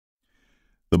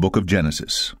The Book of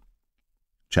Genesis,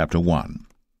 Chapter 1.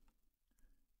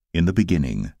 In the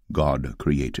beginning God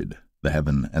created the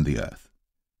heaven and the earth.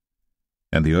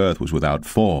 And the earth was without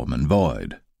form and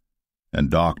void, and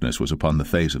darkness was upon the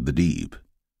face of the deep.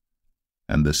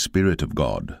 And the Spirit of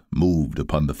God moved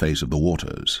upon the face of the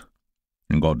waters.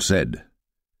 And God said,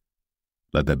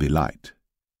 Let there be light.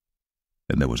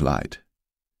 And there was light.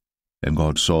 And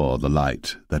God saw the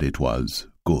light that it was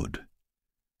good.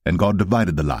 And God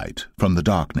divided the light from the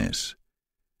darkness.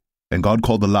 And God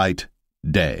called the light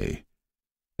day,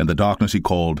 and the darkness he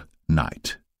called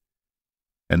night.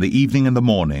 And the evening and the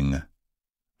morning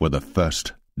were the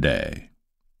first day.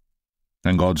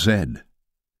 And God said,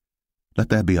 Let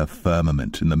there be a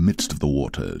firmament in the midst of the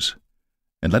waters,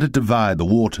 and let it divide the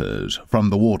waters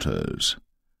from the waters.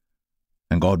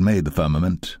 And God made the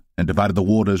firmament, and divided the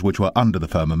waters which were under the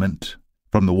firmament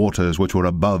from the waters which were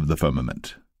above the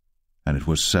firmament. And it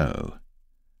was so.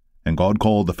 And God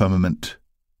called the firmament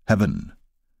heaven.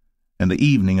 And the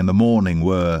evening and the morning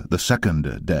were the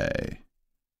second day.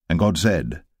 And God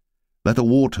said, Let the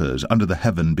waters under the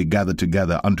heaven be gathered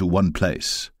together unto one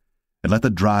place, and let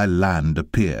the dry land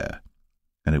appear.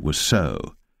 And it was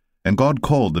so. And God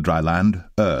called the dry land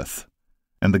earth,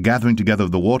 and the gathering together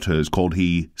of the waters called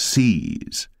he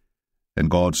seas.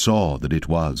 And God saw that it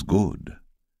was good.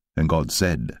 And God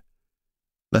said,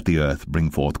 Let the earth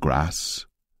bring forth grass,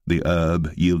 the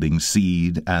herb yielding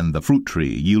seed, and the fruit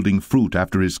tree yielding fruit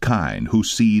after his kind,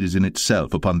 whose seed is in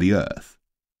itself upon the earth.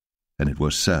 And it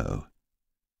was so.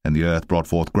 And the earth brought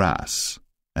forth grass,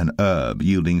 an herb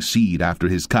yielding seed after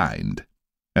his kind,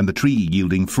 and the tree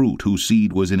yielding fruit, whose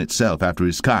seed was in itself after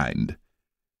his kind.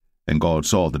 And God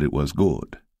saw that it was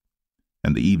good.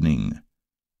 And the evening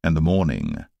and the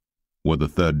morning were the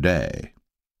third day.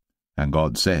 And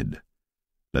God said,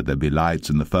 Let there be lights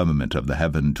in the firmament of the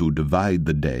heaven to divide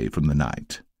the day from the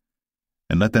night.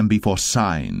 And let them be for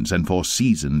signs, and for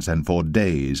seasons, and for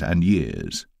days and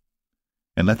years.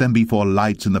 And let them be for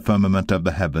lights in the firmament of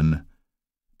the heaven,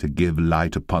 to give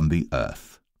light upon the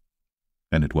earth.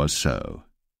 And it was so.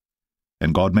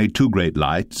 And God made two great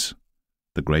lights,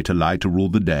 the greater light to rule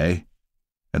the day,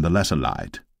 and the lesser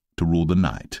light to rule the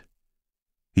night.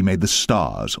 He made the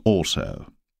stars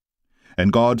also.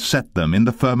 And God set them in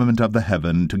the firmament of the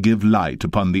heaven to give light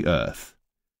upon the earth,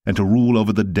 and to rule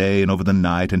over the day and over the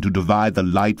night, and to divide the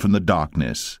light from the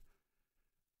darkness.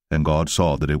 And God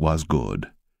saw that it was good.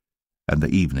 And the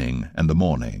evening and the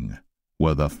morning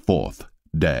were the fourth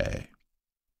day.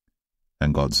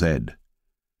 And God said,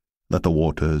 Let the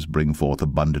waters bring forth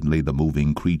abundantly the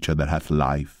moving creature that hath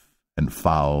life, and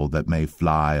fowl that may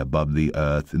fly above the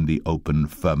earth in the open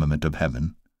firmament of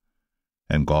heaven.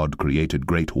 And God created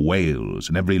great whales,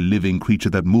 and every living creature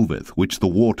that moveth, which the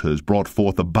waters brought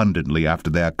forth abundantly after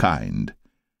their kind,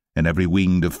 and every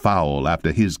winged fowl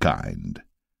after his kind.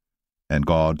 And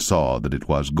God saw that it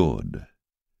was good.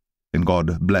 And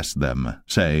God blessed them,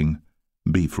 saying,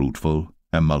 Be fruitful,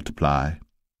 and multiply,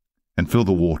 and fill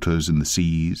the waters in the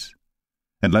seas,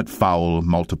 and let fowl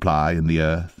multiply in the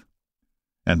earth.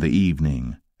 And the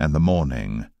evening and the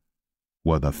morning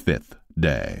were the fifth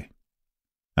day.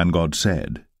 And God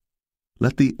said,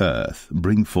 Let the earth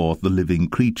bring forth the living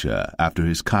creature after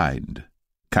his kind,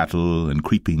 cattle and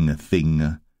creeping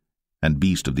thing, and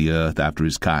beast of the earth after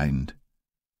his kind.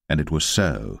 And it was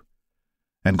so.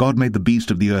 And God made the beast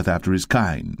of the earth after his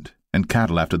kind, and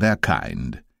cattle after their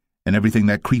kind, and everything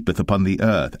that creepeth upon the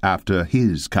earth after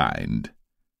his kind.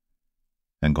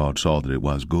 And God saw that it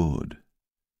was good.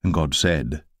 And God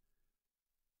said,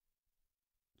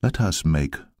 Let us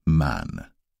make man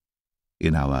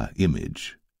in our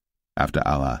image, after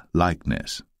our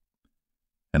likeness,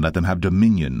 and let them have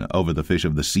dominion over the fish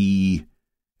of the sea,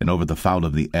 and over the fowl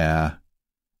of the air,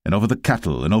 and over the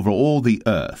cattle, and over all the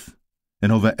earth,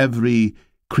 and over every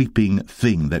creeping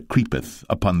thing that creepeth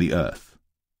upon the earth.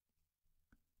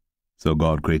 So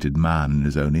God created man in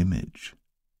his own image.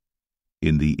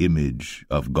 In the image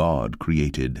of God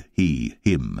created he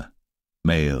him,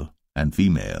 male and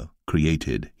female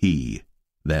created he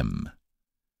them.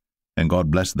 And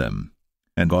God blessed them,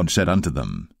 and God said unto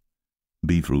them,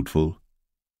 Be fruitful,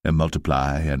 and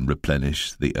multiply, and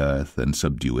replenish the earth, and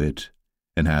subdue it,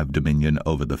 and have dominion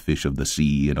over the fish of the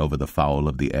sea, and over the fowl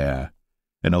of the air,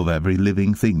 and over every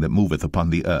living thing that moveth upon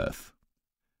the earth.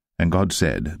 And God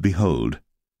said, Behold,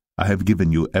 I have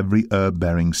given you every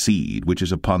herb-bearing seed which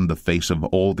is upon the face of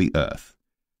all the earth,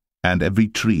 and every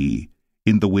tree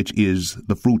in the which is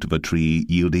the fruit of a tree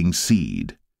yielding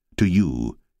seed. To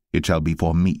you it shall be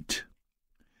for meat.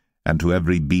 And to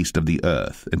every beast of the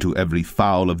earth, and to every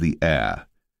fowl of the air,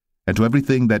 and to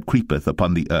everything that creepeth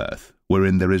upon the earth,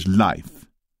 wherein there is life,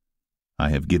 I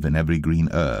have given every green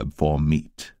herb for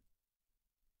meat.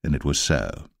 And it was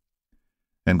so.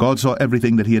 And God saw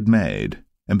everything that he had made,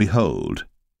 and behold,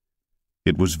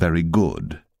 it was very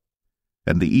good.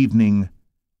 And the evening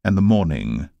and the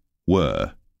morning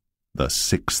were the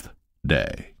 6th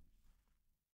day.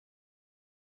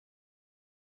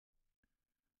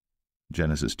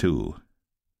 Genesis 2.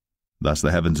 Thus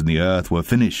the heavens and the earth were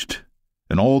finished,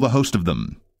 and all the host of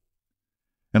them.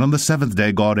 And on the 7th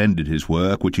day God ended his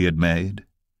work which he had made,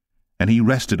 and he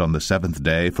rested on the 7th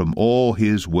day from all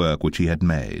his work which he had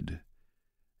made.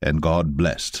 And God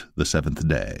blessed the 7th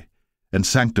day, and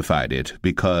sanctified it,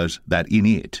 because that in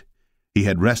it he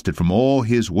had rested from all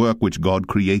his work which God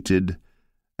created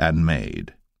and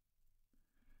made.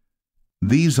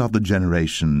 These are the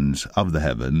generations of the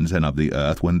heavens and of the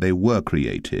earth when they were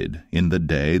created, in the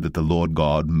day that the Lord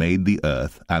God made the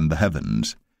earth and the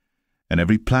heavens. And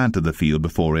every plant of the field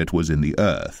before it was in the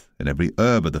earth, and every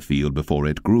herb of the field before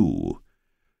it grew.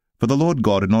 For the Lord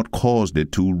God had not caused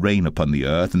it to rain upon the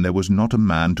earth, and there was not a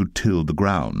man to till the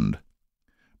ground.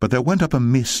 But there went up a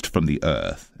mist from the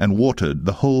earth, and watered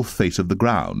the whole face of the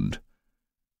ground.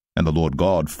 And the Lord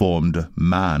God formed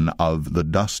man of the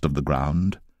dust of the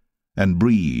ground, and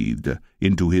breathed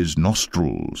into his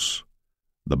nostrils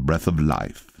the breath of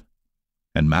life.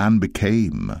 And man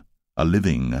became a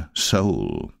living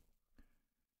soul.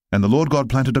 And the Lord God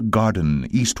planted a garden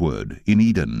eastward in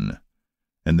Eden,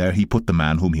 and there he put the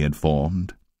man whom he had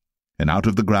formed. And out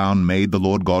of the ground made the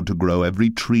Lord God to grow every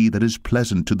tree that is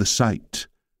pleasant to the sight,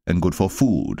 and good for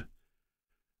food,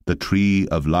 the tree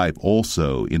of life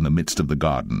also in the midst of the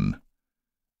garden,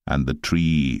 and the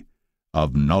tree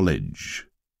of knowledge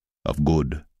of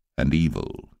good and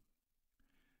evil.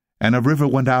 And a river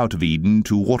went out of Eden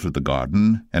to water the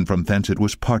garden, and from thence it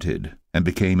was parted, and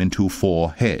became into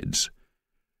 4 heads.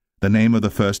 The name of the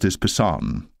first is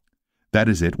Pison. That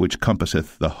is it which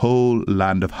compasseth the whole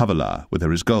land of Havilah, where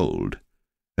there is gold.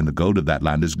 And the gold of that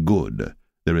land is good.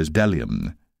 There is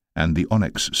bdellium, and the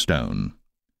onyx stone.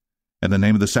 And the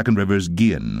name of the second river is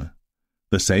Gihon.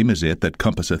 The same is it that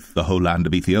compasseth the whole land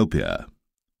of Ethiopia.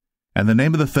 And the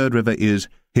name of the third river is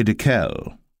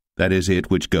Hiddekel. That is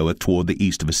it which goeth toward the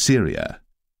east of Assyria.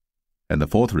 And the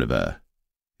fourth river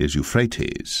is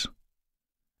Euphrates.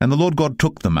 And the Lord God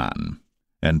took the man,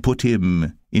 and put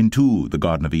him into the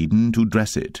garden of Eden to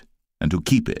dress it, and to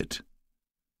keep it.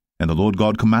 And the Lord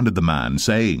God commanded the man,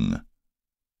 saying,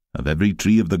 Of every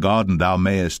tree of the garden thou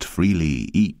mayest freely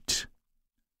eat,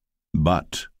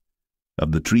 but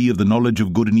of the tree of the knowledge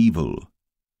of good and evil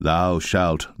thou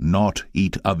shalt not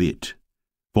eat of it,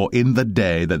 for in the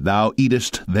day that thou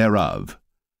eatest thereof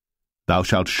thou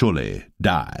shalt surely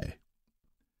die.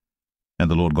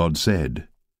 And the Lord God said,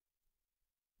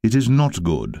 It is not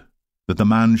good that the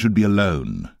man should be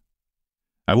alone.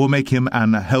 I will make him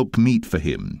an helpmeet for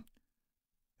him.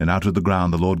 And out of the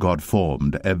ground the Lord God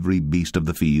formed every beast of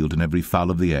the field and every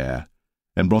fowl of the air,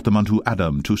 and brought them unto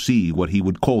Adam to see what he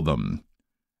would call them.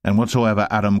 And whatsoever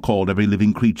Adam called every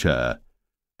living creature,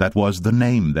 that was the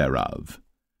name thereof.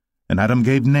 And Adam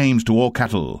gave names to all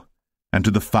cattle, and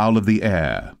to the fowl of the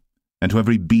air, and to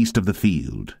every beast of the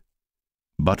field.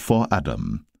 But for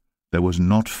Adam there was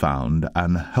not found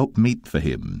an helpmeet for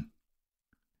him.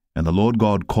 And the Lord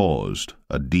God caused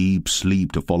a deep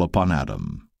sleep to fall upon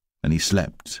Adam, and he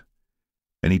slept.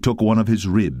 And he took one of his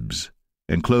ribs,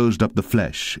 and closed up the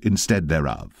flesh instead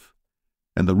thereof.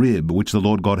 And the rib which the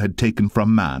Lord God had taken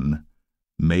from man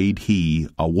made he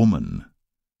a woman,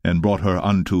 and brought her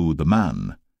unto the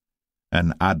man.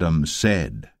 And Adam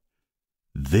said,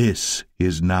 This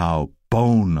is now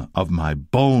bone of my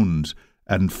bones,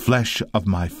 and flesh of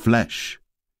my flesh.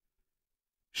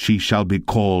 She shall be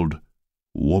called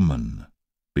woman,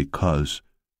 because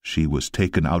she was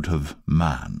taken out of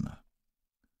man.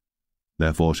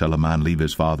 Therefore shall a man leave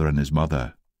his father and his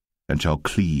mother, and shall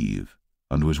cleave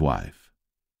unto his wife,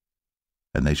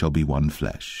 and they shall be one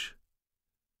flesh.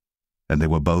 And they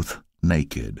were both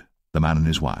naked, the man and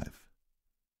his wife,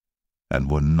 and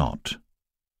were not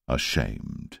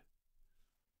ashamed.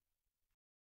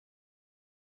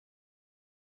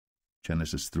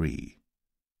 Genesis 3.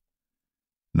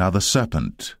 Now the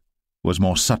serpent was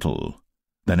more subtle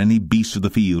than any beast of the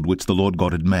field which the Lord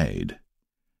God had made.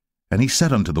 And he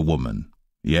said unto the woman,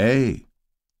 Yea,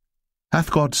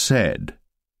 hath God said,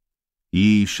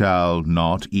 Ye shall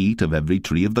not eat of every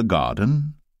tree of the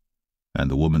garden?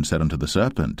 And the woman said unto the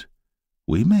serpent,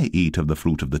 We may eat of the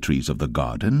fruit of the trees of the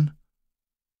garden.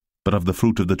 But of the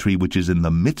fruit of the tree which is in the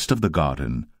midst of the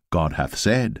garden, God hath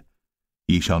said,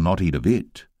 Ye shall not eat of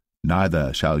it,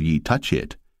 neither shall ye touch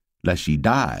it, lest ye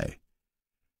die.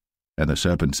 And the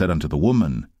serpent said unto the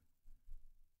woman,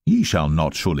 Ye shall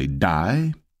not surely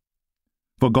die.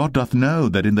 For God doth know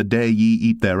that in the day ye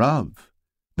eat thereof,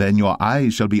 then your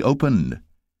eyes shall be opened,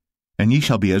 and ye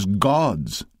shall be as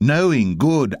gods, knowing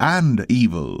good and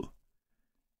evil.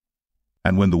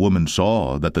 And when the woman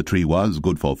saw that the tree was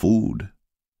good for food,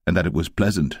 and that it was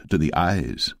pleasant to the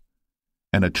eyes,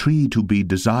 and a tree to be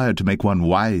desired to make one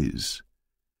wise,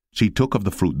 she took of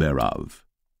the fruit thereof,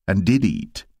 and did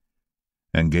eat,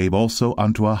 and gave also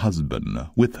unto her husband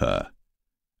with her,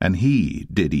 and he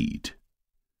did eat.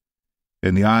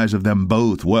 And the eyes of them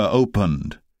both were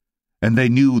opened, and they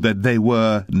knew that they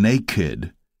were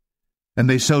naked. And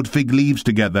they sewed fig leaves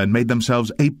together, and made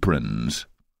themselves aprons.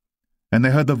 And they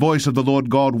heard the voice of the Lord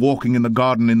God walking in the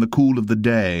garden in the cool of the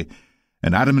day.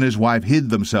 And Adam and his wife hid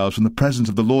themselves from the presence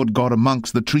of the Lord God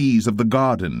amongst the trees of the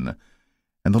garden.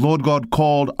 And the Lord God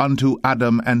called unto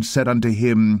Adam, and said unto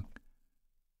him,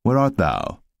 Where art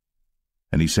thou?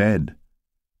 And he said,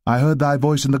 I heard thy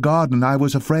voice in the garden, and I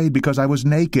was afraid, because I was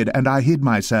naked, and I hid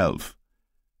myself.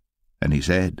 And he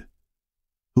said,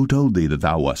 Who told thee that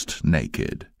thou wast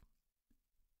naked?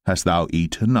 Hast thou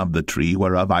eaten of the tree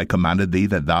whereof I commanded thee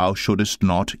that thou shouldest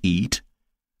not eat?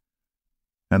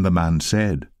 And the man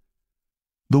said,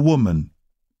 The woman,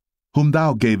 whom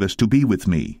thou gavest to be with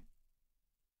me,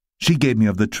 she gave me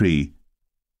of the tree,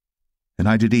 and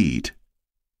I did eat.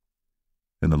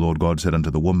 And the Lord God said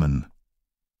unto the woman,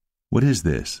 What is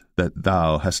this that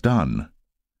thou hast done?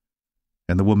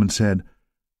 And the woman said,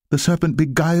 The serpent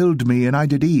beguiled me, and I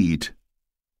did eat.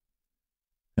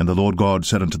 And the Lord God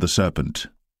said unto the serpent,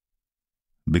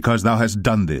 Because thou hast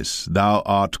done this, thou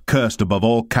art cursed above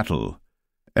all cattle,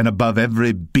 and above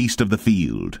every beast of the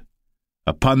field.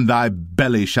 Upon thy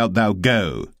belly shalt thou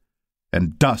go,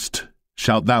 and dust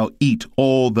shalt thou eat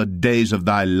all the days of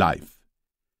thy life.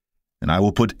 And I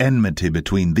will put enmity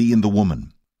between thee and the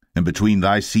woman, and between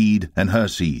thy seed and her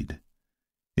seed.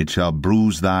 It shall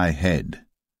bruise thy head,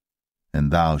 and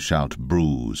thou shalt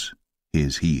bruise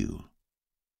his heel.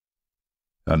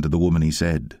 Unto the woman he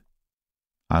said,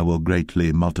 I will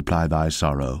greatly multiply thy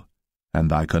sorrow,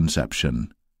 and thy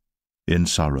conception. In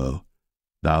sorrow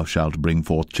thou shalt bring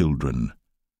forth children,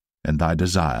 and thy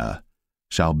desire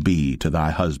shall be to thy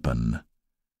husband,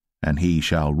 and he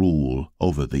shall rule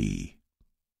over thee.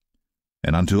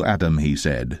 And unto Adam he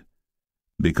said,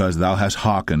 Because thou hast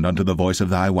hearkened unto the voice of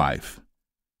thy wife,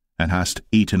 and hast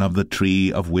eaten of the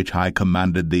tree of which I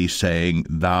commanded thee, saying,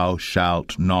 Thou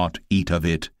shalt not eat of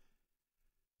it,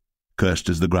 cursed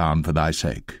is the ground for thy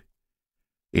sake.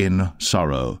 In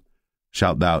sorrow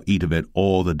shalt thou eat of it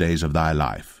all the days of thy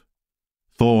life.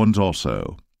 Thorns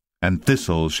also, and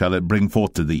thistles shall it bring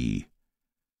forth to thee,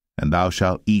 and thou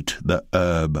shalt eat the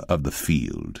herb of the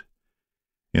field.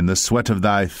 In the sweat of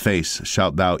thy face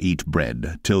shalt thou eat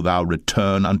bread, till thou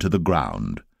return unto the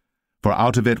ground. For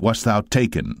out of it wast thou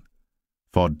taken,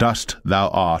 for dust thou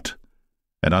art,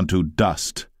 and unto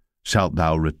dust shalt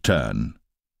thou return.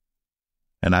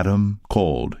 And Adam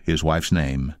called his wife's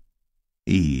name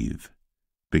Eve,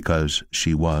 because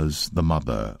she was the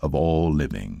mother of all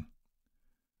living.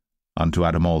 Unto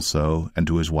Adam also and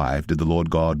to his wife did the Lord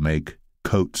God make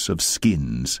coats of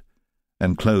skins,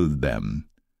 and clothed them.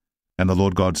 And the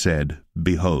Lord God said,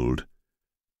 Behold,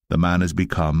 the man is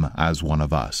become as one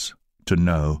of us, to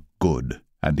know good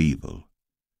and evil.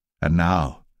 And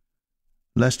now,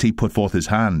 lest he put forth his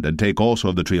hand, and take also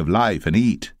of the tree of life, and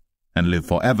eat, and live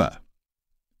forever.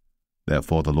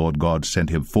 Therefore the Lord God sent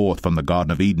him forth from the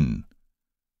Garden of Eden,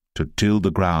 to till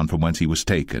the ground from whence he was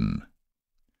taken.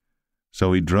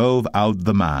 So he drove out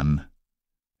the man,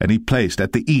 and he placed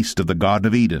at the east of the Garden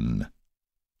of Eden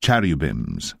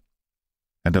cherubims,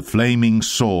 and a flaming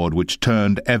sword which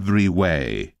turned every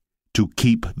way, to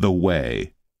keep the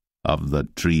way of the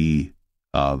tree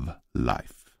of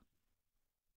life.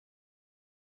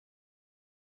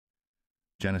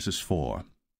 Genesis 4.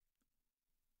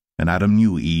 And Adam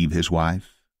knew Eve his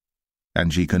wife,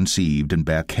 and she conceived and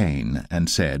bare Cain, and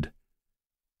said,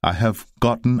 I have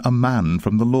gotten a man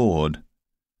from the Lord.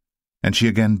 And she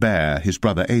again bare his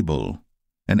brother Abel,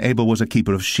 and Abel was a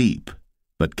keeper of sheep,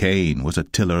 but Cain was a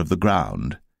tiller of the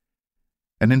ground.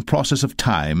 And in process of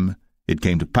time it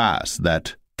came to pass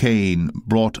that Cain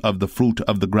brought of the fruit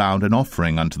of the ground an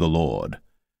offering unto the Lord.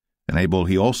 And Abel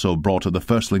he also brought of the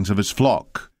firstlings of his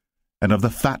flock, and of the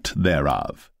fat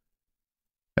thereof.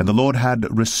 And the Lord had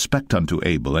respect unto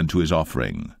Abel and to his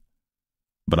offering.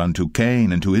 But unto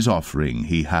Cain and to his offering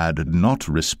he had not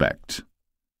respect.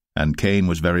 And Cain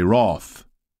was very wroth,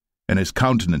 and his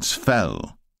countenance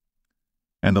fell.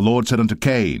 And the Lord said unto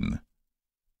Cain,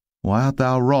 Why art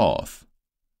thou wroth?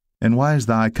 And why is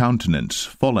thy countenance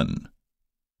fallen?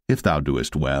 If thou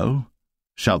doest well,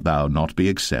 shalt thou not be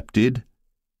accepted?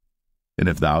 And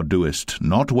if thou doest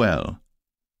not well,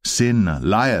 sin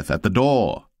lieth at the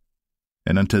door,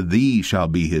 and unto thee shall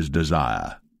be his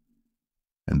desire,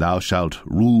 and thou shalt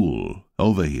rule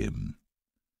over him.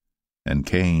 And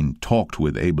Cain talked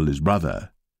with Abel his brother.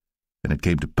 And it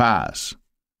came to pass,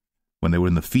 when they were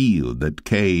in the field, that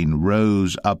Cain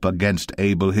rose up against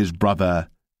Abel his brother,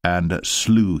 and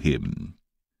slew him.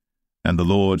 And the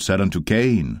Lord said unto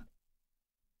Cain,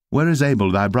 Where is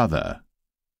Abel thy brother?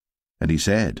 And he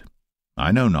said,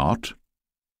 I know not.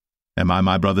 Am I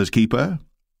my brother's keeper?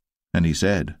 And he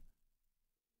said,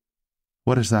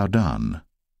 What hast thou done?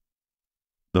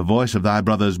 The voice of thy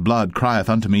brother's blood crieth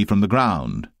unto me from the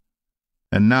ground.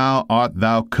 And now art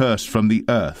thou cursed from the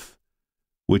earth,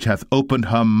 which hath opened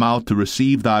her mouth to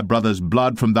receive thy brother's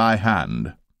blood from thy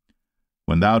hand.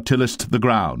 When thou tillest the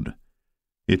ground,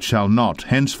 it shall not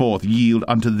henceforth yield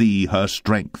unto thee her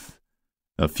strength.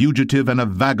 A fugitive and a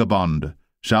vagabond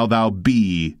shalt thou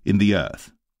be in the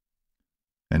earth.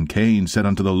 And Cain said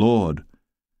unto the Lord,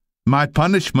 My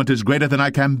punishment is greater than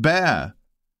I can bear.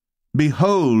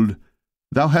 Behold,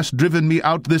 thou hast driven me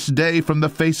out this day from the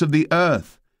face of the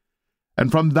earth,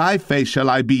 and from thy face shall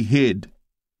I be hid.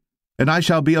 And I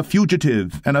shall be a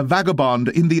fugitive and a vagabond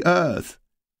in the earth.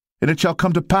 And it shall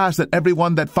come to pass that every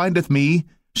one that findeth me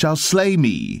shall slay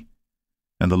me.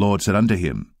 And the Lord said unto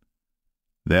him,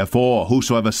 Therefore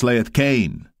whosoever slayeth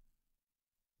Cain,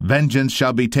 vengeance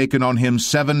shall be taken on him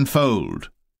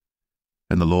sevenfold.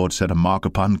 And the Lord set a mark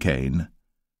upon Cain,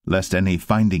 lest any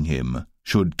finding him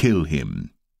should kill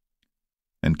him.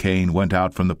 And Cain went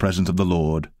out from the presence of the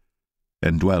Lord,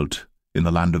 and dwelt in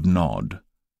the land of Nod,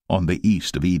 on the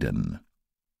east of Eden.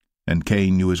 And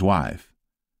Cain knew his wife,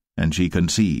 and she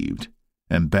conceived,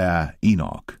 and bare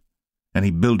Enoch. And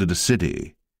he builded a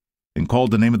city, and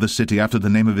called the name of the city after the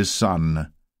name of his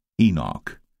son,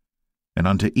 Enoch. And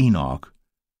unto Enoch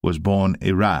was born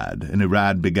Irad, and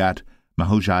Irad begat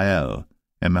Mahushael,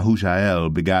 and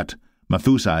Mahushael begat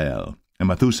Methusael, and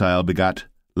Methusael begat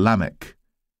Lamech.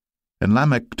 And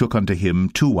Lamech took unto him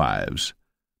 2 wives.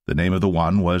 The name of the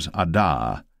one was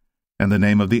Adah, and the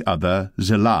name of the other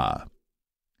Zillah.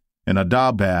 And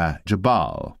Adah bare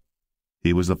Jabal.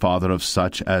 He was the father of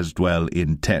such as dwell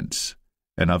in tents,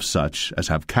 and of such as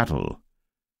have cattle.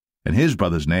 And his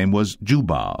brother's name was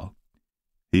Jubal.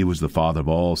 He was the father of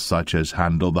all such as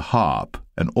handle the harp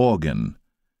and organ.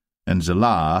 And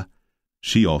Zillah,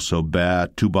 she also bare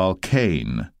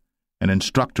Tubal-Cain, an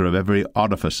instructor of every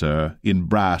artificer in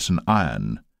brass and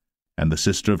iron. And the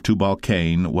sister of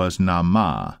Tubal-Cain was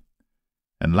Naamah.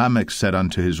 And Lamech said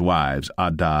unto his wives,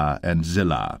 Adah and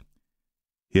Zillah,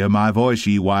 Hear my voice,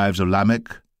 ye wives of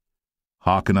Lamech.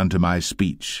 Hearken unto my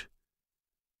speech.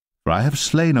 For I have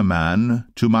slain a man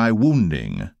to my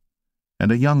wounding,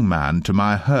 and a young man to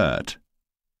my hurt.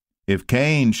 If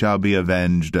Cain shall be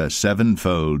avenged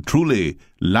 7-fold, truly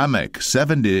Lamech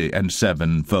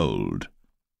 77-fold.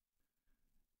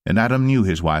 And Adam knew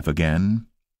his wife again,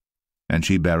 and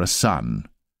she bare a son,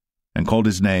 and called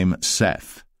his name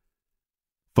Seth.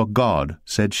 For God,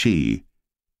 said she,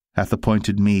 hath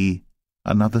appointed me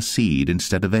another seed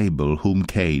instead of Abel, whom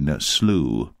Cain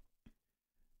slew.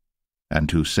 And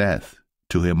to Seth,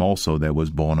 to him also there was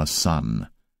born a son,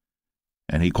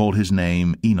 and he called his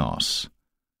name Enos.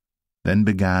 Then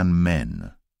began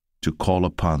men to call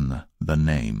upon the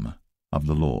name of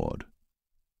the Lord.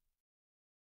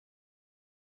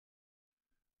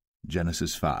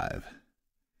 Genesis 5.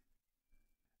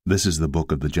 This is the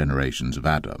book of the generations of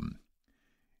Adam.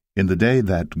 In the day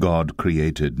that God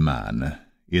created man,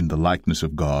 in the likeness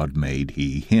of God made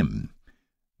he him.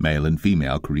 Male and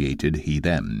female created he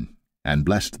them, and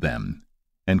blessed them,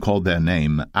 and called their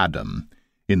name Adam,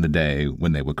 in the day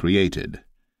when they were created.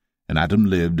 And Adam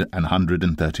lived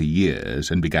 130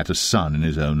 years, and begat a son in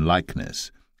his own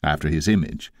likeness, after his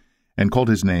image, and called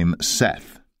his name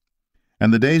Seth.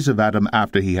 And the days of Adam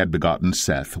after he had begotten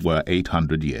Seth were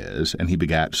 800 years, and he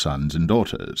begat sons and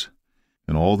daughters.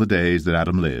 And all the days that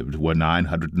Adam lived were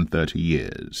 930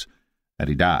 years, and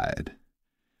he died.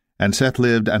 And Seth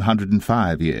lived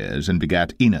 105 years, and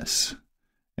begat Enos.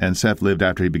 And Seth lived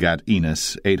after he begat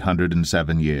Enos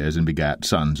 807 years, and begat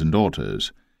sons and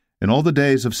daughters. And all the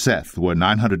days of Seth were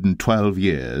 912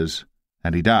 years,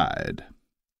 and he died.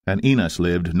 And Enos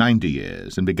lived 90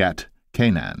 years, and begat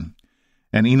Canaan.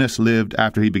 And Enos lived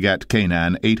after he begat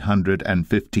Canaan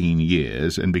 815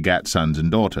 years, and begat sons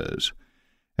and daughters.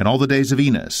 And all the days of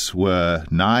Enos were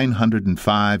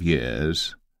 905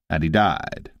 years, and he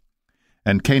died.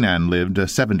 And Canaan lived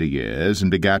 70 years, and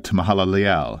begat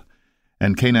Mahalaleel.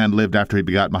 And Canaan lived after he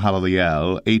begat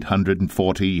Mahalaleel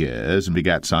 840 years, and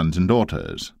begat sons and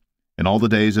daughters. And all the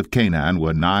days of Canaan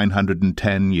were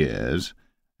 910 years,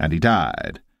 and he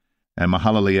died. And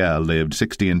Mahalaleel lived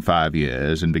 65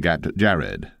 and begat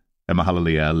Jared. And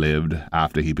Mahalaleel lived,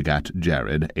 after he begat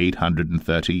Jared,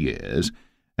 830 years,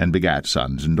 and begat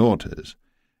sons and daughters.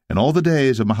 And all the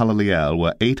days of Mahalaleel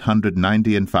were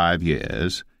 895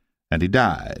 and he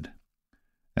died.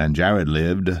 And Jared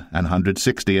lived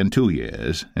 162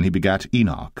 years, and he begat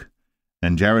Enoch.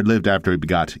 And Jared lived after he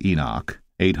begat Enoch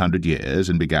 800 years,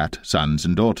 and begat sons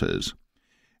and daughters.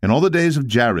 And all the days of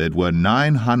Jared were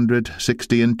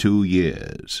 962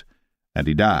 years, and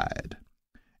he died.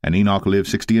 And Enoch lived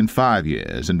 65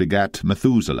 years, and begat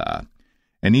Methuselah.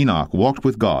 And Enoch walked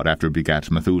with God after he begat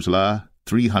Methuselah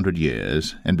 300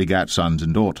 years, and begat sons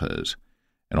and daughters.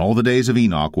 And all the days of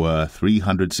Enoch were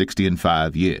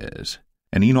 365 years.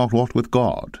 And Enoch walked with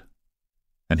God,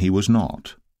 and he was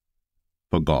not,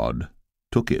 for God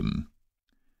took him.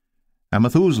 And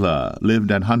Methuselah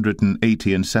lived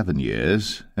 187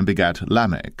 years, and begat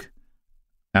Lamech.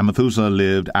 And Methuselah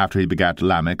lived after he begat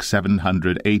Lamech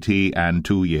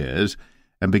 782 years,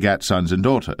 and begat sons and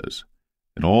daughters.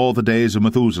 And all the days of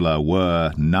Methuselah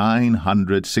were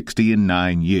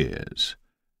 969 years,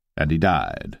 and he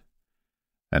died.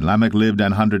 And Lamech lived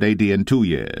 182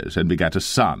 years, and begat a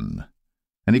son.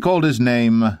 And he called his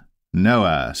name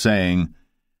Noah, saying,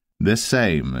 This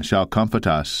same shall comfort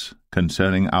us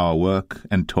concerning our work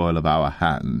and toil of our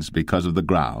hands, because of the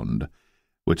ground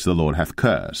which the Lord hath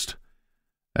cursed.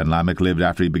 And Lamech lived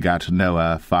after he begat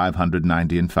Noah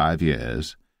 595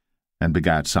 years, and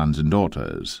begat sons and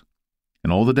daughters.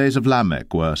 And all the days of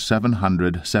Lamech were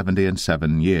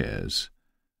 777 years,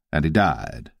 and he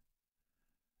died.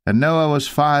 And Noah was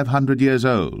 500 years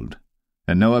old,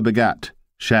 and Noah begat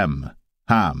Shem,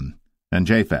 Ham, and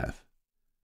Japheth.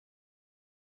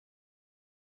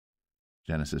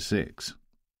 Genesis 6.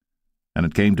 And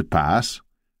it came to pass,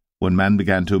 when men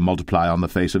began to multiply on the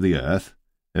face of the earth,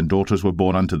 and daughters were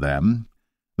born unto them,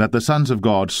 that the sons of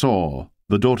God saw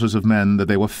the daughters of men that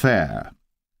they were fair,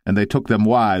 and they took them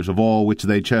wives of all which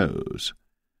they chose.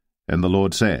 And the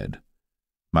Lord said,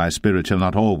 My spirit shall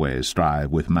not always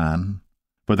strive with man,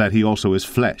 for that he also is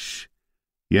flesh,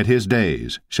 yet his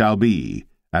days shall be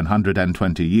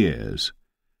 120 years.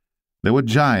 There were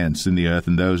giants in the earth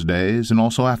in those days, and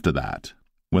also after that,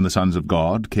 when the sons of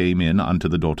God came in unto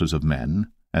the daughters of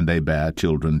men, and they bare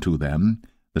children to them,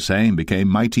 the same became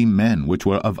mighty men which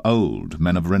were of old,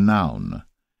 men of renown.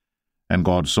 And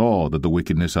God saw that the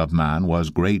wickedness of man was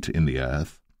great in the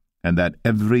earth, and that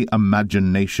every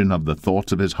imagination of the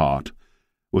thoughts of his heart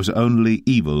was only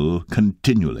evil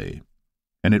continually.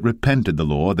 And it repented the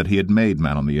Lord that he had made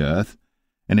man on the earth,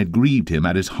 and it grieved him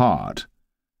at his heart.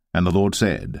 And the Lord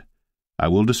said, I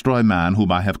will destroy man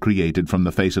whom I have created from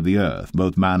the face of the earth,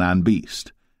 both man and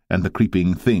beast, and the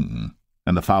creeping thing,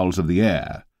 and the fowls of the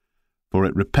air, for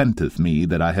it repenteth me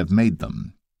that I have made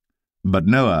them. But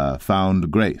Noah found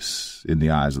grace in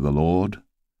the eyes of the Lord.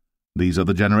 These are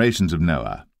the generations of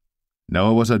Noah.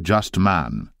 Noah was a just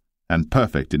man, and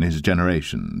perfect in his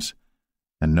generations.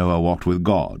 And Noah walked with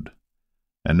God.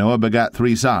 And Noah begat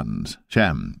 3 sons,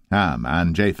 Shem, Ham,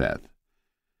 and Japheth.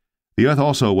 The earth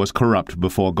also was corrupt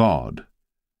before God,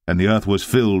 and the earth was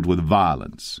filled with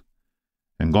violence.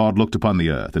 And God looked upon the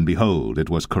earth, and behold, it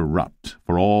was corrupt,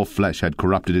 for all flesh had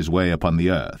corrupted his way upon the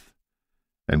earth.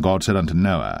 And God said unto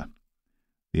Noah,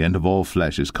 The end of all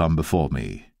flesh is come before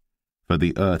me, for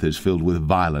the earth is filled with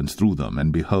violence through them,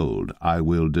 and behold, I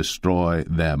will destroy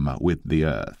them with the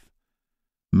earth.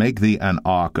 Make thee an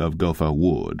ark of gopher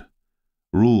wood.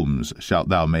 Rooms shalt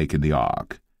thou make in the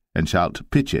ark, and shalt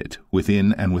pitch it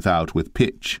within and without with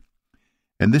pitch.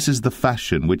 And this is the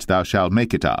fashion which thou shalt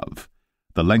make it of.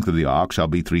 The length of the ark shall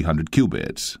be 300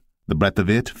 cubits, the breadth of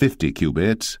it 50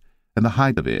 cubits, and the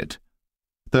height of it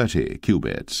 30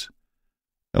 cubits.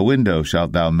 A window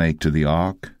shalt thou make to the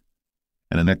ark,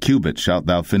 and in a cubit shalt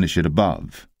thou finish it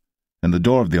above. And the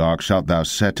door of the ark shalt thou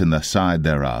set in the side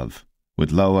thereof,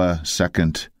 with lower,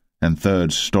 second, and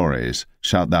third stories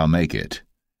shalt thou make it.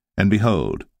 And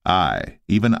behold, I,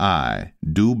 even I,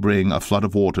 do bring a flood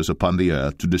of waters upon the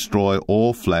earth to destroy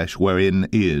all flesh wherein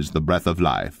is the breath of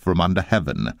life from under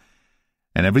heaven,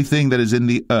 and everything that is in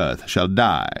the earth shall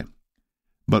die.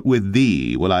 But with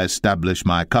thee will I establish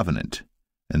my covenant,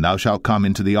 and thou shalt come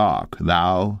into the ark,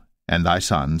 thou, and thy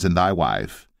sons, and thy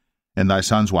wife, and thy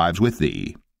sons' wives with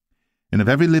thee. And of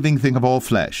every living thing of all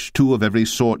flesh 2 of every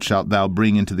sort shalt thou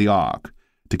bring into the ark,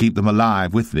 to keep them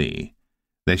alive with thee.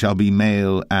 They shall be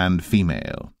male and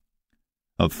female.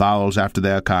 Of fowls after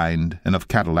their kind, and of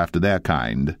cattle after their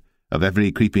kind, of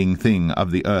every creeping thing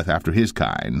of the earth after his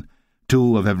kind,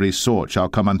 2 of every sort shall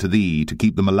come unto thee, to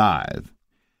keep them alive.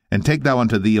 And take thou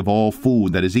unto thee of all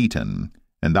food that is eaten,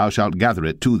 and thou shalt gather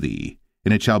it to thee,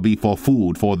 and it shall be for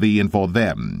food for thee and for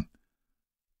them.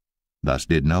 Thus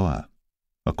did Noah.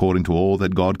 According to all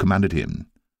that God commanded him,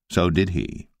 so did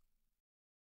he.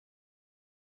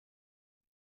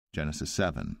 Genesis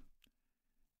 7.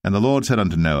 And the Lord said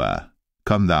unto Noah,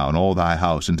 Come thou and all thy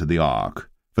house into the ark,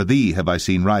 for thee have I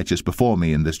seen righteous before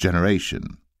me in this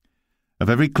generation. Of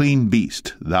every clean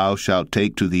beast thou shalt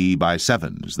take to thee by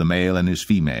sevens, the male and his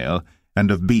female, and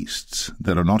of beasts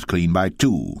that are not clean by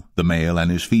two, the male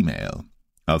and his female.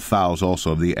 Of fowls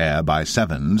also of the air by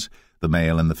sevens, the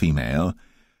male and the female,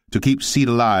 to keep seed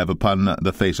alive upon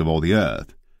the face of all the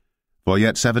earth. For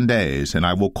yet 7 days, and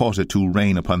I will cause it to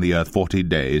rain upon the earth 40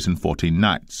 days and 14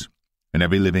 nights. And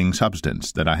every living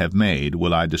substance that I have made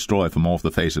will I destroy from off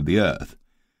the face of the earth.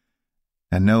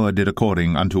 And Noah did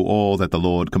according unto all that the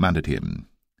Lord commanded him.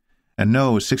 And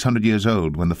Noah was 600 years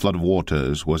old when the flood of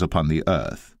waters was upon the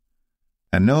earth.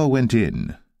 And Noah went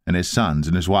in, and his sons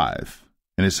and his wife,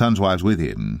 and his sons' wives with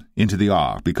him, into the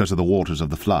ark because of the waters of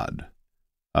the flood,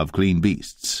 of clean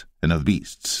beasts, and of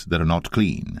beasts that are not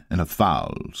clean, and of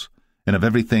fowls, and of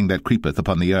everything that creepeth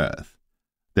upon the earth.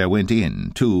 There went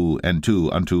in 2 and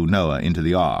 2 unto Noah into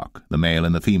the ark, the male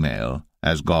and the female,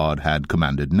 as God had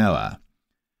commanded Noah.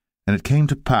 And it came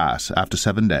to pass after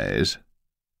 7 days,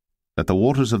 that the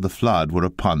waters of the flood were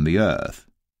upon the earth.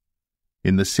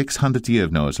 In the 600th year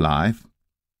of Noah's life,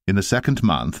 in the 2nd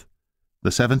month, the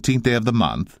 17th day of the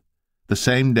month, the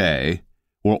same day,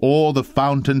 were all the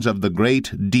fountains of the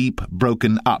great deep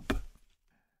broken up.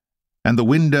 And the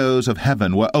windows of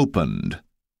heaven were opened,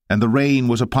 and the rain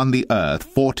was upon the earth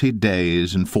 40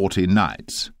 days and 40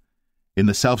 nights. In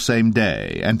the selfsame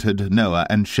day entered Noah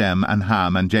and Shem and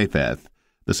Ham and Japheth,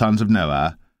 the sons of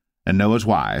Noah, and Noah's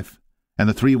wife, and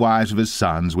the 3 wives of his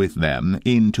sons with them,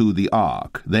 into the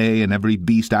ark, they and every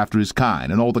beast after his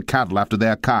kind, and all the cattle after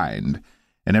their kind,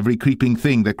 and every creeping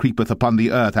thing that creepeth upon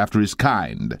the earth after his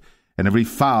kind, and every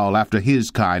fowl after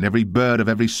his kind, every bird of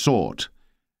every sort.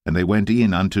 And they went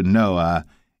in unto Noah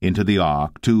into the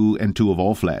ark, 2 and 2 of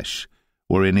all flesh,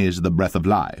 wherein is the breath of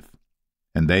life.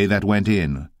 And they that went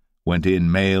in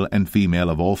male and female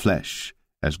of all flesh,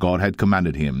 as God had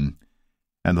commanded him.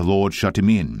 And the Lord shut him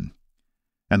in.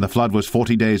 And the flood was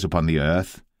 40 days upon the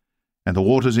earth, and the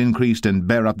waters increased and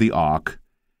bare up the ark,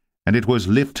 and it was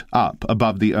lift up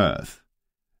above the earth.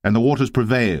 And the waters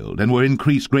prevailed, and were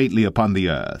increased greatly upon the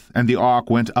earth, and the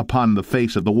ark went upon the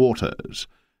face of the waters.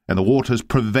 And the waters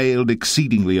prevailed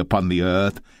exceedingly upon the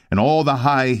earth, and all the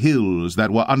high hills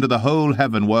that were under the whole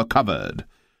heaven were covered.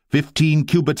 15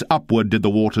 cubits upward did the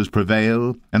waters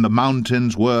prevail, and the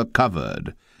mountains were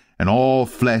covered. And all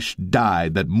flesh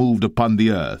died that moved upon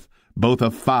the earth, both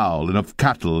of fowl, and of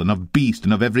cattle, and of beast,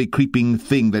 and of every creeping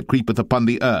thing that creepeth upon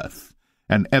the earth.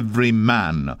 And every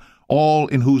man, all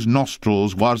in whose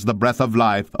nostrils was the breath of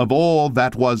life, of all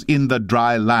that was in the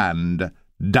dry land,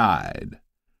 died.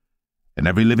 And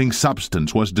every living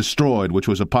substance was destroyed which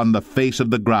was upon the face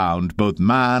of the ground, both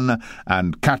man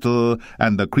and cattle,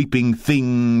 and the creeping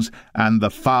things, and the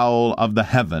fowl of the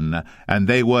heaven, and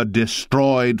they were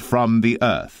destroyed from the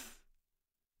earth.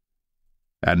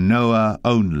 And Noah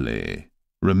only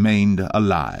remained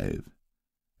alive,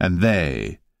 and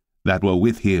they that were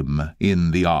with him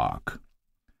in the ark.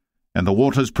 And the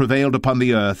waters prevailed upon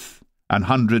the earth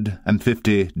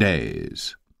 150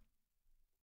 days.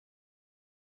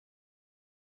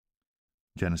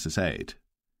 Genesis 8.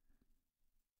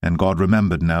 And God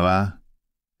remembered Noah,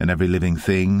 and every living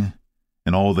thing,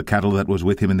 and all the cattle that was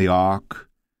with him in the ark.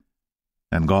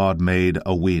 And God made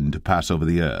a wind to pass over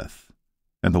the earth,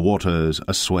 and the waters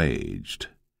assuaged.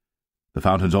 The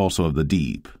fountains also of the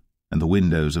deep, and the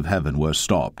windows of heaven were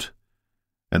stopped,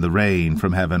 and the rain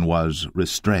from heaven was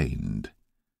restrained.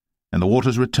 And the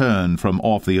waters returned from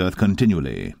off the earth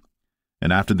continually.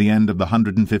 And after the end of the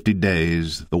 150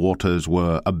 days the waters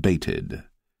were abated.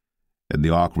 And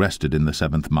the ark rested in the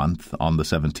 7th month, on the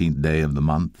 17th day of the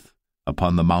month,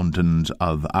 upon the mountains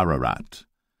of Ararat.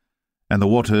 And the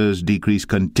waters decreased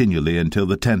continually until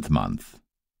the 10th month.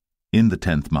 In the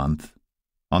 10th month,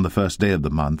 on the 1st day of the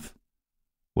month,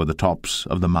 were the tops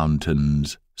of the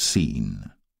mountains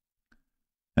seen.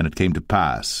 And it came to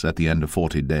pass, at the end of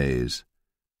 40 days,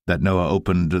 that Noah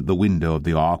opened the window of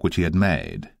the ark which he had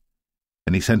made.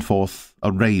 And he sent forth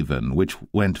a raven, which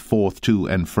went forth to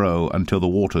and fro until the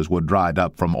waters were dried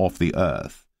up from off the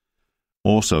earth.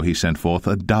 Also he sent forth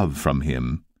a dove from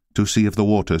him, to see if the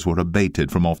waters were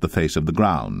abated from off the face of the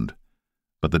ground.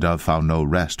 But the dove found no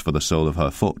rest for the sole of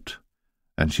her foot.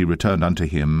 And she returned unto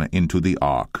him into the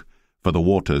ark, for the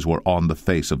waters were on the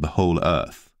face of the whole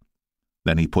earth.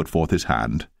 Then he put forth his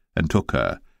hand, and took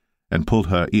her, and pulled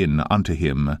her in unto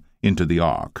him into the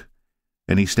ark.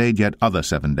 And he stayed yet other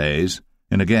 7 days,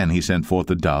 And again he sent forth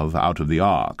the dove out of the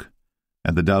ark.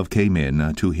 And the dove came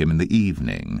in to him in the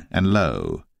evening, and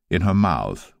lo, in her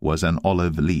mouth was an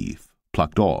olive leaf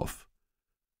plucked off.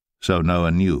 So Noah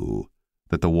knew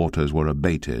that the waters were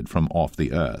abated from off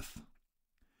the earth.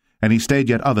 And he stayed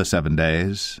yet other 7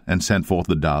 days, and sent forth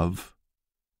the dove,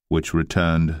 which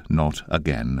returned not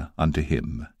again unto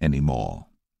him any more.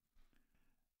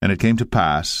 And it came to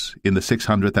pass, in the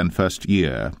 601st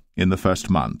year, in the 1st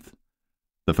month,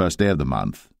 the 1st day of the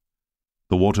month,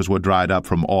 the waters were dried up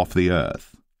from off the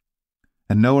earth.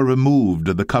 And Noah removed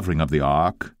the covering of the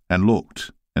ark, and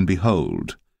looked, and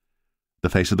behold, the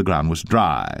face of the ground was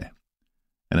dry.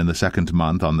 And in the 2nd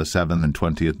month, on the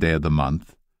 27th day of the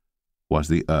month, was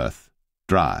the earth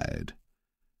dried.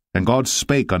 And God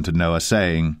spake unto Noah,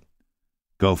 saying,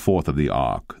 Go forth of the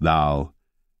ark, thou,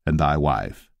 and thy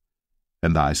wife,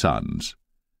 and thy sons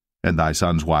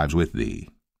wives with thee.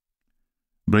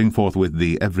 Bring forth with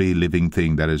thee every living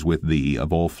thing that is with thee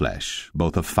of all flesh,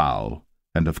 both of fowl,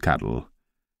 and of cattle,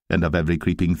 and of every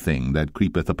creeping thing that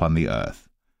creepeth upon the earth,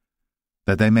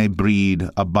 that they may breed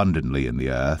abundantly in the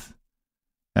earth,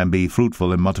 and be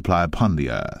fruitful and multiply upon the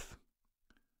earth.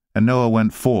 And Noah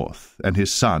went forth, and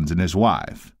his sons and his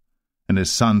wife, and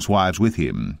his sons' wives with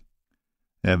him,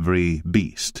 every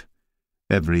beast,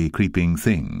 every creeping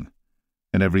thing,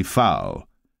 and every fowl,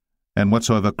 and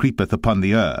whatsoever creepeth upon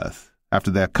the earth,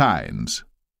 after their kinds,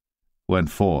 went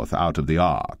forth out of the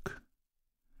ark.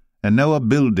 And Noah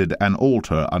builded an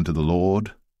altar unto the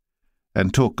Lord,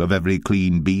 and took of every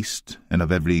clean beast, and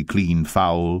of every clean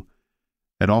fowl,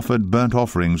 and offered burnt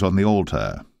offerings on the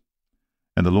altar.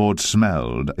 And the Lord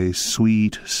smelled a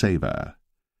sweet savour.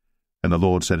 And the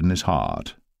Lord said in his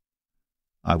heart,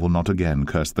 I will not again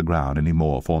curse the ground any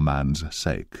more for man's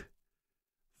sake.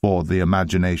 For the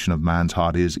imagination of man's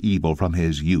heart is evil from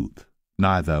his youth,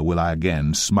 neither will I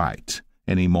again smite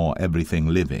any more everything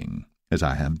living, as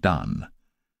I have done.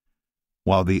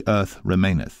 While the earth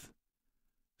remaineth,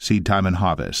 seed time and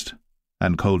harvest,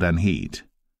 and cold and heat,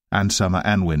 and summer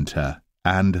and winter,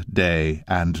 and day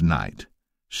and night,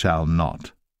 shall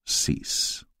not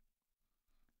cease.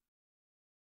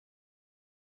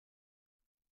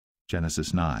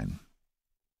 Genesis 9.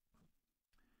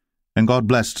 And God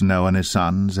blessed Noah and his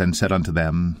sons, and said unto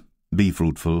them, Be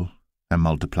fruitful, and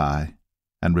multiply,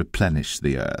 and replenish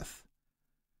the earth.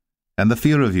 And the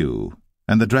fear of you,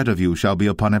 and the dread of you shall be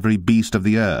upon every beast of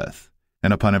the earth,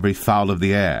 and upon every fowl of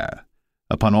the air,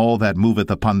 upon all that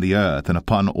moveth upon the earth, and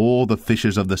upon all the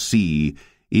fishes of the sea.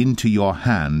 Into your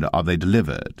hand are they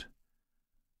delivered.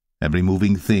 Every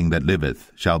moving thing that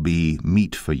liveth shall be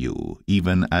meat for you,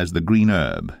 even as the green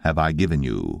herb have I given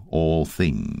you all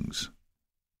things.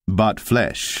 But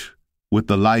flesh, with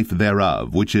the life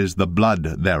thereof, which is the blood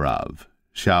thereof,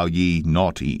 shall ye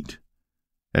not eat.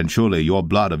 And surely your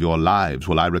blood of your lives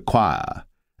will I require.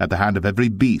 At the hand of every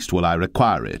beast will I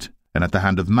require it, and at the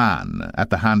hand of man, at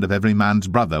the hand of every man's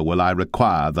brother will I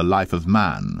require the life of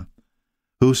man.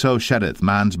 Whoso sheddeth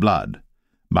man's blood,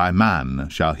 by man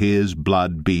shall his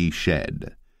blood be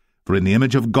shed. For in the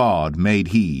image of God made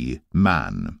he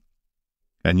man.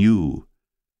 And you,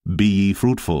 be ye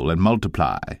fruitful, and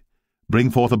multiply, bring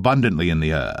forth abundantly in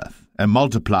the earth, and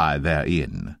multiply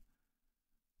therein.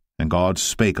 And God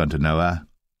spake unto Noah,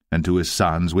 and to his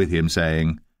sons with him,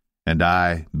 saying, And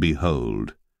I,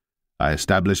 behold, I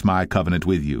establish my covenant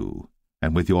with you,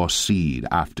 and with your seed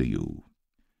after you,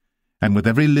 and with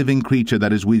every living creature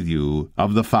that is with you,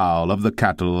 of the fowl, of the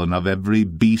cattle, and of every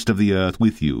beast of the earth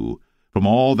with you, from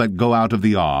all that go out of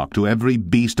the ark to every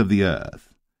beast of the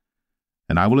earth.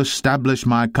 And I will establish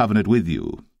my covenant with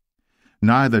you.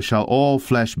 Neither shall all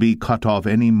flesh be cut off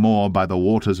any more by the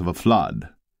waters of a flood,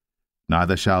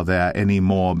 neither shall there any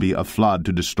more be a flood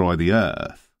to destroy the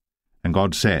earth. And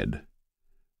God said,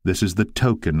 This is the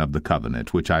token of the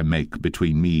covenant which I make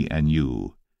between me and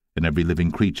you, and every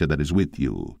living creature that is with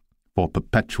you, for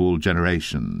perpetual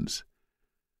generations.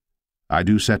 I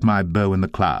do set my bow in the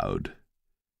cloud,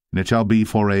 and it shall be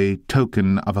for a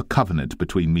token of a covenant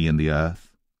between me and the earth.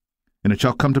 And it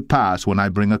shall come to pass, when I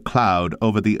bring a cloud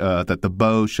over the earth, that the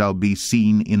bow shall be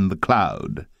seen in the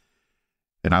cloud.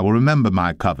 And I will remember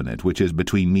my covenant, which is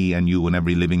between me and you and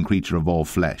every living creature of all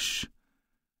flesh.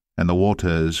 And the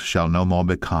waters shall no more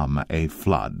become a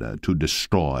flood to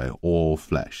destroy all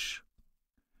flesh.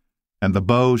 And the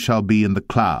bow shall be in the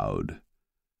cloud,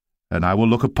 and I will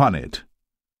look upon it,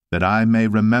 that I may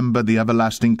remember the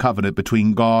everlasting covenant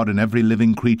between God and every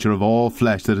living creature of all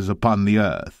flesh that is upon the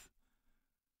earth.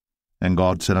 And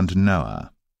God said unto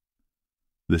Noah,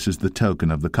 This is the token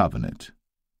of the covenant,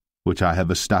 which I have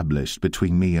established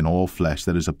between me and all flesh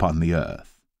that is upon the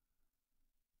earth.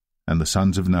 And the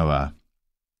sons of Noah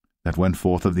that went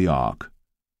forth of the ark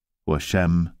were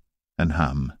Shem, and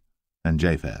Ham, and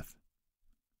Japheth.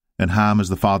 And Ham is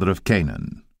the father of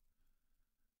Canaan.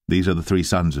 These are the 3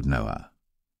 sons of Noah,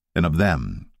 and of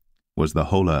them was the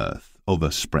whole earth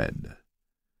overspread.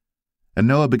 And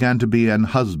Noah began to be an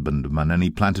husbandman, and he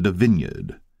planted a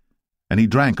vineyard. And he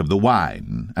drank of the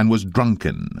wine, and was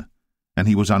drunken, and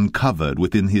he was uncovered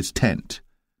within his tent.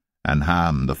 And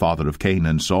Ham, the father of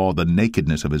Canaan, saw the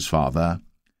nakedness of his father,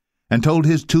 and told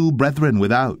his 2 brethren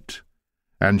without.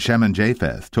 And Shem and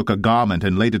Japheth took a garment,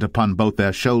 and laid it upon both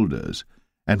their shoulders,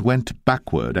 and went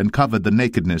backward, and covered the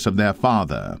nakedness of their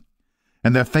father.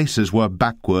 And their faces were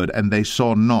backward, and they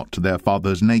saw not their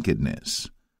father's nakedness.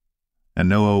 And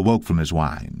Noah awoke from his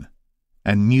wine,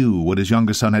 and knew what his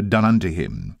younger son had done unto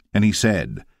him. And he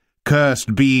said,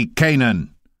 Cursed be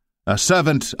Canaan! A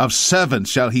servant of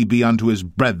servants shall he be unto his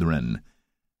brethren.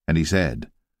 And he said,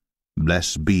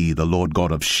 Blessed be the Lord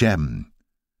God of Shem,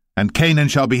 and Canaan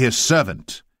shall be his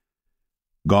servant.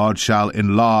 God shall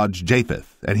enlarge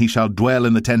Japheth, and he shall dwell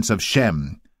in the tents of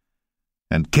Shem,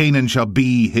 and Canaan shall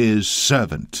be his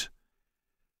servant.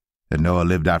 And Noah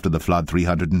lived after the flood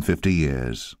 350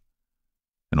 years,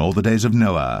 and all the days of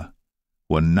Noah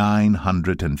were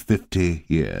 950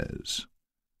 years.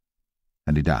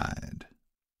 And he died.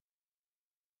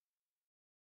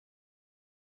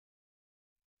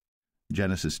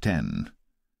 Genesis 10.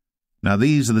 Now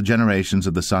these are the generations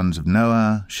of the sons of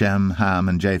Noah, Shem, Ham,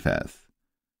 and Japheth.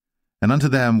 And unto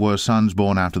them were sons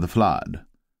born after the flood.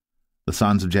 The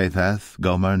sons of Japheth,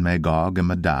 Gomer, and Magog, and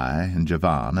Madai, and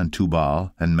Javan, and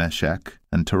Tubal, and Meshech,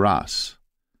 and Taras.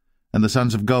 And the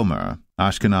sons of Gomer,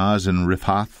 Ashkenaz, and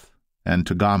Riphath, and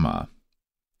Togarmah.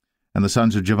 And the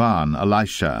sons of Javan,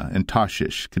 Elisha, and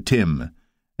Tarshish, Kittim,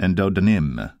 and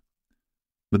Dodanim.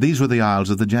 But these were the isles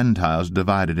of the Gentiles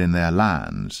divided in their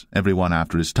lands, every one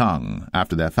after his tongue,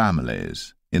 after their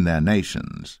families, in their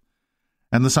nations.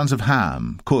 And the sons of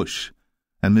Ham, Cush,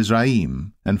 and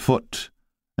Mizraim, and Phut,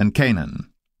 and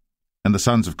Canaan. And the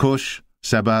sons of Cush,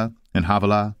 Seba, and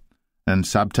Havilah, and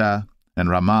Sabta, and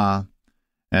Ramah,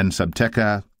 and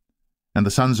Sabteka. And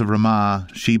the sons of Ramah,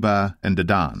 Sheba, and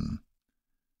Dedan.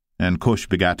 And Cush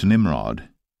begat Nimrod.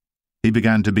 He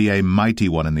began to be a mighty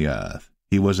one in the earth.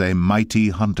 He was a mighty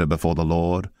hunter before the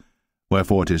Lord.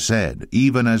 Wherefore it is said,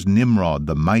 even as Nimrod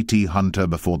the mighty hunter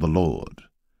before the Lord.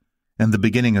 And the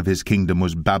beginning of his kingdom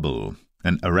was Babel,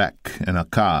 and Erech, and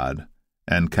Akkad,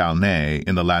 and Calneh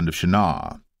in the land of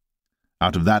Shinar.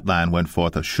 Out of that land went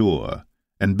forth Ashur,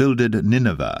 and builded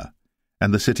Nineveh,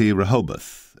 and the city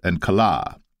Rehoboth, and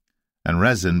Calah. And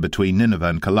Rezin between Nineveh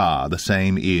and Calah, the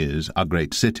same is a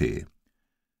great city.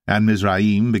 And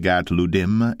Mizraim begat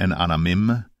Ludim, and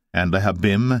Anamim, and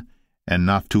Lehabim, and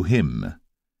Naphtuhim,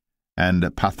 and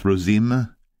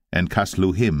Pathruzim, and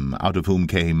Casluhim, out of whom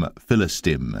came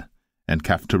Philistim, and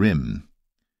Caphtorim.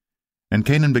 And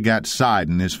Canaan begat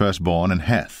Sidon his firstborn, and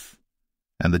Heth,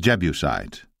 and the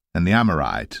Jebusite, and the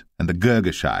Amorite, and the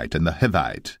Girgashite, and the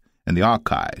Hivite, and the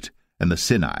Archite, and the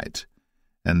Sinite,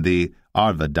 and the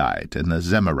Arvadite, and the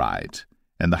Zemarite,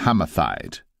 and the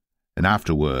Hamathite. And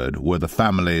afterward were the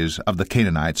families of the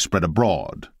Canaanites spread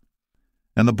abroad.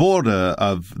 And the border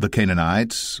of the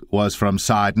Canaanites was from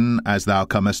Sidon, as thou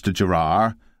comest to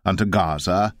Gerar, unto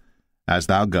Gaza, as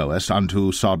thou goest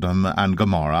unto Sodom and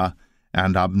Gomorrah,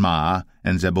 and Admah,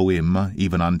 and Zeboim,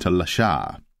 even unto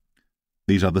Lasha.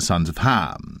 These are the sons of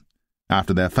Ham,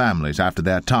 after their families, after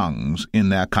their tongues, in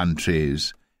their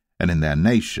countries, and in their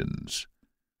nations.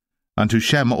 Unto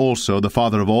Shem also, the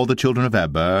father of all the children of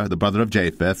Eber, the brother of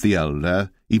Japheth, the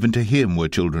elder, even to him were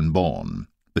children born,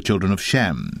 the children of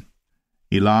Shem,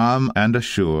 Elam, and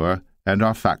Ashur, and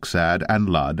Arphaxad, and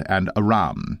Lud, and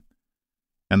Aram.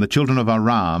 And the children of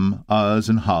Aram, Uz,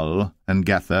 and Hul, and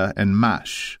Gether, and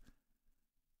Mash.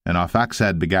 And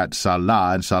Arphaxad begat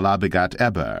Salah, and Salah begat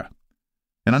Eber.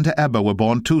 And unto Eber were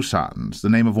born 2 sons. The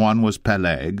name of one was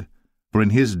Peleg, for in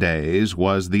his days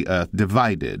was the earth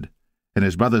divided, and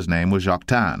his brother's name was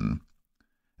Joktan.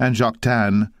 And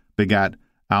Joktan begat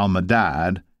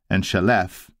Almadad, and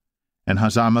Shelef, and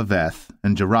Hazarmaveth,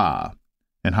 and Jerah,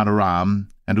 and Hadaram,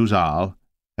 and Uzal,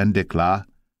 and Diklah,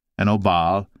 and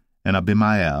Obal, and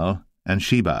Abimael, and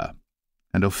Sheba,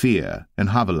 and Ophir, and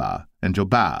Havilah, and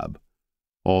Jobab.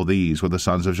 All these were the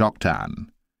sons of Joktan.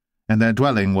 And their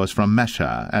dwelling was from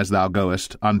Mesha, as thou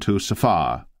goest unto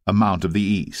Sephar, a mount of the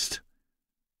east.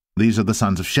 These are the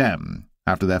sons of Shem,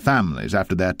 after their families,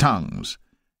 after their tongues,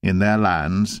 in their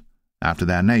lands, after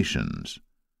their nations.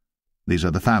 These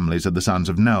are the families of the sons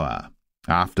of Noah,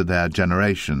 after their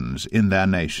generations, in their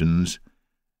nations,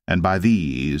 and by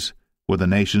these were the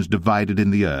nations divided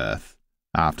in the earth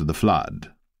after the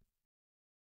flood.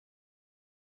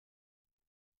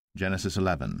 Genesis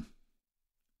 11.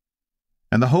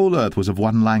 And the whole earth was of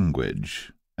one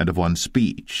language, and of one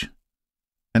speech.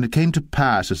 And it came to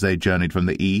pass, as they journeyed from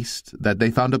the east, that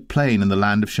they found a plain in the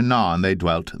land of Shinar, and they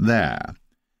dwelt there.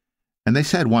 And they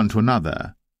said one to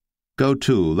another, Go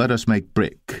to, let us make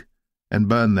brick, and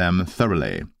burn them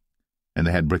thoroughly. And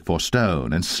they had brick for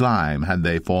stone, and slime had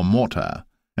they for mortar.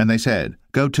 And they said,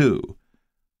 Go to,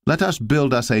 let us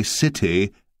build us a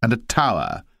city and a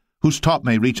tower, whose top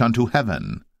may reach unto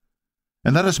heaven.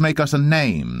 And let us make us a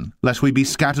name, lest we be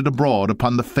scattered abroad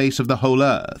upon the face of the whole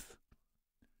earth.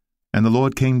 And the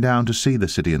Lord came down to see the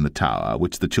city and the tower,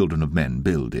 which the children of men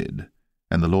builded.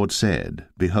 And the Lord said,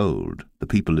 Behold, the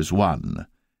people is one,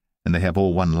 and they have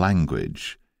all one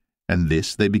language, and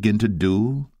this they begin to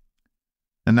do?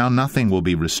 And now nothing will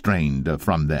be restrained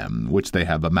from them, which they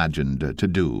have imagined to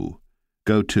do.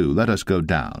 Go to, let us go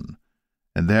down,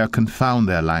 and there confound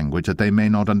their language, that they may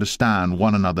not understand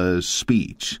one another's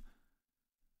speech.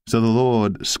 So the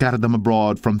Lord scattered them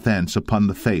abroad from thence upon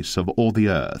the face of all the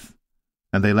earth,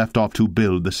 and they left off to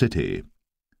build the city.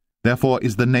 Therefore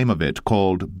is the name of it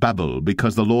called Babel,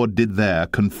 because the Lord did there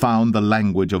confound the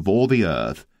language of all the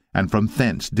earth, and from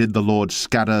thence did the Lord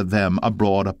scatter them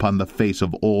abroad upon the face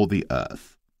of all the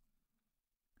earth.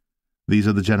 These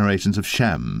are the generations of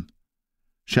Shem.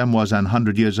 Shem was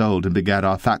 100 years old, and begat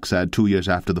Arphaxad 2 years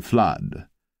after the flood.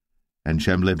 And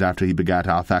Shem lived after he begat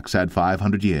Arphaxad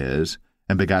 500 years,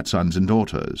 and begat sons and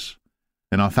daughters.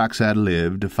 And Arphaxad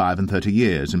lived 35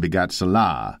 years, and begat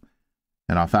Salah.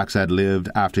 And Arphaxad lived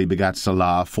after he begat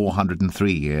Salah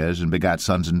 403 years, and begat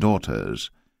sons and daughters.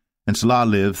 And Salah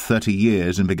lived 30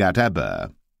 years, and begat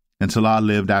Eber. And Salah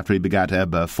lived after he begat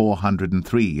Eber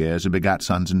 403 years, and begat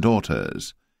sons and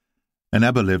daughters. And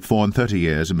Eber lived 34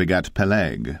 years, and begat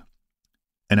Peleg.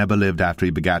 And Eber lived after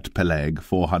he begat Peleg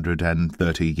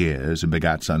 430 years, and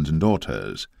begat sons and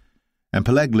daughters. And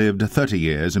Peleg lived 30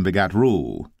 years, and begat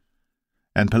Reu.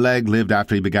 And Peleg lived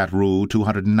after he begat Reu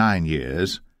 209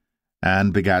 years,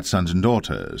 and begat sons and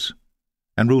daughters.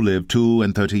 And Reu lived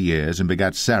 32 years, and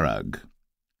begat Serug.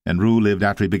 And Reu lived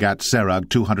after he begat Serug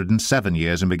 207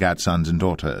 years, and begat sons and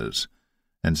daughters.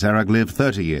 And Serug lived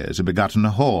 30 years, and begat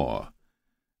Nahor.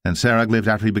 And Serug lived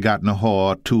after he begat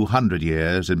Nahor 200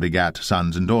 years, and begat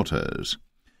sons and daughters.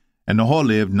 And Nahor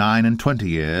lived 29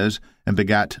 years, and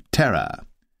begat Terah.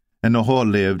 And Nahor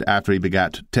lived after he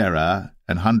begat Terah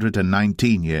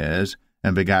 119 years,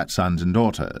 and begat sons and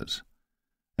daughters.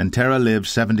 And Terah lived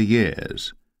 70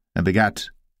 years, and begat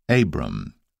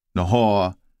Abram,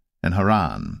 Nahor, and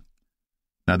Haran.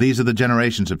 Now these are the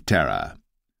generations of Terah.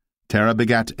 Terah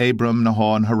begat Abram,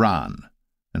 Nahor, and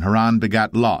Haran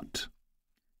begat Lot.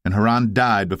 And Haran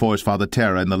died before his father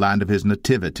Terah in the land of his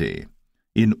nativity,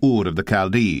 in Ur of the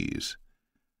Chaldees.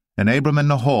 And Abram and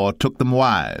Nahor took them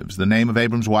wives. The name of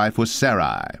Abram's wife was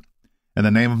Sarai, and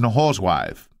the name of Nahor's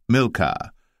wife,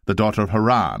 Milcah, the daughter of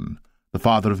Haran, the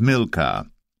father of Milcah,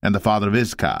 and the father of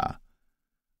Iscah.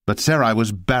 But Sarai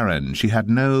was barren, she had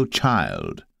no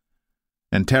child.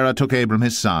 And Terah took Abram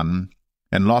his son,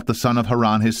 and Lot the son of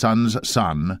Haran his son's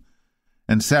son,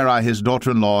 and Sarai his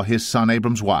daughter-in-law his son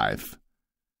Abram's wife.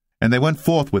 And they went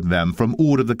forth with them from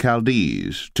Ur of the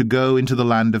Chaldees, to go into the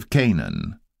land of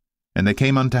Canaan. And they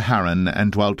came unto Haran,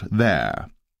 and dwelt there.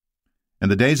 And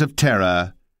the days of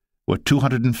Terah were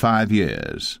 205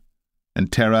 years, and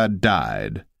Terah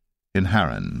died in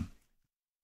Haran.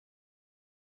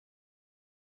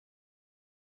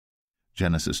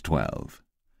 Genesis 12.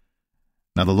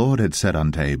 Now the Lord had said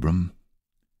unto Abram,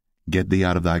 Get thee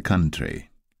out of thy country,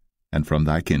 and from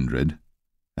thy kindred,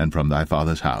 and from thy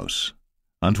father's house,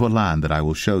 unto a land that I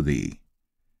will show thee.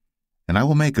 And I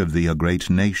will make of thee a great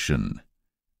nation,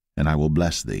 and I will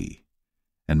bless thee,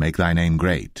 and make thy name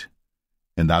great,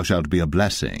 and thou shalt be a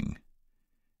blessing.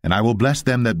 And I will bless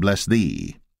them that bless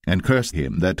thee, and curse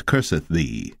him that curseth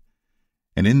thee.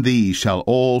 And in thee shall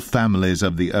all families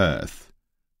of the earth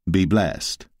be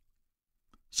blessed.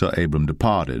 So Abram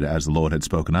departed, as the Lord had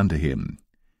spoken unto him.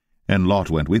 And Lot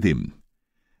went with him.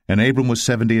 And Abram was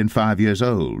 75 years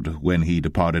old, when he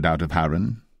departed out of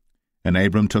Haran. And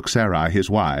Abram took Sarai his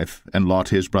wife, and Lot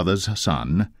his brother's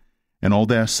son, and all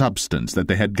their substance that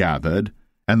they had gathered,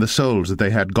 and the souls that they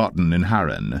had gotten in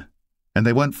Haran. And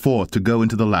they went forth to go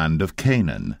into the land of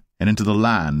Canaan, and into the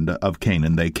land of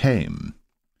Canaan they came.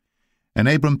 And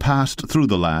Abram passed through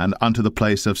the land unto the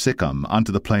place of Sichem,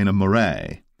 unto the plain of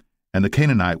Moreh. And the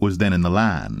Canaanite was then in the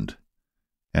land.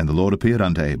 And the Lord appeared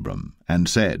unto Abram, and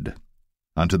said,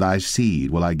 Unto thy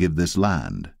seed will I give this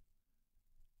land.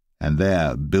 And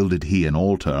there builded he an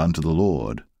altar unto the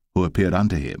Lord, who appeared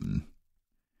unto him.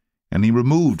 And he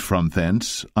removed from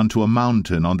thence unto a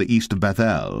mountain on the east of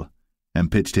Bethel,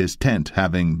 and pitched his tent,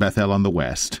 having Bethel on the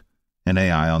west, and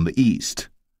Ai on the east.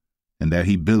 And there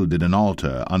he builded an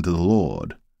altar unto the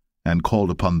Lord, and called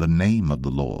upon the name of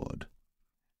the Lord.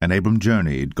 And Abram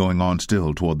journeyed, going on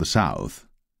still toward the south.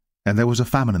 And there was a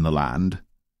famine in the land,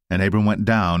 and Abram went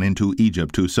down into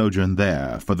Egypt to sojourn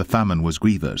there, for the famine was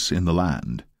grievous in the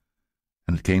land.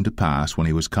 And it came to pass, when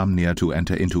he was come near to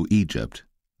enter into Egypt,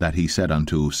 that he said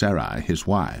unto Sarai his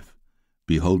wife,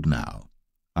 Behold now,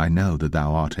 I know that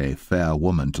thou art a fair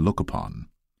woman to look upon.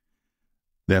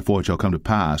 Therefore it shall come to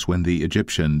pass, when the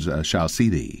Egyptians shall see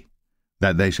thee,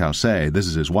 that they shall say, This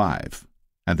is his wife,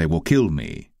 and they will kill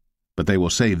me, but they will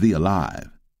save thee alive.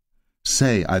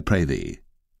 Say, I pray thee,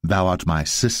 Thou art my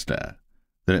sister,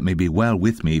 that it may be well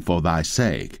with me for thy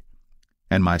sake,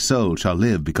 and my soul shall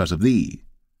live because of thee.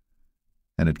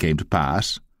 And it came to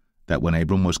pass, that when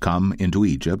Abram was come into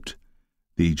Egypt,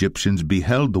 the Egyptians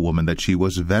beheld the woman that she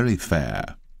was very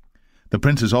fair. The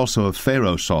princes also of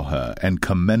Pharaoh saw her, and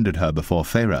commended her before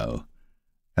Pharaoh.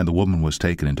 And the woman was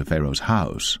taken into Pharaoh's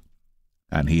house.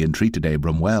 And he entreated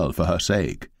Abram well for her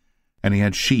sake. And he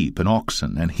had sheep, and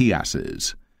oxen, and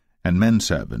he-asses, and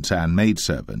men-servants, and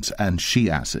maidservants, and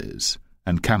she-asses,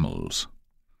 and camels.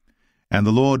 And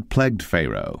the Lord plagued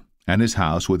Pharaoh, and his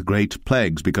house with great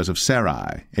plagues because of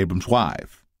Sarai, Abram's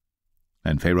wife.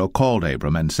 And Pharaoh called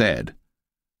Abram, and said,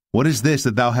 What is this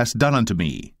that thou hast done unto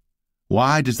me?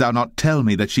 Why didst thou not tell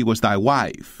me that she was thy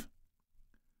wife?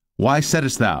 Why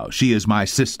saidst thou, She is my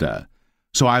sister,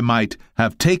 so I might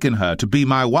have taken her to be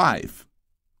my wife?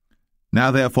 Now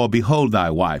therefore behold thy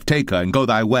wife, take her, and go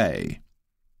thy way.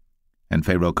 And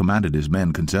Pharaoh commanded his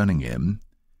men concerning him,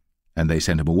 and they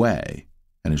sent him away,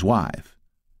 and his wife,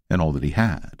 and all that he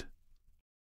had.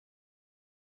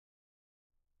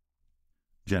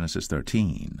 Genesis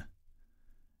 13.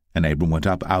 And Abram went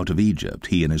up out of Egypt,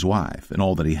 he and his wife, and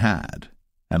all that he had,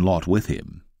 and Lot with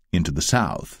him, into the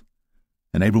south.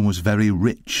 And Abram was very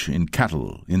rich in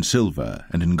cattle, in silver,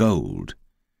 and in gold.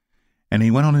 And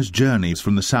he went on his journeys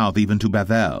from the south even to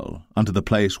Bethel, unto the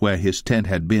place where his tent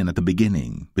had been at the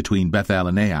beginning, between Bethel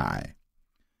and Ai,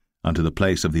 unto the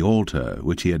place of the altar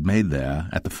which he had made there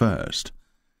at the first.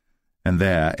 And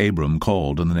there Abram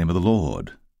called on the name of the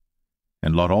Lord.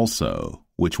 And Lot also,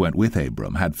 which went with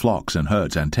Abram, had flocks and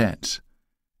herds and tents.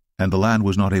 And the land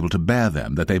was not able to bear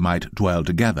them, that they might dwell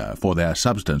together, for their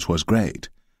substance was great,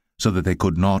 so that they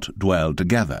could not dwell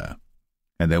together.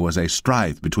 And there was a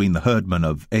strife between the herdmen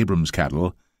of Abram's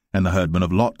cattle and the herdmen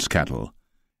of Lot's cattle.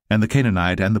 And the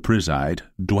Canaanite and the Perizzite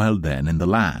dwelled then in the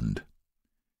land.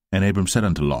 And Abram said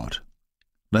unto Lot,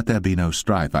 Let there be no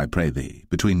strife, I pray thee,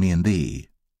 between me and thee,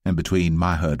 and between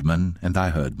my herdmen and thy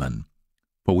herdmen,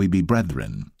 for we be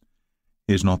brethren.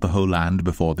 Is not the whole land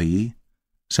before thee?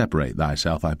 Separate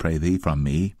thyself, I pray thee, from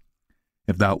me.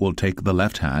 If thou wilt take the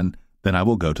left hand, then I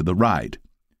will go to the right.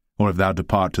 Or if thou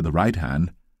depart to the right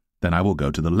hand, then I will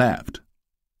go to the left.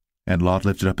 And Lot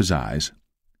lifted up his eyes,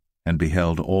 and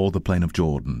beheld all the plain of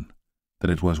Jordan, that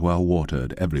it was well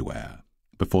watered everywhere,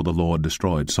 before the Lord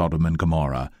destroyed Sodom and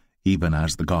Gomorrah, even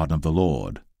as the garden of the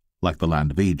Lord, like the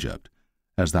land of Egypt,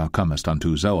 as thou comest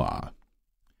unto Zoar.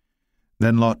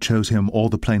 Then Lot chose him all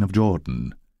the plain of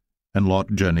Jordan, and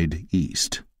Lot journeyed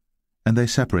east. And they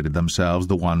separated themselves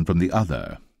the one from the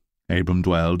other. Abram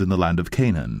dwelled in the land of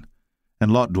Canaan,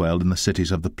 and Lot dwelled in the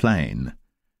cities of the plain,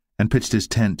 and pitched his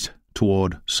tent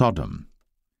toward Sodom.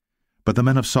 But the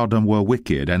men of Sodom were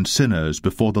wicked and sinners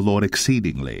before the Lord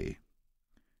exceedingly.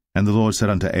 And the Lord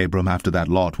said unto Abram, after that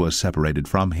Lot was separated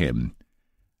from him,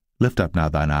 Lift up now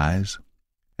thine eyes,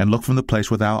 and look from the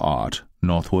place where thou art,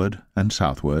 northward and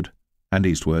southward, and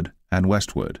eastward and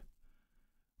westward.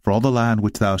 For all the land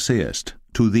which thou seest,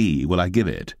 to thee will I give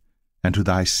it, and to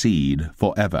thy seed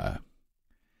for ever.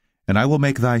 And I will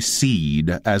make thy seed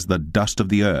as the dust of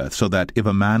the earth, so that if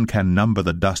a man can number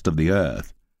the dust of the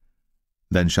earth,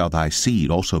 then shall thy seed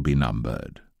also be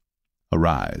numbered.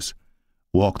 Arise,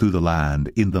 walk through the land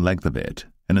in the length of it,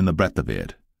 and in the breadth of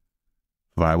it,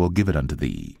 for I will give it unto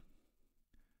thee.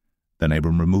 Then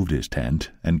Abram removed his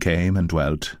tent, and came and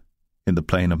dwelt in the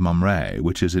plain of Mamre,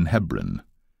 which is in Hebron,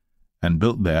 and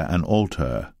built there an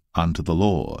altar unto the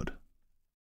Lord.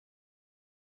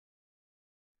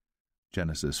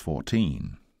 Genesis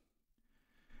 14.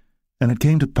 And it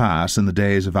came to pass in the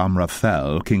days of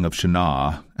Amraphel, king of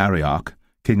Shinar, Arioch,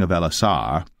 king of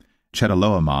Elasar,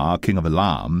 Chedorlaomer, king of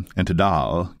Elam, and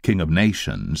Tidal, king of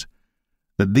nations,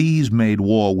 that these made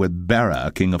war with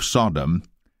Bera, king of Sodom,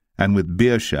 and with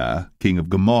Birsha, king of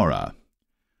Gomorrah,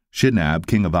 Shinab,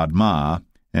 king of Admah,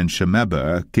 and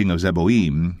Shemeber, king of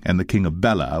Zeboim, and the king of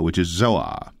Bela, which is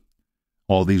Zoar.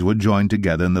 All these were joined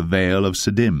together in the vale of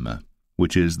Siddim,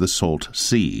 which is the salt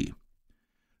sea.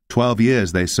 12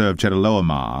 years they served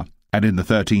Chedorlaomer, and in the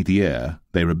 13th year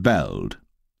they rebelled.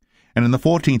 And in the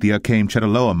 14th year came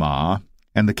Chedorlaomer,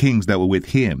 and the kings that were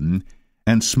with him,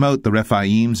 and smote the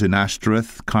Rephaims in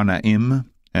Ashtaroth Karnaim,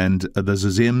 and the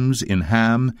Zazims in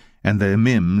Ham, and the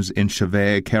Emims in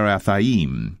Shaveh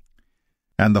Kiriathaim,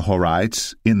 and the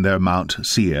Horites in their Mount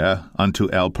Seir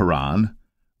unto El Paran,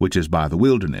 which is by the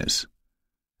wilderness.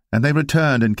 And they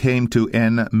returned and came to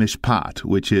En Mishpat,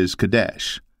 which is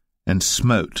Kadesh, and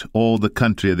smote all the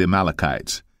country of the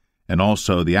Amalekites, and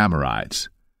also the Amorites,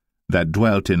 that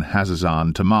dwelt in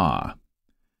Hazazon Tamar.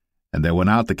 And there went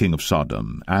out the king of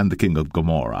Sodom, and the king of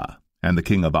Gomorrah, and the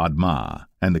king of Admah,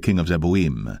 and the king of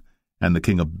Zeboim, and the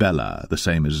king of Bela, the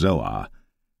same as Zoar,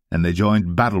 and they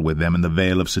joined battle with them in the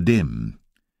vale of Siddim,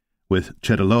 with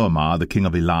Chedorlaomer the king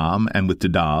of Elam, and with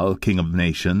Tidal king of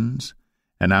nations,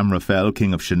 and Amraphel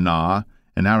king of Shinar,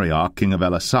 and Arioch king of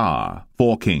Elasar,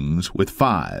 4 kings with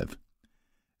 5.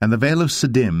 And the vale of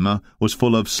Siddim was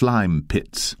full of slime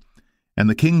pits, and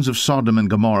the kings of Sodom and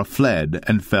Gomorrah fled,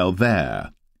 and fell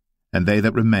there, and they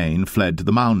that remained fled to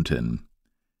the mountain.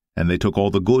 And they took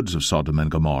all the goods of Sodom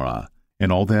and Gomorrah,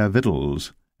 and all their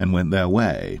victuals, and went their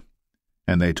way.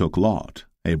 And they took Lot,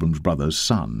 Abram's brother's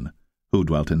son, who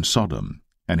dwelt in Sodom,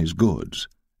 and his goods,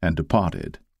 and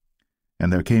departed.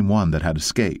 And there came one that had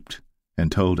escaped,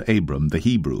 and told Abram the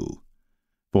Hebrew,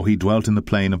 for he dwelt in the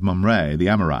plain of Mamre the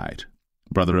Amorite,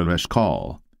 brother of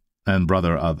Eshcol, and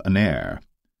brother of Aner,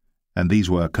 and these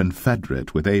were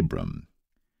confederate with Abram.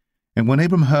 And when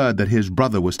Abram heard that his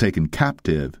brother was taken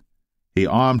captive, he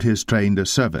armed his trained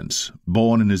servants,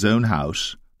 born in his own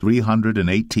house,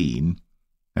 318,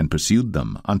 and pursued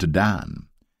them unto Dan.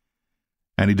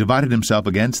 And he divided himself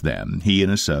against them, he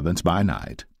and his servants, by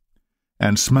night,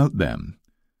 and smote them,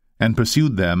 and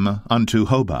pursued them unto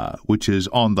Hobah, which is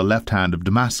on the left hand of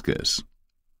Damascus.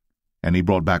 And he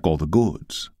brought back all the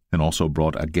goods, and also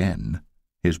brought again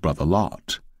his brother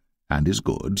Lot, and his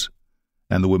goods,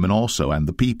 and the women also, and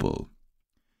the people.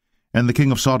 And the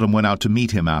king of Sodom went out to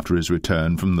meet him after his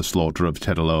return from the slaughter of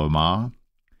Chedorlaomer,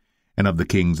 and of the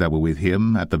kings that were with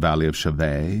him at the valley of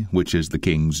Shaveh, which is the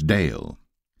king's dale.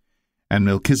 And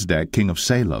Melchizedek king of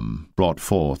Salem brought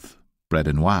forth bread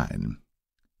and wine,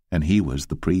 and he was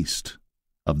the priest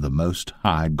of the Most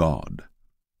High God.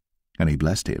 And he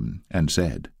blessed him, and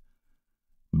said,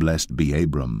 Blessed be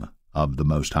Abram of the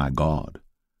Most High God,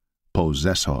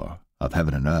 possessor of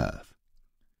heaven and earth.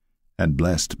 And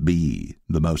blessed be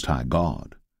the Most High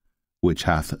God, which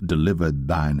hath delivered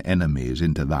thine enemies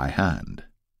into thy hand.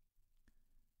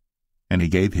 And he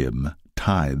gave him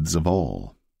tithes of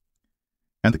all.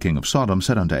 And the king of Sodom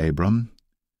said unto Abram,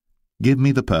 Give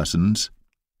me the persons,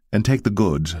 and take the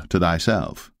goods to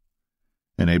thyself.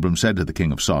 And Abram said to the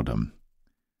king of Sodom,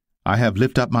 I have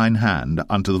lifted up mine hand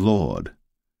unto the Lord,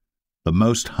 the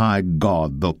Most High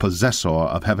God, the possessor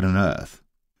of heaven and earth,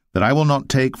 that I will not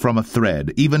take from a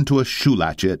thread, even to a shoe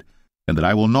latchet, and that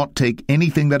I will not take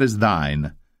anything that is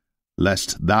thine,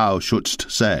 lest thou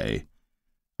shouldst say,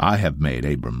 I have made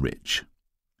Abram rich.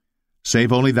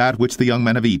 Save only that which the young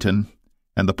men have eaten,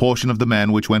 and the portion of the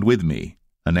men which went with me,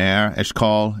 Aner,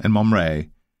 Eshcol, and Mamre,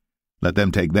 let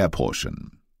them take their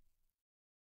portion.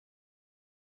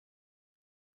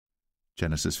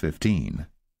 Genesis 15.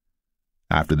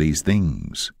 After these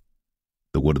things,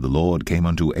 the word of the Lord came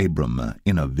unto Abram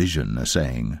in a vision,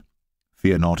 saying,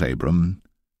 Fear not, Abram,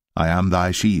 I am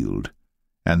thy shield,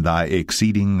 and thy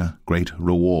exceeding great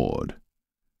reward.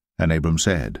 And Abram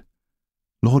said,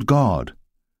 Lord God,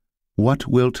 what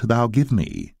wilt thou give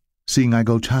me, seeing I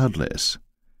go childless?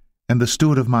 And the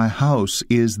steward of my house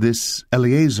is this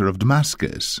Eliezer of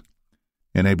Damascus.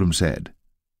 And Abram said,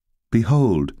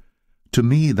 Behold, to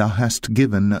me thou hast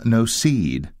given no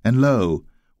seed, and lo,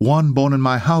 one born in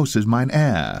my house is mine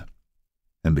heir.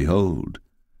 And behold,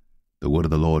 the word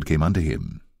of the Lord came unto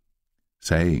him,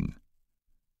 saying,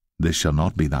 This shall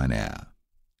not be thine heir,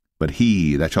 but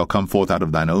he that shall come forth out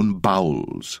of thine own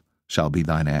bowels shall be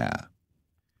thine heir.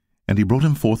 And he brought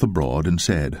him forth abroad, and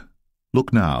said,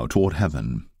 Look now toward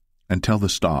heaven, and tell the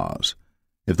stars,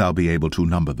 if thou be able to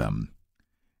number them.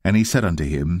 And he said unto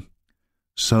him,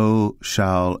 So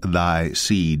shall thy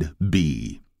seed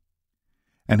be.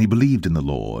 And he believed in the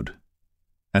Lord,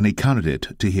 and he counted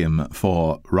it to him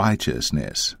for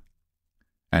righteousness.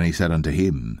 And he said unto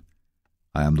him,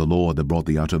 I am the Lord that brought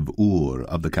thee out of Ur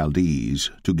of the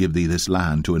Chaldees, to give thee this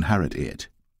land to inherit it.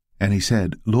 And he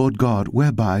said, Lord God,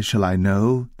 whereby shall I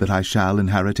know that I shall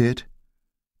inherit it?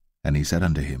 And he said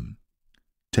unto him,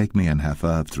 Take me an heifer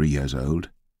of 3 years old,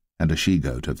 and a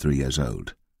she-goat of 3 years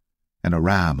old, and a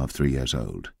ram of 3 years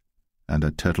old, and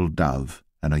a turtle dove,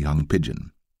 and a young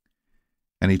pigeon.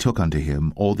 And he took unto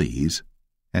him all these,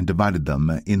 and divided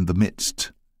them in the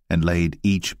midst, and laid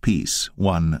each piece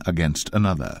one against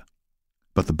another.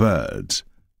 But the birds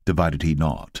divided he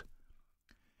not.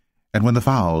 And when the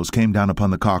fowls came down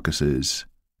upon the carcasses,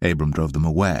 Abram drove them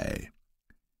away.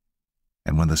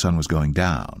 And when the sun was going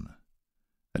down,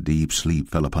 a deep sleep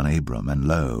fell upon Abram, and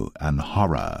lo, an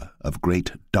horror of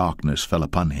great darkness fell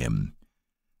upon him.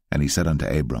 And he said unto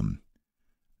Abram,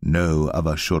 Know of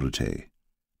a surety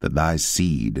that thy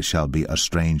seed shall be a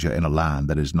stranger in a land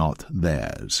that is not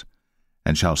theirs,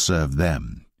 and shall serve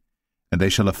them, and they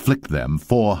shall afflict them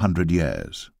 400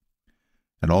 years.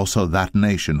 And also that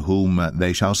nation whom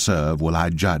they shall serve will I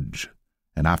judge,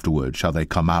 and afterward shall they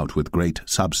come out with great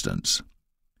substance.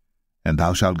 And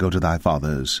thou shalt go to thy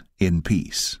fathers in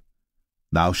peace.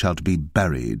 Thou shalt be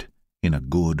buried in a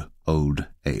good old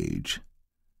age.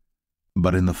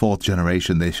 But in the 4th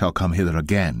generation they shall come hither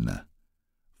again,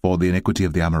 for the iniquity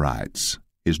of the Amorites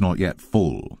is not yet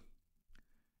full.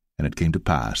 And it came to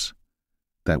pass,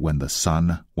 that when the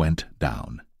sun went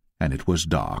down, and it was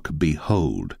dark,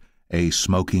 behold, a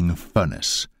smoking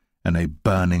furnace, and a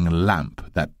burning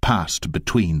lamp that passed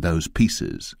between those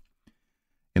pieces.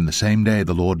 In the same day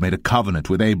the Lord made a covenant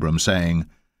with Abram, saying,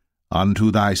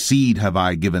 Unto thy seed have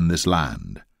I given this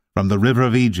land, from the river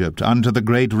of Egypt unto the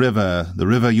great river, the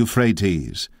river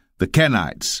Euphrates, the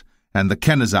Kenites, and the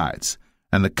Kenizzites,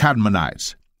 and the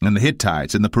Cadmonites, and the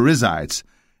Hittites, and the Perizzites,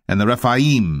 and the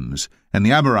Rephaims, and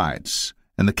the Amorites,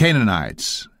 and the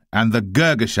Canaanites, and the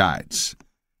Girgashites,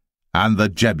 and the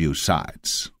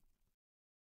Jebusites.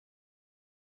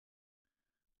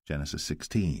 Genesis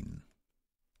 16.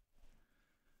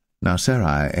 Now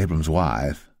Sarai, Abram's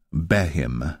wife, bare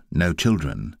him no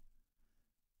children.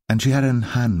 And she had an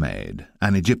handmaid,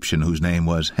 an Egyptian, whose name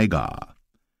was Hagar.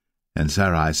 And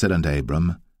Sarai said unto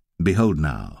Abram, Behold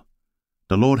now,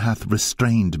 the Lord hath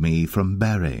restrained me from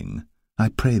bearing. I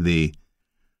pray thee,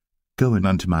 go in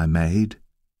unto my maid.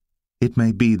 It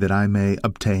may be that I may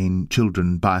obtain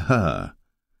children by her.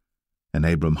 And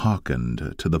Abram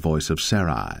hearkened to the voice of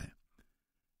Sarai.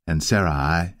 And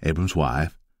Sarai, Abram's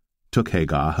wife, took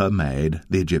Hagar her maid,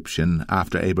 the Egyptian,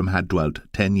 after Abram had dwelt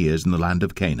 10 years in the land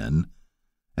of Canaan,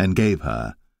 and gave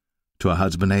her to her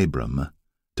husband Abram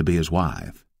to be his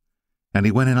wife. And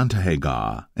he went in unto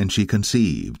Hagar, and she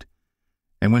conceived.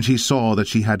 And when she saw that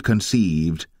she had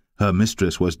conceived, her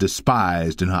mistress was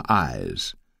despised in her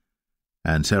eyes.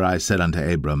 And Sarai said unto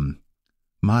Abram,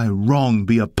 My wrong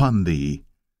be upon thee.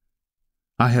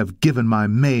 I have given my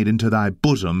maid into thy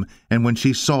bosom, and when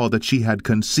she saw that she had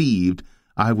conceived,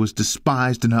 I was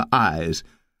despised in her eyes.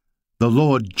 The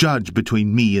Lord judge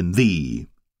between me and thee.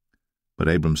 But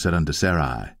Abram said unto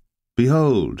Sarai,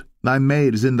 Behold, thy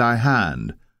maid is in thy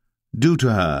hand. Do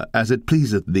to her as it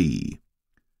pleaseth thee.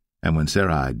 And when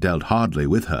Sarai dealt hardly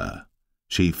with her,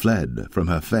 she fled from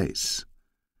her face.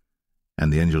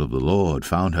 And the angel of the Lord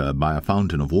found her by a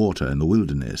fountain of water in the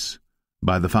wilderness,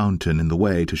 by the fountain in the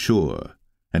way to Shur.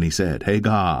 And he said,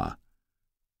 Hagar,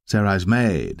 Sarai's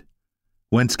maid,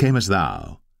 whence camest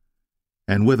thou?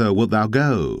 And whither wilt thou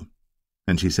go?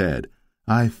 And she said,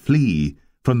 I flee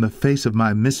from the face of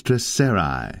my mistress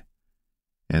Sarai.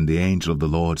 And the angel of the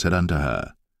Lord said unto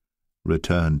her,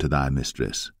 Return to thy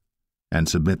mistress, and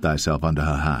submit thyself unto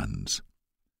her hands.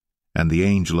 And the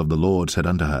angel of the Lord said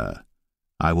unto her,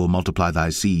 I will multiply thy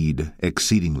seed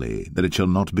exceedingly, that it shall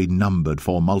not be numbered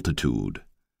for multitude.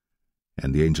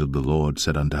 And the angel of the Lord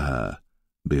said unto her,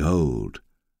 Behold,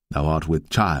 thou art with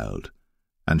child,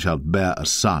 and shalt bear a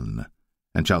son,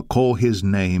 and shalt call his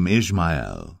name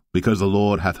Ishmael, because the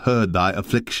Lord hath heard thy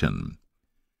affliction.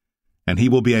 And he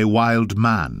will be a wild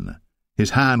man,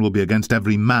 his hand will be against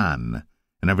every man,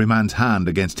 and every man's hand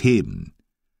against him.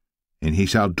 And he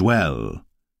shall dwell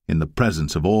in the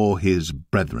presence of all his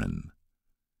brethren.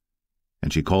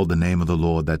 And she called the name of the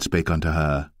Lord that spake unto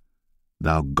her,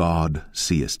 Thou God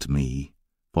seest me.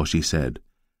 For she said,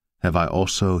 Have I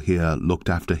also here looked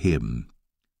after him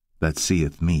that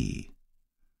seeth me?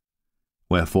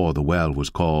 Wherefore the well was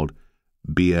called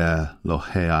Beer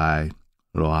Lohai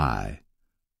Roi.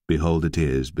 Behold, it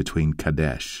is between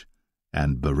Kadesh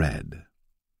and Bered.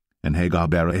 And Hagar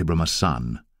bare Abram a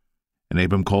son, and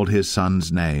Abram called his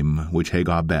son's name, which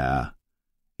Hagar bare,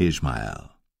 Ishmael.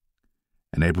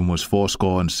 And Abram was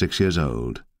 86 years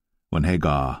old, when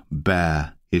Hagar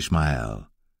bare Ishmael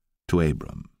to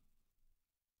Abram.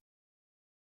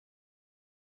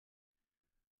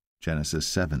 Genesis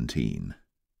 17.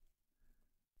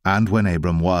 And when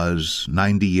Abram was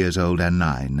 90 years old and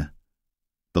 9,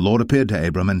 the Lord appeared to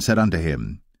Abram and said unto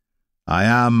him, I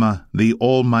am the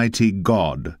Almighty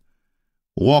God.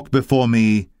 Walk before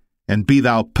me, and be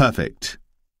thou perfect.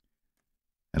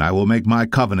 And I will make my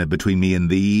covenant between me and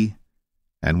thee,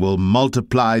 and will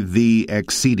multiply thee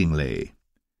exceedingly.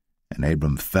 And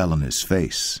Abram fell on his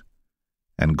face.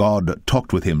 And God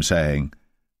talked with him, saying,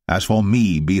 As for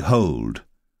me, behold,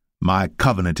 my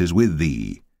covenant is with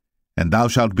thee, and thou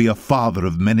shalt be a father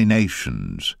of many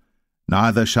nations.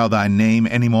 Neither shall thy name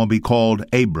any more be called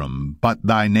Abram, but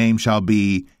thy name shall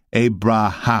be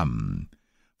Abraham.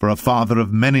 For a father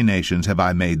of many nations have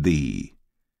I made thee.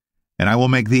 And I will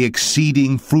make thee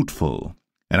exceeding fruitful,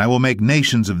 and I will make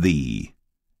nations of thee,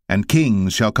 and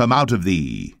kings shall come out of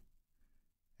thee.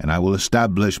 And I will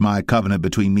establish my covenant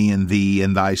between me and thee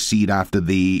and thy seed after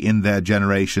thee in their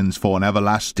generations for an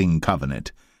everlasting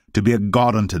covenant, to be a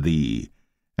God unto thee,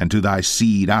 and to thy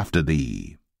seed after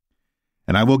thee.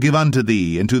 And I will give unto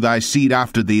thee and to thy seed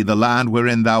after thee the land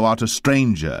wherein thou art a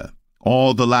stranger,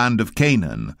 all the land of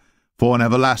Canaan, for an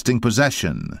everlasting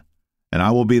possession, and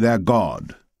I will be their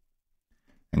God.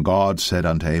 And God said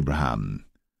unto Abraham,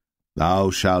 Thou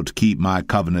shalt keep my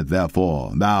covenant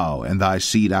therefore, thou and thy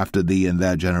seed after thee in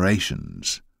their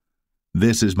generations.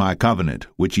 This is my covenant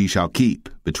which ye shall keep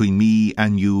between me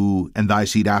and you and thy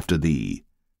seed after thee.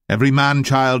 Every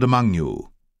man-child among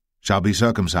you shall be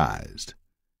circumcised,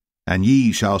 and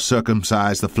ye shall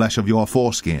circumcise the flesh of your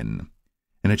foreskin,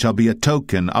 and it shall be a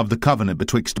token of the covenant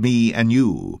betwixt me and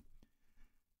you.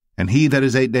 And he that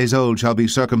is 8 days old shall be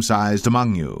circumcised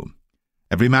among you,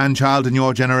 every man-child in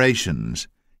your generations,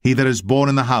 he that is born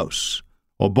in the house,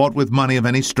 or bought with money of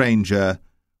any stranger,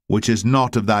 which is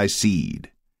not of thy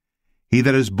seed. He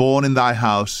that is born in thy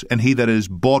house, and he that is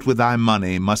bought with thy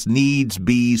money, must needs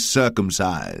be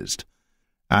circumcised.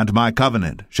 And my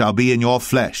covenant shall be in your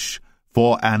flesh,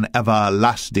 for an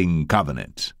everlasting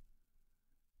covenant.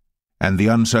 And the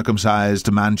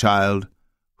uncircumcised man-child,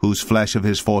 whose flesh of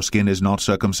his foreskin is not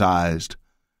circumcised,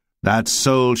 that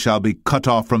soul shall be cut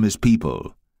off from his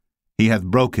people. He hath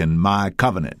broken my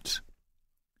covenant.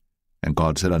 And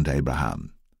God said unto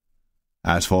Abraham,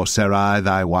 As for Sarai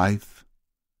thy wife,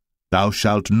 thou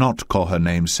shalt not call her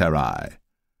name Sarai,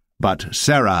 but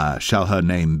Sarah shall her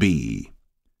name be.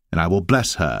 And I will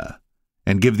bless her,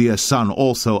 and give thee a son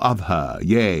also of her,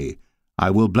 yea,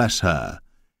 I will bless her,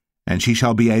 and she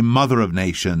shall be a mother of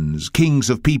nations, kings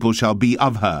of people shall be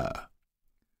of her.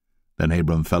 Then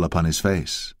Abram fell upon his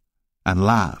face, and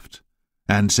laughed,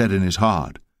 and said in his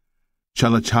heart,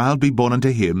 Shall a child be born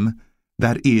unto him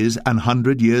that is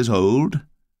 100 years old?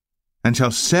 And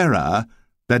shall Sarah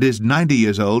that is 90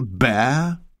 years old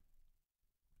bear?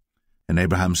 And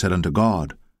Abraham said unto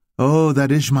God, O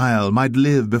that Ishmael might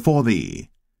live before thee.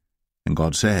 And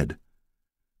God said,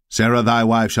 Sarah thy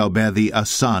wife shall bear thee a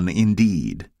son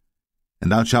indeed,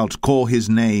 and thou shalt call his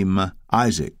name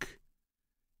Isaac.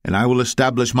 And I will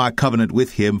establish my covenant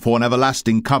with him for an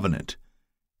everlasting covenant,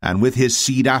 and with his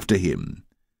seed after him.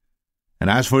 And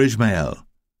as for Ishmael,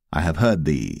 I have heard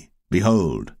thee.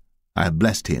 Behold, I have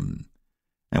blessed him,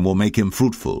 and will make him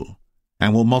fruitful,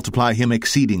 and will multiply him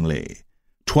exceedingly.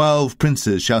 12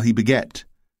 princes shall he beget,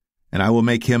 and I will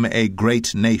make him a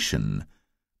great nation.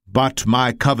 But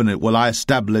my covenant will I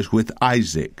establish with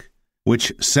Isaac,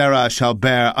 which Sarah shall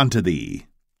bear unto thee,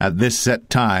 at this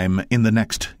set time in the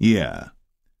next year.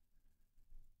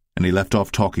 And he left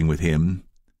off talking with him,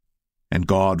 and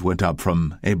God went up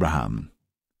from Abraham.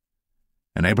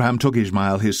 And Abraham took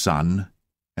Ishmael his son,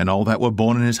 and all that were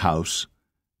born in his house,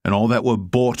 and all that were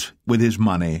bought with his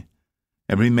money,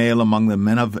 every male among the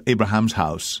men of Abraham's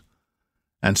house,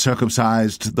 and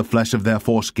circumcised the flesh of their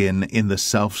foreskin in the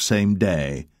selfsame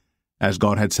day, as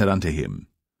God had said unto him.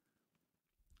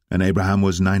 And Abraham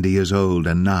was 90 years old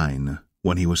and 9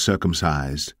 when he was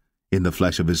circumcised in the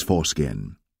flesh of his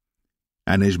foreskin.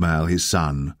 And Ishmael his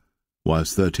son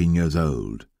was 13 years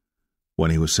old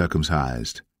when he was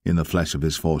circumcised in the flesh of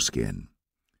his foreskin.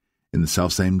 In the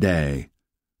selfsame day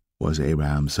was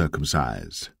Abraham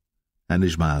circumcised, and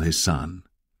Ishmael his son,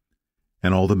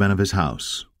 and all the men of his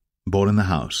house, born in the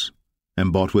house,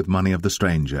 and bought with money of the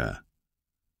stranger,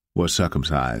 were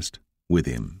circumcised with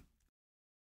him.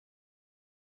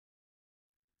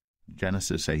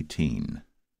 Genesis 18.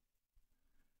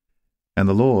 And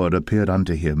the Lord appeared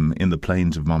unto him in the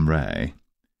plains of Mamre,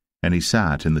 and he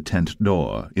sat in the tent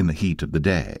door in the heat of the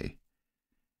day.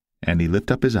 And he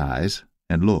lifted up his eyes,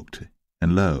 and looked,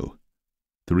 and lo,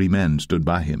 3 men stood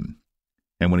by him.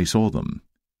 And when he saw them,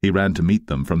 he ran to meet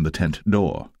them from the tent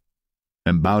door,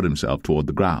 and bowed himself toward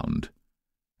the ground,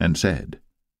 and said,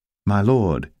 My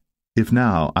Lord, if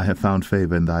now I have found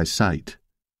favor in thy sight,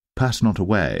 pass not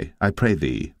away, I pray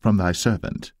thee, from thy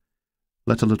servant.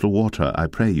 Let a little water, I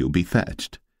pray you, be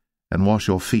fetched, and wash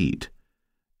your feet,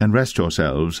 and rest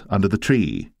yourselves under the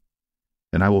tree.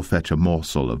 And I will fetch a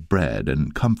morsel of bread,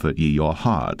 and comfort ye your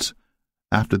hearts.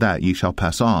 After that ye shall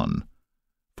pass on.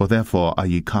 For therefore are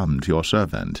ye come to your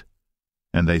servant.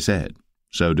 And they said,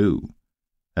 So do,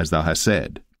 as thou hast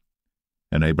said.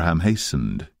 And Abraham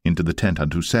hastened into the tent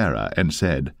unto Sarah, and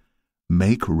said,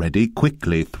 Make ready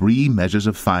quickly 3 measures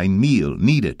of fine meal,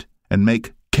 knead it, and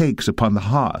make cakes upon the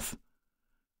hearth.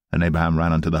 And Abraham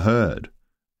ran unto the herd,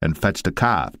 and fetched a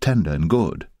calf tender and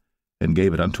good, and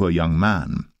gave it unto a young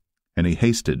man, and he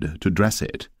hasted to dress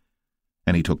it.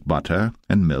 And he took butter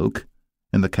and milk,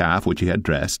 and the calf which he had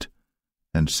dressed,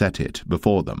 and set it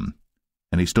before them.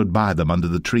 And he stood by them under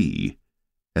the tree,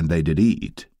 and they did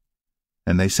eat.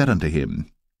 And they said unto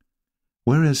him,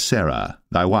 Where is Sarah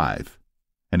thy wife?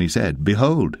 And he said,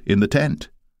 Behold, in the tent.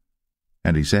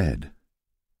 And he said,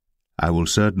 I will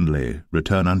certainly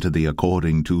return unto thee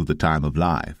according to the time of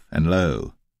life, and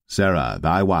lo, Sarah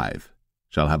thy wife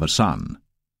shall have a son.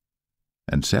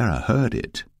 And Sarah heard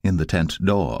it in the tent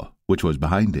door, which was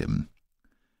behind him.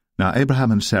 Now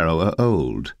Abraham and Sarah were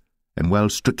old, and well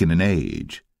stricken in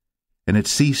age, and it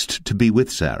ceased to be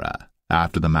with Sarah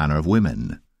after the manner of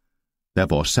women.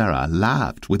 Therefore Sarah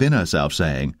laughed within herself,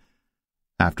 saying,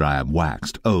 After I am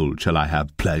waxed old shall I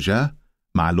have pleasure,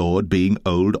 my Lord being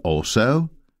old also?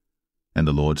 And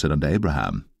the Lord said unto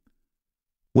Abraham,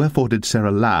 Wherefore did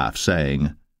Sarah laugh,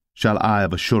 saying, Shall I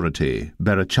of a surety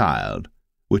bear a child,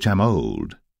 which am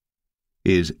old?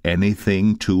 Is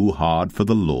anything too hard for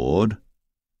the Lord?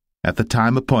 At the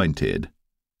time appointed,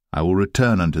 I will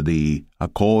return unto thee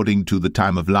according to the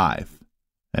time of life,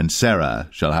 and Sarah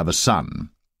shall have a son.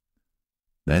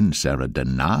 Then Sarah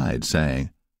denied,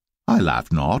 saying, I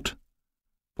laughed not,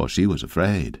 for she was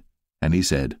afraid. And he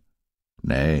said,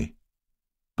 Nay,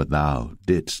 but thou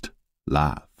didst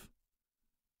laugh.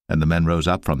 And the men rose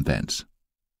up from thence,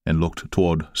 and looked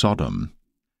toward Sodom.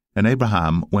 And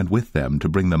Abraham went with them to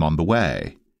bring them on the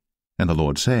way. And the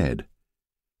Lord said,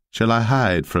 Shall I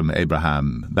hide from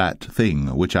Abraham that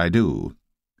thing which I do?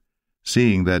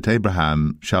 Seeing that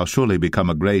Abraham shall surely become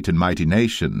a great and mighty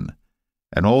nation,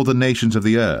 and all the nations of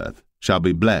the earth shall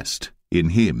be blessed in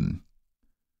him.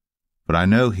 For I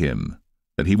know him,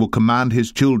 that he will command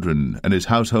his children and his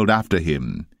household after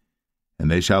him,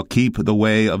 and they shall keep the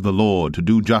way of the Lord to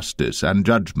do justice and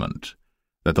judgment,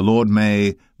 that the Lord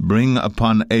may bring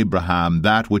upon Abraham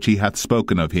that which he hath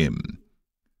spoken of him.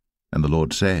 And the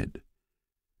Lord said,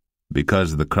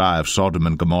 Because the cry of Sodom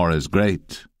and Gomorrah is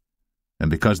great, and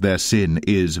because their sin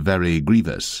is very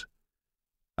grievous,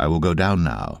 I will go down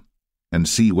now, and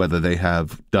see whether they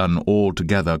have done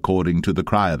altogether according to the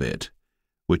cry of it,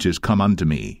 which is come unto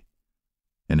me,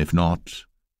 and if not,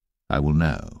 I will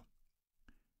know.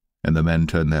 And the men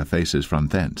turned their faces from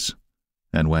thence,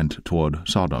 and went toward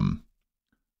Sodom.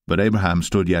 But Abraham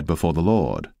stood yet before the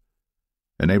Lord.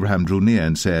 And Abraham drew near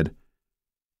and said,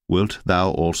 Wilt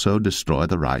thou also destroy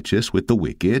the righteous with the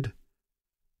wicked?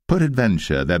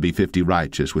 Peradventure there be 50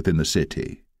 righteous within the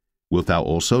city. Wilt thou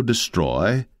also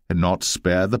destroy, and not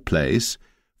spare the place,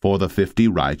 for the 50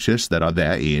 righteous that are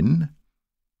therein?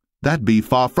 That be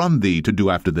far from thee to do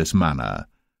after this manner,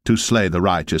 to slay the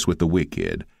righteous with the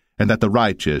wicked, and that the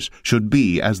righteous should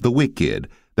be as the wicked,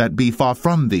 that be far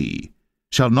from thee.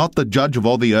 Shall not the judge of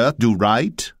all the earth do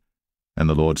right? And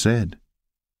the Lord said,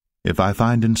 If I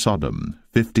find in Sodom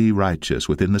 50 righteous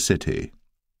within the city,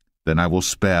 then I will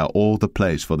spare all the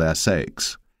place for their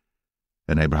sakes.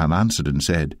 And Abraham answered and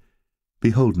said,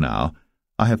 Behold now,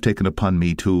 I have taken upon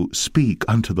me to speak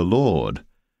unto the Lord,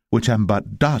 which am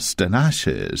but dust and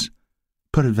ashes.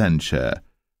 Peradventure,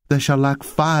 there shall lack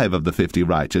 5 of the 50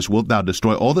 righteous. Wilt thou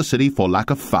destroy all the city for lack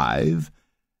of 5?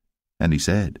 And he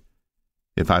said,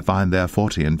 If I find there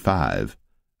 40 and 5,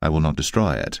 I will not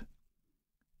destroy it.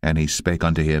 And he spake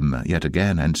unto him yet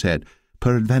again, and said,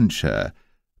 Peradventure,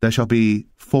 there shall be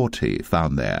 40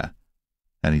 found there.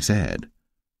 And he said,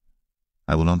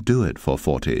 I will not do it for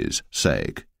 40's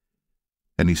sake.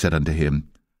 And he said unto him,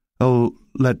 O,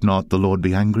 let not the Lord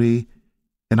be angry,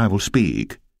 and I will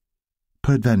speak.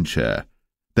 Peradventure,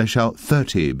 there shall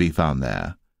 30 be found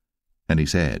there. And he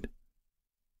said,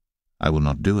 I will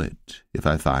not do it, if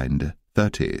I find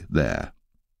 30 there.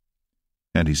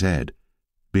 And he said,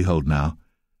 Behold now,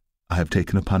 I have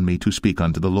taken upon me to speak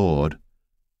unto the Lord.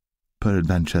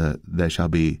 Peradventure there shall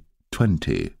be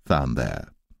 20 found there.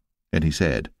 And he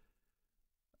said,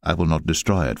 I will not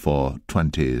destroy it for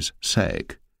 20's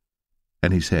sake.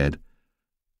 And he said,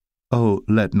 O,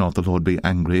 let not the Lord be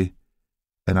angry,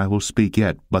 and I will speak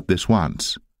yet but this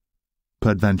once.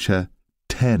 Peradventure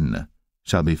 10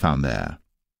 shall be found there.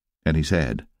 And he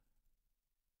said,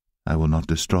 I will not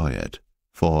destroy it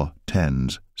for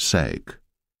 10's sake.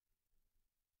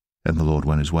 And the Lord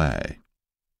went his way,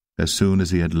 as soon as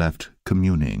he had left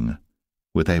communing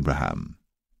with Abraham.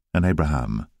 And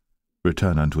Abraham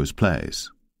returned unto his place,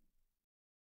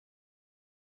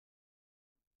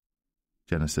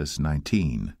 Genesis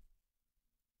 19.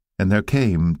 And there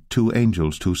came 2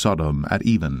 angels to Sodom at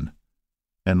even,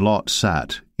 and Lot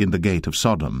sat in the gate of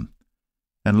Sodom.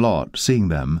 And Lot, seeing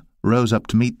them, rose up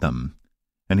to meet them.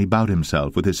 And he bowed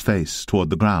himself with his face toward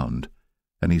the ground.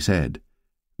 And he said,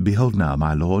 Behold now,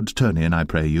 my lords, turn in, I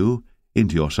pray you,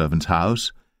 into your servant's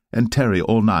house, and tarry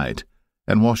all night,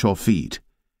 and wash your feet,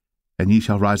 and ye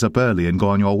shall rise up early and go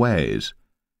on your ways.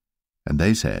 And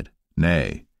they said,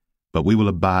 Nay, but we will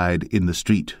abide in the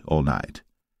street all night.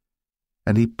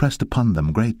 And he pressed upon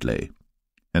them greatly.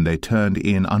 And they turned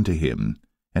in unto him,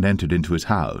 and entered into his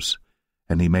house.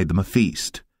 And he made them a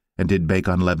feast, and did bake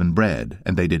unleavened bread,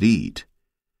 and they did eat.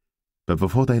 But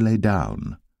before they lay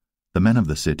down, the men of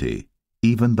the city,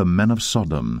 even the men of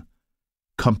Sodom,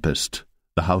 compassed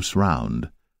the house round,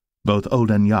 both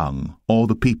old and young, all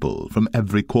the people from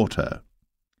every quarter.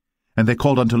 And they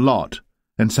called unto Lot,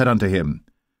 and said unto him,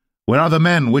 Where are the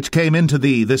men which came into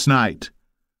thee this night?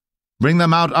 Bring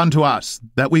them out unto us,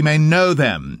 that we may know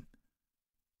them.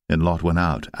 And Lot went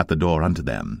out at the door unto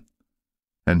them,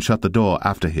 and shut the door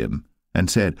after him, and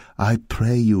said, I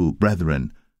pray you,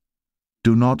 brethren,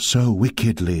 do not so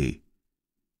wickedly.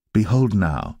 Behold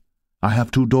now, I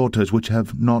have 2 daughters which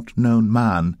have not known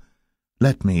man.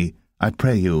 Let me, I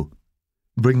pray you,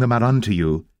 bring them out unto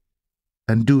you,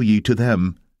 and do ye to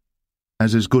them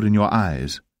as is good in your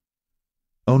eyes.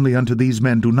 Only unto these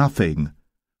men do nothing,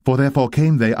 for therefore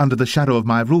came they under the shadow of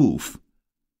my roof.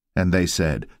 And they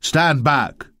said, Stand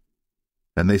back.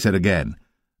 And they said again,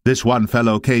 This one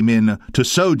fellow came in to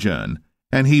sojourn,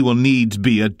 and he will needs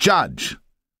be a judge.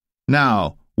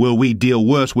 Now will we deal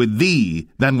worse with thee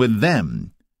than with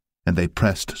them. And they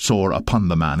pressed sore upon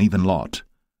the man, even Lot,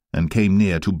 and came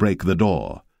near to break the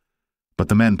door. But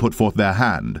the men put forth their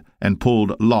hand, and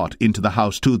pulled Lot into the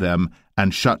house to them,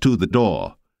 and shut to the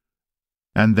door.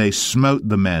 And they smote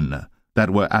the men that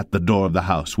were at the door of the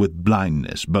house with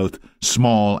blindness, both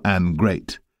small and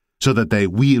great, so that they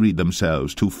wearied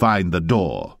themselves to find the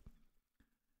door.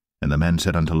 And the men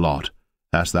said unto Lot,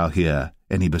 Hast thou here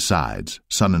any besides,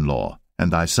 son-in-law,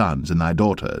 and thy sons, and thy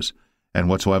daughters, and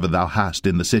whatsoever thou hast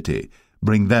in the city,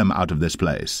 bring them out of this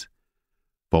place?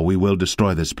 For we will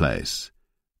destroy this place,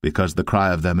 because the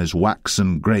cry of them is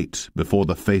waxen great before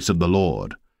the face of the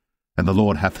Lord, and the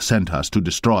Lord hath sent us to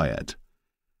destroy it.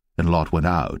 And Lot went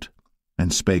out,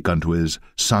 and spake unto his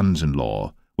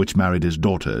sons-in-law, which married his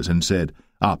daughters, and said,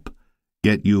 Up,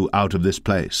 get you out of this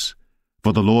place,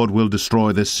 for the Lord will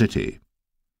destroy this city.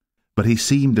 But he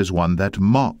seemed as one that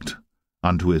mocked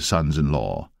unto his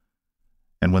sons-in-law.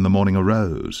 And when the morning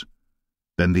arose,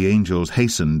 then the angels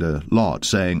hastened Lot,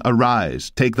 saying,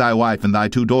 Arise, take thy wife and thy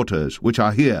 2 daughters, which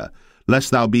are here,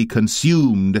 lest thou be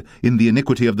consumed in the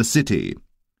iniquity of the city.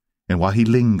 And while he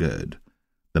lingered,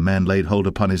 the men laid hold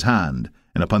upon his hand,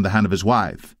 and upon the hand of his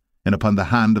wife, and upon the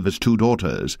hand of his 2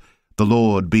 daughters, the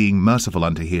Lord being merciful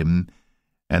unto him,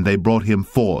 and they brought him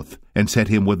forth, and set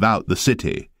him without the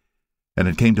city. And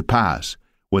it came to pass,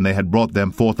 when they had brought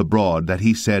them forth abroad, that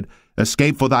he said,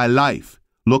 Escape for thy life,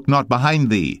 look not behind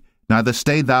thee, neither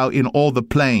stay thou in all the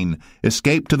plain,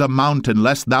 escape to the mountain,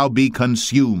 lest thou be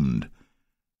consumed.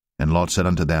 And Lot said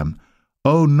unto them,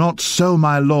 O not so,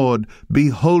 my lord,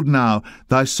 behold now,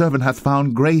 thy servant hath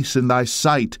found grace in thy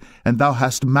sight, and thou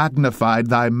hast magnified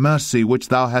thy mercy which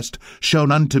thou hast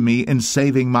shown unto me in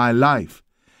saving my life.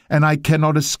 And I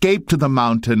cannot escape to the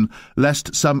mountain,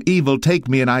 lest some evil take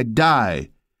me and I die.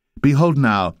 Behold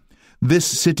now, this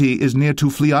city is near to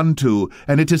flee unto,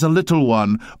 and it is a little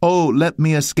one. O let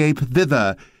me escape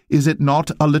thither. Is it not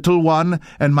a little one,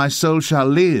 and my soul shall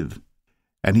live?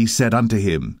 And he said unto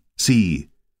him, See,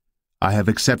 I have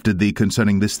accepted thee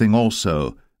concerning this thing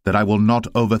also, that I will not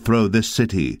overthrow this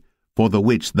city, for the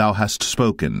which thou hast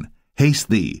spoken. Haste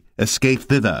thee, escape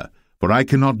thither, for I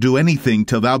cannot do anything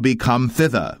till thou be come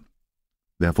thither.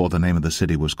 Therefore the name of the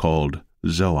city was called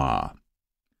Zoar.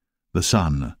 The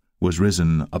sun was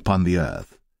risen upon the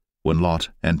earth, when Lot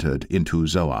entered into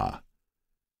Zoar.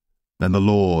 Then the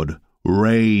Lord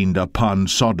rained upon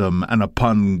Sodom and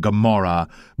upon Gomorrah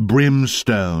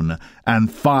brimstone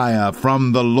and fire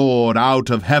from the Lord out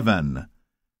of heaven.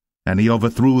 And he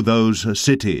overthrew those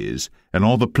cities, and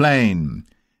all the plain,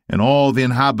 and all the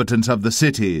inhabitants of the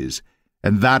cities,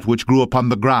 and that which grew upon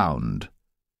the ground.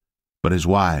 But his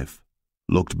wife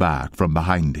looked back from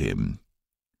behind him,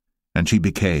 and she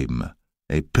became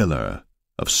a pillar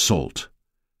of salt.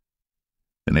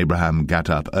 And Abraham gat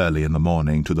up early in the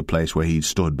morning to the place where he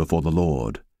stood before the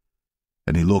Lord.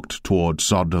 And he looked toward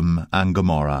Sodom and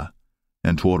Gomorrah,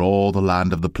 and toward all the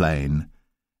land of the plain,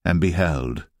 and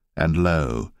beheld, and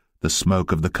lo, the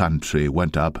smoke of the country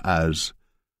went up as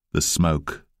the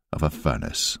smoke of a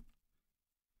furnace.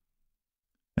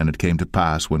 And it came to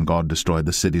pass, when God destroyed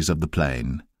the cities of the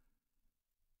plain,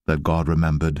 that God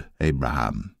remembered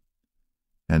Abraham,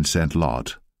 and sent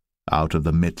Lot out of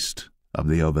the midst of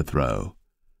the overthrow,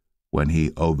 when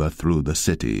he overthrew the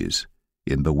cities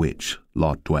in the which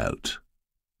Lot dwelt.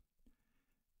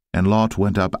 And Lot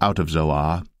went up out of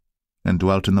Zoar, and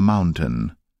dwelt in the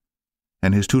mountain,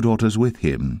 and his 2 daughters with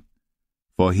him,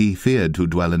 for he feared to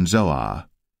dwell in Zoar,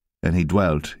 and he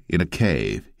dwelt in a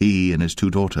cave, he and his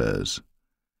 2 daughters.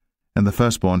 And the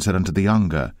firstborn said unto the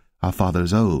younger, Our father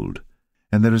is old,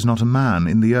 and there is not a man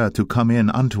in the earth to come in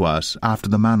unto us after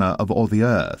the manner of all the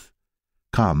earth.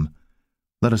 Come,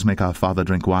 let us make our father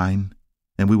drink wine,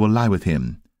 and we will lie with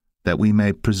him, that we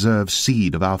may preserve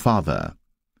seed of our father.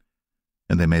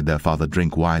 And they made their father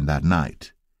drink wine that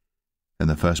night. And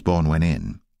the firstborn went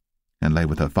in, and lay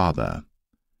with her father.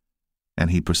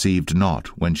 And he perceived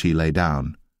not when she lay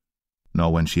down,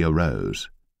 nor when she arose.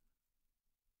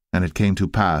 And it came to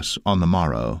pass on the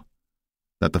morrow,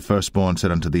 that the firstborn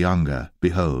said unto the younger,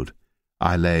 Behold,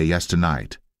 I lay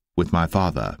yesternight with my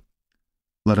father.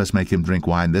 Let us make him drink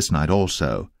wine this night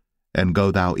also, and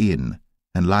go thou in,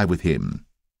 and lie with him,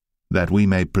 that we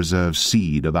may preserve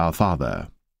seed of our father.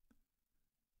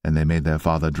 And they made their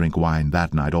father drink wine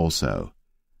that night also.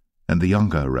 And the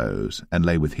younger arose, and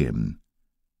lay with him.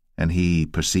 And he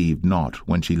perceived not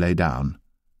when she lay down,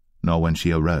 nor when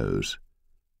she arose.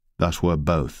 Thus were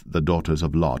both the daughters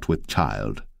of Lot with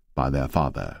child by their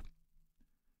father.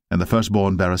 And the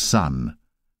firstborn bare a son,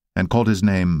 and called his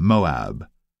name Moab.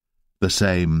 The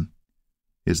same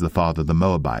is the father of the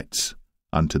Moabites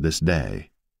unto this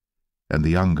day. And the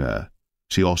younger,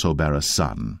 she also bare a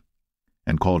son,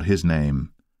 and called his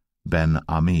name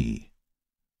Ben-Ami.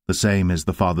 The same is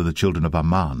the father of the children of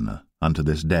Ammon unto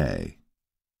this day.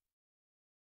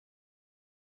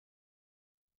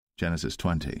 Genesis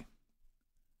 20.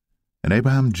 And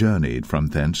Abraham journeyed from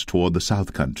thence toward the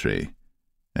south country,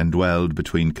 and dwelled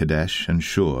between Kadesh and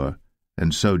Shur,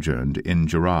 and sojourned in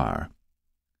Gerar.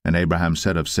 And Abraham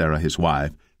said of Sarah his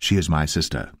wife, She is my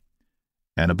sister.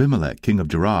 And Abimelech king of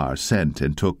Gerar sent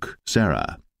and took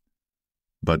Sarah.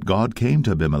 But God came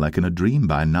to Abimelech in a dream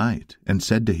by night, and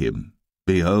said to him,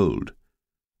 Behold,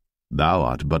 thou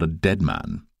art but a dead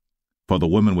man, for the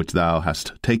woman which thou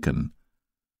hast taken,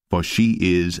 for she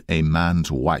is a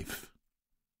man's wife.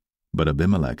 But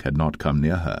Abimelech had not come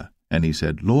near her, and he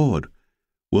said, Lord,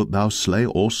 wilt thou slay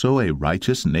also a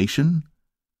righteous nation?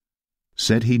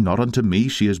 Said he not unto me,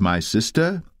 She is my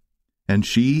sister? And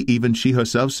she, even she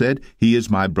herself, said, He is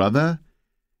my brother?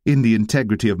 In the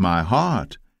integrity of my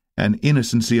heart, and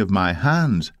innocency of my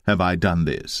hands have I done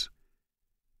this.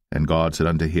 And God said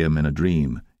unto him in a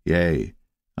dream, Yea,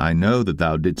 I know that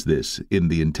thou didst this in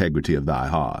the integrity of thy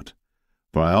heart.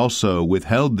 For I also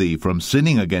withheld thee from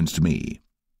sinning against me.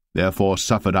 Therefore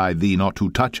suffered I thee not to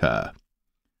touch her.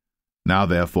 Now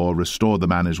therefore restore the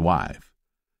man his wife,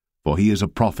 for he is a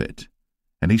prophet,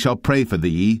 and he shall pray for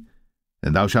thee,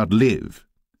 and thou shalt live.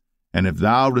 And if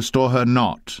thou restore her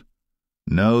not,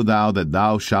 know thou that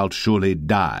thou shalt surely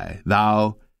die,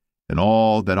 thou and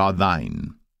all that are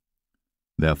thine.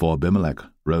 Therefore Abimelech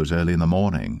rose early in the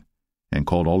morning, and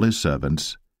called all his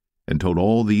servants, and told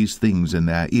all these things in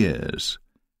their ears.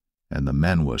 And the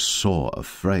men were sore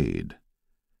afraid.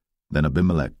 Then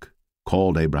Abimelech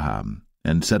called Abraham,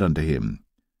 and said unto him,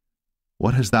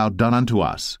 What hast thou done unto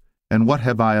us? And what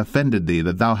have I offended thee,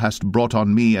 that thou hast brought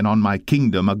on me and on my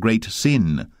kingdom a great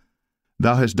sin?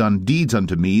 Thou hast done deeds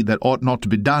unto me that ought not to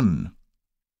be done.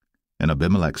 And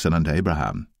Abimelech said unto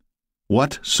Abraham,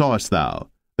 What sawest thou,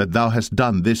 that thou hast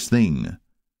done this thing?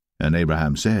 And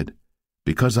Abraham said,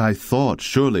 Because I thought,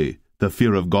 surely the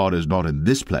fear of God is not in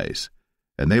this place,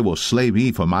 and they will slay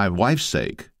me for my wife's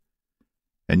sake.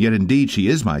 And yet indeed she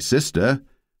is my sister.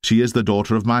 She is the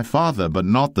daughter of my father, but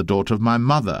not the daughter of my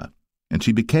mother. And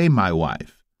she became my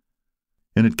wife.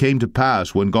 And it came to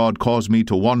pass, when God caused me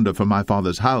to wander from my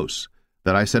father's house,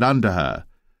 that I said unto her,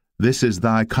 This is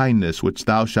thy kindness which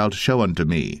thou shalt show unto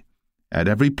me. At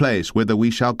every place whither we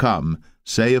shall come,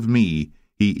 say of me,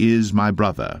 He is my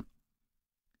brother.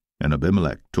 And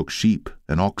Abimelech took sheep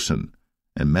and oxen,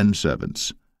 and men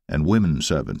servants, and women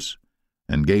servants,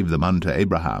 and gave them unto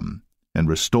Abraham, and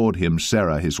restored him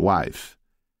Sarah his wife.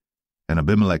 And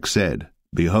Abimelech said,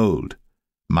 Behold,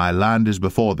 my land is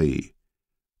before thee.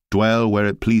 Dwell where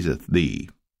it pleaseth thee.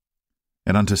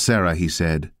 And unto Sarah he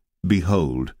said,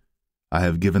 Behold, I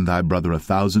have given thy brother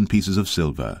 1,000 pieces of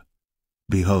silver.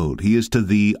 Behold, he is to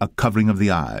thee a covering of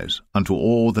the eyes, unto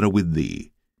all that are with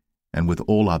thee, and with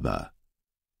all other.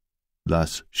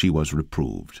 Thus she was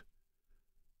reproved.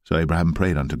 So Abraham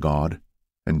prayed unto God,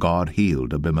 and God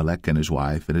healed Abimelech and his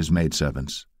wife and his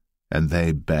maidservants, and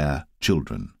they bare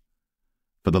children.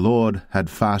 For the Lord had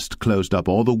fast closed up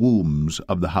all the wombs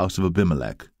of the house of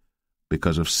Abimelech,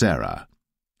 because of Sarah,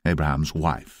 Abraham's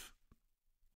wife.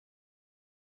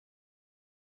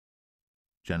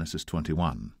 Genesis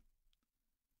 21.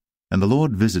 And the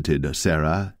Lord visited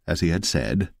Sarah as he had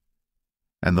said,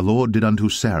 and the Lord did unto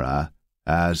Sarah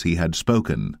as he had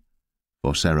spoken,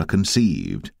 for Sarah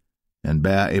conceived, and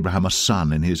bare Abraham a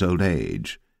son in his old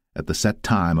age, at the set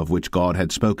time of which God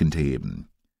had spoken to him.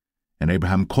 And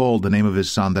Abraham called the name of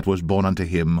his son that was born unto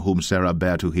him, whom Sarah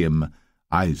bare to him,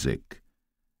 Isaac.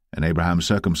 And Abraham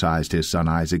circumcised his son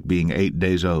Isaac, being 8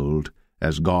 days old,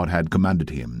 as God had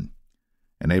commanded him.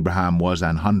 And Abraham was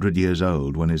 100 years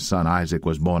old when his son Isaac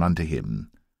was born unto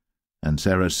him. And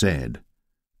Sarah said,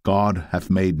 God hath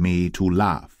made me to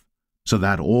laugh, so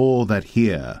that all that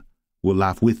hear will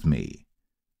laugh with me.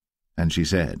 And she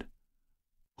said,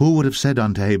 Who would have said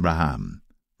unto Abraham,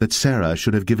 that Sarah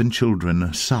should have given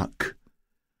children suck?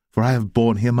 For I have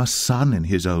borne him a son in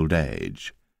his old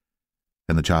age.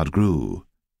 And the child grew,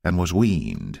 and was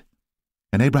weaned.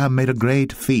 And Abraham made a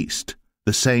great feast,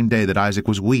 the same day that Isaac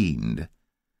was weaned.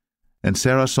 And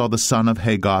Sarah saw the son of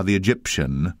Hagar the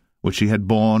Egyptian, which she had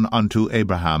borne unto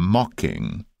Abraham,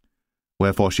 mocking.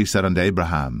 Wherefore she said unto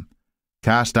Abraham,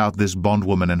 Cast out this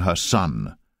bondwoman and her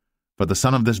son, for the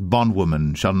son of this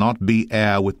bondwoman shall not be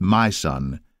heir with my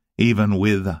son, even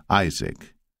with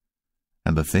Isaac.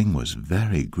 And the thing was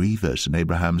very grievous in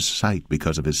Abraham's sight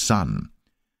because of his son.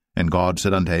 And God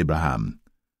said unto Abraham,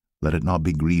 Let it not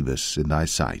be grievous in thy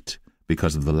sight,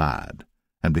 because of the lad,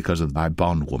 and because of thy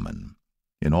bondwoman.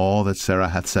 In all that Sarah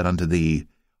hath said unto thee,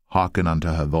 hearken unto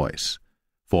her voice,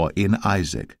 for in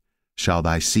Isaac shall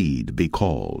thy seed be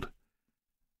called.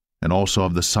 And also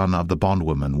of the son of the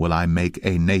bondwoman will I make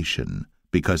a nation,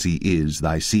 because he is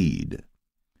thy seed.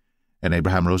 And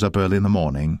Abraham rose up early in the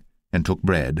morning, and took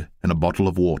bread and a bottle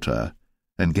of water,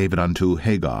 and gave it unto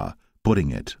Hagar, putting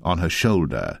it on her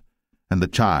shoulder, and the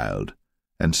child,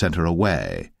 and sent her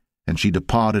away, and she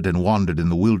departed and wandered in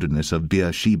the wilderness of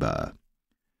Beersheba.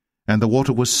 And the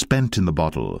water was spent in the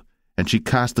bottle, and she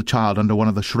cast the child under one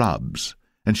of the shrubs,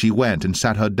 and she went and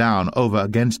sat her down over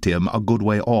against him a good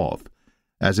way off,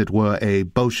 as it were a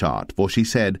bowshot, for she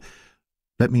said,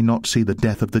 Let me not see the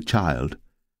death of the child.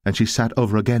 And she sat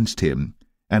over against him,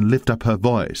 and lift up her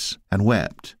voice, and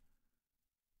wept.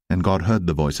 And God heard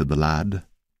the voice of the lad.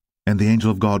 And the angel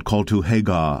of God called to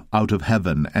Hagar out of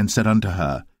heaven, and said unto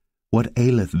her, What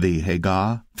aileth thee,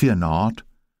 Hagar? Fear not,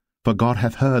 for God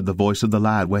hath heard the voice of the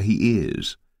lad where he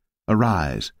is.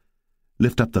 Arise,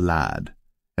 lift up the lad,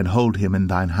 and hold him in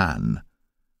thine hand,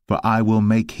 for I will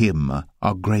make him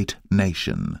a great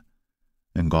nation.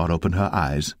 And God opened her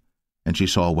eyes, and she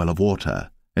saw a well of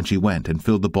water, and she went and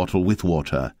filled the bottle with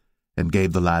water, and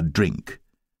gave the lad drink.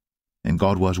 And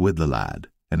God was with the lad,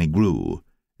 and he grew,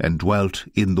 and dwelt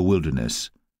in the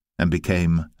wilderness, and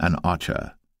became an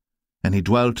archer. And he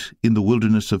dwelt in the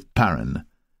wilderness of Paran,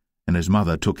 and his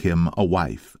mother took him a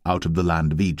wife out of the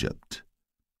land of Egypt.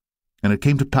 And it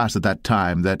came to pass at that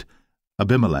time that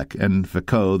Abimelech and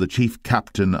Phicol, the chief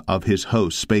captain of his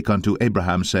host, spake unto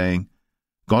Abraham, saying,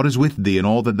 God is with thee in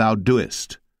all that thou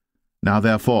doest. Now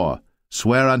therefore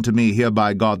swear unto me here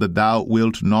by God that thou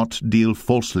wilt not deal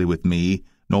falsely with me,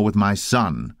 nor with my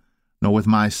son, nor with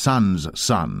my son's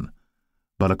son,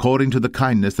 but according to the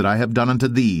kindness that I have done unto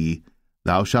thee,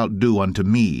 thou shalt do unto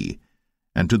me,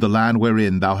 and to the land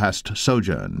wherein thou hast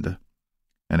sojourned.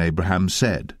 And Abraham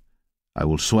said, I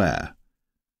will swear.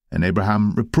 And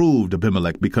Abraham reproved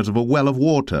Abimelech because of a well of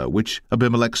water, which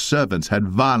Abimelech's servants had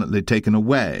violently taken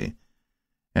away.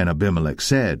 And Abimelech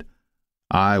said,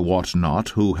 I wot not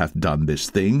who hath done this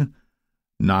thing,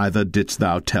 neither didst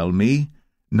thou tell me,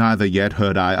 neither yet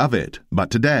heard I of it, but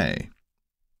today.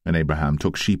 And Abraham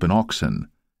took sheep and oxen,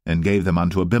 and gave them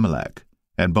unto Abimelech,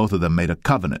 and both of them made a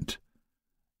covenant.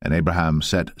 And Abraham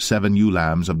set 7 ewe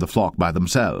lambs of the flock by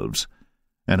themselves.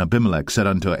 And Abimelech said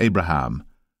unto Abraham,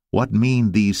 What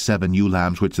mean these 7 ewe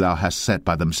lambs which thou hast set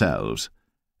by themselves?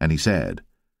 And he said,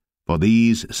 For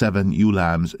these 7 ewe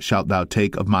lambs shalt thou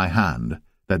take of my hand,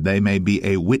 that they may be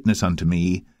a witness unto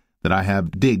me that I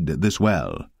have digged this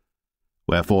well.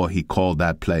 Wherefore he called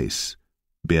that place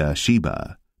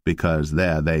Beersheba, because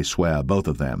there they sware both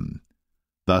of them.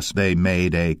 Thus they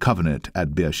made a covenant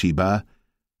at Beersheba.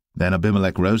 Then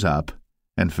Abimelech rose up,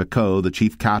 and Phicol the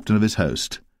chief captain of his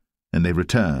host, and they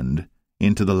returned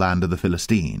into the land of the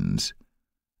Philistines.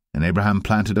 And Abraham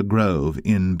planted a grove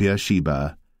in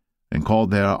Beersheba, and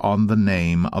called there on the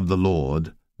name of the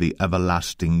Lord, the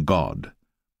everlasting God.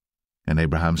 And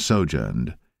Abraham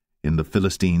sojourned in the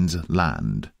Philistines'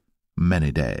 land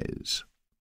many days.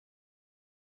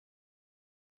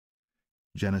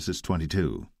 Genesis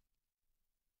 22.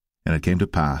 And it came to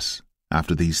pass,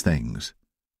 after these things,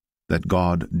 that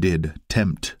God did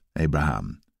tempt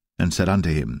Abraham, and said unto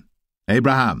him,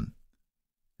 Abraham.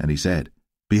 And he said,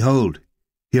 Behold,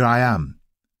 here I am.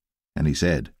 And he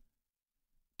said,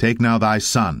 Take now thy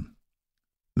son,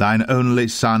 thine only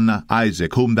son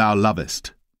Isaac, whom thou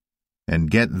lovest,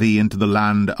 and get thee into the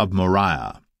land of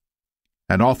Moriah,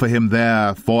 and offer him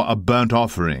there for a burnt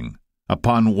offering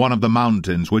upon one of the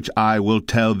mountains which I will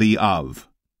tell thee of.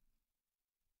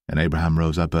 And Abraham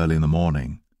rose up early in the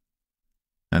morning,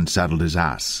 and saddled his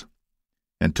ass,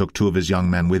 and took 2 of his young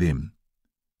men with him,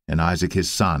 and Isaac his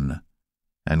son,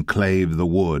 and clave the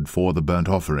wood for the burnt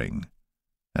offering,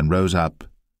 and rose up,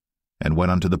 and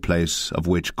went unto the place of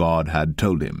which God had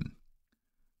told him.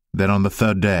 Then on the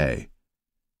 3rd day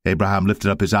Abraham lifted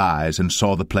up his eyes, and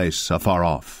saw the place afar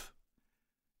off.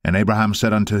 And Abraham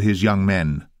said unto his young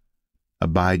men,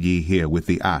 Abide ye here with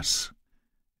the ass,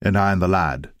 and I and the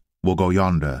lad will go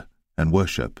yonder, and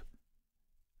worship,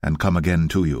 and come again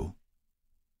to you.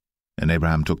 And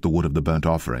Abraham took the wood of the burnt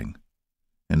offering,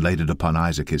 and laid it upon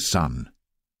Isaac his son.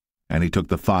 And he took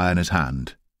the fire in his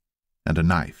hand, and a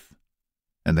knife,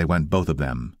 and they went both of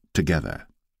them together.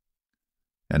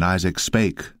 And Isaac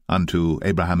spake unto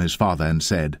Abraham his father, and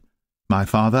said, My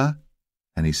father?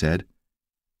 And he said,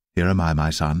 Here am I,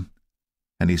 my son.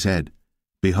 And he said,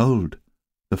 Behold,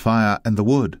 the fire and the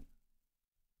wood.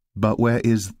 But where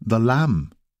is the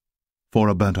lamb for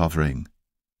a burnt offering?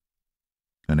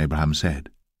 And Abraham said,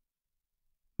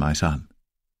 My son,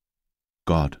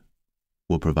 God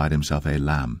will provide himself a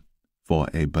lamb for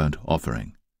a burnt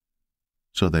offering.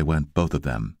 So they went both of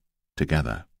them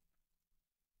together.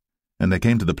 And they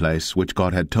came to the place which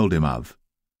God had told him of.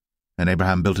 And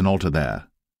Abraham built an altar there,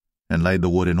 and laid the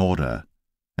wood in order,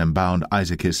 and bound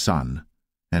Isaac his son,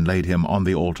 and laid him on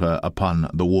the altar upon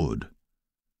the wood.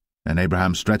 And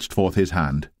Abraham stretched forth his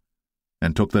hand,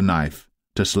 and took the knife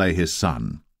to slay his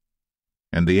son.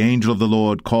 And the angel of the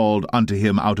Lord called unto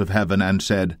him out of heaven, and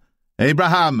said,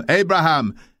 Abraham,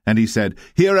 Abraham! And he said,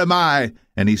 Here am I.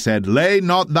 And he said, Lay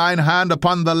not thine hand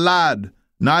upon the lad,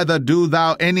 neither do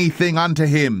thou anything unto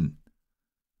him.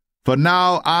 For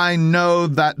now I know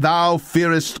that thou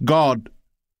fearest God,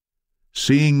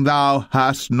 seeing thou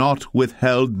hast not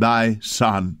withheld thy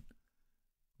son,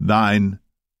 thine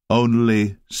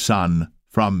only son,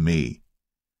 from me.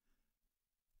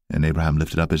 And Abraham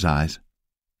lifted up his eyes,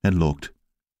 and looked,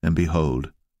 and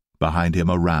behold, behind him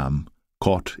a ram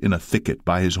caught in a thicket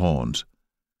by his horns.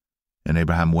 And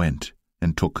Abraham went,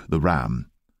 and took the ram,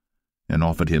 and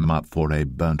offered him up for a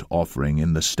burnt offering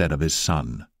in the stead of his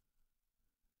son.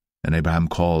 And Abraham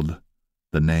called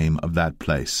the name of that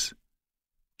place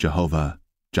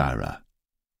Jehovah-Jireh,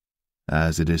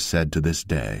 as it is said to this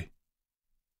day,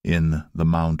 In the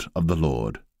mount of the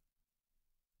Lord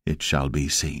it shall be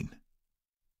seen.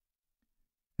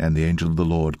 And the angel of the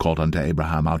Lord called unto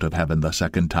Abraham out of heaven the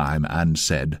 2nd time, and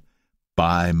said,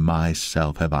 By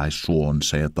myself have I sworn,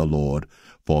 saith the Lord,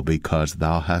 for because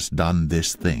thou hast done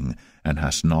this thing, and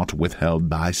hast not withheld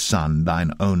thy son,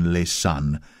 thine only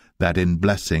son, that in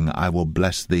blessing I will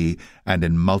bless thee, and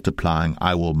in multiplying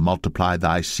I will multiply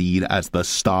thy seed as the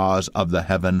stars of the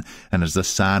heaven, and as the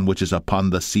sand which is upon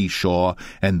the seashore,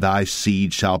 and thy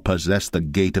seed shall possess the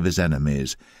gate of his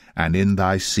enemies. And in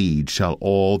thy seed shall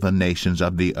all the nations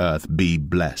of the earth be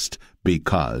blessed,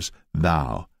 because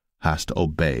thou hast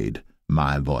obeyed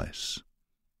my voice.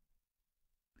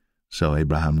 So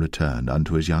Abraham returned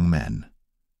unto his young men,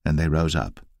 and they rose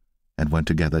up, and went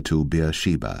together to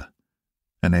Beersheba.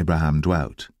 And Abraham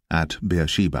dwelt at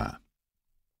Beersheba.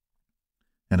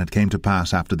 And it came to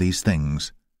pass after these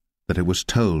things, that it was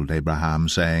told Abraham,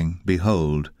 saying,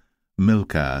 Behold,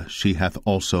 Milcah, she hath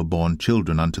also borne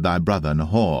children unto thy brother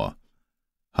Nahor,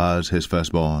 Huz his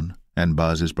firstborn, and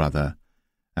Buz his brother,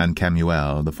 and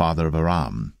Kemuel the father of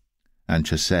Aram, and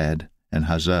Chesed, and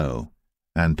Hazo,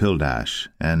 and Pildash,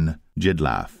 and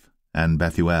Jidlaph, and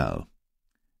Bethuel.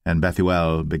 And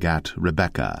Bethuel begat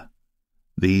Rebekah.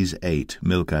 These 8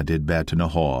 Milcah did bear to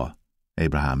Nahor,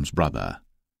 Abraham's brother.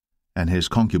 And his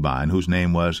concubine, whose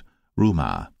name was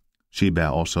Rumah, she bare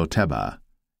also Tebah,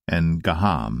 and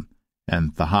Gaham,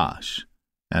 and Thahash,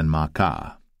 and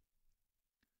Maacah.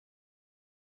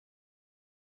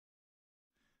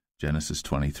 Genesis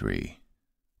 23.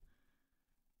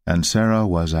 And Sarah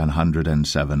was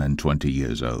 127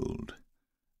 years old.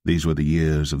 These were the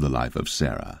years of the life of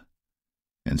Sarah.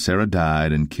 And Sarah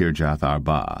died in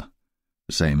Kirjath-Arba,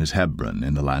 the same as Hebron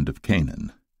in the land of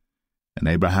Canaan. And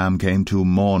Abraham came to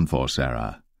mourn for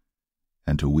Sarah,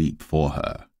 and to weep for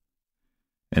her.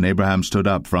 And Abraham stood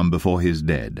up from before his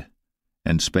dead,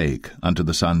 and spake unto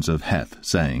the sons of Heth,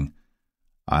 saying,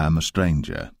 I am a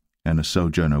stranger, and a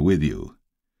sojourner with you.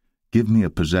 Give me a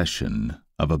possession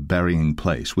of a burying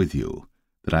place with you,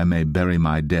 that I may bury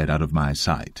my dead out of my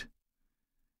sight.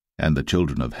 And the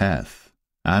children of Heth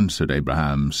answered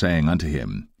Abraham, saying unto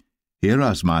him, Hear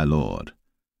us, my lord.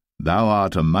 Thou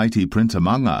art a mighty prince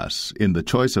among us. In the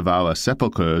choice of our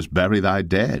sepulchres bury thy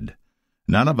dead.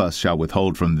 None of us shall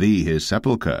withhold from thee his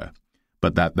sepulchre,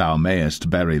 but that thou mayest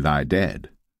bury thy dead.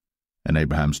 And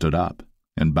Abraham stood up,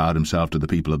 and bowed himself to the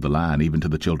people of the land, even to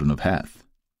the children of Heth.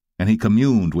 And he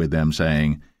communed with them,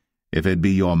 saying, If it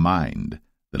be your mind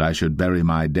that I should bury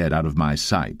my dead out of my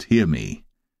sight, hear me,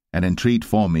 and entreat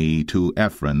for me to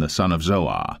Ephron the son of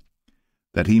Zoar,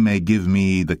 that he may give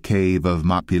me the cave of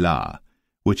Machpelah,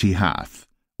 which he hath,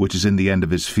 which is in the end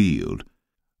of his field.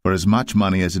 For as much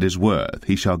money as it is worth,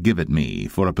 he shall give it me,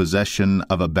 for a possession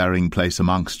of a burying place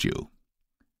amongst you.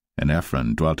 And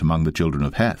Ephron dwelt among the children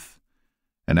of Heth.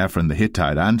 And Ephron the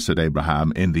Hittite answered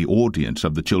Abraham in the audience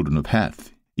of the children of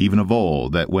Heth, even of all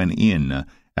that went in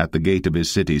at the gate of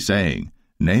his city, saying,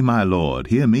 Nay, my lord,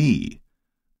 hear me.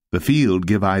 The field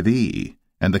give I thee,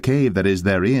 and the cave that is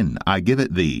therein I give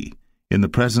it thee. In the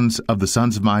presence of the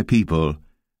sons of my people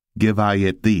give I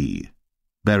it thee.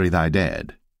 Bury thy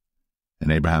dead.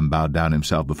 And Abraham bowed down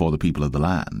himself before the people of the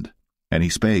land. And he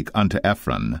spake unto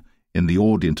Ephron in the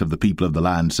audience of the people of the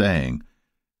land, saying,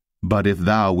 But if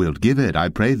thou wilt give it, I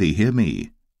pray thee, hear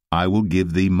me. I will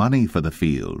give thee money for the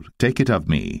field. Take it of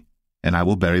me, and I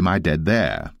will bury my dead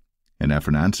there. And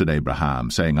Ephron answered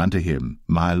Abraham, saying unto him,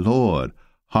 My lord,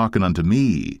 hearken unto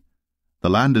me. The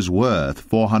land is worth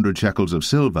 400 shekels of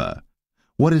silver.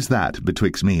 What is that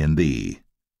betwixt me and thee?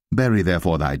 Bury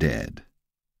therefore thy dead.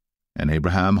 And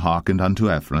Abraham hearkened unto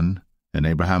Ephron, and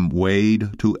Abraham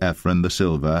weighed to Ephron the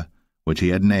silver, which he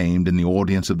had named in the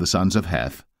audience of the sons of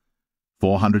Heth,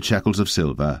 400 shekels of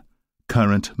silver,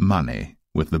 current money,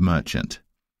 with the merchant.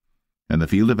 And the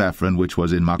field of Ephron, which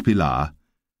was in Machpelah,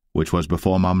 which was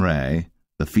before Mamre,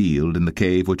 the field and the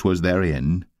cave which was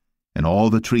therein, and all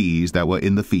the trees that were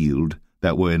in the field,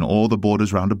 that were in all the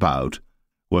borders round about,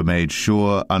 were made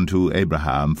sure unto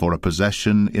Abraham for a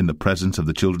possession in the presence of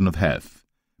the children of Heth,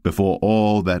 before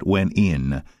all that went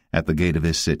in at the gate of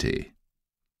his city.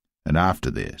 And after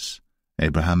this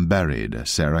Abraham buried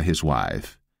Sarah his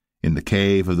wife in the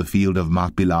cave of the field of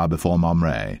Machpelah before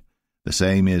Mamre. The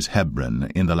same is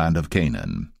Hebron in the land of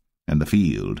Canaan. And the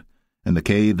field, and the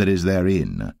cave that is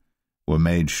therein, were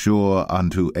made sure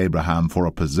unto Abraham for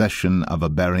a possession of a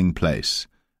burying place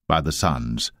by the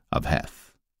sons of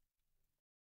Heth.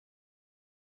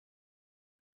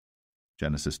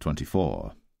 Genesis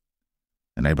 24.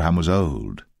 And Abraham was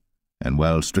old, and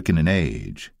well stricken in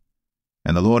age.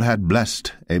 And the Lord had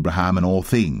blessed Abraham in all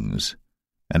things.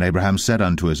 And Abraham said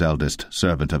unto his eldest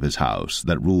servant of his house,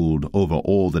 that ruled over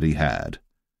all that he had,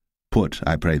 Put,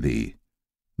 I pray thee,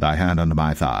 thy hand unto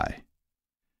my thigh.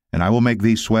 And I will make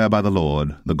thee swear by the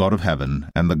Lord, the God of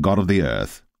heaven, and the God of the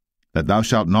earth, that thou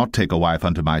shalt not take a wife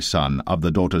unto my son of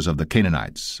the daughters of the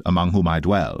Canaanites, among whom I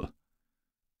dwell.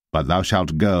 But thou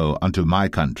shalt go unto my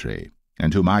country,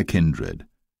 and to my kindred,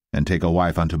 and take a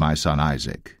wife unto my son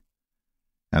Isaac.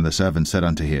 And the servant said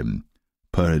unto him,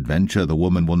 Peradventure the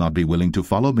woman will not be willing to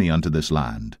follow me unto this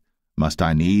land. Must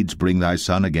I needs bring thy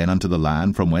son again unto the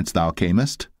land from whence thou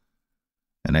camest?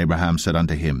 And Abraham said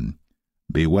unto him,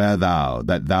 Beware thou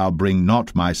that thou bring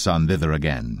not my son thither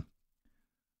again.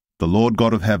 The Lord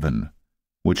God of heaven,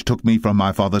 which took me from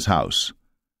my father's house,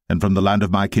 and from the land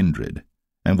of my kindred,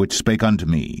 and which spake unto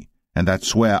me, and that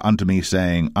sware unto me,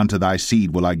 saying, Unto thy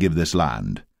seed will I give this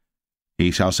land.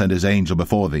 He shall send his angel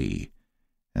before thee,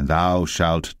 and thou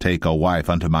shalt take a wife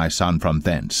unto my son from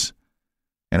thence.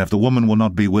 And if the woman will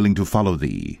not be willing to follow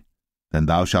thee, then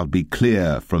thou shalt be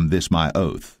clear from this my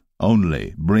oath.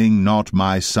 Only bring not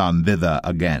my son thither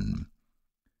again.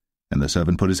 And the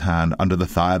servant put his hand under the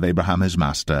thigh of Abraham his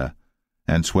master,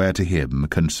 and sware to him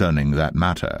concerning that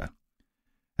matter.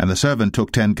 And the servant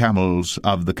took 10 camels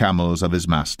of the camels of his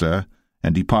master,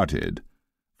 and departed,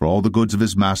 for all the goods of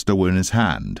his master were in his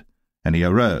hand. And he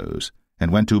arose,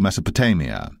 and went to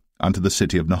Mesopotamia, unto the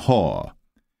city of Nahor.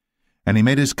 And he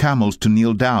made his camels to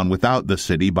kneel down without the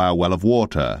city by a well of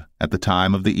water, at the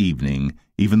time of the evening,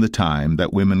 even the time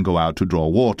that women go out to draw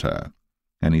water.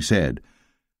 And he said,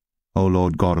 O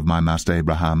Lord God of my master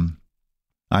Abraham,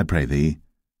 I pray thee,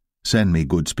 send me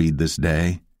good speed this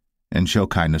day, and show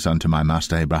kindness unto my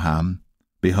master Abraham.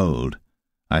 Behold,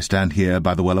 I stand here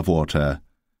by the well of water,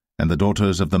 and the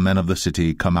daughters of the men of the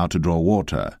city come out to draw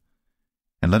water.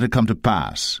 And let it come to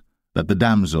pass, that the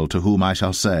damsel to whom I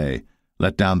shall say,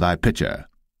 Let down thy pitcher,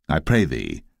 I pray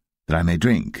thee, that I may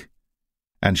drink.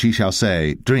 And she shall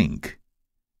say, Drink.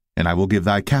 and I will give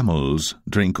thy camels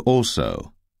drink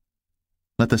also.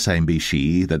 Let the same be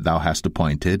she that thou hast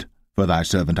appointed for thy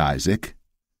servant Isaac,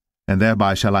 and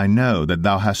thereby shall I know that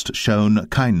thou hast shown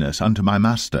kindness unto my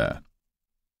master.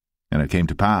 And it came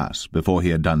to pass, before he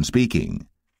had done speaking,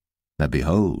 that,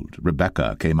 behold,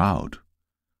 Rebekah came out,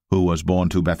 who was born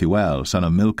to Bethuel, son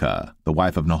of Milcah, the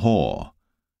wife of Nahor,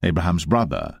 Abraham's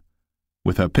brother,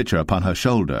 with her pitcher upon her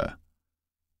shoulder.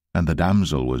 And the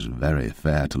damsel was very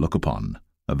fair to look upon,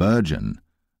 a virgin,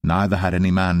 neither had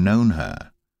any man known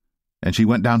her. And she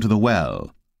went down to the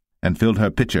well, and filled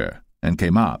her pitcher, and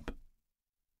came up.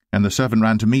 And the servant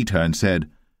ran to meet her, and said,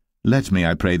 Let me,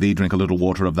 I pray thee, drink a little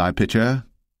water of thy pitcher.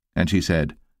 And she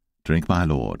said, Drink, my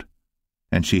lord.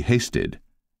 And she hasted,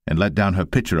 and let down her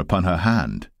pitcher upon her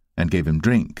hand, and gave him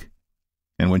drink.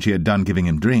 And when she had done giving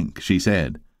him drink, she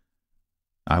said,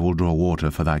 I will draw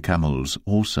water for thy camels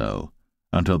also,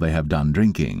 until they have done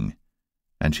drinking.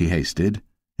 And she hasted,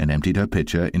 and emptied her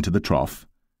pitcher into the trough,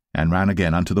 and ran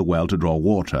again unto the well to draw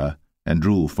water, and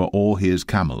drew for all his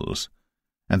camels.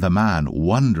 And the man,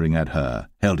 wondering at her,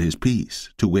 held his peace,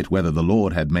 to wit whether the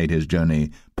Lord had made his journey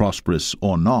prosperous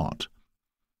or not.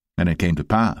 And it came to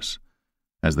pass,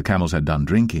 as the camels had done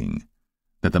drinking,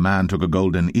 that the man took a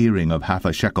golden earring of half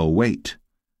a shekel weight,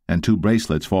 and 2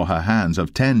 bracelets for her hands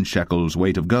of 10 shekels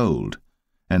weight of gold,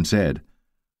 and said,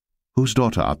 Whose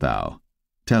daughter art thou?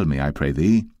 Tell me, I pray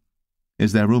thee.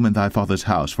 Is there room in thy father's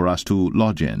house for us to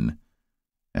lodge in?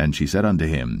 And she said unto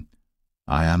him,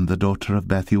 I am the daughter of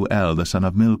Bethuel, the son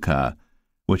of Milcah,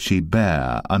 which she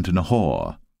bare unto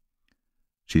Nahor.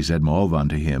 She said moreover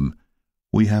unto him,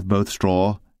 We have both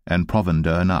straw and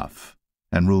provender enough,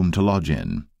 and room to lodge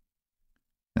in.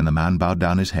 And the man bowed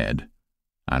down his head,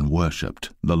 and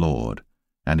worshipped the Lord.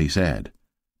 And he said,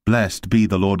 Blessed be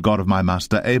the Lord God of my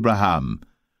master Abraham,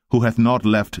 who hath not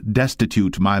left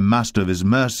destitute my master of his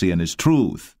mercy and his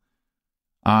truth.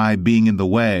 I being in the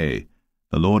way,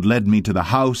 the Lord led me to the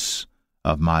house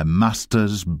of my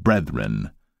master's brethren.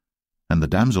 And the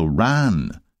damsel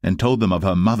ran, and told them of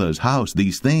her mother's house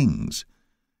these things.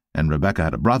 And Rebekah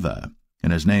had a brother,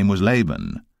 and his name was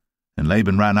Laban. And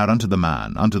Laban ran out unto the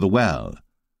man, unto the well.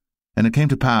 And it came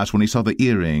to pass, when he saw the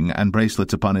earring and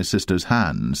bracelets upon his sister's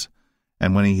hands,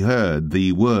 and when he heard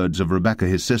the words of Rebekah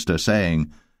his sister,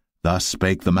 saying, Thus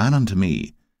spake the man unto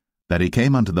me, that he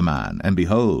came unto the man, and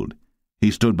behold, he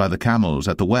stood by the camels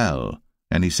at the well.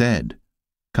 And he said,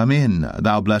 Come in,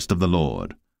 thou blessed of the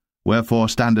Lord. Wherefore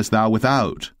standest thou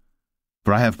without?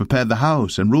 For I have prepared the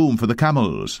house and room for the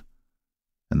camels.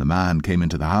 And the man came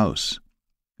into the house,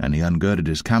 and he ungirded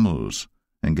his camels,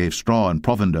 and gave straw and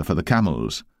provender for the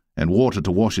camels, and water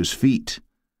to wash his feet,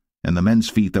 and the men's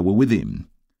feet that were with him.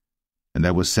 And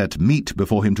there was set meat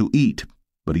before him to eat,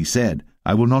 but he said,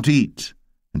 I will not eat,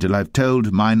 until I have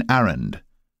told mine errand.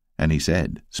 And he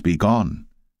said, Speak on.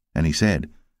 And he said,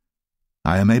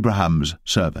 I am Abraham's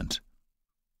servant,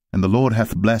 and the Lord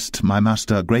hath blessed my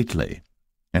master greatly,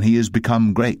 and he is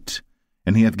become great,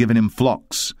 and he hath given him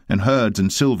flocks, and herds,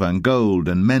 and silver, and gold,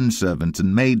 and men-servants,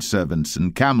 and maidservants,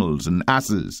 and camels, and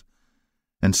asses.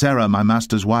 And Sarah my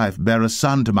master's wife bare a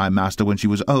son to my master when she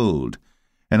was old,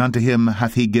 and unto him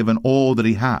hath he given all that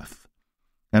he hath.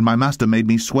 And my master made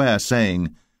me swear,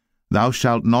 saying, Thou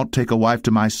shalt not take a wife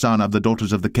to my son of the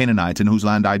daughters of the Canaanites in whose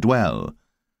land I dwell,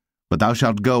 but thou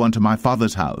shalt go unto my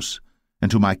father's house,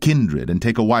 and to my kindred, and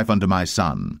take a wife unto my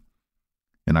son.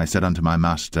 And I said unto my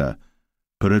master,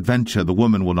 Peradventure the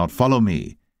woman will not follow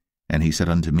me. And he said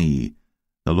unto me,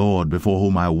 The Lord before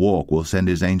whom I walk will send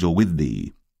his angel with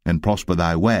thee, and prosper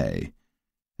thy way,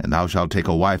 and thou shalt take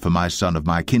a wife for my son of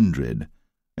my kindred,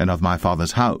 and of my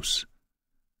father's house.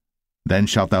 Then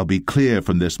shalt thou be clear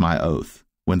from this my oath,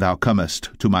 when thou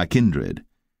comest to my kindred,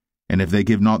 and if they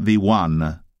give not thee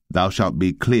one, thou shalt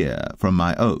be clear from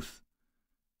my oath.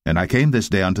 And I came this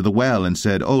day unto the well, and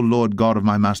said, O Lord God of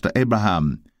my master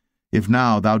Abraham, if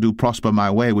now thou do prosper my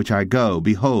way which I go,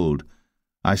 behold,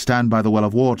 I stand by the well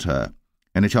of water,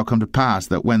 and it shall come to pass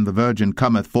that when the virgin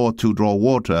cometh forth to draw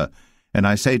water, and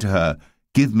I say to her,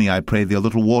 Give me, I pray thee, a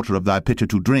little water of thy pitcher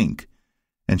to drink,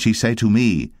 and she say to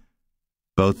me,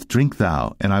 Both drink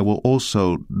thou, and I will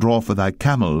also draw for thy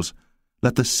camels,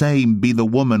 let the same be the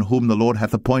woman whom the Lord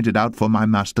hath appointed out for my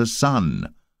master's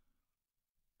son.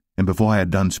 And before I had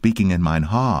done speaking in mine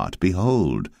heart,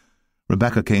 behold,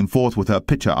 Rebekah came forth with her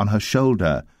pitcher on her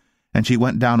shoulder, and she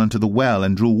went down unto the well,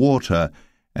 and drew water.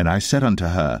 And I said unto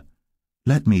her,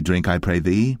 Let me drink, I pray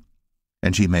thee.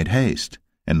 And she made haste,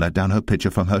 and let down her pitcher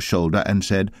from her shoulder, and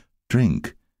said,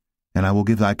 Drink, and I will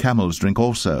give thy camels drink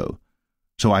also.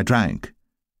 So I drank,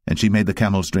 and she made the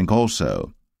camels drink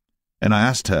also. And I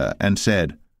asked her, and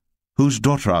said, Whose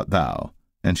daughter art thou?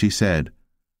 And she said,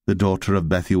 the daughter of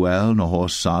Bethuel,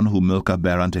 Nahor's son, whom Milcah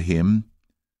bare unto him?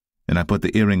 And I put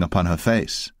the earring upon her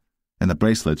face, and the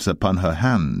bracelets upon her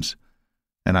hands.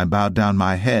 And I bowed down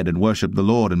my head, and worshipped the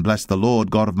Lord, and blessed the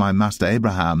Lord God of my master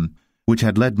Abraham, which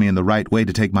had led me in the right way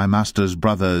to take my master's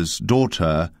brother's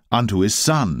daughter unto his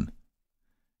son.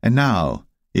 And now,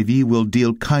 if ye will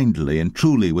deal kindly and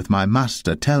truly with my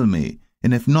master, tell me,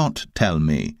 and if not, tell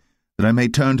me, that I may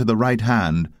turn to the right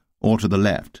hand or to the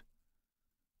left.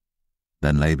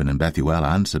 Then Laban and Bethuel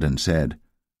answered and said,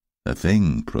 The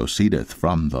thing proceedeth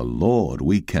from the Lord.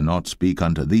 We cannot speak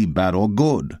unto thee bad or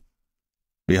good.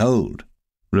 Behold,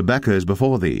 Rebekah is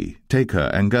before thee. Take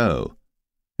her and go,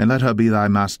 and let her be thy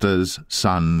master's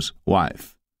son's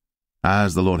wife,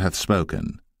 as the Lord hath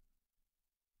spoken.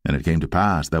 And it came to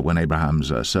pass that when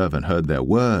Abraham's servant heard their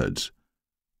words,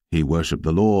 he worshipped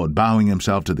the Lord, bowing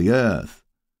himself to the earth.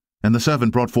 And the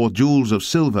servant brought forth jewels of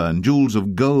silver and jewels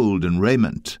of gold and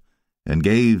raiment, and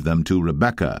gave them to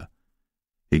Rebekah.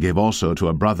 He gave also to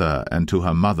her brother and to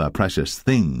her mother precious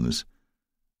things.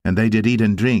 And they did eat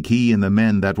and drink, he and the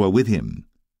men that were with him,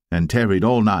 and tarried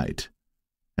all night.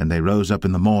 And they rose up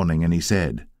in the morning, and he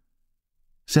said,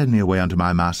 Send me away unto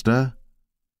my master.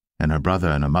 And her brother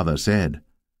and her mother said,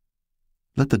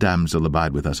 Let the damsel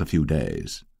abide with us a few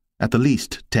days, at the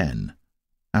least 10.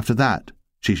 After that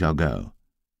she shall go.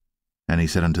 And he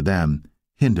said unto them,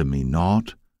 Hinder me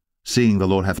not, seeing the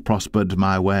Lord hath prospered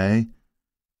my way.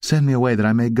 Send me away, that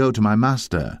I may go to my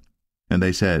master. And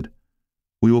they said,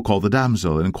 We will call the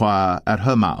damsel, and inquire at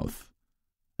her mouth.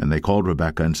 And they called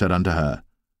Rebekah, and said unto her,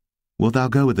 Wilt thou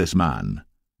go with this man?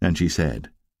 And she said,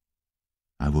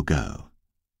 I will go.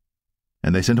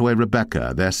 And they sent away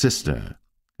Rebekah, their sister,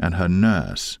 and her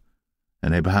nurse,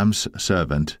 and Abraham's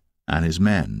servant, and his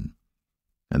men.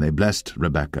 And they blessed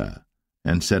Rebekah,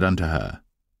 and said unto her,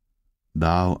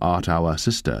 Thou art our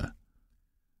sister.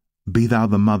 Be thou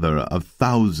the mother of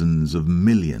thousands of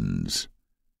millions,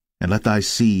 and let thy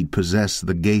seed possess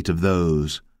the gate of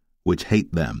those which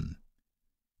hate them.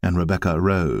 And Rebekah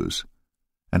arose,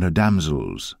 and her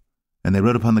damsels, and they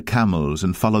rode upon the camels,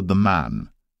 and followed the man.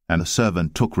 And the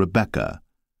servant took Rebekah,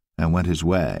 and went his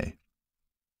way.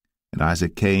 And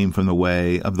Isaac came from the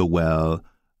way of the well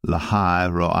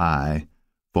Lahai-roi,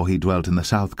 for he dwelt in the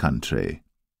south country.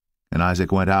 And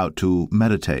Isaac went out to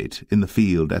meditate in the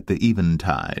field at the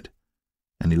eventide.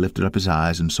 And he lifted up his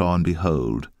eyes, and saw, and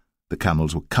behold, the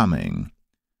camels were coming.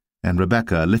 And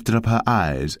Rebekah lifted up her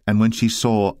eyes, and when she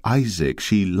saw Isaac,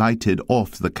 she lighted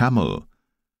off the camel.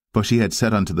 For she had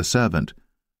said unto the servant,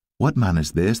 What man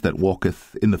is this that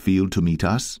walketh in the field to meet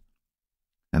us?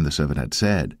 And the servant had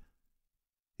said,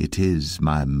 It is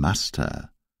my master.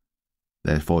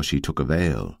 Therefore she took a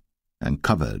veil, and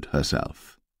covered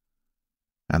herself.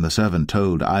 And the servant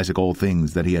told Isaac all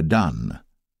things that he had done.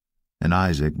 And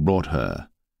Isaac brought her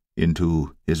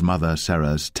into his mother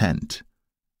Sarah's tent,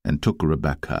 and took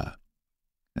Rebekah.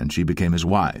 And she became his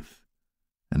wife,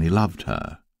 and he loved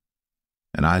her.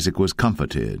 And Isaac was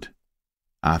comforted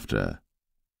after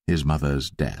his mother's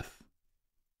death.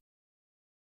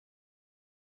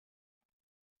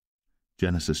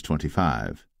 Genesis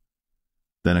 25.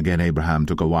 Then again Abraham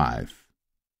took a wife,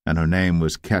 and her name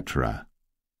was Keturah.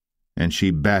 And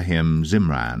she bare him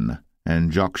Zimran,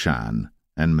 and Jokshan,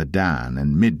 and Medan,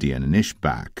 and Midian, and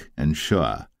Ishbak, and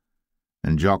Shua.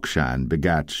 And Jokshan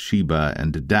begat Sheba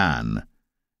and Dedan.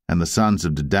 And the sons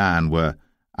of Dedan were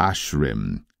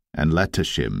Ashrim, and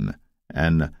Letashim,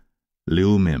 and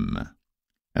Leumim.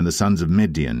 And the sons of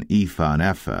Midian, Ephah and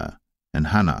Epher, and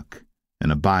Hanok,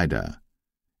 and Abidah,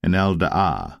 and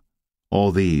Eldaah.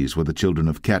 All these were the children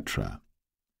of Keturah.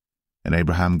 And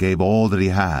Abraham gave all that he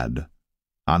had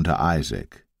unto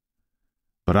Isaac.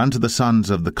 But unto the sons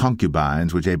of the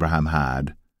concubines which Abraham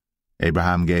had,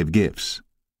 Abraham gave gifts,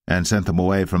 and sent them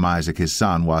away from Isaac his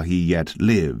son while he yet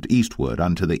lived eastward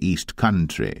unto the east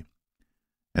country.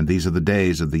 And these are the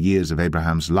days of the years of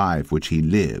Abraham's life which he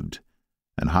lived,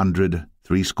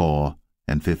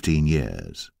 160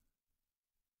 years.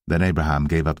 Then Abraham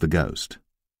gave up the ghost,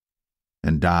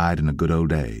 and died in a good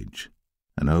old age,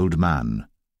 an old man,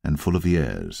 and full of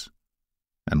years,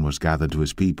 and was gathered to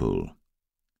his people.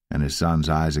 And his sons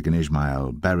Isaac and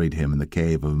Ishmael buried him in the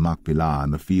cave of Machpelah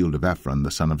in the field of Ephron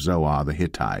the son of Zohar the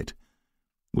Hittite,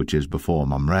 which is before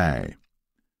Mamre,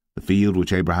 the field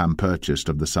which Abraham purchased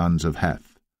of the sons of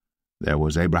Heth. There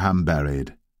was Abraham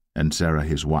buried, and Sarah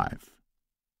his wife.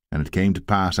 And it came to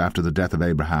pass after the death of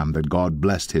Abraham that God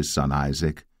blessed his son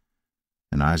Isaac,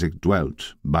 and Isaac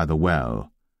dwelt by the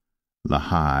well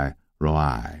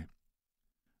Lahai-roi.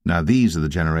 Now these are the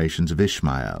generations of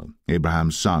Ishmael,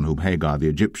 Abraham's son, whom Hagar the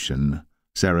Egyptian,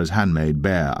 Sarah's handmaid,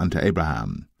 bare unto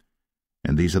Abraham.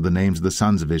 And these are the names of the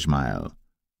sons of Ishmael,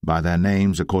 by their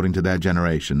names according to their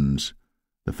generations: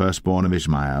 the firstborn of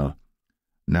Ishmael,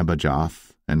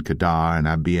 Nebajoth, and Kedar, and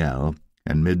Abiel,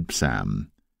 and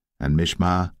Mibsam, and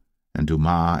Mishma, and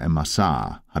Dumah, and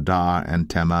Massa, Hadar, and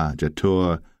Tema,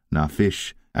 Jetur,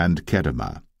 Naphish, and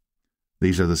Kedemah.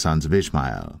 These are the sons of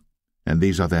Ishmael, and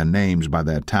these are their names by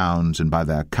their towns and by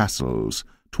their castles,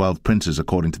 12 princes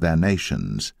according to their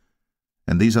nations.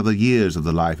 And these are the years of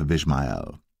the life of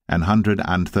Ishmael,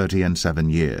 137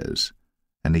 years.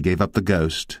 And he gave up the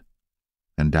ghost,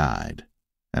 and died,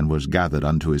 and was gathered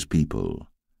unto his people.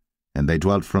 And they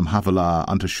dwelt from Havilah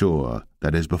unto Shur,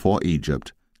 that is before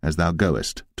Egypt, as thou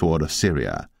goest toward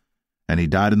Assyria. And he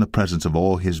died in the presence of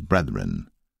all his brethren.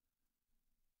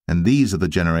 And these are the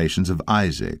generations of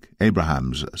Isaac,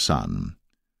 Abraham's son.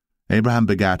 Abraham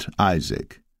begat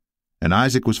Isaac. And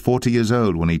Isaac was 40 years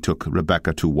old when he took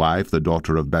Rebekah to wife, the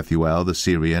daughter of Bethuel the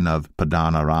Syrian of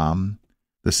Padan Aram,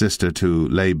 the sister to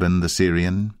Laban the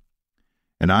Syrian.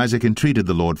 And Isaac entreated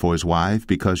the Lord for his wife,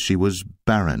 because she was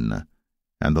barren.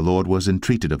 And the Lord was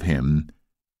entreated of him,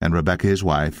 and Rebekah his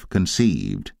wife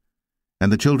conceived.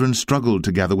 And the children struggled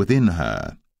together within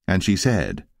her. And she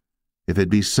said, If it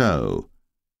be so,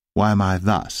 why am I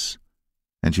thus?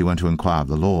 And she went to inquire of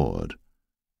the Lord.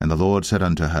 And the Lord said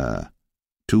unto her,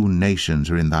 2 nations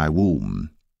are in thy womb,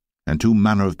 and 2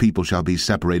 manner of people shall be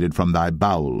separated from thy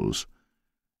bowels.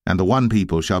 And the one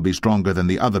people shall be stronger than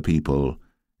the other people,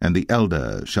 and the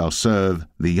elder shall serve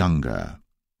the younger.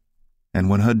 And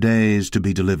when her days to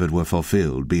be delivered were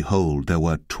fulfilled, behold, there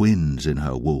were twins in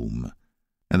her womb.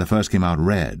 And the first came out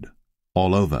red,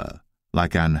 all over,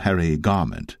 like an hairy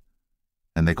garment.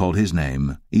 And they called his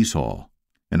name Esau.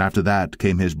 And after that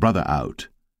came his brother out,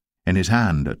 and his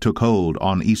hand took hold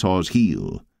on Esau's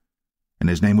heel, and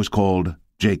his name was called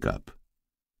Jacob.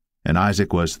 And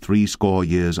Isaac was 80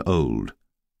 years old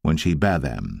when she bare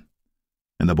them.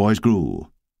 And the boys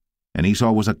grew, and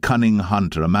Esau was a cunning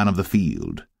hunter, a man of the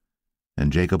field,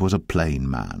 and Jacob was a plain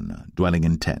man, dwelling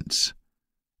in tents.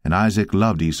 And Isaac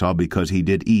loved Esau because he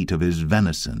did eat of his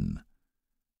venison,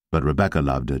 but Rebekah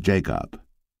loved Jacob.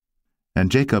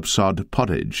 And Jacob sod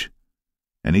pottage,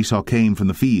 and Esau came from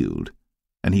the field,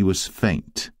 and he was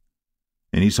faint.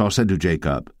 And Esau said to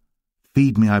Jacob,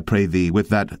 Feed me, I pray thee, with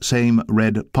that same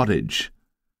red pottage,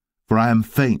 for I am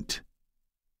faint.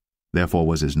 Therefore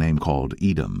was his name called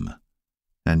Edom.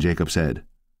 And Jacob said,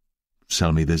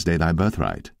 Sell me this day thy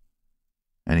birthright.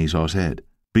 And Esau said,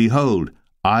 Behold,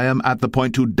 I am at the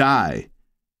point to die,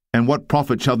 and what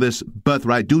profit shall this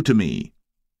birthright do to me?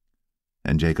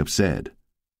 And Jacob said,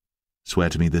 Swear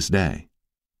to me this day.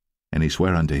 And he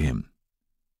sware unto him,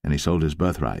 and he sold his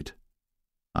birthright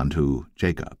unto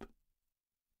Jacob.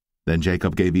 Then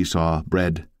Jacob gave Esau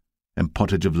bread and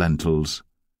pottage of lentils,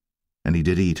 and he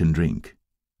did eat and drink,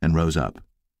 and rose up,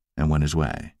 and went his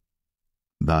way.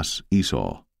 Thus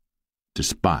Esau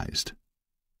despised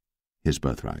his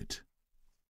birthright.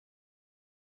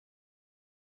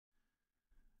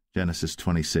 Genesis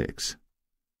 26.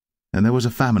 And there was a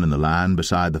famine in the land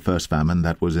beside the first famine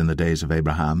that was in the days of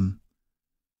Abraham.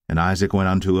 And Isaac went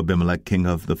unto Abimelech king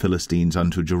of the Philistines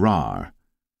unto Gerar.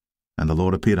 And the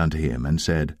Lord appeared unto him, and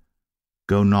said,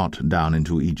 Go not down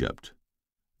into Egypt.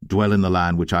 Dwell in the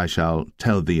land which I shall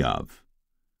tell thee of.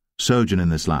 Sojourn in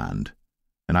this land,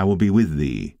 and I will be with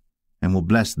thee, and will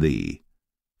bless thee.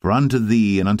 For unto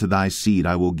thee and unto thy seed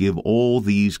I will give all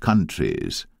these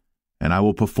countries, and I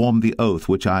will perform the oath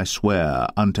which I sware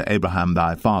unto Abraham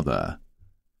thy father.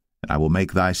 And I will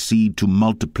make thy seed to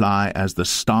multiply as the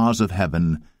stars of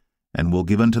heaven, and will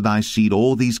give unto thy seed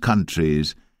all these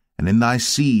countries, and in thy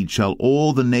seed shall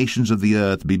all the nations of the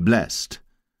earth be blessed,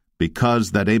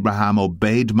 because that Abraham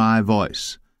obeyed my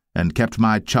voice, and kept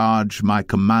my charge, my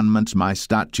commandments, my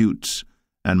statutes,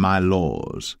 and my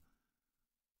laws.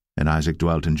 And Isaac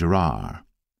dwelt in Gerar.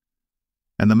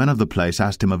 And the men of the place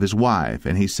asked him of his wife,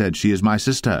 and he said, She is my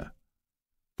sister.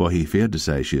 For he feared to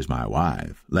say, She is my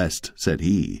wife, lest, said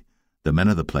he, the men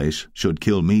of the place should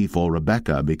kill me for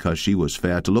Rebekah, because she was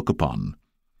fair to look upon.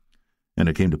 And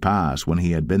it came to pass, when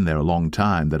he had been there a long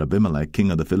time, that Abimelech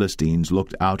king of the Philistines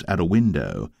looked out at a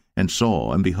window, and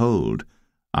saw, and behold,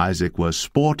 Isaac was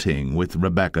sporting with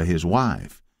Rebekah his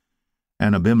wife.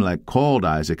 And Abimelech called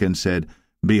Isaac, and said,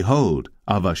 Behold,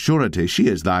 of a surety she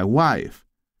is thy wife.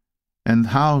 And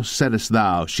how saidst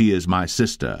thou, She is my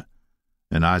sister?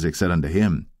 And Isaac said unto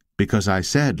him, Because I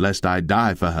said, Lest I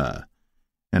die for her.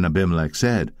 And Abimelech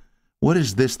said, What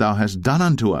is this thou hast done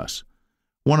unto us?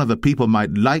 One of the people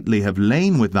might lightly have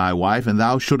lain with thy wife, and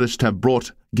thou shouldest have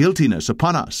brought guiltiness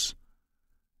upon us.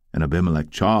 And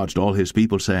Abimelech charged all his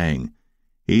people, saying,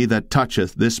 He that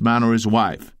toucheth this man or his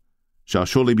wife shall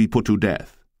surely be put to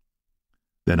death.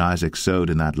 Then Isaac sowed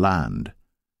in that land,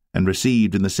 and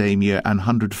received in the same year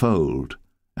 100-fold,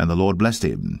 and the Lord blessed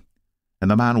him.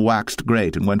 And the man waxed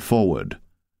great and went forward,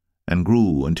 and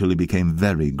grew until he became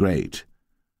very great.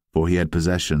 For he had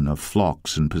possession of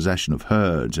flocks and possession of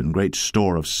herds and great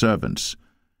store of servants,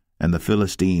 and the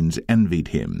Philistines envied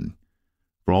him.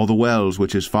 For all the wells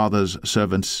which his father's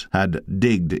servants had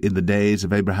digged in the days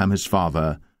of Abraham his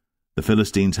father, the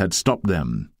Philistines had stopped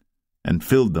them, and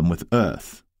filled them with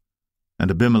earth.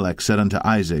 And Abimelech said unto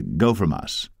Isaac, Go from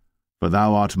us, for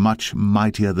thou art much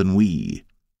mightier than we.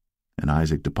 And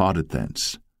Isaac departed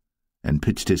thence, and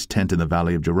pitched his tent in the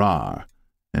valley of Gerar,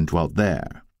 and dwelt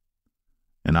there.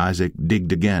 And Isaac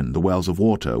digged again the wells of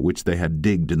water which they had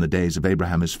digged in the days of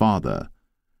Abraham his father,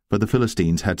 for the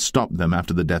Philistines had stopped them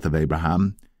after the death of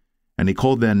Abraham, and he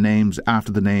called their names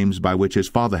after the names by which his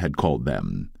father had called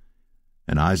them.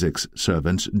 And Isaac's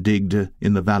servants digged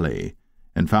in the valley,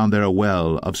 and found there a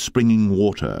well of springing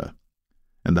water.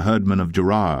 And the herdmen of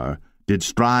Gerar did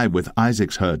strive with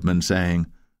Isaac's herdmen, saying,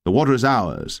 The water is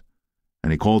ours.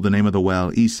 And he called the name of the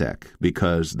well Esek,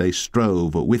 because they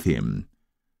strove with him.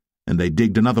 And they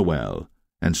digged another well,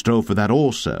 and strove for that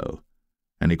also.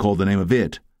 And he called the name of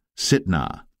it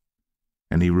Sitnah.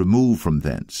 And he removed from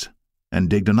thence, and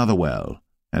digged another well,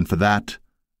 and for that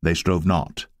they strove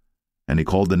not. And he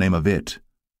called the name of it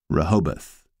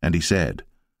Rehoboth. And he said,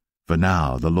 For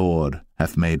now the Lord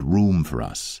hath made room for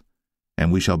us,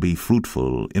 and we shall be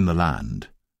fruitful in the land.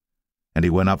 And he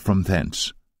went up from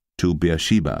thence to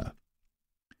Beersheba.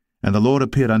 And the Lord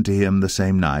appeared unto him the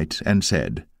same night, and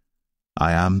said,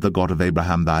 I am the God of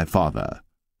Abraham thy father.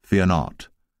 Fear not,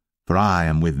 for I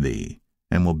am with thee,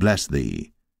 and will bless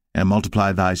thee, and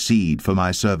multiply thy seed for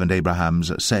my servant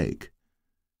Abraham's sake.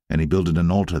 And he builded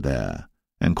an altar there,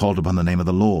 and called upon the name of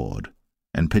the Lord,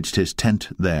 and pitched his tent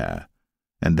there.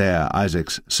 And there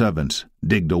Isaac's servants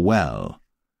digged a well.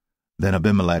 Then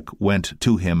Abimelech went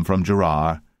to him from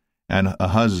Gerar, and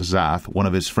Ahuzzath one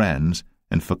of his friends,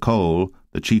 and Phicol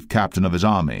the chief captain of his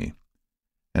army.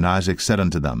 And Isaac said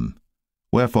unto them,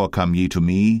 Wherefore come ye to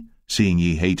me, seeing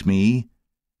ye hate me,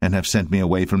 and have sent me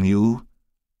away from you?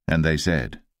 And they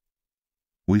said,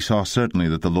 We saw certainly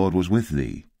that the Lord was with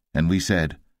thee, and we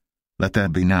said, Let there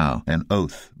be now an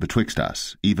oath betwixt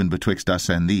us, even betwixt us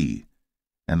and thee,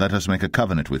 and let us make a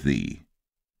covenant with thee,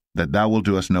 that thou wilt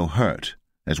do us no hurt,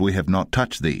 as we have not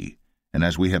touched thee, and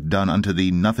as we have done unto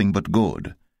thee nothing but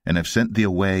good, and have sent thee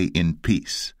away in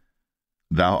peace.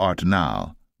 Thou art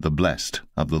now the blessed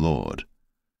of the Lord.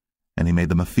 And he made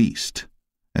them a feast,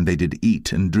 and they did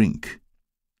eat and drink.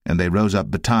 And they rose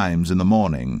up betimes in the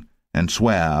morning, and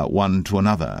sware one to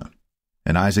another.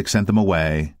 And Isaac sent them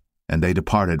away, and they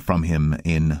departed from him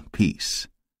in peace.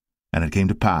 And it came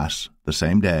to pass the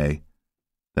same day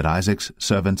that Isaac's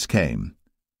servants came,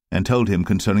 and told him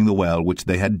concerning the well which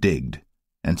they had digged,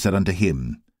 and said unto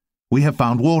him, We have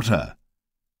found water.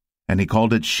 And he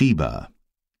called it Sheba.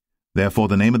 Therefore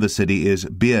the name of the city is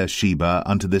Beersheba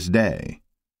unto this day.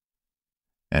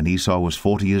 And Esau was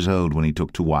 40 years old when he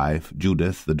took to wife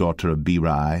Judith the daughter of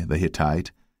Beri the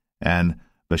Hittite, and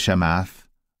Bashemath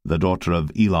the daughter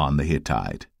of Elon the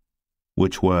Hittite,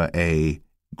 which were a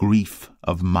grief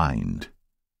of mind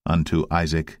unto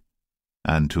Isaac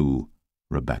and to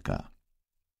Rebekah.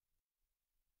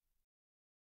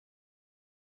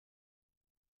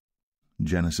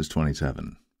 Genesis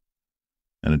 27.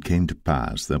 And it came to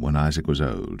pass that when Isaac was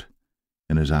old,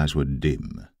 and his eyes were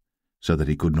dim, so that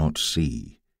he could not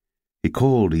see, he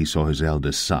called Esau his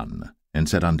eldest son, and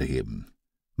said unto him,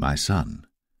 My son.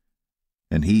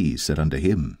 And he said unto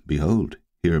him, Behold,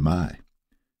 here am I.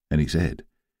 And he said,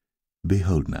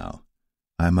 Behold now,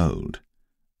 I am old,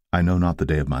 I know not the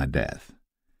day of my death.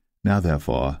 Now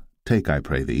therefore, take, I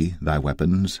pray thee, thy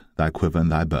weapons, thy quiver,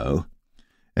 and thy bow,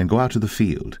 and go out to the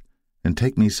field, and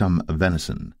take me some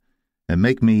venison, and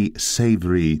make me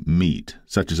savory meat,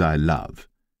 such as I love,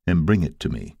 and bring it to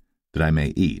me, that I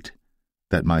may eat,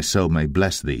 that my soul may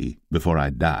bless thee before I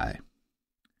die.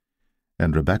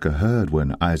 And Rebekah heard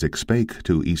when Isaac spake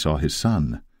to Esau his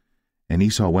son, and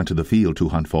Esau went to the field to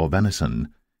hunt for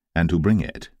venison, and to bring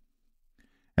it.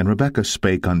 And Rebekah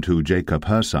spake unto Jacob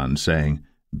her son, saying,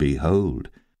 Behold,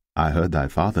 I heard thy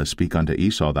father speak unto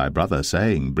Esau thy brother,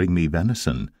 saying, Bring me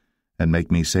venison, and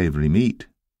make me savory meat,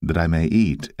 that I may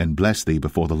eat and bless thee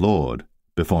before the Lord,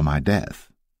 before my death.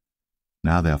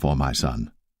 Now therefore, my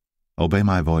son, obey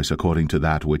my voice according to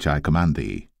that which I command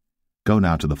thee. Go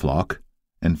now to the flock,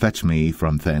 and fetch me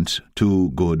from thence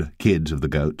 2 good kids of the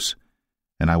goats,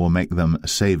 and I will make them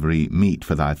savory meat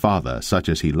for thy father, such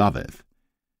as he loveth.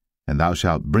 And thou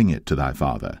shalt bring it to thy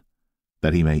father,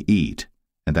 that he may eat,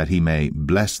 and that he may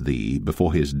bless thee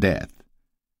before his death.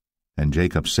 And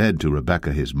Jacob said to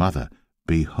Rebekah his mother,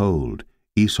 Behold,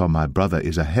 Esau my brother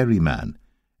is a hairy man,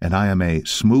 and I am a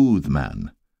smooth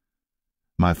man.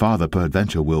 My father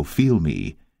peradventure will feel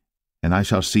me, and I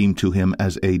shall seem to him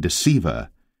as a deceiver,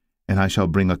 and I shall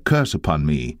bring a curse upon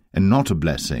me, and not a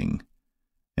blessing.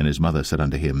 And his mother said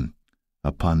unto him,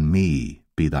 Upon me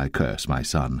be thy curse, my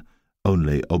son,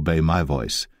 only obey my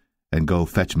voice, and go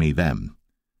fetch me them.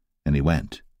 And he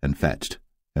went, and fetched,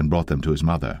 and brought them to his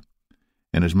mother.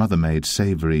 And his mother made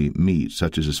savory meat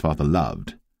such as his father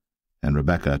loved. And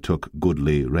Rebekah took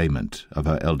goodly raiment of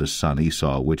her eldest son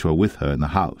Esau, which were with her in the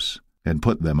house, and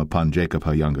put them upon Jacob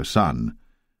her younger son.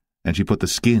 And she put the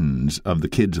skins of the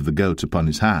kids of the goats upon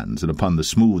his hands, and upon the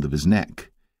smooth of his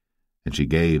neck. And she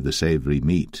gave the savory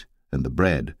meat, and the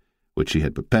bread, which she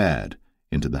had prepared,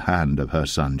 into the hand of her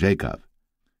son Jacob.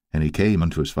 And he came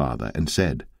unto his father, and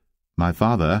said, My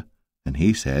father. And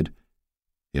he said,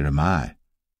 Here am I.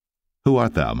 Who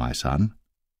art thou, my son?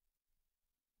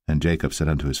 And Jacob said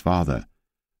unto his father,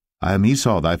 I am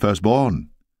Esau thy firstborn.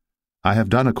 I have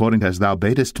done according as thou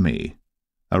badest me.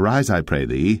 Arise, I pray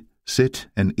thee, sit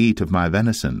and eat of my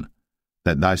venison,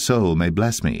 that thy soul may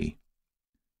bless me.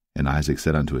 And Isaac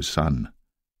said unto his son,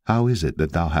 How is it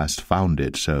that thou hast found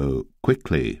it so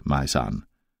quickly, my son?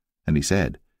 And he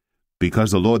said,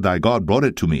 Because the Lord thy God brought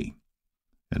it to me.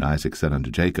 And Isaac said unto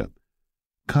Jacob,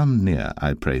 Come near,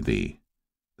 I pray thee,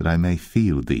 that I may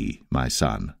feel thee, my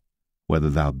son, whether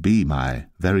thou be my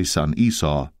very son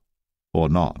Esau or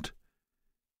not.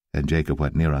 And Jacob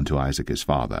went near unto Isaac his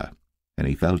father, and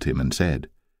he felt him, and said,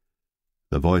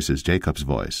 The voice is Jacob's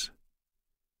voice,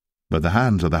 but the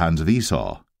hands are the hands of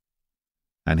Esau.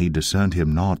 And he discerned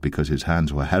him not, because his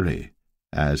hands were hairy,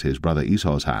 as his brother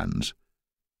Esau's hands.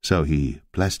 So he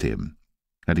blessed him,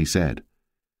 and he said,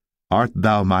 Art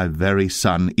thou my very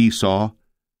son Esau?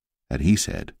 And he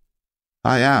said,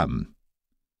 I am.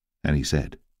 And he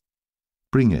said,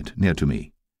 Bring it near to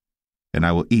me, and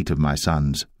I will eat of my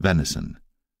son's venison,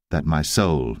 that my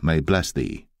soul may bless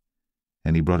thee.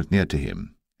 And he brought it near to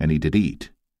him, and he did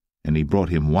eat, and he brought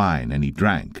him wine, and he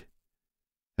drank.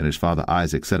 And his father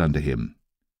Isaac said unto him,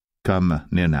 Come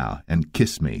near now, and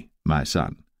kiss me, my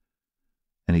son.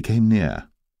 And he came near,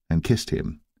 and kissed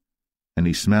him. And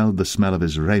he smelled the smell of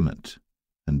his raiment,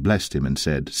 and blessed him, and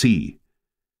said, See,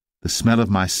 the smell of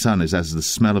my son is as the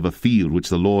smell of a field which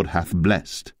the Lord hath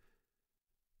blessed.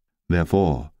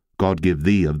 Therefore God give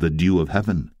thee of the dew of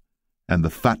heaven, and the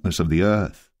fatness of the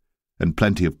earth, and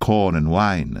plenty of corn and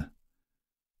wine.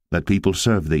 Let people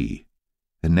serve thee,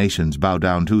 and nations bow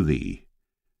down to thee.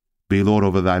 Be Lord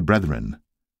over thy brethren,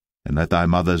 and let thy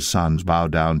mother's sons bow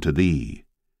down to thee.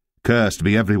 Cursed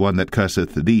be every one that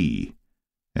curseth thee,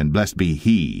 and blessed be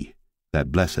he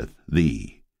that blesseth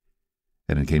thee.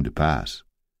 And it came to pass,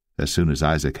 as soon as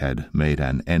Isaac had made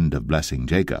an end of blessing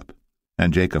Jacob,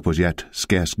 and Jacob was yet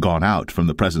scarce gone out from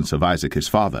the presence of Isaac his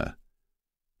father,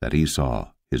 that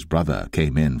Esau his brother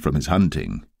came in from his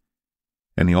hunting.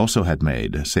 And he also had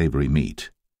made savory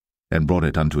meat, and brought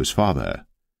it unto his father,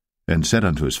 and said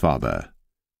unto his father,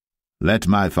 Let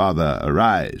my father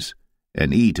arise,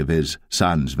 and eat of his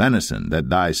son's venison, that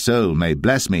thy soul may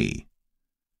bless me.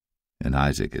 And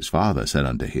Isaac his father said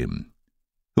unto him,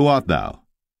 Who art thou?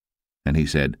 And he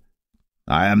said,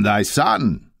 I am thy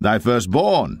son, thy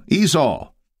firstborn,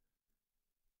 Esau.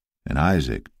 And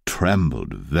Isaac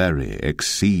trembled very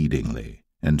exceedingly,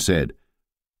 and said,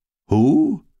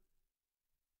 Who?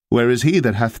 Where is he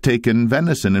that hath taken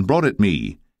venison and brought it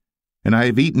me? And I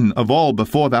have eaten of all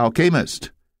before thou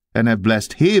camest, and have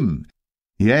blessed him,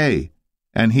 yea,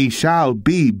 and he shall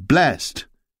be blessed.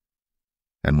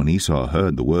 And when Esau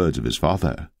heard the words of his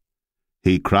father,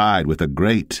 he cried with a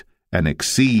great and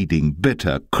exceeding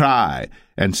bitter cry,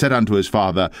 and said unto his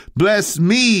father, Bless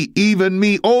me, even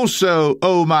me also,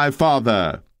 O my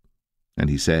father. And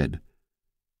he said,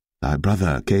 Thy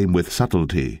brother came with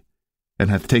subtlety, and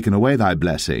hath taken away thy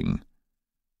blessing.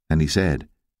 And he said,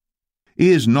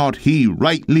 Is not he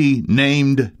rightly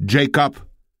named Jacob?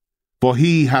 For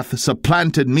he hath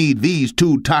supplanted me these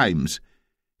 2 times.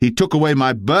 He took away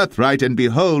my birthright, and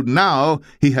behold, now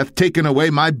he hath taken away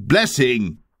my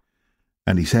blessing.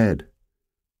 And he said,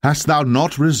 Hast thou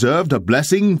not reserved a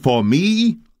blessing for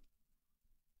me?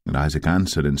 And Isaac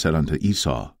answered and said unto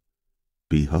Esau,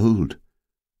 Behold,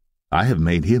 I have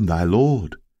made him thy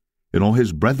lord, and all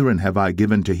his brethren have I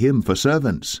given to him for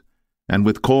servants, and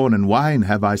with corn and wine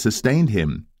have I sustained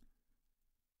him.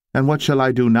 And what shall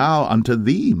I do now unto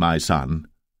thee, my son?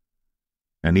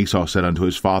 And Esau said unto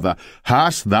his father,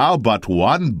 Hast thou but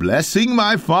one blessing,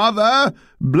 my father?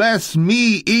 Bless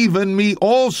me, even me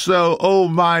also, O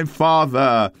my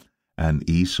father. And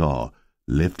Esau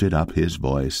lifted up his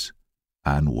voice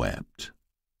and wept.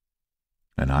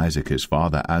 And Isaac his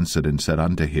father answered and said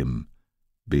unto him,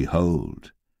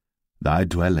 Behold, thy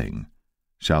dwelling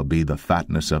shall be the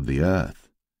fatness of the earth,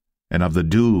 and of the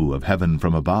dew of heaven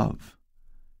from above.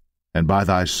 And by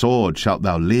thy sword shalt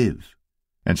thou live,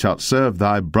 and shalt serve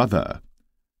thy brother.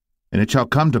 And it shall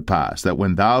come to pass that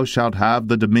when thou shalt have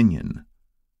the dominion,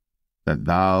 that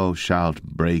thou shalt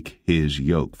break his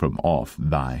yoke from off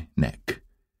thy neck.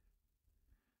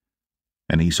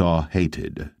 And Esau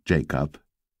hated Jacob,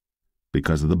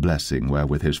 because of the blessing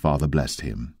wherewith his father blessed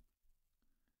him.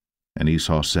 And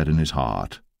Esau said in his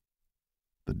heart,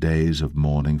 The days of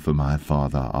mourning for my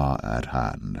father are at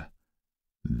hand.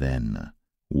 Then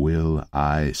will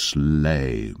I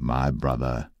slay my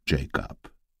brother Jacob.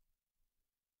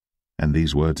 And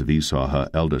these words of Esau her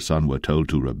elder son were told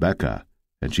to Rebekah,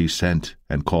 and she sent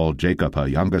and called Jacob her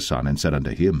younger son, and said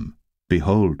unto him,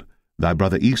 Behold, thy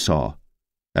brother Esau,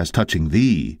 as touching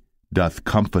thee, doth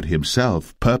comfort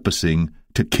himself, purposing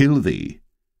to kill thee.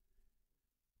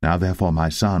 Now therefore, my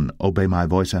son, obey my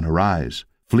voice and arise.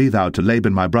 Flee thou to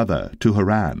Laban my brother, to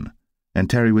Haran, and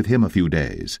tarry with him a few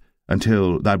days,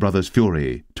 until thy brother's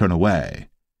fury turn away,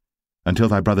 until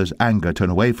thy brother's anger turn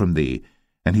away from thee,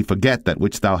 and he forget that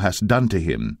which thou hast done to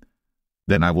him.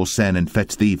 Then I will send and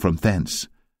fetch thee from thence.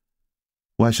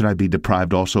 Why should I be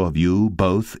deprived also of you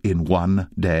both in one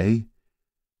day?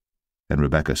 And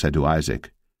Rebekah said to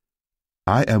Isaac,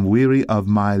 I am weary of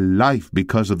my life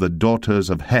because of the daughters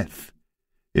of Heth.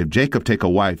 If Jacob take a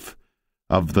wife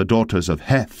of the daughters of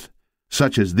Heth,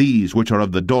 such as these which are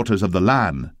of the daughters of the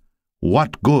land,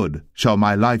 what good shall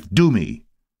my life do me?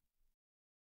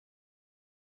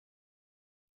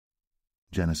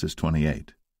 Genesis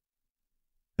 28.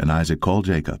 And Isaac called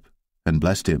Jacob, and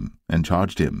blessed him, and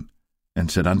charged him,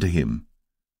 and said unto him,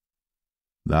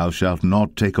 Thou shalt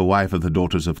not take a wife of the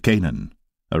daughters of Canaan.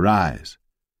 Arise,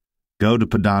 go to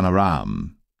Padan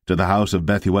Aram, to the house of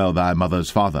Bethuel thy mother's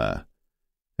father,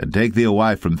 and take thee a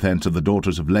wife from thence of the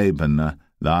daughters of Laban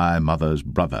thy mother's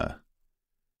brother.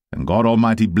 And God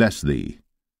Almighty bless thee,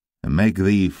 and make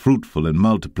thee fruitful, and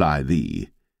multiply thee,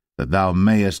 that thou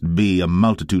mayest be a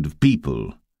multitude of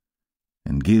people,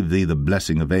 and give thee the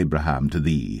blessing of Abraham to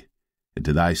thee, and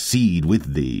to thy seed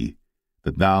with thee,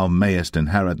 that thou mayest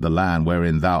inherit the land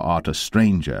wherein thou art a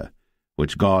stranger,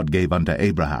 which God gave unto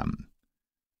Abraham.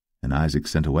 And Isaac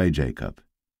sent away Jacob,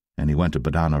 and he went to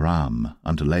Padan Aram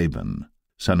unto Laban,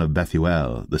 son of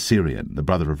Bethuel the Syrian, the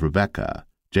brother of Rebekah,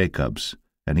 Jacob's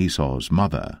and Esau's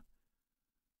mother.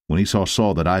 When Esau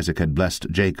saw that Isaac had blessed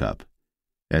Jacob,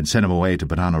 and sent him away to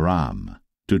Padan Aram,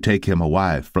 to take him a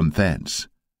wife from thence,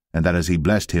 and that as he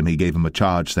blessed him he gave him a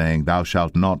charge, saying, Thou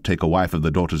shalt not take a wife of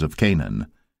the daughters of Canaan,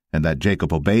 and that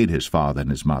Jacob obeyed his father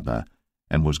and his mother,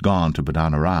 and was gone to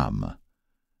Padan Aram.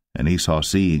 And Esau,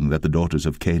 seeing that the daughters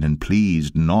of Canaan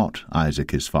pleased not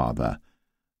Isaac his father,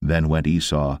 then went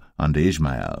Esau unto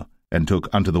Ishmael, and took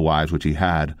unto the wives which he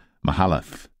had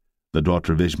Mahalath, the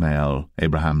daughter of Ishmael,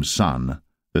 Abraham's son,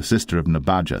 the sister of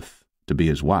Nebajoth, to be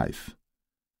his wife.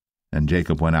 And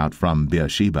Jacob went out from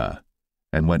Beersheba,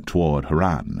 and went toward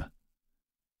Haran.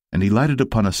 And he lighted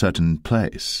upon a certain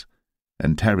place,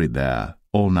 and tarried there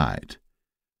all night,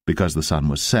 because the sun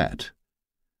was set.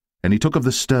 And he took of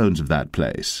the stones of that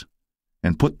place,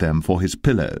 and put them for his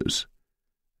pillows,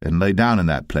 and lay down in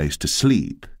that place to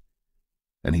sleep.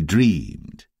 And he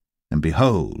dreamed, and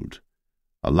behold,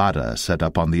 a ladder set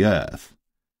up on the earth,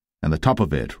 and the top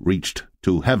of it reached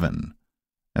to heaven,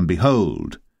 and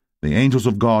behold, the angels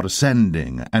of God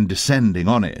ascending and descending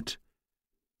on it.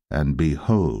 And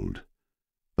behold,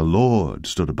 the Lord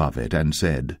stood above it, and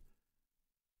said,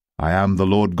 I am the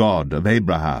Lord God of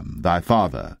Abraham thy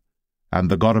father, and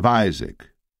the God of Isaac.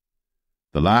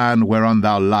 The land whereon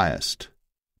thou liest,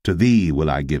 to thee will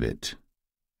I give it,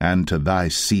 and to thy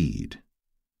seed.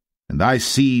 And thy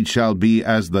seed shall be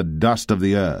as the dust of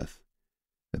the earth,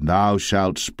 and thou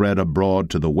shalt spread abroad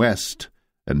to the west,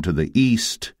 and to the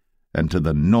east, and to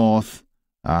the north,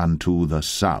 and to the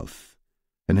south.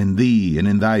 And in thee and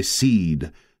in thy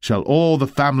seed shall all the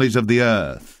families of the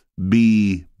earth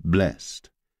be blessed.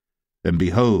 And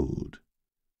behold,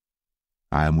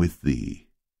 I am with thee,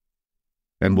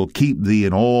 and will keep thee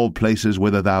in all places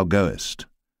whither thou goest,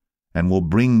 and will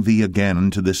bring thee again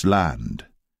into this land.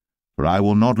 For I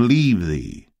will not leave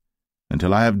thee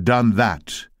until I have done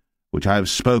that which I have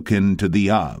spoken to thee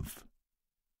of.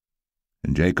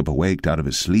 And Jacob awaked out of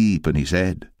his sleep, and he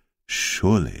said,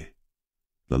 Surely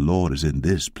the Lord is in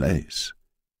this place,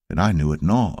 and I knew it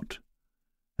not.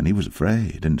 And he was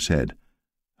afraid, and said,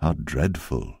 How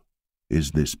dreadful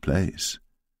is this place!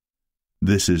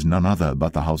 This is none other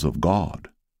but the house of God.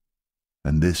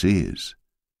 and this is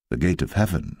the gate of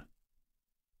heaven.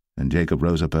 And Jacob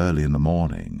rose up early in the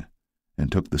morning,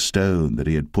 and took the stone that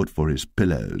he had put for his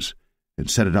pillars, and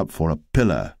set it up for a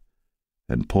pillar,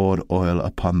 and poured oil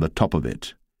upon the top of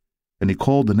it. And he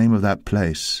called the name of that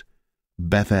place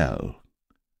Bethel,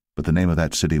 but the name of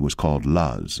that city was called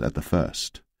Luz at the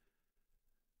first.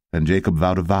 And Jacob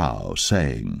vowed a vow,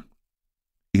 saying,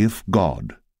 If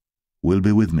God will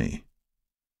be with me,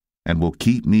 and will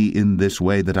keep me in this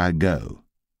way that I go,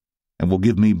 and will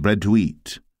give me bread to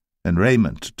eat, and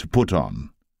raiment to put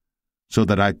on, so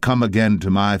that I come again to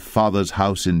my father's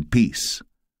house in peace,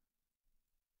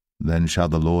 then shall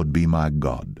the Lord be my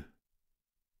God,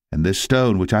 and this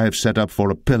stone which I have set up for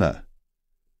a pillar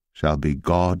shall be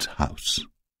God's house,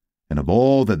 and of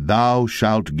all that thou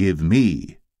shalt give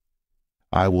me,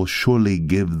 I will surely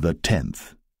give the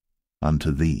 10th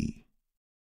unto thee.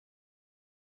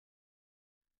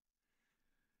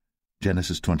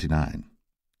 Genesis 29.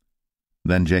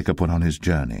 Then Jacob went on his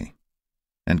journey,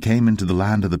 and came into the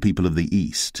land of the people of the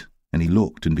east. And he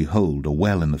looked, and behold, a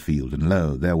well in the field, and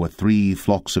lo, there were 3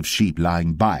 flocks of sheep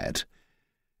lying by it.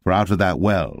 For out of that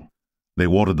well they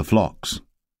watered the flocks,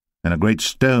 and a great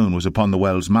stone was upon the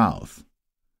well's mouth.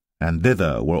 And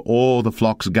thither were all the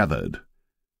flocks gathered.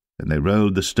 And they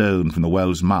rolled the stone from the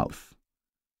well's mouth,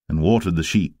 and watered the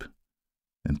sheep,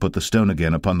 and put the stone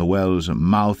again upon the well's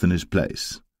mouth in his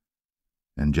place.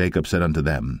 And Jacob said unto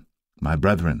them, My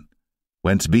brethren,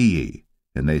 whence be ye?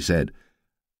 And they said,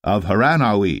 Of Haran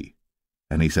are we.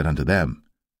 And he said unto them,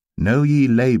 Know ye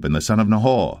Laban the son of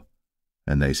Nahor?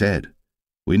 And they said,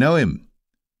 We know him.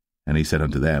 And he said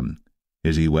unto them,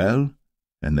 Is he well?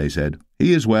 And they said,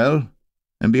 He is well.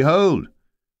 And behold,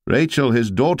 Rachel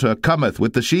his daughter cometh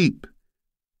with the sheep.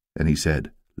 And he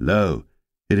said, Lo,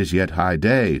 it is yet high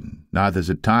day, neither is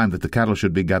it time that the cattle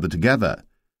should be gathered together.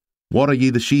 Water ye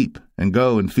the sheep, and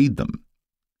go and feed them.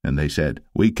 And they said,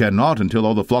 We cannot until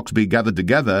all the flocks be gathered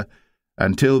together,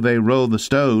 until they roll the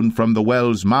stone from the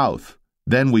well's mouth.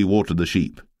 Then we water the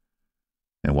sheep.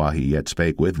 And while he yet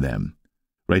spake with them,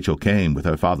 Rachel came with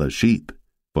her father's sheep,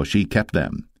 for she kept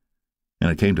them.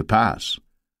 And it came to pass,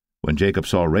 when Jacob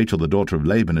saw Rachel the daughter of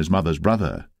Laban his mother's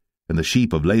brother, and the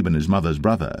sheep of Laban his mother's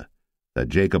brother, that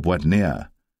Jacob went near,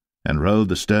 and rolled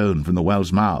the stone from the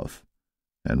well's mouth,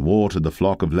 and watered the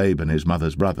flock of Laban his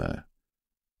mother's brother.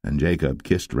 And Jacob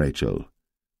kissed Rachel,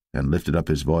 and lifted up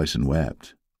his voice and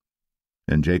wept.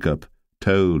 And Jacob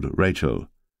told Rachel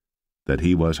that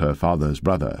he was her father's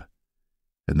brother,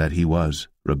 and that he was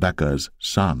Rebekah's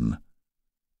son.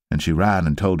 And she ran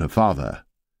and told her father.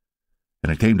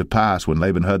 And it came to pass, when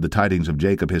Laban heard the tidings of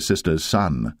Jacob his sister's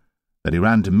son, that he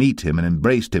ran to meet him, and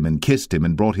embraced him, and kissed him,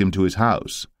 and brought him to his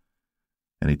house.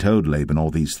 And he told Laban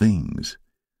all these things.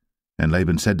 And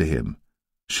Laban said to him,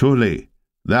 Surely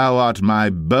thou art my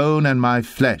bone and my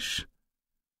flesh.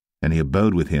 And he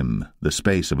abode with him the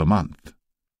space of a month.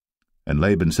 And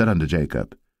Laban said unto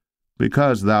Jacob,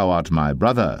 Because thou art my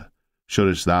brother,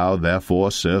 shouldest thou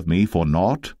therefore serve me for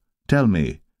naught? Tell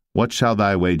me, what shall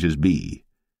thy wages be?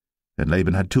 And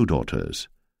Laban had 2 daughters.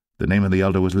 The name of the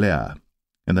elder was Leah,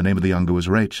 and the name of the younger was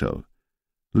Rachel.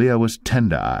 Leah was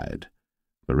tender-eyed,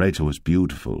 but Rachel was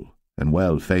beautiful and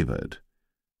well-favored.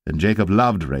 And Jacob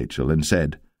loved Rachel, and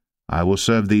said, I will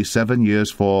serve thee 7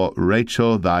 years for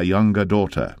Rachel thy younger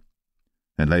daughter.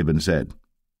 And Laban said,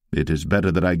 It is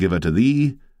better that I give her to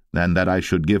thee, than that I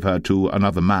should give her to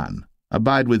another man.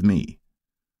 Abide with me.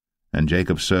 And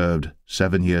Jacob served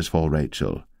 7 years for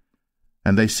Rachel,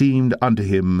 and they seemed unto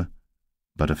him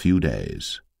but a few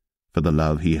days, for the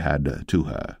love he had to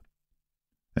her.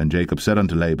 And Jacob said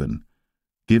unto Laban,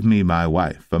 Give me my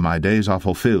wife, for my days are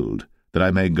fulfilled, that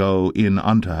I may go in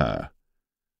unto her.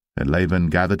 And Laban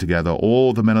gathered together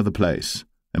all the men of the place,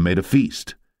 and made a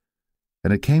feast.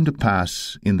 And it came to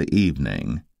pass in the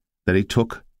evening that he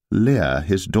took Leah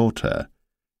his daughter,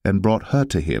 and brought her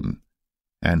to him,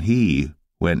 and he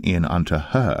went in unto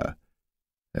her.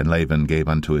 And Laban gave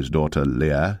unto his daughter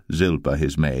Leah Zilpah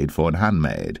his maid for an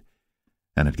handmaid.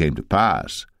 And it came to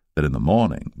pass that in the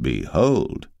morning,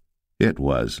 behold, it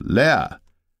was Leah.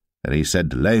 And he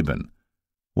said to Laban,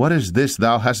 What is this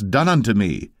thou hast done unto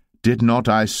me? Did not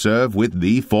I serve with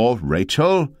thee for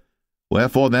Rachel?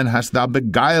 Wherefore then hast thou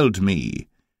beguiled me?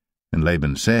 And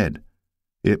Laban said,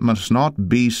 It must not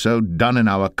be so done in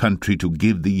our country to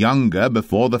give the younger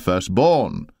before the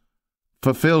firstborn.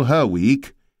 Fulfill her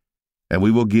week, and we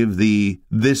will give thee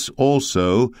this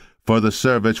also for the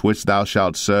service which thou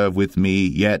shalt serve with me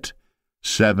yet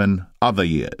 7 other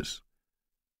years.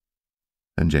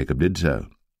 And Jacob did so,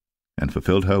 and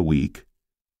fulfilled her week,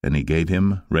 and he gave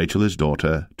him Rachel his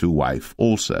daughter to wife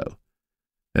also.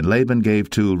 And Laban gave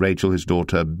to Rachel his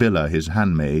daughter Bilhah his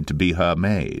handmaid to be her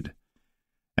maid.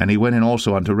 And he went in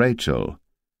also unto Rachel.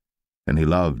 And he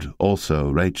loved also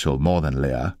Rachel more than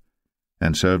Leah,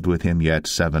 and served with him yet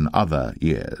 7 other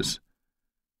years.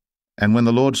 And when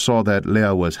the Lord saw that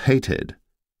Leah was hated,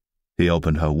 he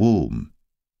opened her womb.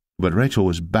 But Rachel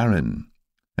was barren,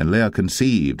 and Leah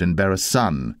conceived and bare a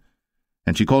son.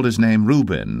 And she called his name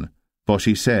Reuben, for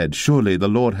she said, Surely the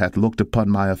Lord hath looked upon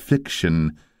my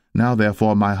affliction, now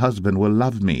therefore my husband will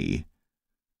love me.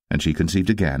 And she conceived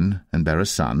again, and bare a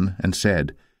son, and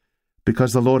said,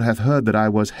 Because the Lord hath heard that I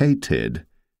was hated,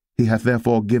 he hath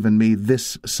therefore given me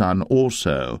this son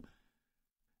also.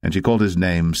 And she called his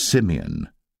name Simeon.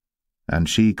 And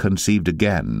she conceived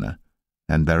again,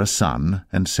 and bare a son,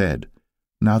 and said,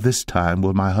 Now this time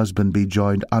will my husband be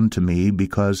joined unto me,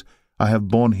 because I have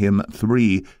borne him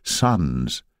 3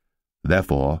 sons.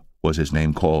 Therefore was his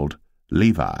name called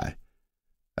Levi.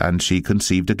 And she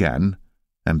conceived again,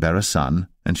 and bare a son,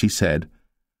 and she said,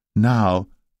 Now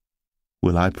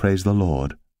will I praise the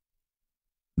Lord.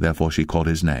 Therefore she called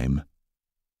his name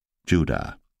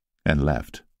Judah, and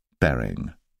left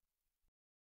bearing.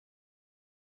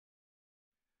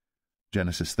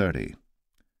 Genesis 30.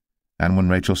 And when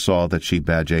Rachel saw that she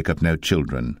bare Jacob no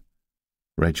children,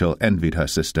 Rachel envied her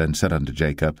sister, and said unto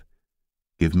Jacob,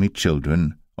 Give me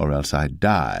children, or else I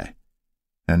die.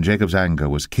 And Jacob's anger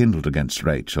was kindled against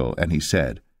Rachel, and he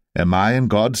said, Am I in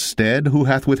God's stead, who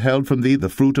hath withheld from thee the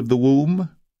fruit of the womb?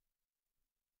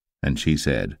 And she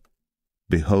said,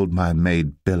 Behold my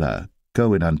maid Bilhah,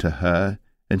 go in unto her,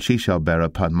 and she shall bear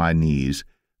upon my knees,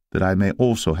 that I may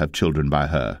also have children by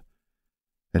her.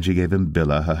 And she gave him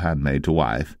Bilhah her handmaid to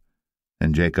wife,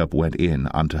 and Jacob went in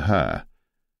unto her.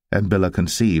 And Bilhah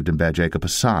conceived, and bare Jacob a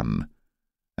son.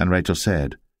 And Rachel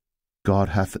said, God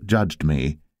hath judged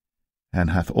me,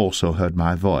 and hath also heard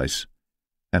my voice,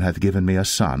 and hath given me a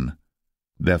son.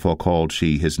 Therefore called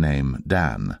she his name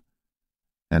Dan.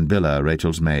 And Bilhah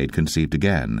Rachel's maid conceived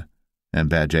again, and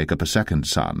bare Jacob a 2nd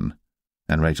son.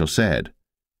 And Rachel said,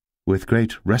 With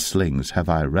great wrestlings have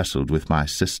I wrestled with my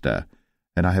sister,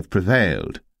 and I have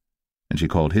prevailed. And she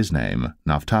called his name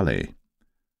Naphtali.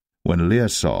 When Leah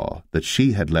saw that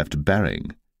she had left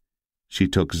bearing, she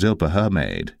took Zilpah her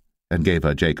maid, and gave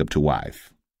her Jacob to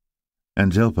wife.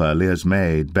 And Zilpah Leah's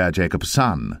maid bare Jacob a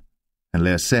son. And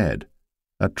Leah said,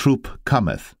 A troop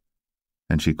cometh.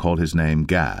 And she called his name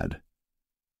Gad.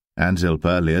 And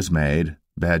Zilpah Leah's maid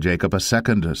bare Jacob a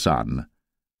 2nd son.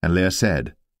 And Leah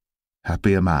said,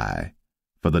 Happy am I,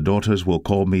 for the daughters will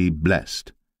call me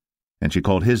blessed. And she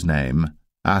called his name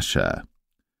Asher.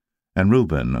 And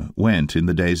Reuben went in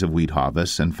the days of wheat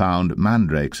harvest, and found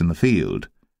mandrakes in the field,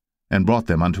 and brought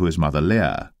them unto his mother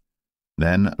Leah.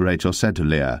 Then Rachel said to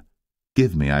Leah,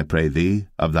 Give me, I pray thee,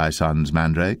 of thy son's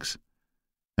mandrakes.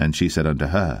 And she said unto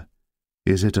her,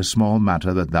 Is it a small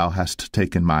matter that thou hast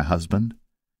taken my husband?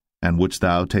 And wouldst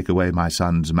thou take away my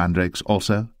son's mandrakes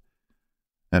also?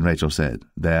 And Rachel said,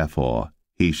 Therefore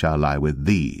he shall lie with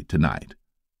thee tonight,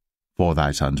 for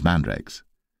thy son's mandrakes.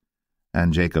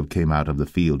 And Jacob came out of the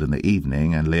field in the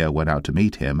evening, and Leah went out to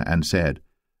meet him, and said,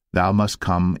 Thou must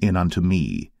come in unto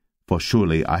me, for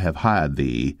surely I have hired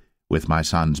thee with my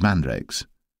son's mandrakes.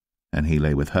 And he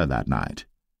lay with her that night.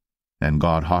 And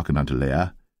God hearkened unto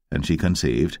Leah, and she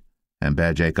conceived, and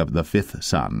bare Jacob the 5th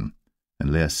son.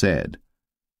 And Leah said,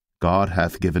 God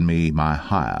hath given me my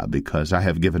hire, because I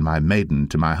have given my maiden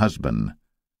to my husband.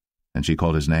 And she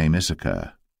called his name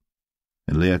Issachar.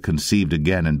 And Leah conceived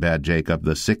again, and bare Jacob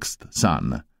the 6th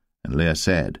son. And Leah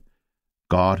said,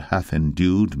 God hath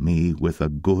endued me with a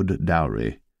good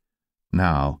dowry.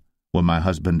 Now will my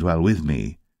husband dwell with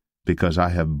me, because I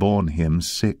have borne him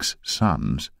 6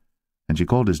 sons. And she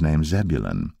called his name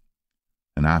Zebulun.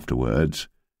 And afterwards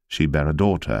she bare a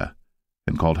daughter,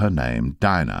 and called her name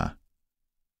Dinah.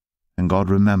 And God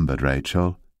remembered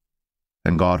Rachel,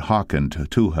 and God hearkened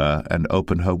to her, and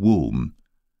opened her womb.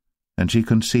 And she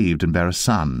conceived, and bare a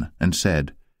son, and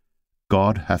said,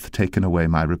 God hath taken away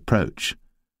my reproach.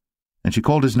 And she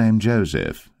called his name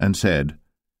Joseph, and said,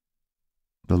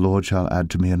 The Lord shall add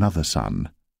to me another son.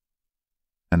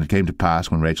 And it came to pass,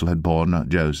 when Rachel had borne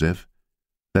Joseph,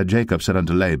 that Jacob said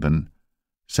unto Laban,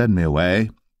 Send me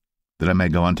away, that I may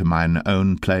go unto mine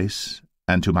own place,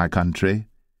 and to my country.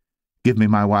 Give me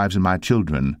my wives and my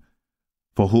children,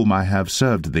 for whom I have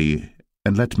served thee,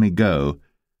 and let me go,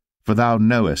 for thou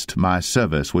knowest my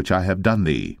service which I have done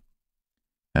thee.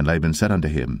 And Laban said unto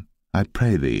him, I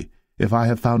pray thee, if I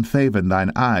have found favour in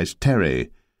thine eyes,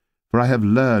 tarry, for I have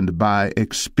learned by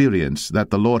experience that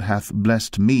the Lord hath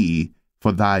blessed me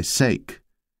for thy sake.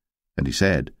 And he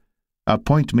said,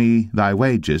 Appoint me thy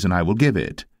wages, and I will give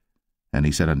it. And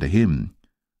he said unto him,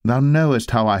 Thou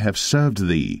knowest how I have served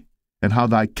thee, and how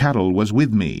thy cattle was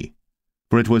with me.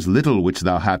 For it was little which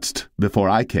thou hadst before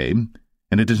I came,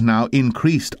 and it is now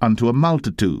increased unto a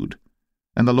multitude.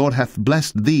 And the Lord hath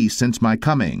blessed thee since my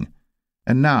coming.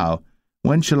 And now,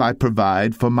 when shall I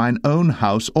provide for mine own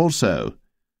house also?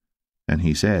 And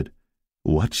he said,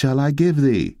 What shall I give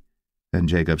thee? And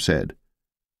Jacob said,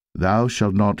 Thou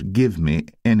shalt not give me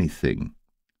anything.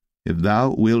 If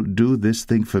thou wilt do this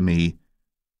thing for me,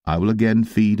 I will again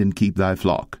feed and keep thy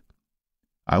flock.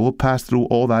 I will pass through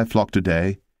all thy flock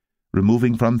today,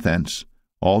 removing from thence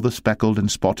all the speckled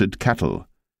and spotted cattle,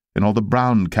 and all the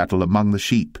brown cattle among the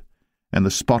sheep, and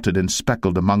the spotted and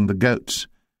speckled among the goats,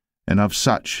 and of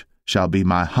such shall be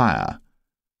my hire.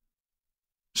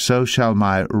 So shall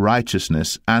my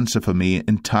righteousness answer for me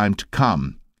in time to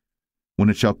come, when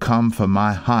it shall come for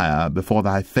my hire before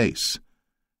thy face,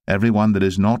 every one that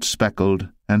is not speckled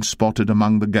and spotted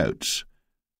among the goats,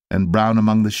 and brown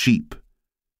among the sheep,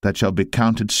 that shall be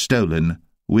counted stolen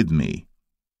with me.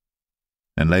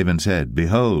 And Laban said,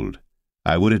 Behold,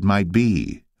 I would it might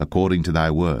be according to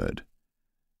thy word.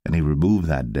 And he removed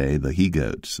that day the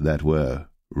he-goats that were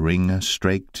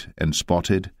ring-straked and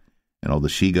spotted, and all the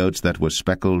she-goats that were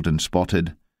speckled and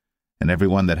spotted, and every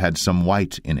one that had some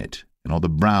white in it, and all the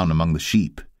brown among the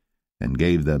sheep, and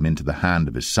gave them into the hand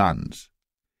of his sons.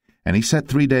 And he set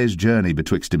 3 days' journey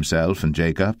betwixt himself and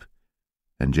Jacob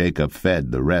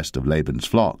fed the rest of Laban's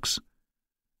flocks.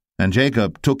 And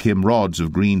Jacob took him rods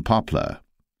of green poplar,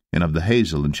 and of the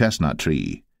hazel and chestnut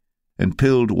tree, and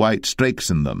pilled white strakes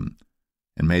in them,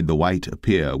 and made the white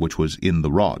appear which was in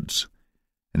the rods.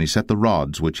 And he set the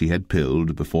rods which he had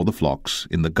pilled before the flocks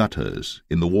in the gutters,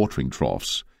 in the watering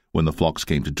troughs, when the flocks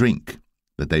came to drink,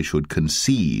 that they should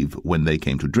conceive when they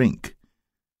came to drink.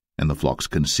 And the flocks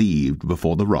conceived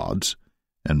before the rods,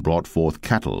 and brought forth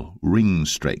cattle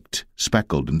ring-straked,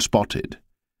 speckled, and spotted.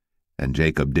 And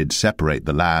Jacob did separate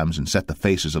the lambs, and set the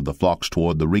faces of the flocks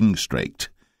toward the ring-straked,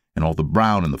 and all the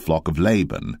brown in the flock of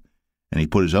Laban. And he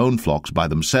put his own flocks by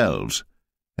themselves,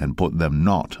 and put them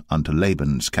not unto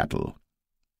Laban's cattle.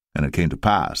 And it came to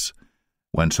pass,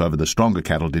 whensoever the stronger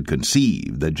cattle did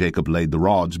conceive, that Jacob laid the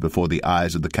rods before the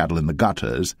eyes of the cattle in the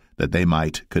gutters, that they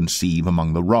might conceive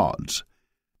among the rods.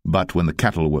 But when the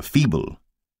cattle were feeble,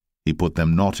 he put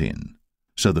them not in.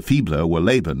 So the feebler were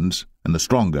Laban's, and the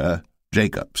stronger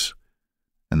Jacob's.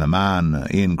 And the man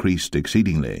increased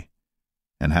exceedingly,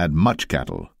 and had much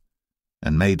cattle,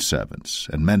 and maidservants,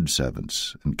 and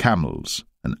menservants, and camels,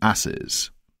 and asses.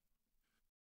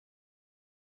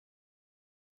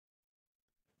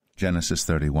 Genesis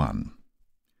 31.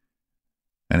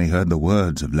 And he heard the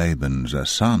words of Laban's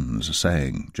sons,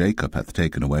 saying, Jacob hath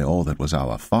taken away all that was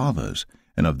our father's,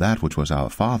 and of that which was our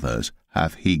father's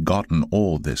hath he gotten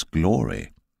all this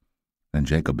glory. And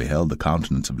Jacob beheld the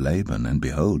countenance of Laban, and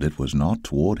behold, it was not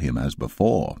toward him as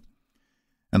before.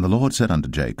 And the Lord said unto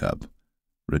Jacob,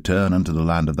 Return unto the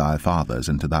land of thy fathers,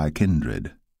 and to thy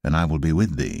kindred, and I will be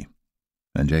with thee.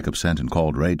 And Jacob sent and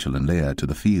called Rachel and Leah to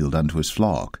the field unto his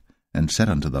flock, and said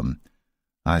unto them,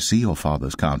 I see your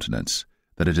father's countenance,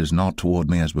 that it is not toward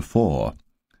me as before,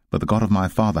 but the God of my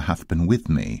father hath been with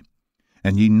me.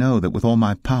 And ye know that with all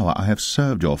my power I have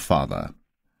served your father.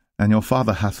 And your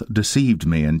father hath deceived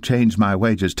me, and changed my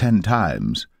wages 10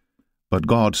 times. But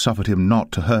God suffered him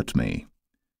not to hurt me.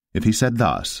 If he said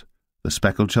thus, The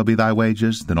speckled shall be thy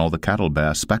wages, then all the cattle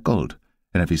bear speckled.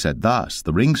 And if he said thus,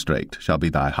 The ring-straked shall be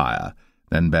thy hire,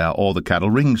 then bear all the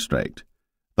cattle ring-straked.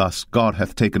 Thus God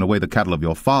hath taken away the cattle of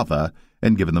your father,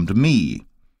 and given them to me.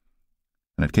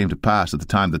 And it came to pass at the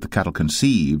time that the cattle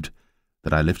conceived,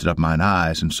 that I lifted up mine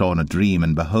eyes, and saw in a dream,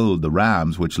 and behold, the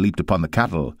rams which leaped upon the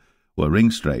cattle were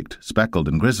ring-straked, speckled,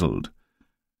 and grizzled.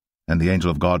 And the angel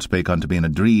of God spake unto me in a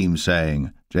dream,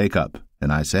 saying, Jacob.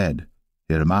 And I said,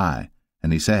 Here am I.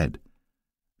 And he said,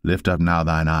 Lift up now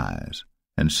thine eyes,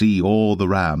 and see all the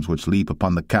rams which leap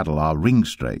upon the cattle are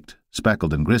ring-straked,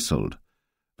 speckled, and grizzled.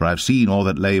 For I have seen all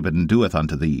that Laban doeth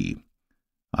unto thee.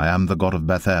 I am the God of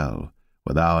Bethel,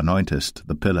 where thou anointest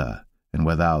the pillar, and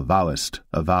where thou vowest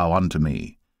a vow unto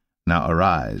me. Now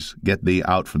arise, get thee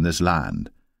out from this land,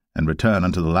 and return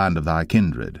unto the land of thy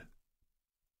kindred.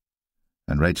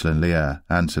 And Rachel and Leah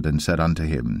answered and said unto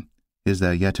him, Is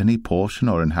there yet any portion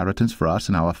or inheritance for us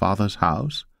in our father's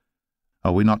house?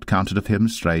 Are we not counted of him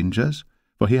strangers?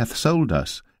 For he hath sold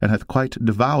us, and hath quite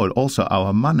devoured also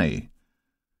our money.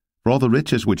 For all the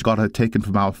riches which God hath taken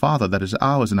from our father, that is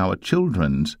ours and our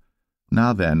children's.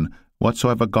 Now then,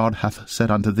 whatsoever God hath said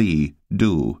unto thee,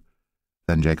 do.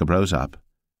 Then Jacob rose up,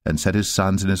 and set his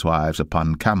sons and his wives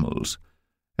upon camels.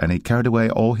 And he carried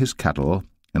away all his cattle,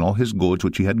 and all his goods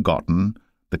which he had gotten,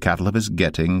 the cattle of his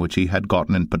getting which he had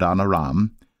gotten in Padan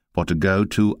Aram, for to go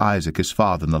to Isaac his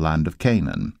father in the land of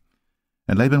Canaan.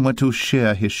 And Laban went to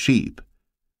shear his sheep,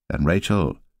 and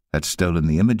Rachel had stolen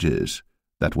the images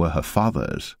that were her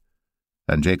father's.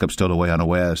 And Jacob stole away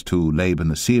unawares to Laban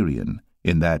the Syrian,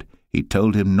 in that he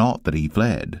told him not that he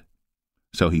fled.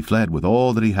 So he fled with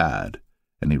all that he had,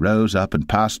 and he rose up and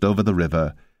passed over the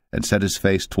river, and set his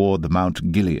face toward the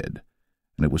Mount Gilead.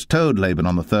 And it was told Laban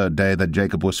on the 3rd day that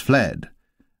Jacob was fled.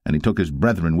 And he took his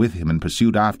brethren with him, and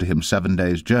pursued after him 7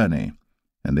 days' journey.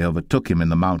 And they overtook him in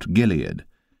the Mount Gilead.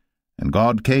 And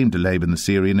God came to Laban the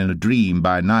Syrian in a dream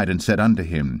by night, and said unto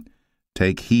him,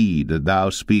 Take heed that thou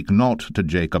speak not to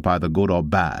Jacob either good or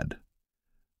bad.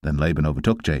 Then Laban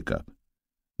overtook Jacob.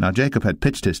 Now Jacob had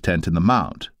pitched his tent in the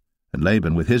mount, and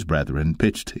Laban with his brethren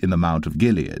pitched in the Mount of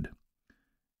Gilead.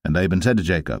 And Laban said to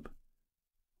Jacob,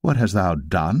 What hast thou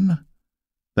done,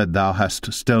 that thou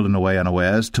hast stolen away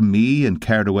unawares to me, and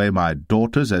carried away my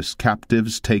daughters as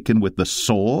captives taken with the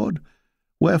sword?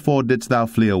 Wherefore didst thou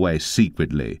flee away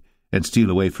secretly, and steal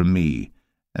away from me,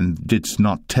 and didst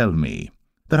not tell me,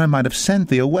 that I might have sent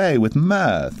thee away with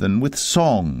mirth, and with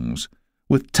songs,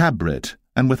 with tabret,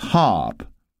 and with harp?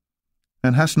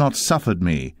 And hast not suffered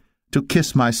me to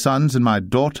kiss my sons and my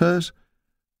daughters?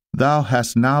 Thou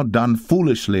hast now done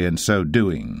foolishly in so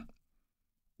doing.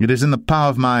 It is in the power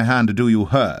of my hand to do you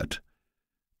hurt.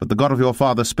 But the God of your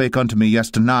father spake unto me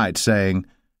yesternight, saying,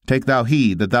 Take thou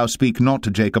heed that thou speak not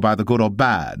to Jacob either good or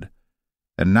bad.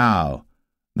 And now,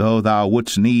 though thou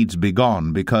wouldst needs be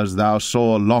gone, because thou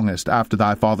sore longest after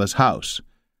thy father's house,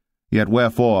 yet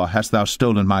wherefore hast thou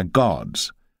stolen my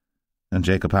gods? And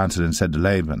Jacob answered and said to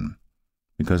Laban,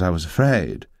 Because I was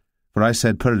afraid, for I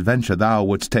said, Peradventure thou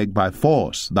wouldst take by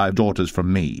force thy daughters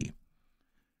from me.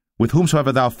 With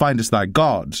whomsoever thou findest thy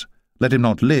gods, let him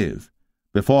not live.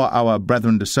 Before our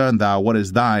brethren discern thou what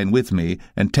is thine with me,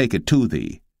 and take it to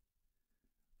thee.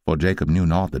 For Jacob knew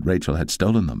not that Rachel had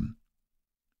stolen them.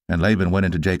 And Laban went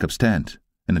into Jacob's tent,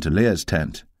 and into Leah's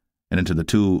tent, and into the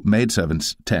 2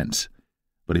 maidservants' tents,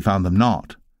 but he found them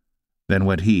not. Then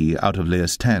went he out of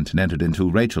Leah's tent, and entered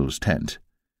into Rachel's tent.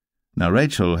 Now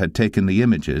Rachel had taken the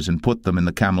images, and put them in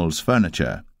the camel's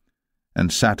furniture,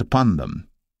 and sat upon them.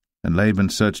 And Laban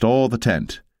searched all the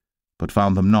tent, but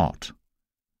found them not.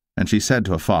 And she said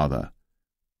to her father,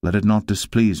 Let it not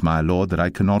displease my lord that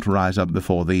I cannot rise up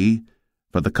before thee,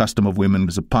 for the custom of women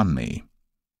is upon me.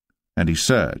 And he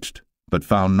searched, but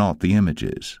found not the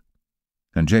images.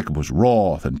 And Jacob was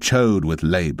wroth, and chode with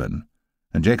Laban.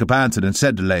 And Jacob answered and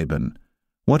said to Laban,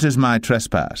 What is my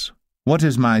trespass? What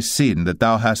is my sin, that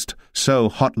thou hast so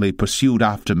hotly pursued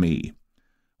after me?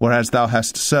 Whereas thou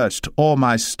hast searched all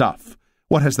my stuff,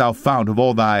 what hast thou found of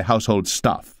all thy household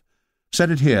stuff?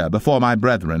 Set it here before my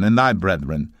brethren and thy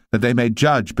brethren, that they may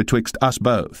judge betwixt us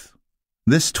both.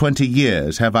 This 20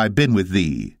 years have I been with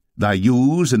thee. Thy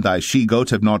ewes and thy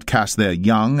she-goats have not cast their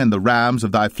young, and the rams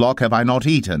of thy flock have I not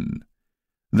eaten.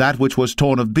 That which was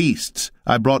torn of beasts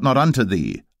I brought not unto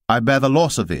thee. I bear the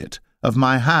loss of it. Of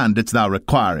my hand didst thou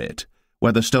require it,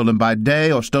 whether stolen by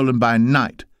day or stolen by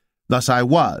night. Thus I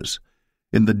was.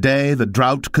 In the day the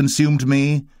drought consumed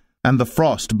me, and the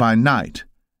frost by night,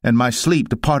 and my sleep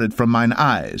departed from mine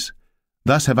eyes.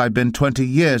 Thus have I been 20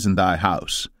 years in thy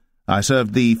house. I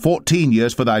served thee 14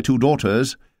 years for thy 2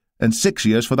 daughters, and 6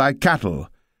 years for thy cattle,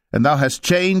 and thou hast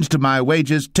changed my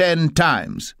wages 10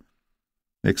 times.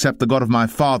 Except the God of my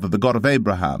father, the God of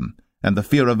Abraham, and the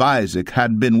fear of Isaac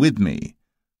had been with me,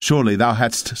 surely thou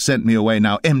hadst sent me away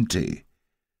now empty.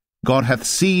 God hath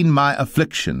seen my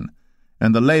affliction,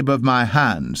 and the labor of my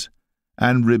hands,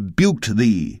 and rebuked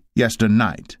thee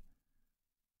yesternight.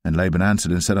 And Laban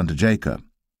answered and said unto Jacob,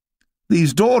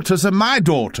 These daughters are my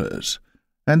daughters,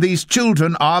 and these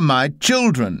children are my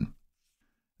children,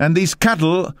 and these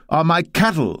cattle are my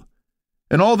cattle,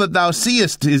 and all that thou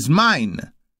seest is mine.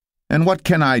 And what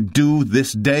can I do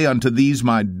this day unto these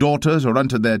my daughters, or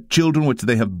unto their children which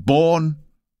they have borne?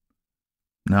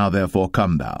 Now therefore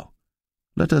come thou,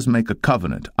 let us make a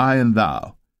covenant, I and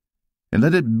thou, and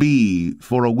let it be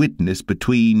for a witness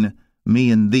between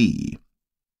me and thee.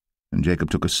 And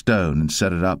Jacob took a stone, and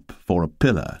set it up for a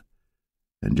pillar.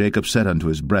 And Jacob said unto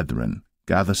his brethren,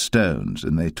 Gather stones.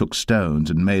 And they took stones,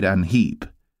 and made an heap,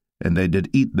 and they did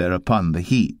eat thereupon the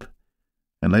heap.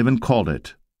 And Laban called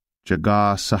it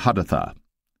Jegar-sahadathah,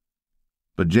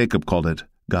 but Jacob called it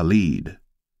Galeed.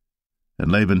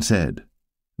 And Laban said,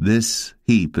 This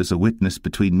heap is a witness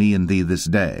between me and thee this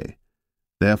day.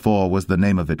 Therefore was the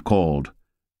name of it called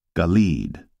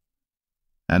Galeed.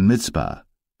 And Mizpah,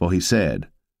 for he said,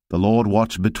 The Lord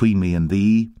watch between me and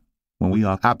thee, when we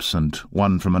are absent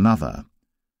one from another.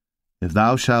 If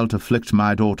thou shalt afflict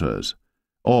my daughters,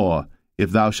 or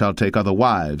if thou shalt take other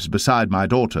wives beside my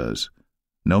daughters.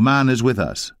 No man is with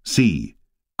us. See,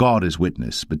 God is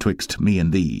witness betwixt me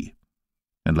and thee.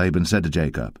 And Laban said to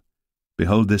Jacob,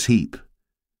 Behold this heap,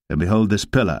 and behold this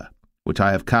pillar, which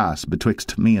I have cast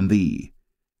betwixt me and thee.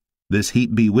 This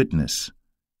heap be witness,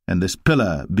 and this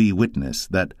pillar be witness,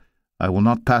 that I will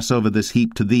not pass over this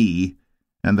heap to thee,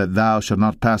 and that thou shalt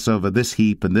not pass over this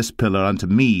heap and this pillar unto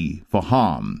me for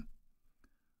harm.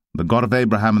 The God of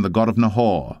Abraham and the God of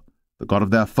Nahor, the God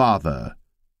of their father,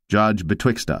 judge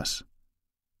betwixt us.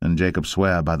 And Jacob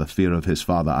sware by the fear of his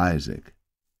father Isaac.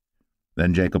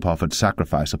 Then Jacob offered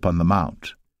sacrifice upon the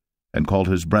mount, and called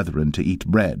his brethren to eat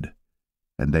bread.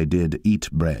 And they did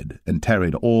eat bread, and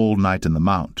tarried all night in the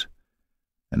mount.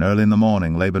 And early in the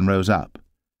morning Laban rose up,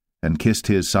 and kissed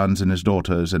his sons and his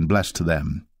daughters, and blessed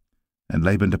them. And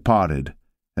Laban departed,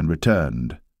 and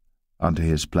returned unto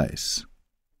his place.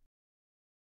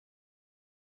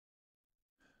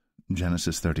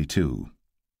 Genesis 32.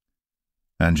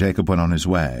 And Jacob went on his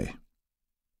way,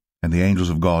 and the angels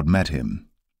of God met him.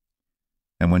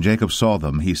 And when Jacob saw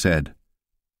them, he said,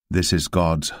 This is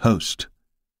God's host.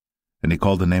 And he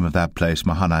called the name of that place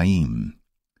Mahanaim.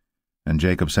 And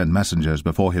Jacob sent messengers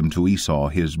before him to Esau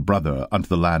his brother unto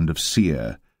the land of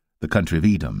Seir, the country of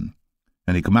Edom.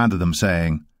 And he commanded them,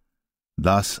 saying,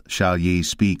 Thus shall ye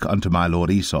speak unto my lord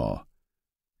Esau.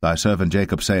 Thy servant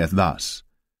Jacob saith thus,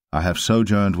 I have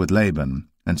sojourned with Laban,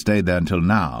 and stayed there until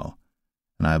now.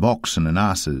 And I have oxen and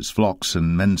asses, flocks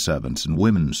and menservants and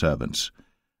women servants.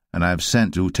 And I have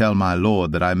sent to tell my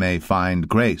lord that I may find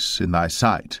grace in thy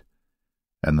sight.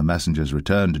 And the messengers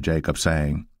returned to Jacob,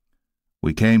 saying,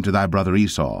 We came to thy brother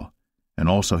Esau, and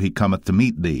also he cometh to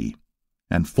meet thee,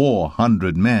 and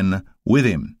 400 men with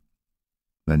him.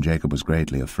 Then Jacob was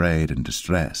greatly afraid and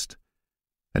distressed.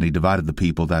 And he divided the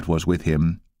people that was with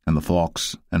him, and the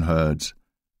flocks and herds,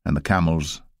 and the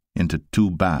camels, into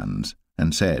 2 bands,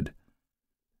 and said,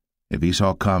 If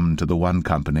Esau come to the one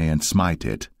company and smite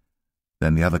it,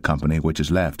 then the other company which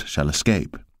is left shall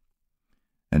escape.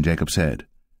 And Jacob said,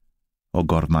 O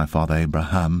God of my father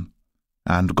Abraham,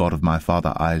 and God of my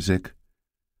father Isaac,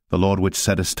 the Lord which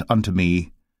saidest unto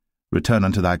me, Return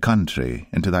unto thy country,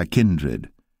 and to thy kindred,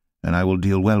 and I will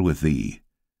deal well with thee.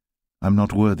 I am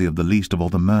not worthy of the least of all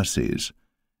the mercies,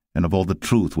 and of all the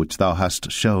truth which thou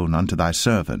hast shown unto thy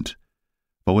servant.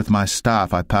 For with my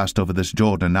staff I passed over this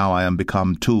Jordan, and now I am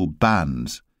become 2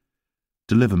 bands.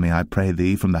 Deliver me, I pray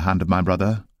thee, from the hand of my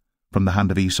brother, from the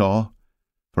hand of Esau,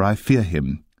 for I fear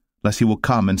him, lest he will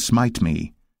come and smite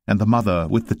me, and the mother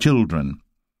with the children.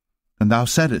 And thou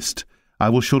saidest, I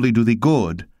will surely do thee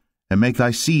good, and make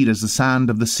thy seed as the sand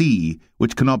of the sea,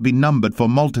 which cannot be numbered for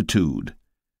multitude.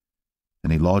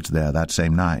 And he lodged there that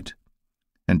same night,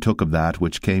 and took of that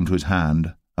which came to his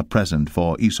hand a present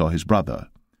for Esau his brother,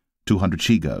 200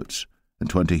 she-goats, and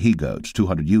 20 he-goats,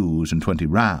 200 ewes, and 20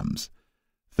 rams,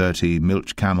 30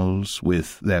 milch camels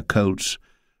with their coats,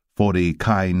 40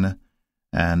 kine,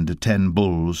 and 10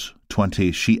 bulls,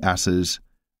 20 she-asses,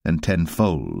 and 10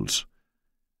 foals.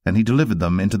 And he delivered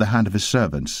them into the hand of his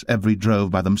servants, every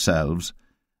drove by themselves,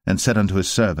 and said unto his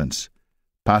servants,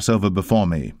 Pass over before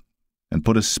me, and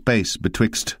put a space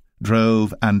betwixt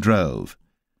drove and drove.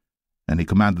 And he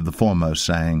commanded the foremost,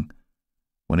 saying,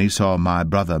 When Esau my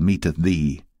brother meeteth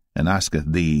thee, and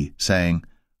asketh thee, saying,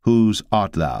 Whose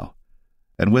art thou?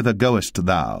 And whither goest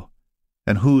thou?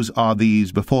 And whose are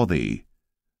these before thee?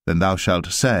 Then thou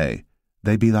shalt say,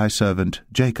 They be thy servant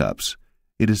Jacob's.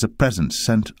 It is a present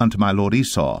sent unto my lord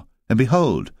Esau, and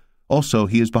behold, also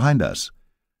he is behind us.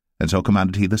 And so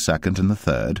commanded he the second and the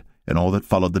third, and all that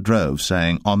followed the drove,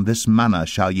 saying, On this manner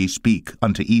shall ye speak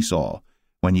unto Esau,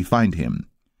 when ye find him.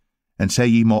 And say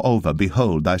ye moreover,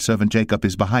 Behold, thy servant Jacob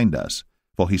is behind us.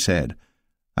 For he said,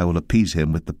 I will appease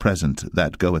him with the present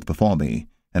that goeth before me,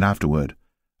 and afterward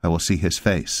I will see his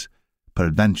face.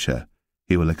 Peradventure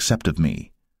he will accept of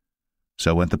me.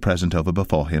 So went the present over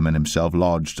before him, and himself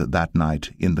lodged that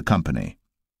night in the company.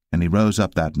 And he rose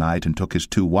up that night, and took his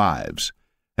 2 wives,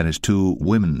 and his 2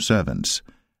 women servants,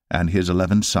 and his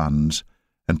 11 sons,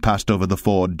 and passed over the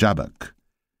ford Jabbok.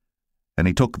 And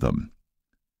he took them,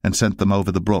 and sent them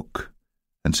over the brook,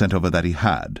 and sent over that he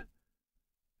had.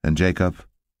 And Jacob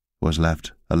was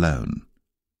left alone.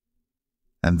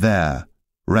 And there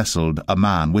wrestled a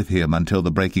man with him until the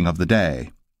breaking of the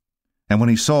day. And when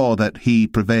he saw that he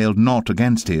prevailed not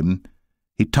against him,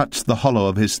 he touched the hollow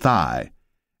of his thigh,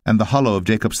 and the hollow of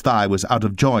Jacob's thigh was out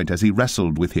of joint as he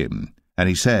wrestled with him. And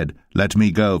he said, Let me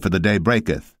go, for the day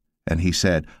breaketh. And he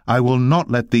said, I will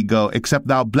not let thee go, except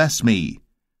thou bless me.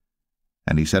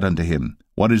 And he said unto him,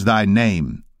 What is thy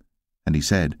name? And he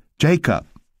said, Jacob.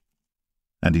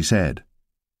 And he said,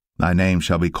 Thy name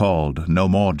shall be called no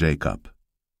more Jacob,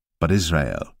 but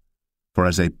Israel. For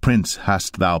as a prince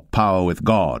hast thou power with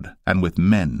God and with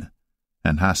men,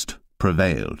 and hast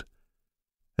prevailed.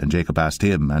 And Jacob asked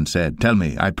him, and said, Tell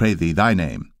me, I pray thee, thy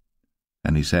name.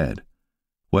 And he said,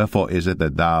 Wherefore is it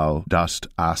that thou dost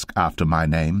ask after my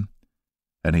name?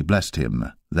 And he blessed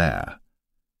him there.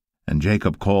 And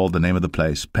Jacob called the name of the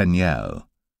place Peniel,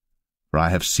 for I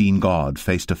have seen God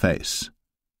face to face,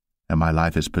 and my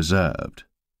life is preserved.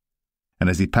 And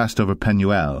as he passed over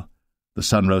Penuel, the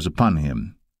sun rose upon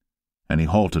him, and he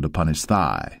halted upon his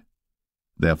thigh.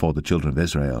 Therefore the children of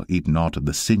Israel eat not of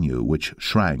the sinew which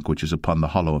shrank, which is upon the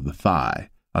hollow of the thigh,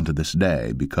 unto this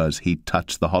day, because he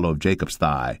touched the hollow of Jacob's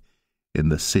thigh in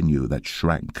the sinew that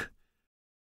shrank.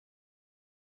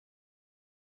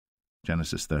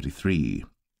 Genesis 33.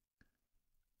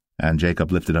 And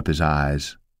Jacob lifted up his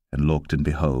eyes, and looked, and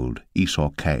behold, Esau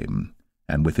came,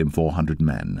 and with him 400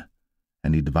 men.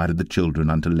 And he divided the children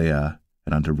unto Leah,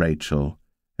 and unto Rachel,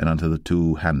 and unto the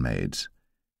 2 handmaids.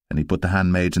 And he put the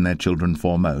handmaids and their children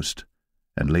foremost,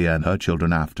 and Leah and her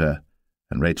children after,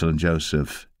 and Rachel and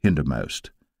Joseph hindermost.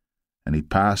 And he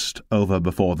passed over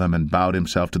before them, and bowed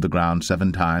himself to the ground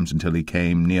 7 times, until he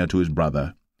came near to his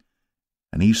brother.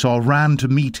 And Esau ran to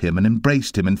meet him, and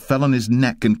embraced him, and fell on his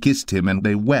neck, and kissed him, and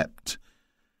they wept.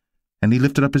 And he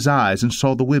lifted up his eyes, and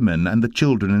saw the women and the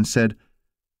children, and said,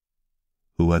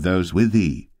 Who are those with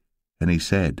thee? And he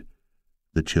said,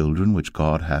 The children which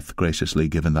God hath graciously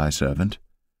given thy servant.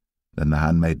 Then the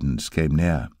handmaidens came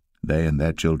near, they and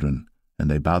their children,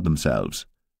 and they bowed themselves.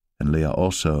 And Leah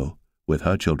also with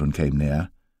her children came near,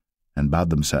 and bowed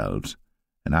themselves.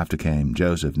 And after came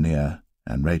Joseph near,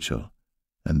 and Rachel,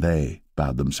 and they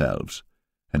bowed themselves.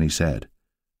 And he said,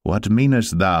 What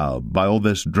meanest thou by all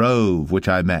this drove which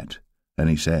I met? And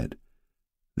he said,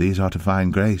 These are to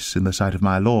find grace in the sight of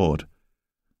my Lord.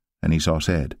 And Esau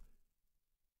said,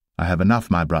 I have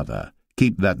enough, my brother,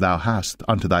 keep that thou hast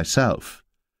unto thyself.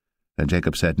 And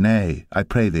Jacob said, Nay, I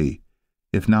pray thee,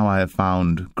 if now I have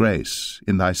found grace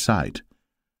in thy sight,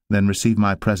 then receive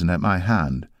my present at my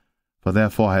hand, for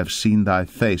therefore I have seen thy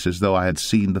face as though I had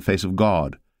seen the face of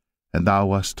God, and thou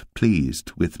wast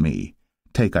pleased with me.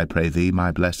 Take, I pray thee,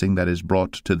 my blessing that is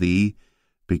brought to thee,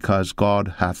 because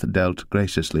God hath dealt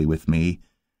graciously with me,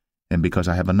 and because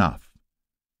I have enough.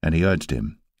 And he urged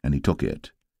him, and he took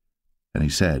it. And he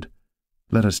said,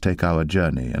 Let us take our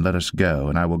journey, and let us go,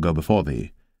 and I will go before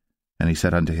thee. And he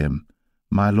said unto him,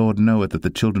 My Lord knoweth that the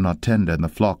children are tender, and the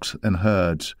flocks and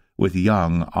herds with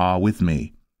young are with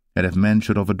me. And if men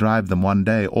should overdrive them one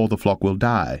day, all the flock will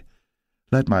die.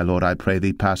 Let my Lord, I pray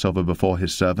thee, pass over before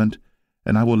his servant,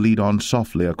 and I will lead on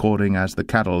softly, according as the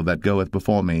cattle that goeth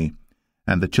before me,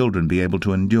 and the children be able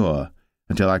to endure,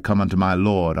 until I come unto my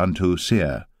Lord, unto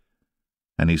Seir.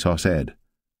 And Esau said,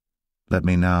 Let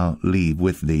me now leave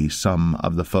with thee some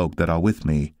of the folk that are with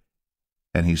me.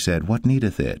 And he said, What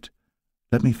needeth it?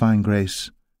 Let me find grace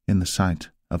in the sight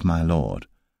of my Lord.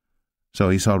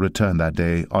 So Esau returned that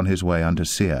day on his way unto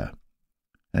Seir.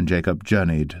 And Jacob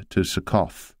journeyed to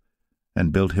Succoth,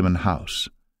 and built him an house,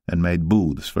 and made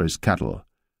booths for his cattle.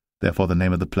 Therefore the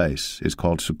name of the place is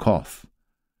called Succoth.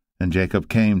 And Jacob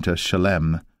came to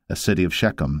Shalem, a city of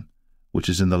Shechem, which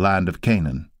is in the land of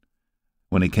Canaan,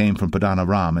 when he came from Padan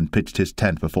Aram, and pitched his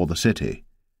tent before the city.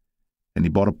 And he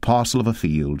bought a parcel of a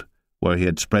field, where he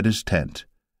had spread his tent,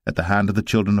 at the hand of the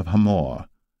children of Hamor,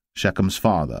 Shechem's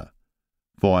father,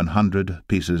 for 100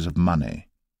 pieces of money.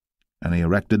 And he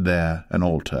erected there an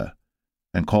altar,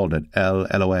 and called it El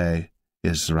Elohe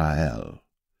Israel.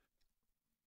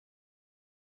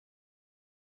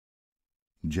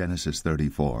 Genesis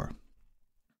 34.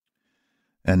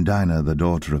 And Dinah the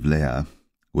daughter of Leah,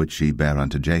 which she bare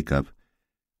unto Jacob,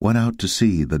 went out to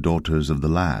see the daughters of the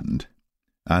land.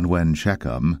 And when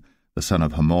Shechem, the son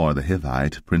of Hamor the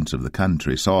Hivite, prince of the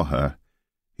country, saw her,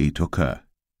 he took her,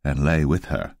 and lay with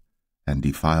her, and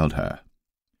defiled her.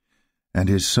 And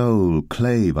his soul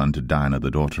clave unto Dinah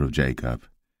the daughter of Jacob,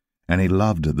 and he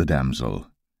loved the damsel,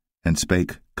 and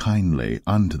spake kindly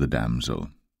unto the damsel.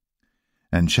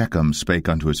 And Shechem spake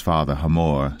unto his father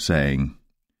Hamor, saying,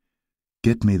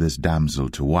 Get me this damsel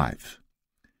to wife.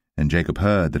 And Jacob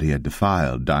heard that he had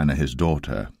defiled Dinah his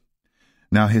daughter.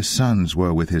 Now his sons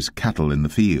were with his cattle in the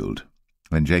field,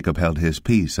 and Jacob held his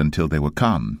peace until they were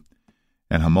come.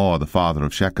 And Hamor the father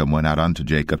of Shechem went out unto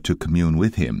Jacob to commune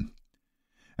with him.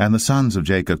 And the sons of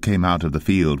Jacob came out of the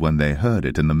field when they heard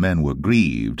it, and the men were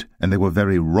grieved, and they were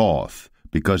very wroth,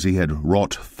 because he had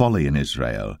wrought folly in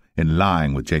Israel, in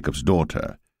lying with Jacob's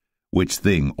daughter, which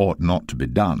thing ought not to be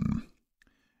done.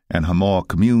 And Hamor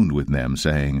communed with them,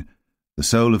 saying, The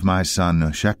soul of my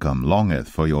son Shechem longeth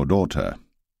for your daughter.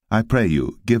 I pray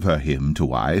you, give her him to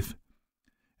wife,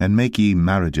 and make ye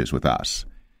marriages with us,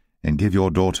 and give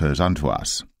your daughters unto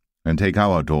us, and take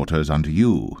our daughters unto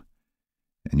you,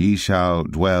 and ye shall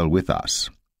dwell with us,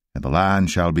 and the land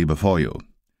shall be before you.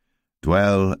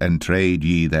 Dwell and trade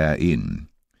ye therein,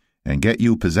 and get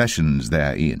you possessions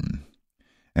therein.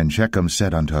 And Shechem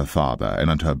said unto her father and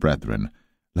unto her brethren,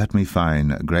 Let me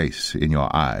find grace in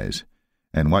your eyes,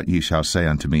 and what ye shall say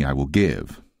unto me I will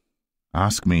give.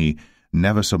 Ask me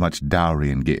never so much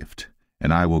dowry and gift,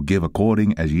 and I will give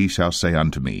according as ye shall say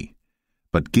unto me.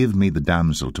 But give me the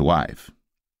damsel to wife.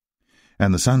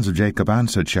 And the sons of Jacob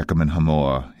answered Shechem and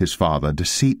Hamor his father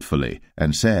deceitfully,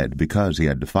 and said, because he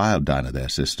had defiled Dinah their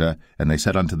sister, and they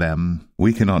said unto them,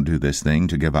 We cannot do this thing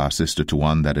to give our sister to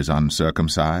one that is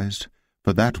uncircumcised,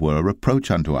 for that were a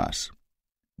reproach unto us.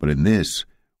 But in this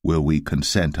will we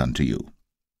consent unto you.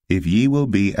 If ye will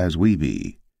be as we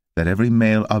be, that every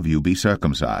male of you be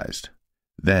circumcised,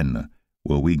 then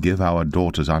will we give our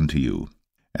daughters unto you,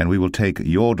 and we will take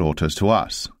your daughters to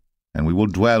us, and we will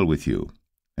dwell with you,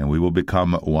 and we will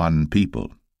become one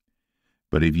people.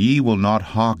 But if ye will not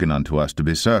hearken unto us to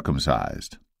be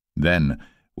circumcised, then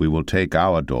we will take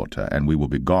our daughter, and we will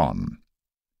be gone.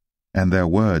 And their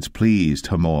words pleased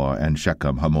Hamor and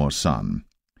Shechem, Hamor's son.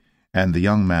 And the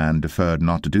young man deferred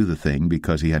not to do the thing,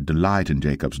 because he had delight in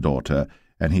Jacob's daughter,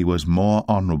 and he was more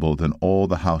honorable than all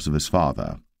the house of his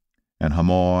father. And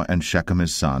Hamor and Shechem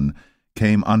his son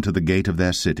came unto the gate of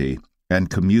their city, and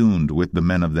communed with the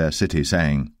men of their city,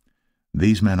 saying,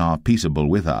 These men are peaceable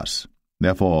with us.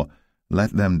 Therefore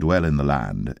let them dwell in the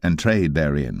land, and trade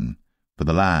therein. For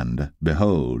the land,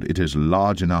 behold, it is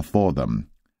large enough for them.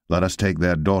 Let us take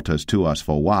their daughters to us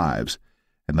for wives,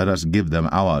 and let us give them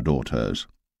our daughters.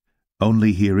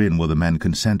 Only herein will the men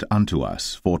consent unto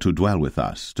us, for to dwell with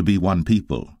us, to be one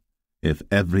people, if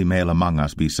every male among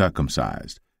us be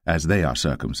circumcised, as they are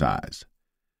circumcised.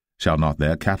 Shall not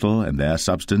their cattle and their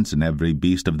substance and every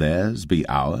beast of theirs be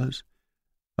ours?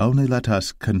 Only let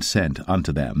us consent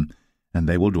unto them, and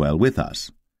they will dwell with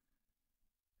us.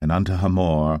 And unto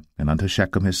Hamor and unto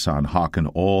Shechem his son hearkened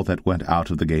all that went out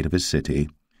of the gate of his city,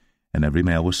 and every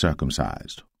male was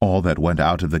circumcised, all that went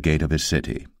out of the gate of his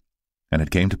city. And it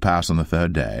came to pass on the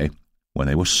third day, when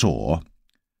they were sore,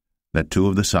 that two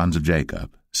of the sons of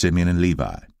Jacob, Simeon and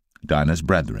Levi, Dinah's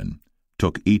brethren,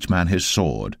 took each man his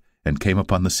sword, and came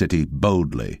upon the city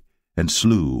boldly, and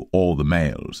slew all the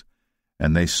males.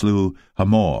 And they slew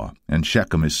Hamor and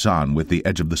Shechem his son with the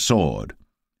edge of the sword,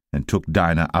 and took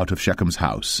Dinah out of Shechem's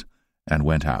house, and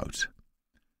went out.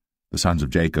 The sons of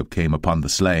Jacob came upon the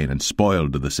slain, and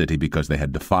spoiled the city, because they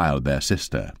had defiled their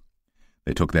sister.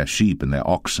 They took their sheep and their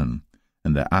oxen,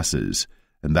 and their asses,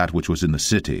 and that which was in the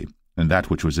city, and that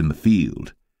which was in the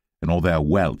field, and all their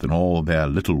wealth, and all their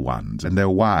little ones, and their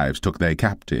wives took they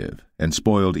captive, and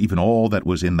spoiled even all that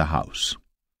was in the house.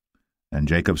 And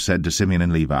Jacob said to Simeon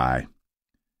and Levi,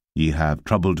 Ye have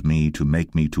troubled me to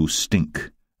make me to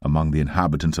stink among the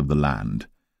inhabitants of the land,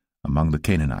 among the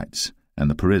Canaanites and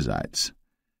the Perizzites.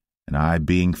 And I,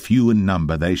 being few in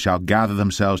number, they shall gather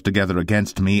themselves together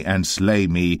against me, and slay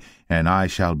me, and I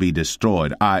shall be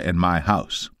destroyed, I and my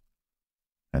house.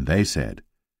 And they said,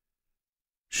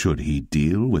 Should he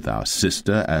deal with our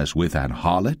sister as with an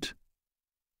harlot?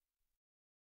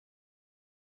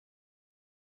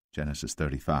 Genesis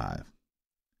 35.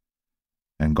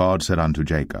 And God said unto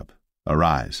Jacob,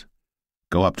 Arise,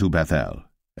 go up to Bethel,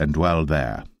 and dwell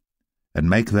there, and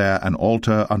make there an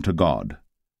altar unto God,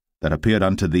 that appeared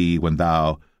unto thee when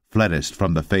thou fleddest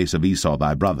from the face of Esau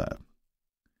thy brother.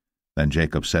 Then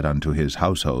Jacob said unto his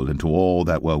household and to all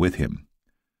that were with him,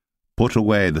 Put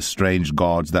away the strange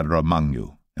gods that are among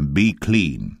you, and be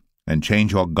clean, and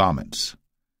change your garments,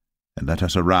 and let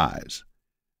us arise,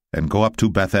 and go up to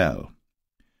Bethel.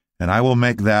 And I will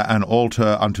make there an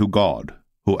altar unto God,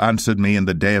 who answered me in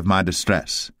the day of my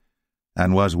distress,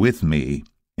 and was with me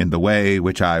in the way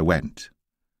which I went.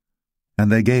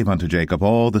 And they gave unto Jacob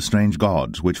all the strange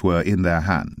gods which were in their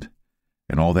hand,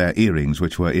 and all their earrings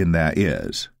which were in their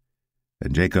ears.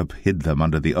 And Jacob hid them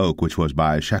under the oak which was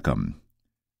by Shechem.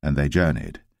 And they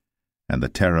journeyed, and the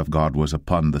terror of God was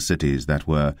upon the cities that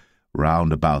were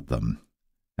round about them,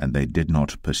 and they did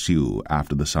not pursue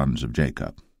after the sons of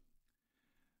Jacob.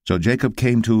 So Jacob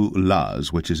came to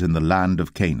Luz, which is in the land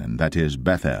of Canaan, that is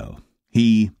Bethel,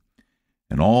 he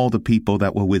and all the people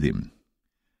that were with him.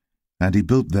 And he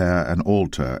built there an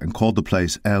altar, and called the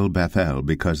place El Bethel,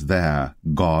 because there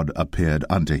God appeared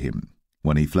unto him,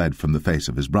 when he fled from the face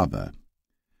of his brother.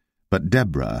 But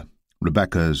Deborah,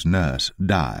 Rebekah's nurse,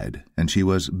 died, and she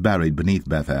was buried beneath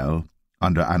Bethel,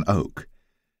 under an oak.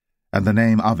 And the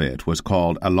name of it was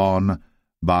called Elon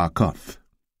Barkoth.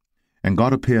 And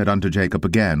God appeared unto Jacob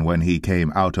again when he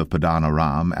came out of Padan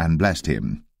Aram, and blessed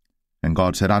him. And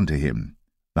God said unto him,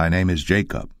 Thy name is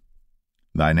Jacob.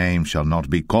 Thy name shall not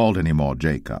be called any more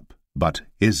Jacob, but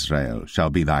Israel shall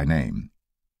be thy name.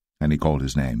 And he called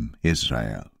his name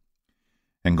Israel.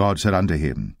 And God said unto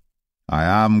him, I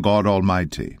am God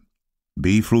Almighty.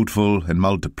 Be fruitful and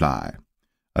multiply.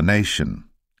 A nation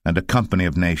and a company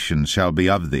of nations shall be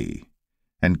of thee,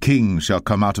 and kings shall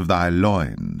come out of thy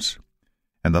loins.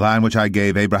 And the land which I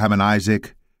gave Abraham and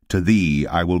Isaac, to thee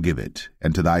I will give it,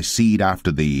 and to thy seed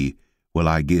after thee will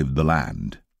I give the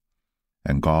land.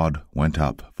 And God went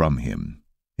up from him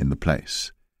in the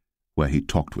place where he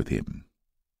talked with him.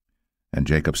 And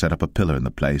Jacob set up a pillar in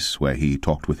the place where he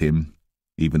talked with him,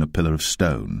 even a pillar of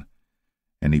stone.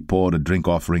 And he poured a drink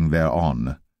offering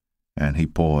thereon, and he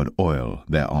poured oil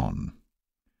thereon.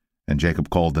 And Jacob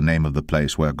called the name of the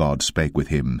place where God spake with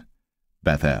him,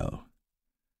 Bethel.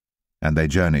 And they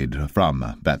journeyed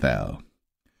from Bethel.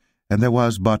 And there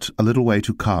was but a little way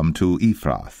to come to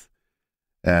Ephrath.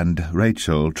 And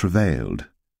Rachel travailed,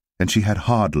 and she had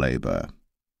hard labor.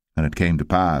 And it came to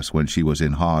pass, when she was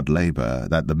in hard labor,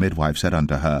 that the midwife said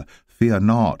unto her, Fear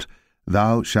not,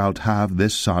 thou shalt have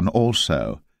this son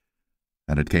also.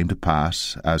 And it came to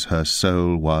pass, as her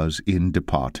soul was in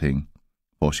departing,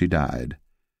 for she died,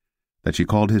 that she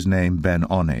called his name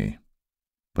Ben-Oni,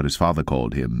 but his father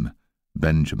called him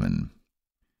Benjamin.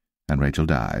 And Rachel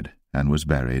died, and was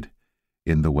buried,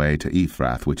 in the way to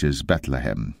Ephrath, which is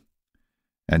Bethlehem.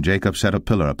 And Jacob set a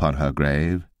pillar upon her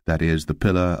grave, that is, the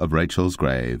pillar of Rachel's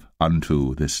grave,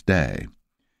 unto this day.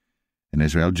 And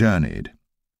Israel journeyed,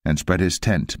 and spread his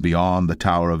tent beyond the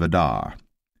tower of Adar.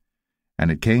 And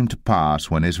it came to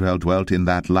pass, when Israel dwelt in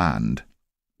that land,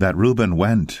 that Reuben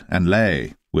went and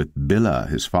lay with Bilhah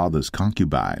his father's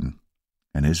concubine,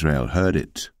 and Israel heard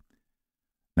it.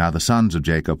 Now the sons of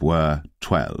Jacob were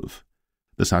 12,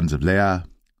 the sons of Leah,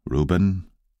 Reuben,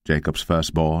 Jacob's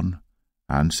firstborn,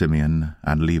 and Simeon,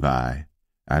 and Levi,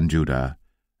 and Judah,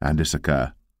 and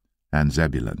Issachar, and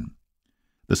Zebulun.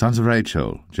 The sons of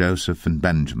Rachel, Joseph and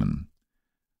Benjamin.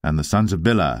 And the sons of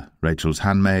Bilhah, Rachel's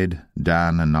handmaid,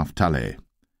 Dan and Naphtali.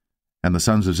 And the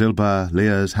sons of Zilpah,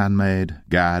 Leah's handmaid,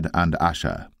 Gad and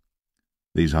Asher.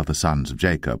 These are the sons of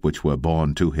Jacob, which were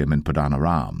born to him in Padan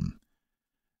Aram.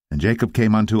 And Jacob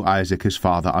came unto Isaac his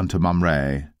father unto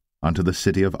Mamre, unto the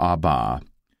city of Arba,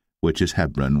 which is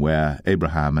Hebron, where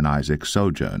Abraham and Isaac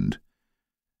sojourned.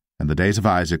 And the days of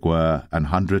Isaac were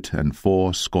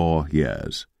 180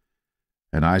 years.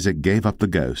 And Isaac gave up the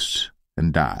ghost,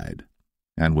 and died,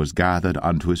 and was gathered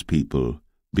unto his people,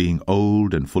 being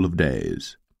old and full of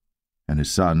days. And his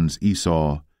sons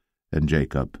Esau and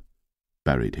Jacob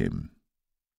buried him.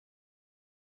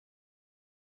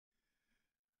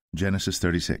 Genesis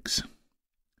 36.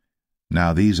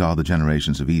 Now these are the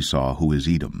generations of Esau, who is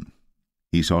Edom.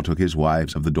 Esau took his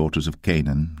wives of the daughters of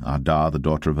Canaan, Adah the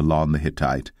daughter of Elon the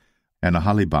Hittite, and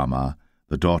Aholibamah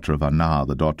the daughter of Anah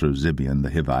the daughter of Zibeon the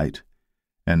Hivite,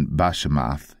 and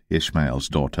Bashemath, Ishmael's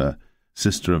daughter,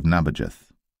 sister of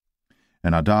Nebajoth.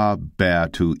 And Adah bare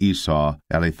to Esau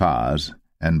Eliphaz,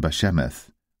 and Bashemath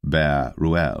bare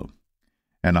Ruel.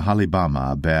 And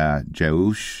Aholibamah bare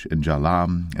Jeush, and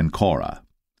Jalam, and Korah.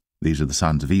 These are the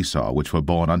sons of Esau, which were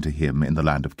born unto him in the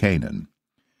land of Canaan.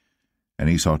 And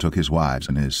Esau took his wives,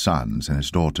 and his sons, and his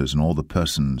daughters, and all the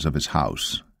persons of his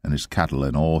house, and his cattle,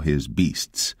 and all his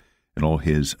beasts, and all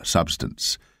his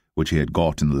substance, which he had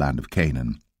got in the land of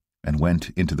Canaan, and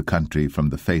went into the country from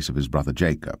the face of his brother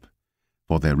Jacob.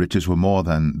 For their riches were more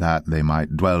than that they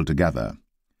might dwell together,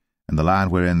 and the land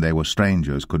wherein they were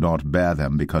strangers could not bear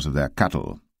them because of their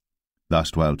cattle. Thus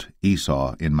dwelt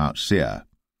Esau in Mount Seir.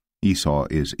 Esau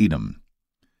is Edom.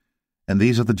 And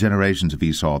these are the generations of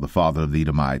Esau, the father of the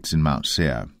Edomites, in Mount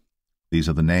Seir. These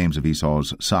are the names of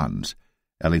Esau's sons: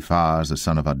 Eliphaz, the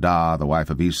son of Adah, the wife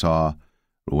of Esau;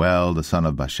 Ruel, the son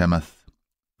of Bashemath,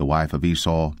 the wife of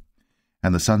Esau.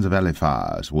 And the sons of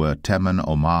Eliphaz were Teman,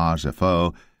 Omar,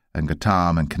 Zepho, and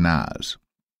Gatam, and Kenaz.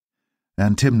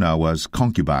 And Timnah was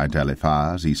concubine to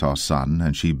Eliphaz, Esau's son,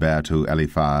 and she bare to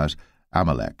Eliphaz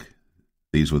Amalek.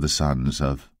 These were the sons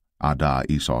of Adah,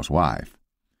 Esau's wife.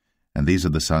 And these are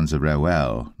the sons of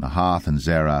Reuel, Nahath, and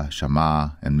Zerah,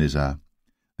 Shammah, and Mizah.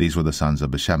 These were the sons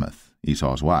of Bashemath,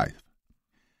 Esau's wife.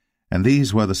 And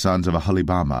these were the sons of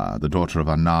Aholibamah, the daughter of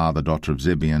Anah, the daughter of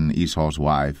Zibeon, Esau's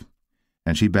wife.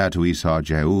 And she bare to Esau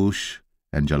Jeush,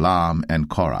 and Jalam, and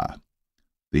Korah.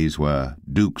 These were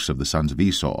dukes of the sons of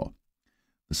Esau.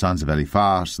 The sons of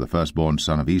Eliphaz, the firstborn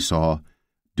son of Esau: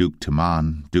 Duke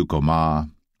Teman, Duke Omar,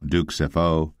 Duke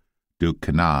Zepho, Duke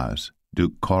Kenaz,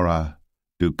 Duke Korah,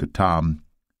 Duke Gatam,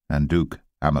 and Duke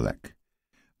Amalek.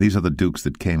 These are the dukes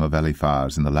that came of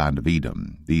Eliphaz in the land of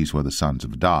Edom. These were the sons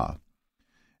of Dar.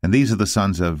 And these are the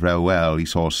sons of Reuel,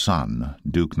 Esau's son,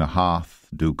 Duke Nahath,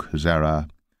 Duke Zerah,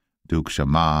 Duke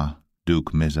Shammah,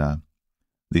 Duke Mizah.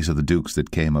 These are the dukes that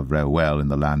came of Reuel in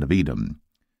the land of Edom.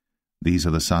 These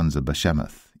are the sons of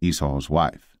Bashemath, Esau's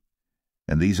wife.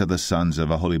 And these are the sons of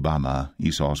Aholibamah,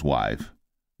 Esau's wife,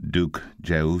 Duke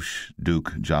Jeush,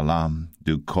 Duke Jalam,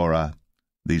 Duke Korah.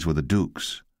 These were the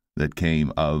dukes that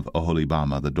came of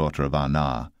Aholibamah, the daughter of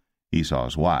Anah,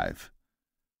 Esau's wife.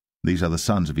 These are the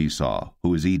sons of Esau,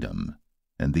 who is Edom,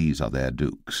 and these are their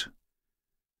dukes.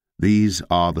 These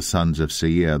are the sons of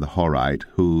Seir the Horite,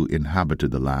 who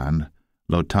inhabited the land,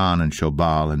 Lotan and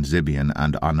Shobal and Zibeon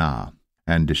and Anah,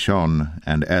 and Dishon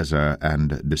and Ezer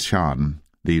and Dishan.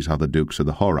 These are the dukes of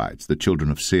the Horites, the children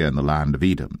of Seir in the land of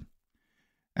Edom.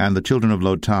 And the children of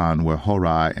Lotan were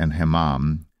Horai and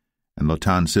Hemam, and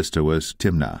Lotan's sister was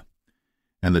Timnah.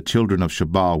 And the children of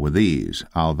Shobal were these,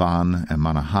 Alvan and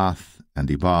Manahath,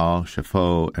 and Ebal,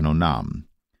 Shapho, and Onam.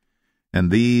 And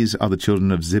these are the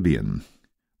children of Zibeon,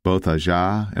 both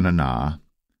Ajah and Anah.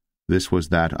 This was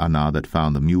that Anah that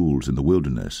found the mules in the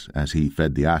wilderness, as he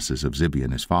fed the asses of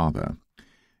Zibeon his father.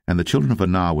 And the children of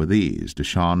Anah were these,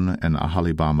 Dishon and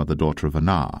Aholibamah the daughter of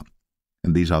Anah.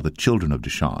 And these are the children of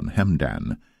Dishon,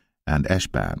 Hemdan, and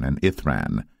Eshban, and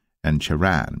Ithran, and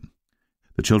Cheran.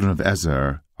 The children of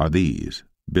Ezer are these,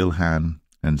 Bilhan,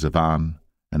 and Zavan,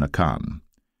 and Akan.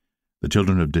 The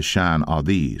children of Dishan are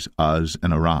these, Uz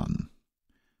and Aran.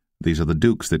 These are the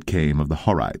dukes that came of the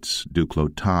Horites, Duke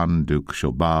Lotan, Duke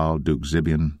Shobal, Duke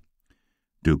Zibeon,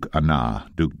 Duke Anah,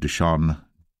 Duke Dishon,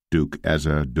 Duke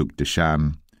Ezer, Duke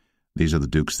Dishan. These are the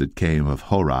dukes that came of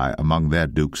Horai among their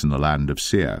dukes in the land of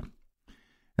Seir.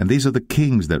 And these are the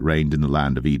kings that reigned in the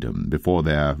land of Edom, before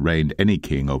there reigned any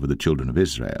king over the children of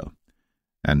Israel.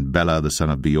 And Bela the son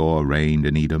of Beor reigned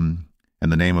in Edom,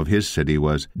 and the name of his city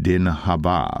was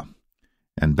Dinhabah.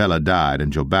 And Bela died,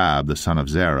 and Jobab the son of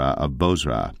Zerah of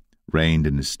Bozrah reigned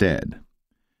in his stead.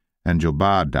 And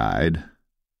Jobab died,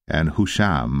 and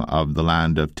Husham of the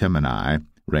land of Temanai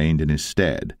reigned in his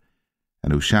stead.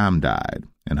 And Husham died,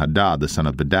 and Hadad the son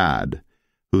of Bedad,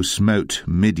 who smote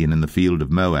Midian in the field of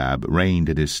Moab, reigned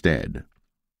in his stead.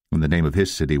 And the name of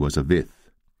his city was Avith.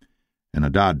 And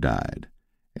Hadad died,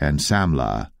 and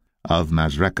Samlah of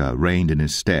Masrekah reigned in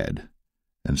his stead.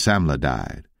 And Samlah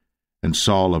died, and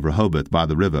Saul of Rehoboth by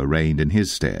the river reigned in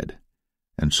his stead.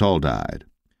 And Saul died,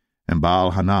 and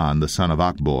Baal-Hanan the son of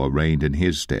Achbor reigned in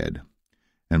his stead.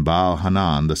 And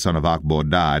Baal-Hanan the son of Achbor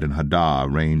died, and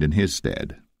Hadar reigned in his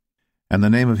stead. And the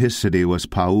name of his city was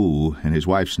Pau, and his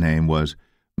wife's name was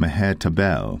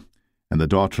Mehetabel, and the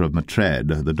daughter of Matred,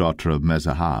 the daughter of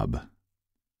Mezahab.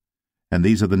 And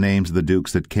these are the names of the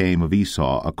dukes that came of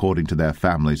Esau, according to their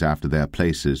families after their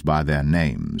places by their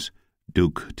names,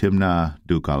 Duke Timnah,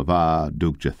 Duke Alva,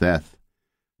 Duke Jetheth,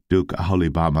 Duke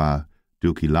Aholibamah,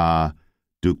 Duke Elah,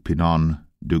 Duke Pinon,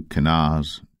 Duke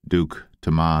Kenaz, Duke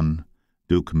Taman,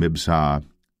 Duke Mibsar,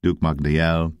 Duke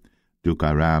Magdiel, Duke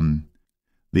Aram.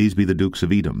 These be the dukes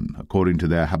of Edom, according to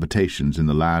their habitations in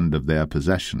the land of their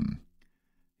possession.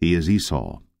 He is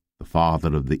Esau, the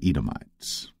father of the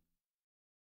Edomites.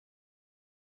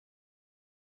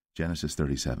 Genesis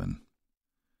 37.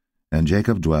 And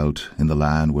Jacob dwelt in the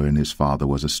land wherein his father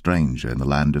was a stranger, in the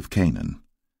land of Canaan.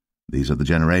 These are the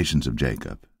generations of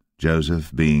Jacob.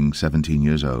 Joseph, being 17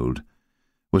 years old,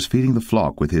 was feeding the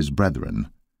flock with his brethren,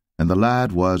 and the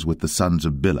lad was with the sons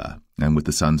of Bilhah, and with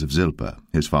the sons of Zilpah,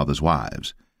 his father's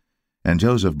wives. And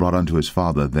Joseph brought unto his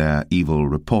father their evil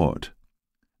report.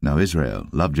 Now Israel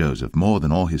loved Joseph more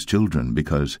than all his children,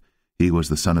 because he was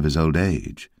the son of his old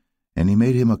age, and he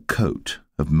made him a coat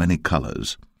of many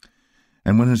colors.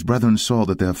 And when his brethren saw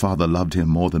that their father loved him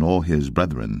more than all his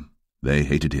brethren, they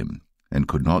hated him, and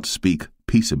could not speak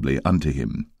peaceably unto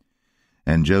him.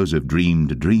 And Joseph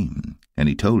dreamed a dream, and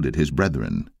he told it his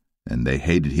brethren, and they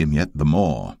hated him yet the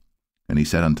more. And he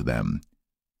said unto them,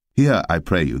 Hear, I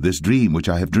pray you, this dream which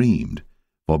I have dreamed.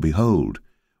 For behold,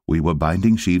 we were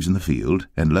binding sheaves in the field,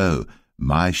 and lo,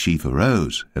 my sheaf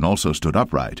arose, and also stood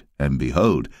upright, and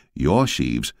behold, your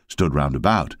sheaves stood round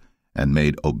about, and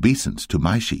made obeisance to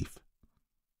my sheaf.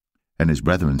 And his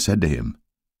brethren said to him,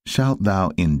 Shalt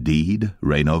thou indeed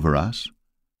reign over us?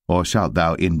 Or shalt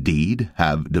thou indeed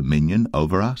have dominion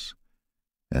over us?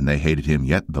 And they hated him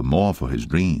yet the more for his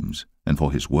dreams, and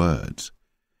for his words.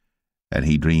 And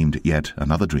he dreamed yet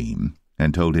another dream,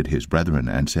 and told it his brethren,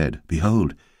 and said,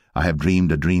 Behold, I have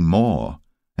dreamed a dream more,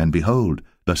 and behold,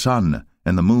 the sun,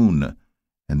 and the moon,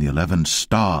 and the 11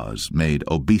 stars made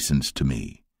obeisance to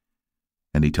me.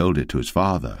 And he told it to his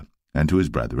father, and to his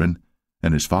brethren,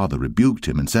 and his father rebuked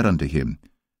him, and said unto him,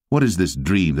 What is this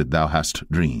dream that thou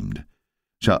hast dreamed?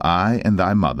 Shall I and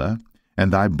thy mother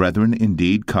and thy brethren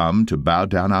indeed come to bow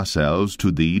down ourselves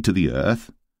to thee to the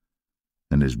earth?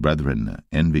 And his brethren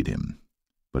envied him.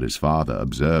 But his father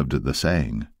observed the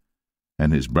saying.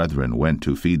 And his brethren went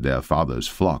to feed their father's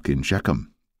flock in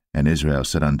Shechem. And Israel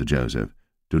said unto Joseph,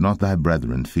 Do not thy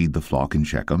brethren feed the flock in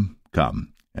Shechem?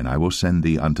 Come, and I will send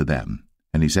thee unto them.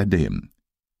 And he said to him,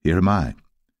 Here am I.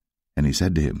 And he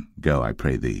said to him, Go, I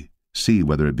pray thee, see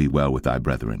whether it be well with thy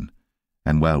brethren,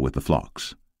 and well with the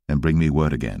flocks, and bring me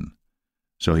word again.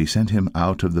 So he sent him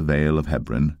out of the vale of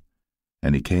Hebron,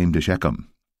 and he came to Shechem.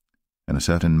 And a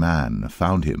certain man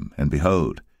found him, and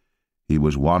behold, he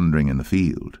was wandering in the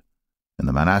field. And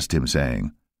the man asked him,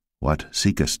 saying, What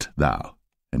seekest thou?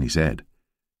 And he said,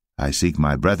 I seek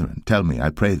my brethren. Tell me, I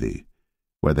pray thee,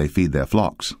 where they feed their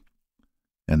flocks.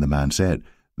 And the man said,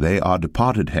 They are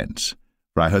departed hence,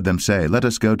 for I heard them say, Let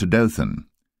us go to Dothan.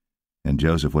 And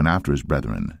Joseph went after his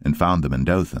brethren, and found them in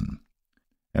Dothan.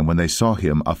 And when they saw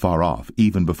him afar off,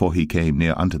 even before he came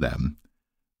near unto them,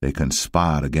 they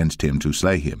conspired against him to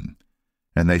slay him.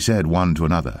 And they said one to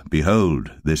another,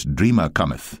 Behold, this dreamer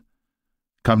cometh.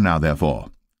 Come now, therefore,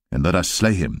 and let us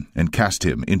slay him, and cast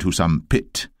him into some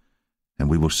pit. And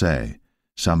we will say,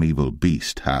 Some evil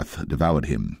beast hath devoured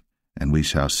him, and we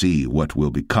shall see what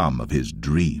will become of his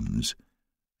dreams.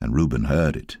 And Reuben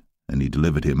heard it, and he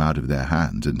delivered him out of their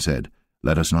hands, and said,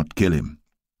 Let us not kill him.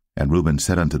 And Reuben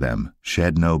said unto them,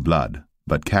 Shed no blood,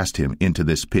 but cast him into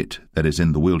this pit that is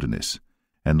in the wilderness,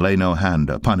 and lay no hand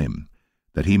upon him,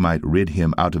 that he might rid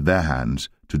him out of their hands,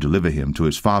 to deliver him to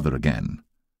his father again.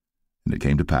 And it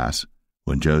came to pass,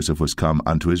 when Joseph was come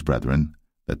unto his brethren,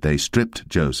 that they stripped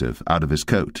Joseph out of his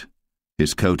coat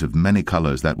of many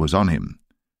colours that was on him,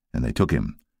 and they took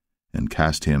him, and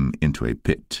cast him into a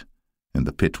pit, and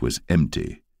the pit was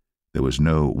empty, there was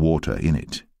no water in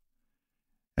it.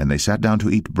 And they sat down to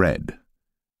eat bread,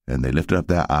 and they lifted up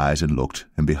their eyes and looked,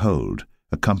 and behold,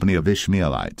 a company of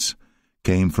Ishmaelites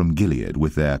came from Gilead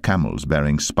with their camels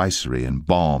bearing spicery and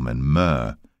balm and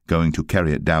myrrh, going to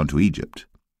carry it down to Egypt.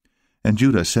 And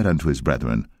Judah said unto his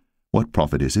brethren, What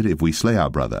profit is it if we slay our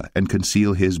brother, and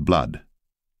conceal his blood?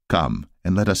 Come,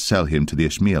 and let us sell him to the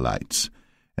Ishmaelites,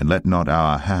 and let not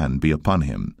our hand be upon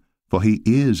him, for he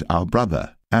is our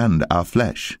brother, and our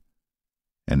flesh.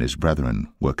 And his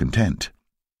brethren were content.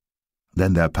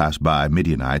 Then there passed by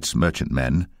Midianites,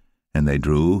 merchantmen, and they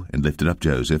drew and lifted up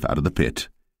Joseph out of the pit,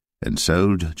 and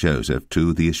sold Joseph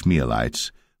to the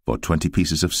Ishmaelites for 20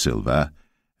 pieces of silver,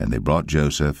 and they brought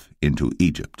Joseph into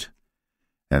Egypt.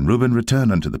 And Reuben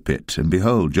returned unto the pit, and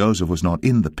behold, Joseph was not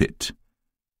in the pit.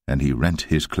 And he rent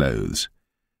his clothes.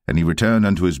 And he returned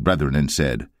unto his brethren, and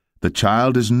said, The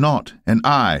child is not, and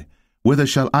I, whither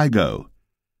shall I go?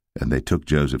 And they took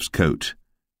Joseph's coat,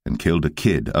 and killed a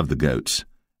kid of the goats,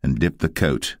 and dipped the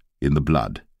coat in the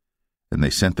blood. And they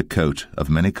sent the coat of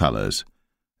many colours,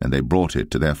 and they brought it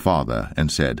to their father,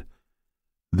 and said,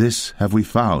 This have we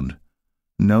found.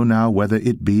 Know now whether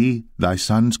it be thy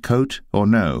son's coat or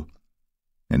no.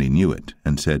 And he knew it,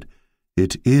 and said,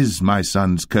 It is my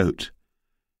son's coat.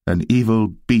 An evil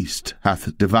beast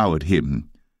hath devoured him.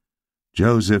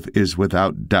 Joseph is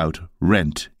without doubt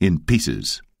rent in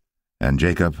pieces. And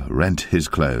Jacob rent his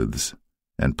clothes,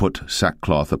 and put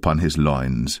sackcloth upon his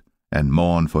loins, and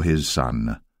mourned for his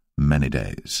son many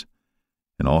days.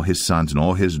 And all his sons and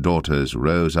all his daughters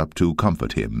rose up to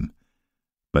comfort him.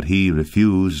 But he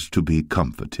refused to be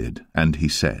comforted, and he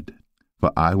said,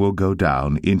 For I will go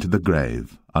down into the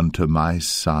grave unto my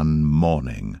son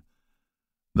mourning.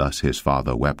 Thus his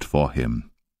father wept for him.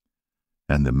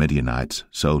 And the Midianites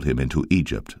sold him into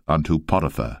Egypt unto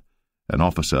Potiphar, an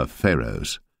officer of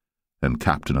Pharaoh's, and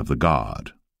captain of the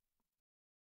guard.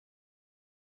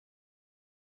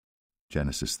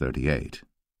 Genesis 38.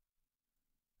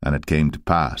 And it came to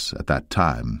pass at that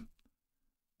time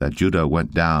that Judah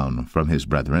went down from his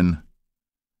brethren,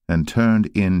 and turned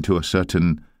in to a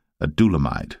certain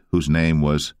Adullamite, whose name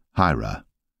was Hira.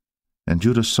 And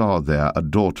Judah saw there a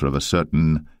daughter of a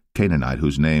certain Canaanite,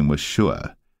 whose name was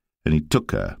Shua. And he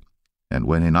took her, and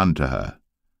went in unto her,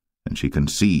 and she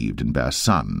conceived and bare a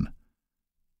son.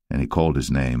 And he called his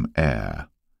name Er.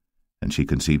 And she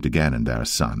conceived again and bare a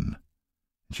son.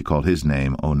 And she called his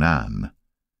name Onan.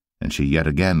 And she yet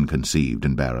again conceived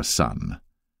and bare a son,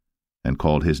 and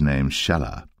called his name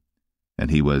Shelah.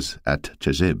 And he was at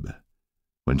Chezib,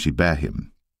 when she bare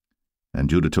him. And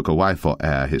Judah took a wife for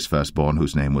Er his firstborn,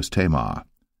 whose name was Tamar.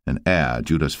 And Er,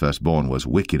 Judah's firstborn, was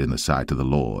wicked in the sight of the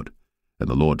Lord, and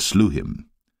the Lord slew him.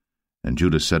 And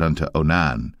Judah said unto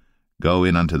Onan, Go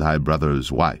in unto thy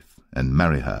brother's wife, and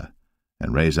marry her,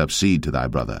 and raise up seed to thy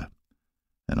brother.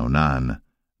 And Onan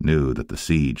knew that the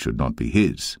seed should not be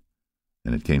his.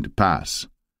 And it came to pass,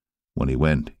 when he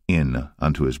went in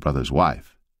unto his brother's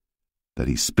wife, that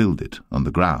he spilled it on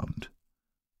the ground,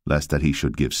 lest that he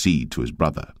should give seed to his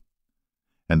brother.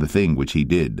 And the thing which he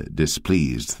did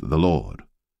displeased the Lord,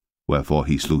 wherefore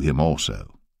he slew him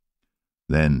also.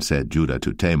 Then said Judah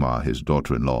to Tamar his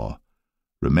daughter-in-law,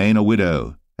 Remain a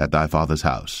widow at thy father's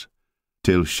house,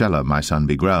 till Shelah my son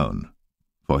be grown.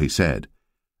 For he said,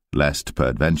 Lest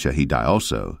peradventure he die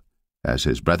also, as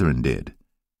his brethren did.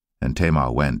 And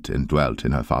Tamar went and dwelt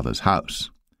in her father's house.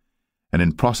 And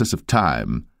in process of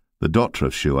time the daughter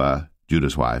of Shua,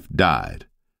 Judah's wife, died.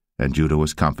 And Judah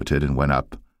was comforted, and went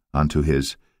up unto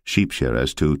his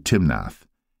sheep-shearers to Timnath,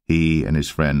 he and his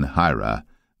friend Hira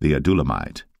the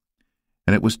Adullamite.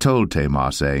 And it was told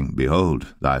Tamar, saying,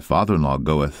 Behold, thy father-in-law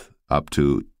goeth up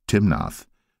to Timnath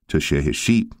to shear his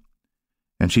sheep.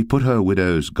 And she put her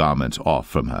widow's garments off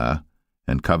from her,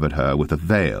 and covered her with a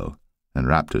veil, and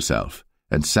wrapped herself,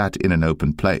 and sat in an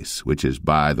open place, which is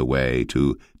by the way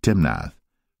to Timnath.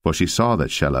 For she saw that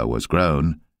Shelah was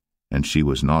grown, and she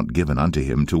was not given unto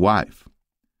him to wife.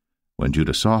 When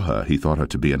Judah saw her, he thought her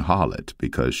to be an harlot,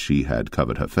 because she had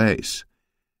covered her face.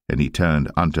 And he turned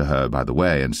unto her by the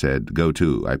way, and said, Go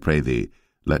to, I pray thee,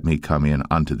 let me come in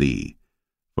unto thee.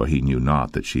 For he knew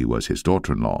not that she was his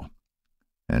daughter-in-law.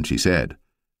 And she said,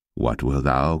 What wilt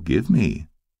thou give me,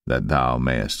 that thou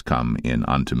mayest come in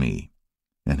unto me?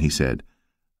 And he said,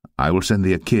 I will send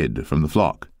thee a kid from the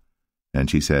flock. And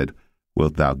she said,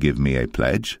 Wilt thou give me a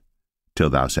pledge, till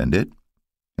thou send it?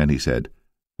 And he said,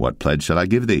 What pledge shall I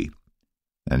give thee?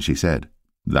 And she said,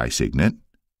 Thy signet,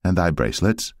 and thy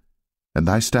bracelets, and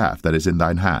thy staff that is in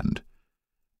thine hand.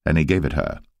 And he gave it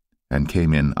her, and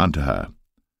came in unto her.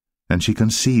 And she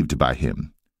conceived by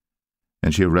him.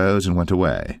 And she arose and went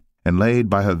away, and laid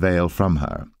by her veil from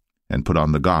her, and put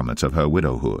on the garments of her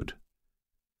widowhood.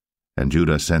 And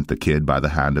Judah sent the kid by the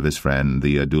hand of his friend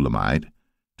the Adullamite,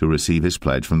 to receive his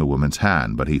pledge from the woman's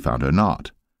hand, but he found her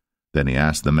not. Then he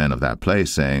asked the men of that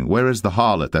place, saying, Where is the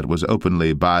harlot that was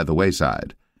openly by the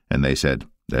wayside? And they said,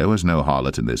 There was no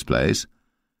harlot in this place.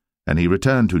 And he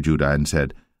returned to Judah, and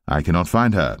said, I cannot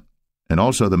find her. And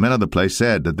also the men of the place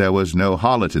said that there was no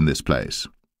harlot in this place.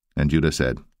 And Judah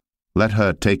said, Let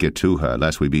her take it to her,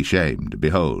 lest we be shamed.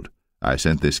 Behold, I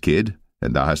sent this kid,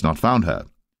 and thou hast not found her.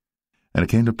 And it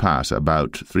came to pass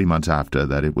about 3 months after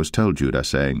that it was told Judah,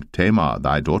 saying, Tamar,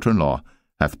 thy daughter-in-law,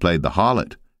 hath played the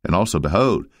harlot, and also,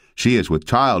 behold, she is with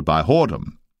child by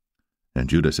whoredom. And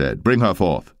Judah said, Bring her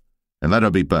forth, and let her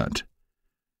be burnt.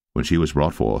 When she was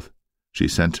brought forth, she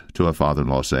sent to her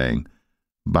father-in-law, saying,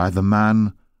 By the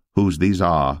man whose these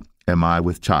are am I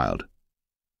with child.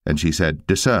 And she said,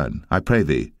 Discern, I pray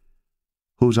thee,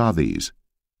 whose are these?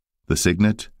 The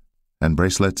signet, and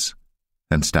bracelets,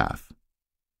 and staff.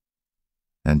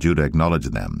 And Judah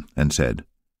acknowledged them, and said,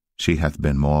 She hath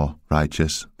been more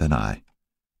righteous than I,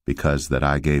 because that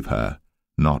I gave her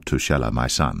not to Shelah my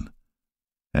son.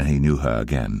 And he knew her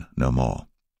again no more.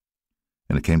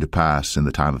 And it came to pass in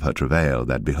the time of her travail,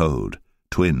 that, behold,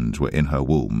 twins were in her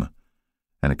womb.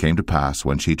 And it came to pass,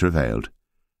 when she travailed,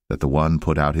 that the one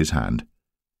put out his hand,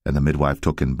 and the midwife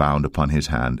took and bound upon his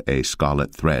hand a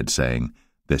scarlet thread, saying,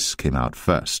 This came out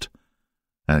first.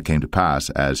 And it came to pass,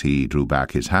 as he drew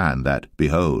back his hand, that,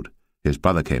 behold, his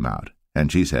brother came out.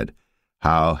 And she said,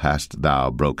 How hast thou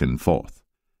broken forth?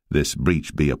 This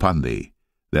breach be upon thee.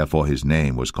 Therefore his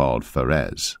name was called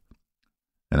Pharez.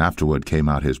 And afterward came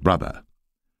out his brother,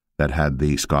 that had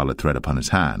the scarlet thread upon his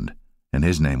hand, and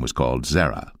his name was called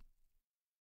Zerah.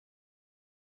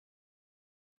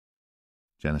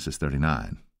 Genesis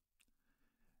 39.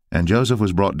 And Joseph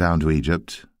was brought down to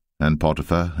Egypt, and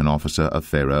Potiphar, an officer of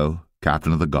Pharaoh,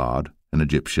 captain of the guard, an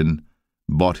Egyptian,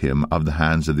 bought him of the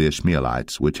hands of the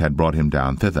Ishmaelites, which had brought him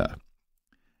down thither.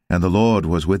 And the Lord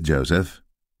was with Joseph,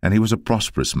 and he was a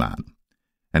prosperous man,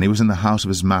 and he was in the house of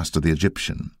his master the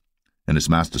Egyptian. And his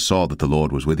master saw that the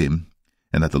Lord was with him,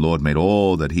 and that the Lord made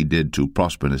all that he did to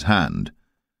prosper in his hand.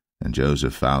 And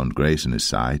Joseph found grace in his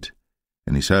sight,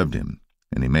 and he served him,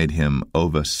 and he made him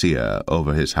overseer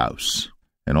over his house.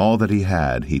 And all that he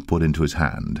had he put into his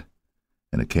hand.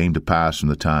 And it came to pass from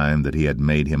the time that he had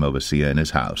made him overseer in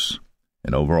his house,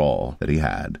 and over all that he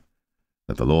had,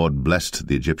 that the Lord blessed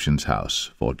the Egyptian's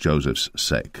house for Joseph's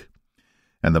sake.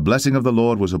 And the blessing of the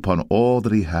Lord was upon all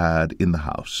that he had in the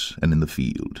house and in the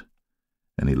field.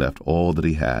 And he left all that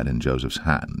he had in Joseph's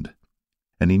hand.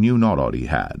 And he knew not aught he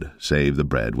had, save the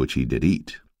bread which he did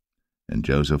eat. And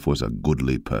Joseph was a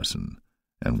goodly person,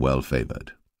 and well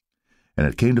favored. And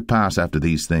it came to pass after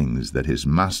these things, that his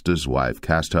master's wife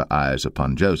cast her eyes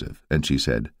upon Joseph, and she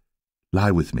said,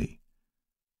 Lie with me.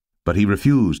 But he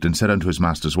refused, and said unto his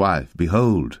master's wife,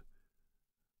 Behold,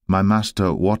 my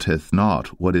master wotteth not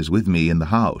what is with me in the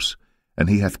house, and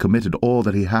he hath committed all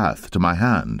that he hath to my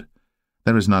hand.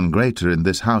 There is none greater in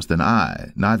this house than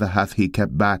I, neither hath he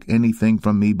kept back anything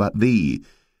from me but thee,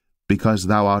 because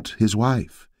thou art his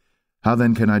wife. How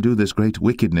then can I do this great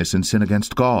wickedness and sin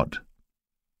against God?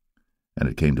 And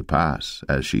it came to pass,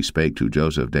 as she spake to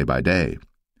Joseph day by day,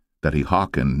 that he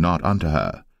hearkened not unto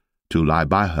her, to lie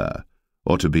by her,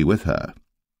 or to be with her.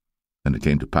 And it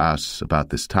came to pass about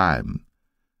this time,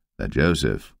 that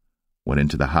Joseph went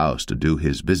into the house to do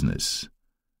his business,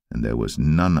 and there was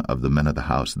none of the men of the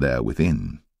house there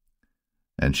within.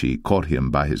 And she caught him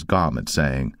by his garment,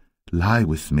 saying, Lie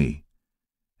with me.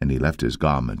 And he left his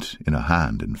garment in her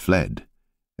hand, and fled,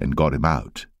 and got him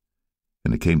out.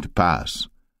 And it came to pass,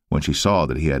 when she saw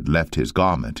that he had left his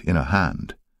garment in her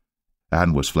hand,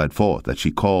 and was fled forth, that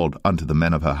she called unto the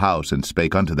men of her house, and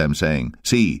spake unto them, saying,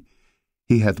 See,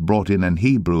 he hath brought in an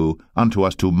Hebrew unto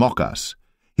us to mock us.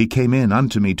 He came in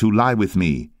unto me to lie with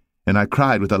me, and I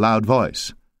cried with a loud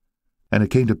voice. And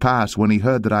it came to pass, when he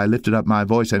heard that I lifted up my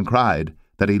voice and cried,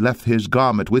 that he left his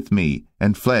garment with me,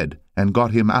 and fled, and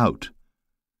got him out.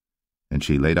 And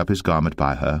she laid up his garment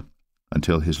by her,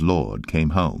 until his lord came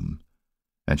home.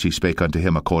 And she spake unto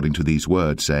him according to these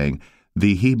words, saying,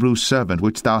 The Hebrew servant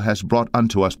which thou hast brought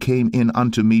unto us came in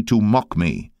unto me to mock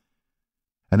me.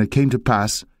 And it came to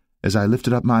pass, as I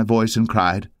lifted up my voice and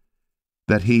cried,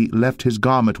 that he left his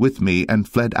garment with me, and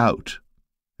fled out.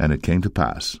 And it came to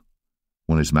pass,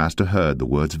 when his master heard the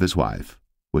words of his wife,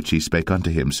 which she spake unto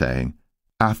him, saying,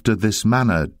 After this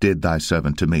manner did thy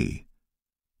servant to me,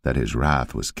 that his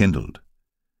wrath was kindled.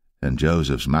 And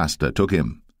Joseph's master took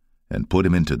him, and put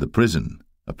him into the prison,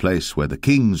 a place where the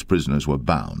king's prisoners were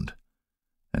bound.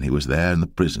 And he was there in the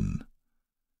prison.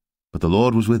 But the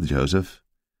Lord was with Joseph,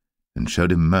 and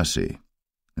showed him mercy,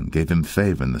 and gave him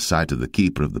favor in the sight of the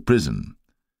keeper of the prison.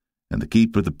 And the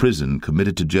keeper of the prison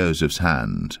committed to Joseph's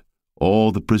hand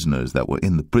all the prisoners that were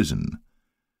in the prison.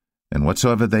 And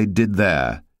whatsoever they did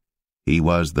there, he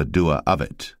was the doer of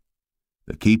it.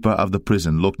 The keeper of the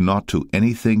prison looked not to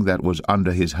anything that was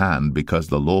under his hand, because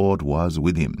the Lord was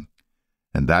with him.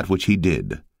 And that which he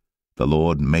did, the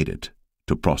Lord made it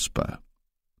to prosper.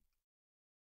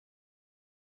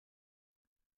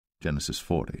 Genesis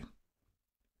 40.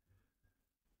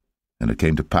 And it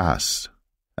came to pass,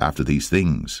 after these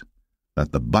things,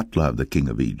 that the butler of the king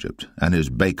of Egypt and his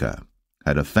baker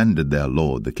had offended their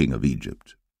lord the king of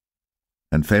Egypt.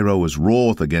 And Pharaoh was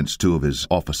wroth against two of his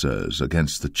officers,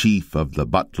 against the chief of the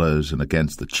butlers and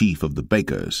against the chief of the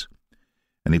bakers.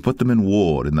 And he put them in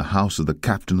ward in the house of the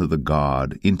captain of the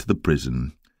guard into the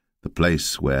prison, the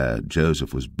place where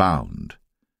Joseph was bound.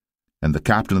 And the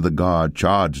captain of the guard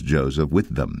charged Joseph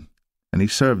with them, and he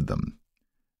served them.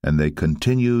 And they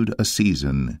continued a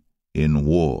season in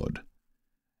ward.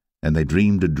 And they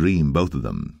dreamed a dream, both of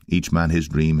them, each man his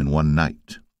dream in one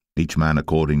night, each man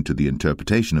according to the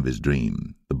interpretation of his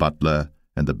dream, the butler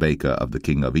and the baker of the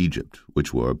king of Egypt,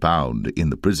 which were bound in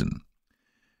the prison.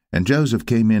 And Joseph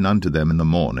came in unto them in the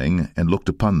morning, and looked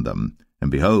upon them,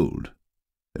 and behold,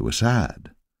 they were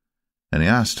sad. And he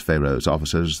asked Pharaoh's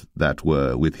officers that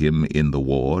were with him in the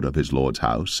ward of his lord's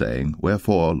house, saying,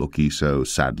 Wherefore look ye so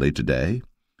sadly today?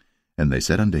 And they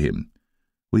said unto him,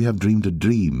 We have dreamed a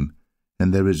dream,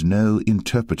 and there is no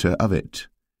interpreter of it.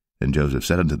 And Joseph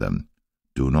said unto them,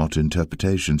 Do not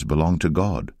interpretations belong to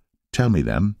God? Tell me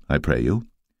them, I pray you.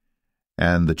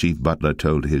 And the chief butler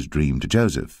told his dream to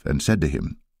Joseph, and said to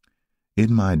him,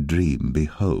 In my dream,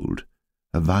 behold,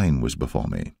 a vine was before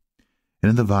me,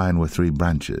 and in the vine were 3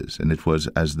 branches, and it was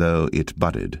as though it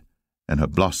budded, and her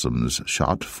blossoms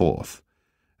shot forth,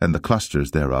 and the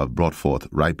clusters thereof brought forth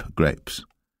ripe grapes.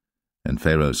 And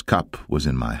Pharaoh's cup was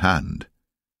in my hand,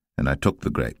 and I took the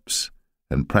grapes,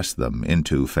 and pressed them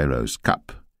into Pharaoh's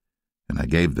cup, and I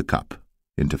gave the cup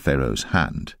into Pharaoh's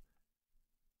hand.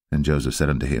 And Joseph said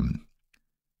unto him,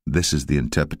 This is the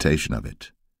interpretation of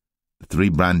it. The 3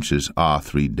 branches are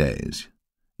 3 days.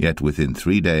 Yet within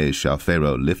 3 days shall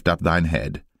Pharaoh lift up thine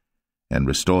head, and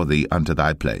restore thee unto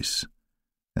thy place,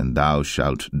 and thou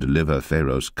shalt deliver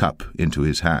Pharaoh's cup into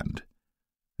his hand,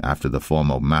 after the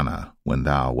former manner when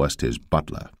thou wast his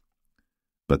butler.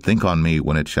 But think on me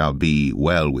when it shall be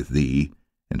well with thee,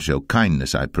 and show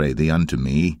kindness, I pray thee, unto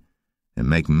me, and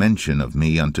make mention of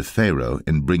me unto Pharaoh,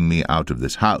 and bring me out of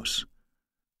this house.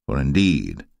 For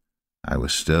indeed I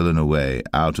was stolen away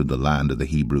out of the land of the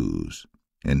Hebrews,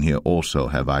 and here also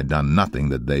have I done nothing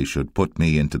that they should put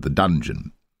me into the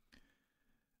dungeon.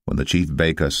 When the chief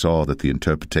baker saw that the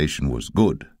interpretation was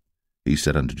good, he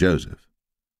said unto Joseph,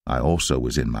 I also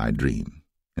was in my dream,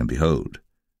 and behold,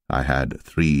 I had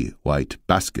 3 white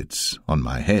baskets on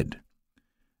my head,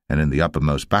 and in the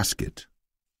uppermost basket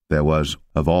there was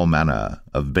of all manner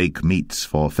of baked meats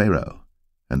for Pharaoh,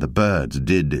 and the birds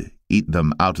did eat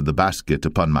them out of the basket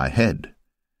upon my head.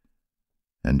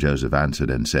 And Joseph answered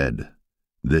and said,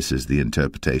 This is the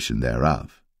interpretation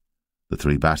thereof. The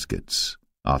 3 baskets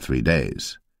are 3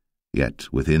 days, yet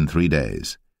within 3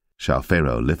 days shall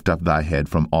Pharaoh lift up thy head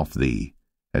from off thee,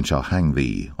 and shall hang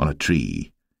thee on a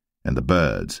tree, and the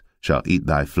birds shall eat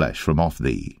thy flesh from off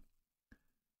thee.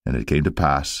 And it came to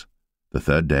pass, the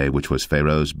 3rd day, which was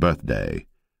Pharaoh's birthday,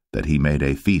 that he made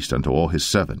a feast unto all his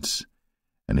servants,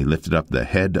 and he lifted up the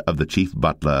head of the chief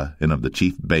butler and of the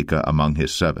chief baker among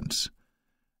his servants.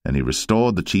 And he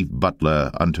restored the chief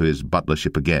butler unto his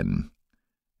butlership again,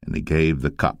 and he gave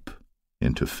the cup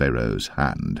into Pharaoh's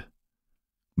hand.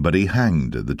 But he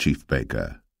hanged the chief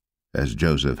baker, as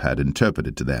Joseph had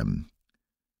interpreted to them.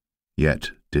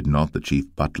 Yet did not the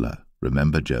chief butler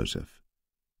remember Joseph,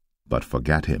 but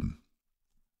forgat him.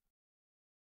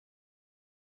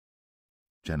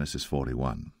 Genesis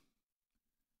 41.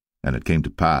 And it came to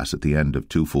pass at the end of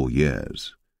 2 full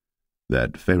years,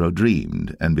 that Pharaoh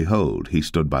dreamed, and behold, he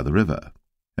stood by the river.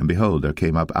 And behold, there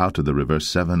came up out of the river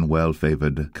 7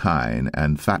 well-favoured kine,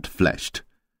 and fat-fleshed,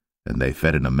 and they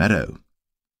fed in a meadow.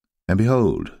 And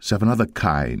behold, 7 other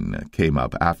kine came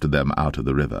up after them out of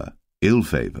the river,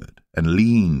 ill-favoured, and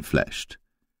lean-fleshed,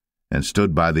 and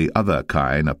stood by the other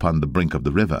kine upon the brink of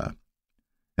the river.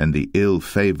 And the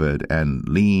ill-favoured and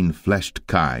lean-fleshed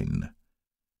kine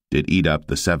did eat up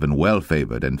the 7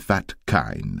 well-favoured and fat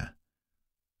kine.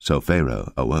 So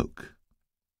Pharaoh awoke.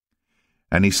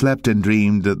 And he slept and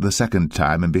dreamed the 2nd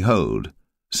time, and behold,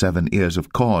 7 ears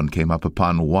of corn came up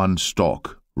upon one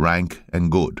stalk, rank and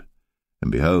good.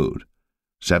 And behold,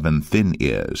 7 thin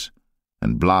ears,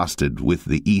 and blasted with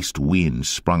the east wind,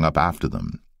 sprung up after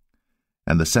them.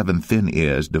 And the 7 thin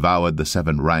ears devoured the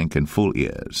 7 rank and full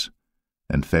ears.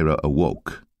 And Pharaoh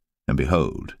awoke, and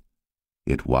behold,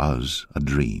 it was a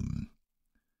dream.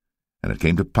 And it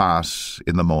came to pass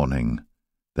in the morning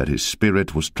that his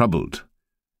spirit was troubled,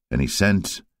 and he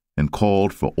sent and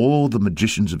called for all the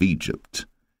magicians of Egypt,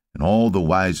 and all the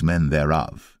wise men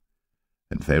thereof.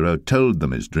 And Pharaoh told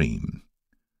them his dream,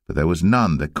 but there was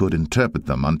none that could interpret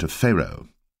them unto Pharaoh.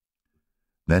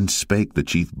 Then spake the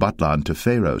chief butler unto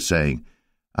Pharaoh, saying,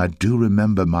 I do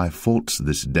remember my faults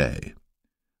this day.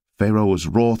 Pharaoh was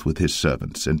wroth with his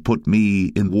servants, and put me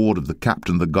in ward of the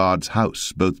captain of the guard's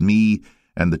house, both me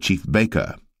and the chief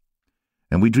baker.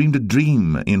 And we dreamed a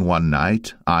dream in one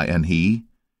night, I and he.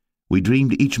 We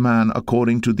dreamed each man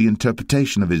according to the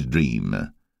interpretation of his dream.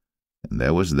 And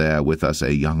there was there with us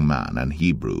a young man, an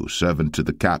Hebrew, servant to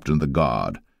the captain of the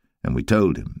guard, and we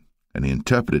told him, and he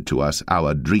interpreted to us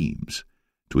our dreams.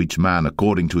 To each man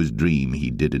according to his dream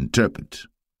he did interpret.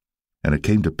 And it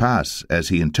came to pass, as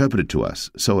he interpreted to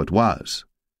us, so it was.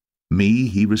 Me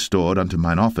he restored unto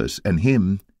mine office, and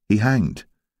him he hanged.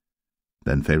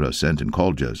 Then Pharaoh sent and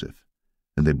called Joseph,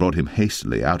 and they brought him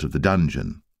hastily out of the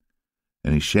dungeon.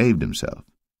 And he shaved himself,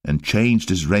 and changed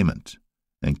his raiment,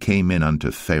 and came in unto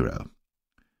Pharaoh.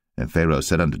 And Pharaoh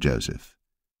said unto Joseph,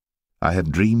 I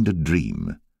have dreamed a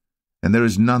dream, and there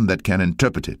is none that can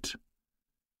interpret it.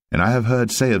 And I have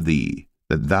heard say of thee,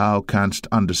 that thou canst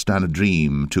understand a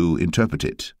dream to interpret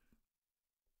it.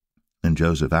 And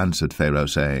Joseph answered Pharaoh,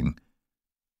 saying,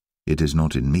 It is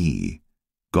not in me.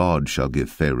 God shall give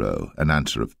Pharaoh an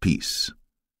answer of peace.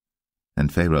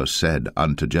 And Pharaoh said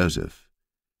unto Joseph,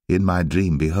 In my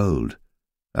dream, behold,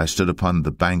 I stood upon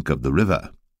the bank of the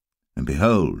river, and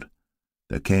behold,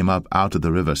 there came up out of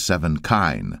the river 7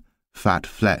 kine,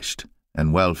 fat-fleshed,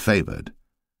 and well-favoured,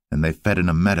 and they fed in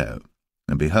a meadow,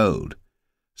 and behold,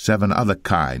 7 other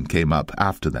kine came up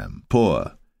after them,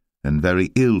 poor, and very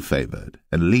ill-favoured,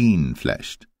 and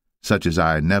lean-fleshed, such as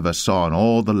I never saw in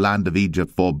all the land of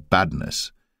Egypt for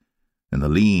badness. And the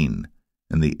lean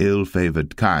and the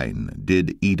ill-favoured kine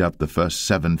did eat up the first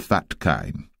 7 fat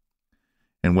kine.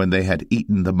 And when they had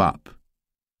eaten them up,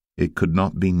 it could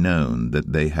not be known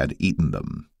that they had eaten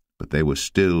them, but they were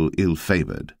still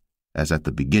ill-favoured, as at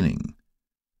the beginning.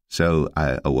 So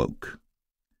I awoke.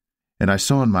 And I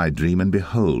saw in my dream, and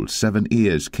behold, 7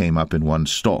 ears came up in one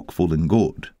stalk, full and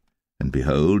good. And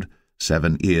behold,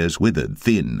 7 ears withered,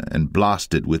 thin, and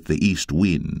blasted with the east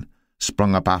wind,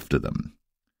 sprung up after them.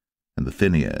 And the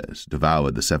thin ears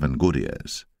devoured the 7 good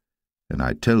ears. And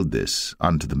I told this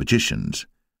unto the magicians,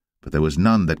 but there was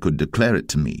none that could declare it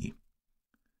to me.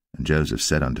 And Joseph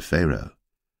said unto Pharaoh,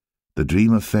 The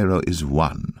dream of Pharaoh is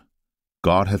one.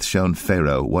 God hath shown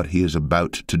Pharaoh what he is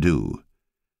about to do.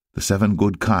 The 7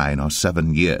 good kine are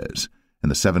 7 years, and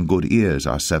the 7 good ears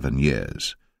are 7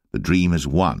 years. The dream is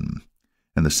one,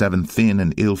 and the 7 thin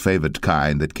and ill-favored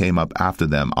kine that came up after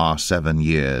them are 7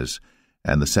 years,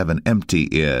 and the 7 empty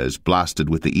ears, blasted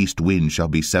with the east wind, shall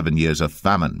be 7 years of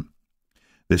famine.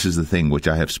 This is the thing which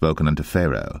I have spoken unto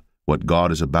Pharaoh. What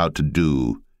God is about to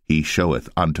do, he showeth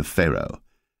unto Pharaoh.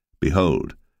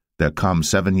 Behold, there come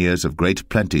 7 years of great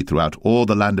plenty throughout all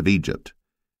the land of Egypt,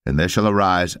 and there shall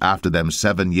arise after them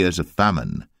 7 years of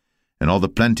famine, and all the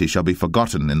plenty shall be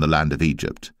forgotten in the land of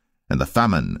Egypt, and the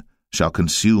famine shall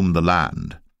consume the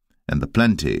land, and the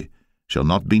plenty shall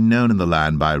not be known in the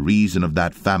land by reason of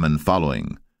that famine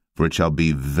following, for it shall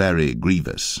be very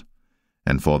grievous.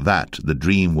 And for that the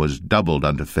dream was doubled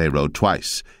unto Pharaoh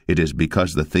twice. It is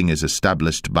because the thing is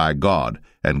established by God,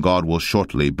 and God will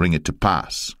shortly bring it to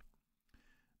pass.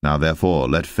 Now therefore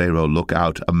let Pharaoh look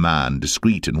out a man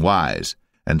discreet and wise,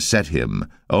 and set him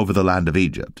over the land of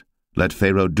Egypt. Let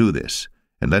Pharaoh do this,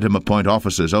 and let him appoint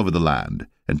officers over the land,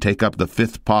 and take up the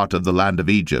 5th part of the land of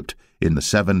Egypt in the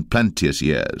 7 plenteous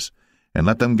years, and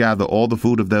let them gather all the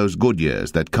food of those good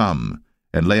years that come,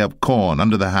 and lay up corn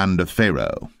under the hand of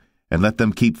Pharaoh, and let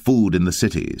them keep food in the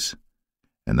cities.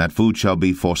 And that food shall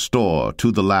be for store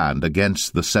to the land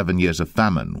against the 7 years of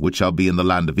famine, which shall be in the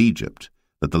land of Egypt,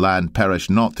 that the land perish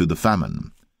not through the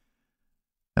famine.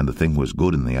 And the thing was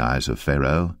good in the eyes of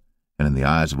Pharaoh, and in the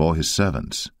eyes of all his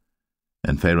servants.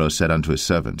 And Pharaoh said unto his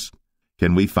servants,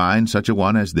 Can we find such a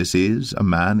one as this is, a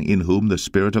man in whom the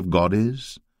Spirit of God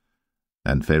is?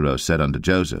 And Pharaoh said unto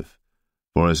Joseph,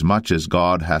 Forasmuch as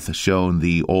God hath shown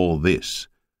thee all this,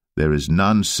 there is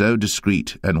none so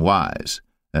discreet and wise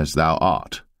as thou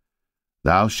art.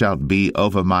 Thou shalt be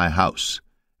over my house,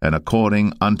 and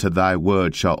according unto thy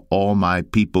word shall all my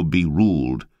people be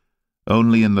ruled.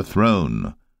 Only in the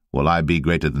throne will I be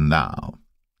greater than thou.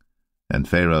 And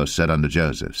Pharaoh said unto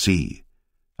Joseph, See,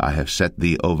 I have set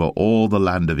thee over all the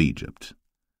land of Egypt.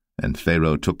 And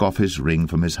Pharaoh took off his ring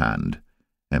from his hand,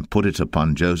 and put it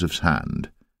upon Joseph's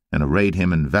hand, and arrayed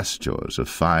him in vestures of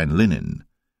fine linen,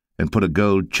 and put a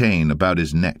gold chain about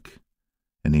his neck.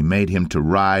 And he made him to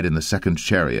ride in the 2nd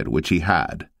chariot which he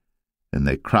had. And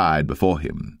they cried before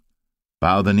him,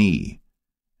 Bow the knee.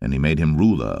 And he made him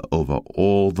ruler over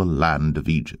all the land of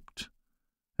Egypt.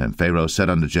 And Pharaoh said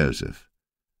unto Joseph,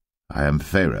 I am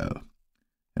Pharaoh,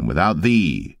 and without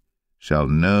thee shall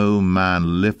no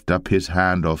man lift up his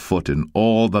hand or foot in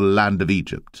all the land of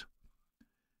Egypt.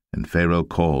 And Pharaoh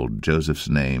called Joseph's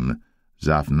name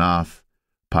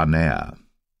Zaphnath-Paneah,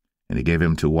 and he gave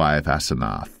him to wife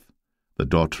Asenath, the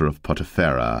daughter of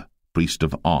Potipharah, priest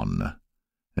of On.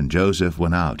 And Joseph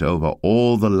went out over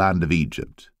all the land of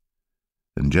Egypt.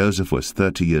 And Joseph was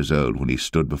 30 years old when he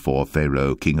stood before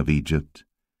Pharaoh, king of Egypt.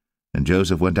 And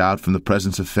Joseph went out from the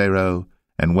presence of Pharaoh,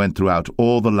 and went throughout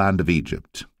all the land of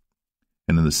Egypt.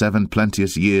 And in the 7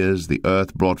 plenteous years the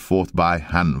earth brought forth by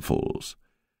handfuls.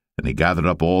 And he gathered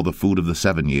up all the food of the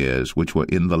 7 years which were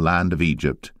in the land of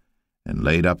Egypt, and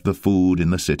laid up the food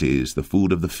in the cities, the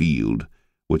food of the field,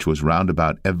 which was round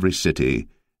about every city,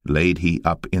 laid he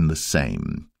up in the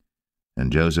same.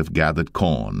 And Joseph gathered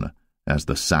corn, as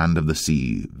the sand of the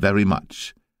sea, very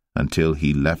much, until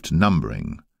he left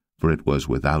numbering, for it was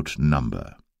without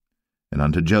number. And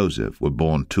unto Joseph were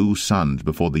born 2 sons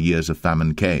before the years of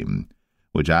famine came,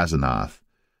 which Asenath,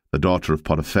 the daughter of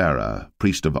Potipharah,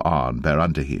 priest of On, bare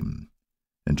unto him.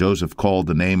 And Joseph called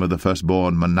the name of the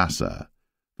firstborn Manasseh,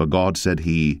 for God, said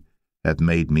he, hath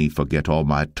made me forget all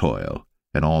my toil,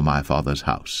 and all my father's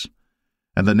house.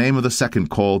 And the name of the second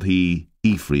called he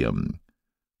Ephraim,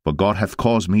 for God hath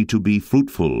caused me to be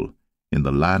fruitful in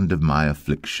the land of my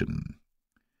affliction.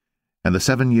 And the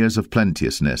 7 years of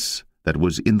plenteousness that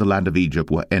was in the land of Egypt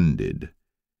were ended,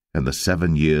 and the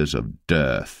 7 years of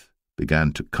dearth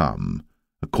began to come,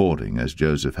 according as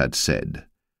Joseph had said.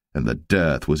 And the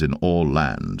dearth was in all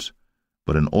lands,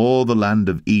 but in all the land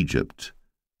of Egypt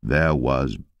there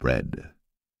was bread.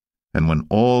 And when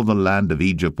all the land of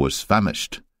Egypt was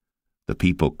famished, the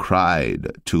people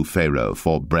cried to Pharaoh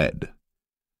for bread.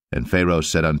 And Pharaoh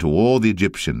said unto all the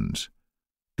Egyptians,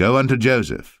 Go unto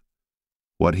Joseph,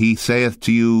 what he saith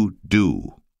to you,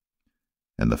 do.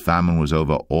 And the famine was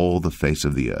over all the face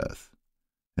of the earth.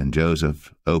 And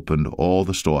Joseph opened all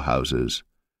the storehouses,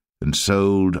 and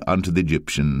sold unto the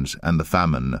Egyptians, and the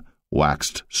famine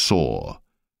waxed sore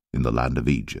in the land of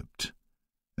Egypt.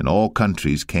 And all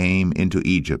countries came into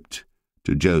Egypt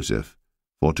to Joseph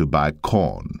for to buy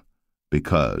corn,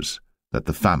 because that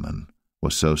the famine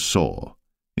was so sore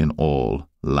in all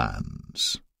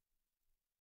lands.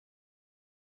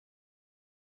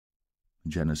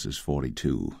 Genesis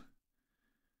 42.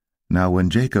 Now when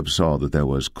Jacob saw that there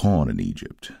was corn in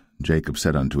Egypt, Jacob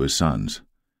said unto his sons,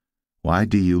 Why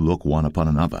do you look one upon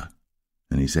another?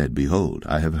 And he said, Behold,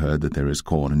 I have heard that there is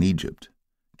corn in Egypt.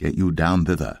 Get you down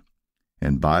thither,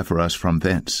 and buy for us from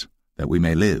thence, that we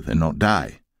may live and not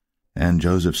die. And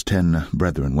Joseph's 10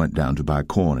 brethren went down to buy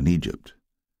corn in Egypt.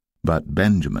 But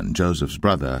Benjamin, Joseph's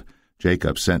brother,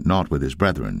 Jacob sent not with his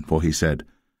brethren, for he said,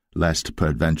 Lest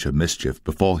peradventure mischief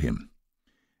befall him.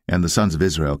 And the sons of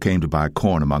Israel came to buy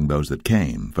corn among those that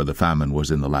came, for the famine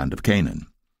was in the land of Canaan.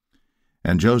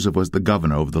 And Joseph was the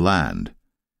governor over the land,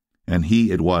 and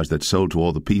he it was that sold to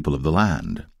all the people of the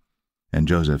land. And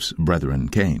Joseph's brethren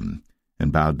came,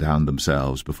 and bowed down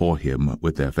themselves before him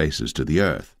with their faces to the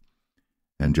earth.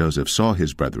 And Joseph saw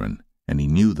his brethren, and he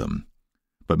knew them,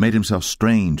 but made himself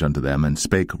strange unto them, and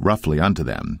spake roughly unto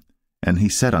them. And he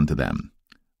said unto them,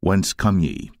 Whence come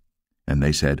ye? And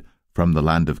they said, From the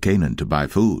land of Canaan to buy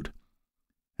food.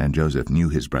 And Joseph knew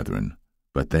his brethren,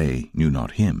 but they knew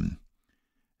not him.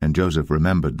 And Joseph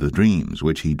remembered the dreams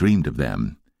which he dreamed of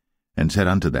them, and said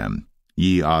unto them,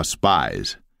 Ye are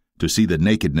spies, to see the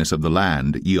nakedness of the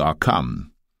land ye are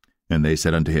come. And they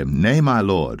said unto him, Nay, my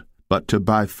lord, but to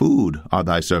buy food are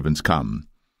thy servants come.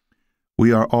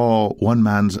 We are all one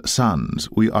man's sons,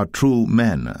 we are true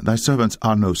men, thy servants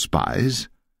are no spies.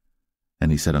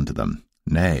 And he said unto them,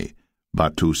 Nay,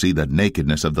 but to see the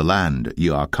nakedness of the land ye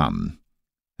are come.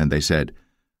 And they said,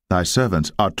 Thy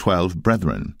servants are 12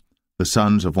 brethren, the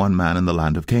sons of one man in the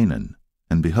land of Canaan.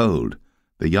 And behold,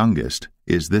 the youngest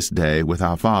is this day with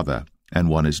our father, and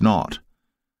one is not.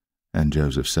 And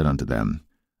Joseph said unto them,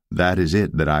 That is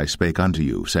it that I spake unto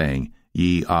you, saying,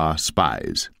 Ye are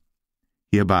spies.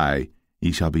 Hereby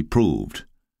ye shall be proved.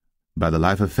 By the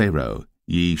life of Pharaoh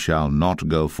ye shall not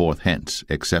go forth hence,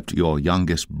 except your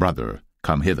youngest brother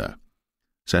come hither.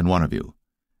 Send one of you,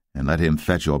 and let him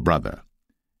fetch your brother,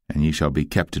 and ye shall be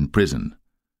kept in prison,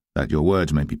 that your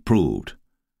words may be proved,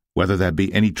 whether there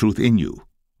be any truth in you,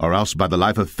 or else by the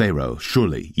life of Pharaoh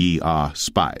surely ye are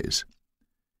spies.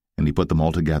 And he put them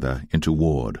all together into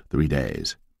ward 3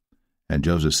 days. And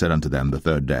Joseph said unto them the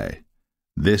 3rd day,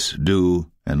 This do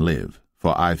and live,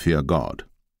 for I fear God.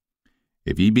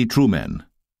 If ye be true men,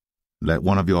 let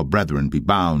one of your brethren be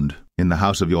bound in the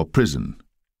house of your prison.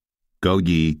 Go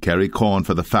ye, carry corn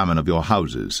for the famine of your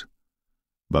houses.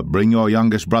 But bring your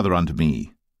youngest brother unto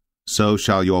me, so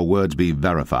shall your words be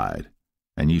verified,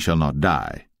 and ye shall not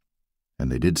die.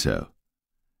 And they did so.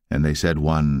 And they said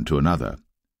one to another,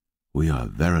 We are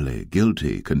verily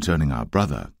guilty concerning our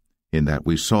brother, in that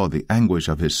we saw the anguish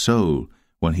of his soul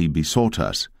when he besought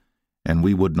us, and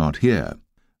we would not hear.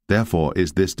 Therefore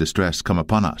is this distress come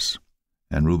upon us.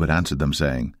 And Reuben answered them,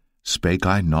 saying, Spake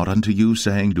I not unto you,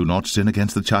 saying, Do not sin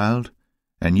against the child?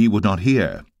 And ye would not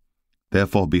hear.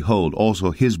 Therefore, behold,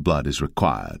 also his blood is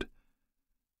required.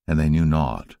 And they knew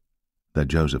not that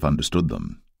Joseph understood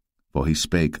them, for he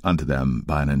spake unto them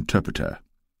by an interpreter.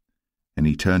 And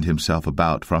he turned himself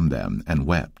about from them, and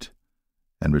wept,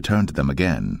 and returned to them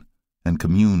again, and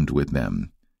communed with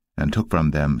them, and took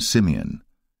from them Simeon,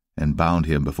 and bound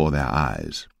him before their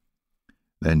eyes.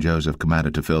 Then Joseph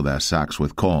commanded to fill their sacks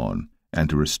with corn, and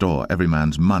to restore every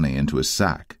man's money into his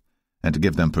sack, and to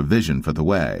give them provision for the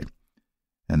way.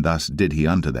 And thus did he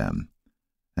unto them.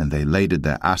 And they laded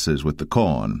their asses with the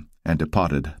corn, and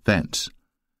departed thence.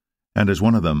 And as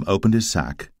one of them opened his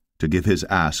sack, to give his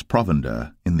ass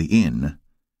provender in the inn,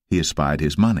 he espied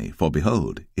his money, for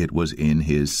behold, it was in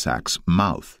his sack's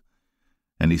mouth.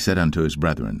 And he said unto his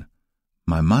brethren,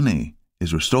 My money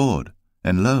is restored,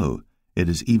 and lo, it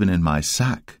is even in my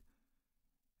sack.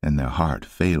 And their heart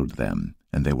failed them,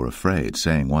 and they were afraid,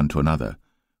 saying one to another,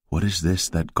 What is this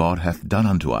that God hath done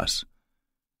unto us?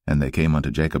 And they came unto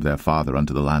Jacob their father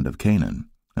unto the land of Canaan,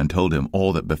 and told him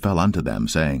all that befell unto them,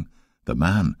 saying, The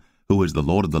man, who is the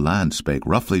Lord of the land, spake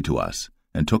roughly to us,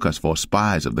 and took us for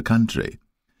spies of the country.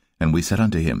 And we said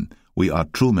unto him, We are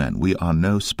true men, we are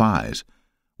no spies.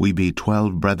 We be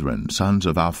 12 brethren, sons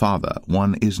of our father,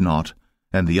 one is not,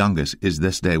 and the youngest is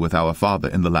this day with our father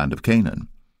in the land of Canaan.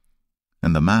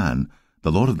 And the man,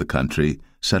 the Lord of the country,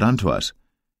 said unto us,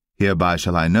 Hereby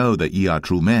shall I know that ye are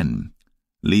true men.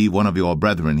 Leave one of your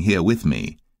brethren here with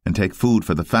me, and take food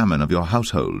for the famine of your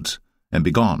households, and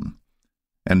be gone.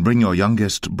 And bring your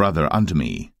youngest brother unto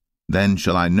me. Then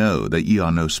shall I know that ye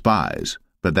are no spies,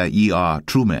 but that ye are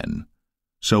true men.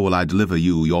 So will I deliver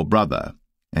you your brother,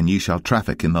 and ye shall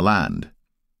traffic in the land.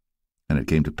 And it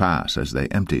came to pass, as they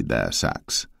emptied their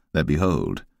sacks, that,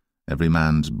 behold, every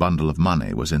man's bundle of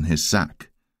money was in his sack.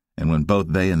 And when both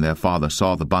they and their father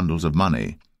saw the bundles of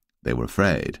money, they were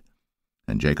afraid.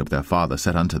 And Jacob their father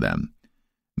said unto them,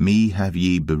 Me have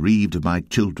ye bereaved of my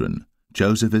children.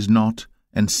 Joseph is not,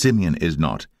 and Simeon is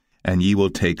not, and ye will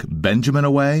take Benjamin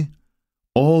away?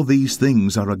 All these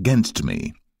things are against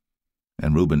me.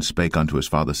 And Reuben spake unto his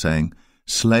father, saying,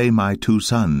 Slay my 2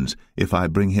 sons, if I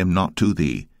bring him not to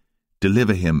thee.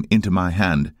 Deliver him into my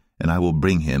hand, and I will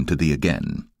bring him to thee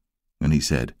again. And he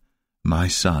said, My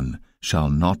son shall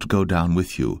not go down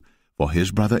with you, for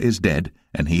his brother is dead,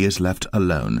 and he is left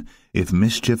alone. If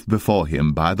mischief befall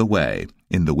him by the way,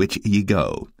 in the which ye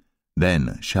go,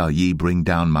 then shall ye bring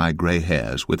down my grey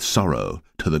hairs with sorrow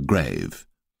to the grave.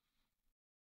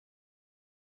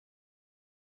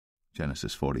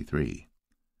 Genesis 43.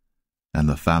 And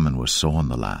the famine was sore in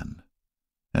the land.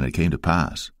 And it came to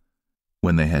pass,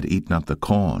 when they had eaten up the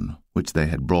corn which they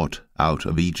had brought out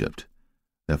of Egypt,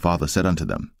 their father said unto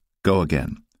them, Go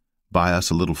again, buy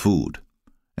us a little food.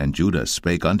 And Judah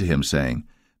spake unto him, saying,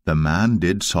 The man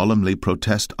did solemnly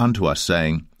protest unto us,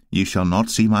 saying, Ye shall not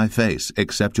see my face,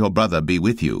 except your brother be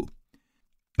with you.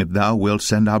 If thou wilt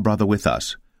send our brother with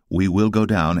us, we will go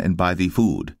down and buy thee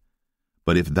food.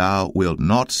 But if thou wilt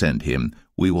not send him,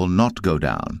 we will not go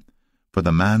down. For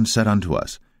the man said unto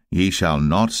us, Ye shall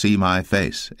not see my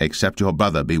face, except your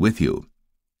brother be with you.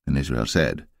 And Israel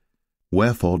said,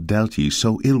 Wherefore dealt ye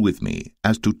so ill with me,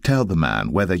 as to tell the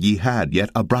man whether ye had yet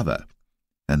a brother?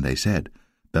 And they said,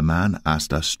 The man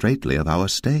asked us straitly of our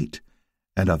state,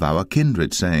 and of our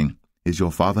kindred, saying, Is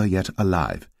your father yet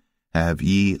alive? Have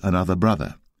ye another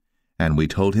brother? And we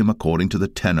told him according to the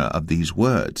tenor of these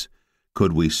words.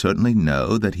 Could we certainly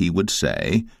know that he would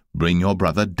say, Bring your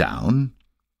brother down?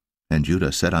 And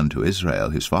Judah said unto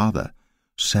Israel his father,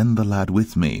 Send the lad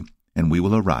with me, and we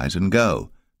will arise and go,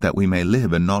 that we may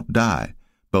live and not die,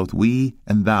 both we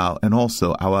and thou, and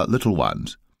also our little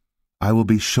ones. I will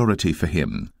be surety for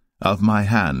him. Of my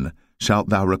hand shalt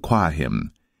thou require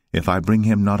him. If I bring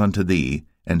him not unto thee,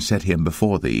 and set him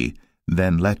before thee,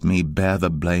 then let me bear the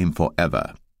blame for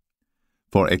ever.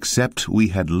 For except we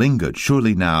had lingered,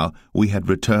 surely now we had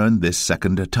returned this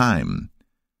second time.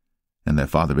 And their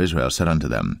father Israel said unto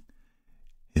them,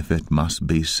 If it must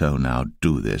be so now,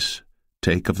 do this.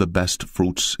 Take of the best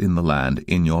fruits in the land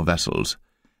in your vessels,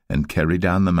 and carry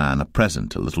down the man a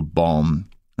present, a little balm,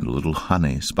 and a little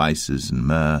honey, spices, and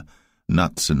myrrh,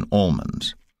 nuts, and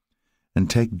almonds. And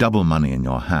take double money in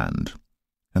your hand,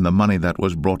 and the money that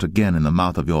was brought again in the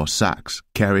mouth of your sacks,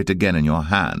 carry it again in your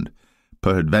hand.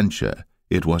 Peradventure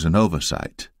it was an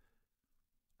oversight.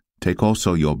 Take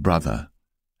also your brother,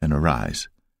 and arise,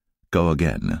 go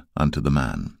again unto the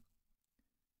man.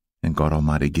 And God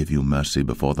Almighty give you mercy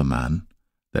before the man,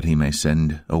 that he may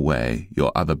send away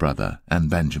your other brother and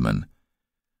Benjamin.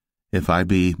 If I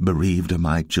be bereaved of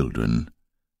my children,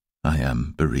 I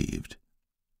am bereaved.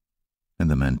 And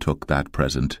the men took that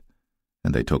present,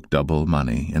 and they took double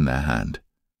money in their hand,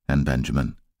 and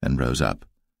Benjamin, and rose up,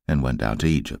 and went down to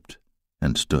Egypt,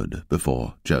 and stood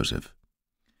before Joseph.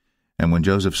 And when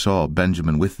Joseph saw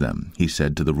Benjamin with them, he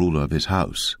said to the ruler of his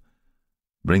house,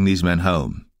 Bring these men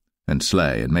home, and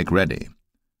slay, and make ready,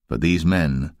 for these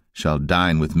men shall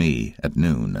dine with me at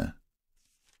noon.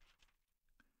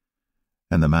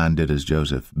 And the man did as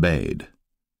Joseph bade,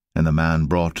 and the man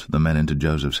brought the men into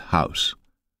Joseph's house.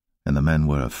 And the men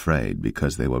were afraid,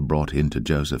 because they were brought into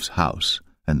Joseph's house.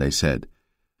 And they said,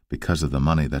 Because of the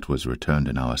money that was returned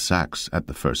in our sacks at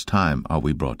the first time are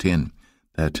we brought in,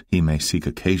 that he may seek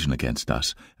occasion against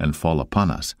us, and fall upon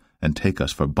us, and take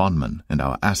us for bondmen and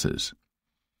our asses.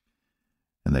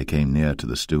 And they came near to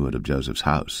the steward of Joseph's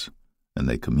house, and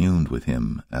they communed with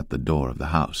him at the door of the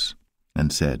house,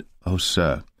 and said, O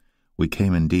sir, we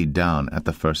came indeed down at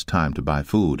the first time to buy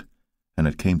food, and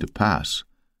it came to pass,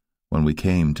 when we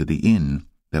came to the inn,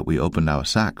 that we opened our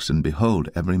sacks, and behold,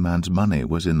 every man's money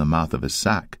was in the mouth of his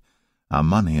sack, our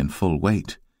money in full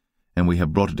weight, and we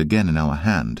have brought it again in our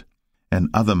hand. And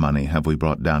other money have we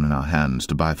brought down in our hands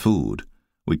to buy food.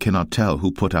 We cannot tell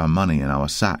who put our money in our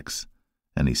sacks.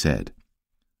 And he said,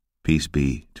 Peace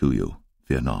be to you,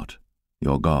 fear not.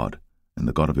 Your God, and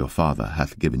the God of your father,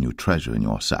 hath given you treasure in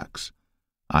your sacks.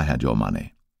 I had your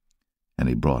money. And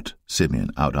he brought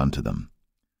Simeon out unto them.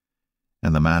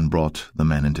 And the man brought the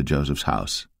men into Joseph's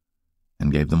house,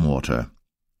 and gave them water,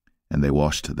 and they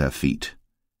washed their feet,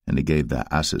 and he gave their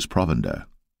asses provender.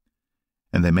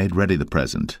 And they made ready the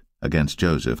present against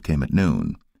Joseph came at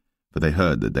noon, for they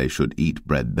heard that they should eat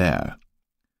bread there.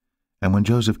 And when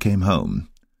Joseph came home,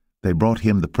 they brought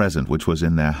him the present which was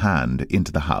in their hand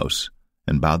into the house,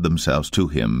 and bowed themselves to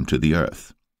him to the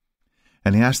earth.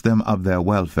 And he asked them of their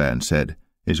welfare, and said,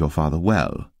 Is your father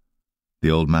well? The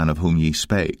old man of whom ye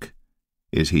spake,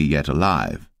 is he yet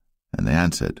alive? And they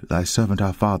answered, Thy servant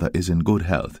our father is in good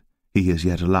health, he is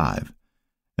yet alive.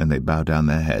 And they bowed down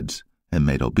their heads, and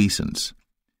made obeisance.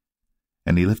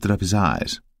 And he lifted up his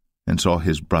eyes, and saw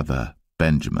his brother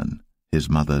Benjamin, his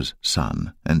mother's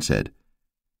son, and said,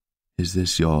 Is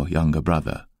this your younger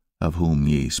brother, of whom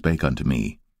ye spake unto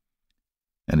me?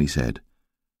 And he said,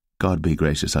 God be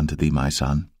gracious unto thee, my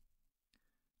son.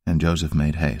 And Joseph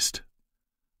made haste,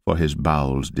 for his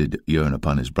bowels did yearn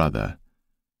upon his brother,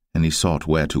 and he sought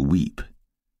where to weep,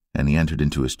 and he entered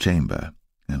into his chamber,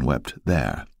 and wept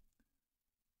there.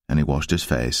 And he washed his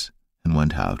face, and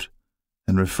went out,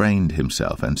 and refrained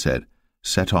himself, and said,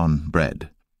 Set on bread.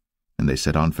 And they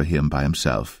set on for him by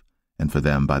himself, and for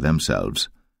them by themselves,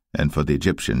 and for the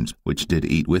Egyptians which did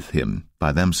eat with him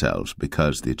by themselves,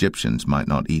 because the Egyptians might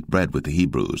not eat bread with the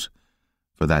Hebrews,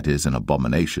 for that is an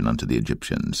abomination unto the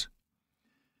Egyptians.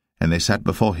 And they sat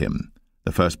before him,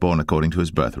 the firstborn according to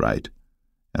his birthright,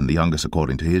 and the youngest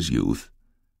according to his youth.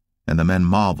 And the men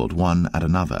marveled one at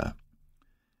another.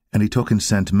 And he took and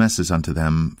sent messes unto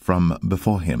them from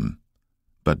before him.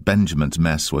 But Benjamin's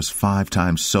mess was 5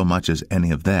 times so much as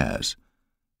any of theirs.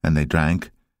 And they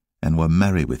drank, and were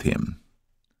merry with him.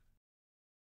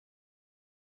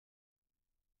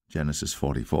 Genesis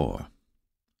 44.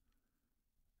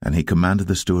 And he commanded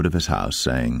the steward of his house,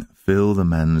 saying, Fill the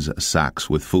men's sacks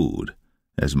with food,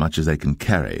 as much as they can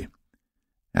carry,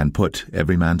 and put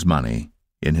every man's money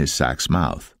in his sack's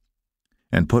mouth.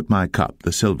 And put my cup,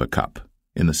 the silver cup,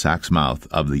 in the sack's mouth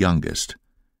of the youngest,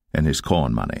 and his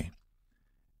corn money.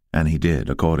 And he did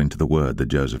according to the word that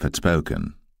Joseph had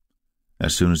spoken.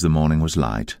 As soon as the morning was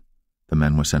light, the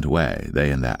men were sent away, they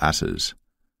and their asses.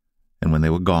 And when they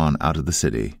were gone out of the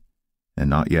city, and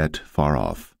not yet far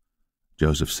off,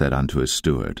 Joseph said unto his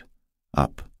steward,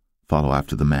 Up, follow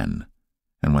after the men,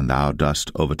 and when thou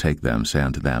dost overtake them, say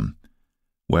unto them,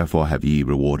 Wherefore have ye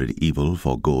rewarded evil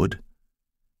for good?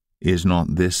 Is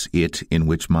not this it in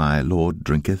which my Lord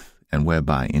drinketh, and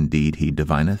whereby indeed he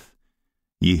divineth?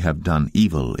 Ye have done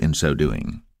evil in so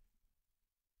doing.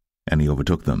 And he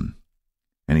overtook them,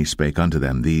 and he spake unto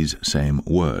them these same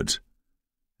words.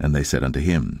 And they said unto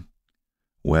him,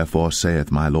 Wherefore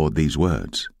saith my Lord these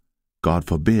words? God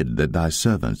forbid that thy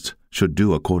servants should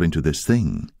do according to this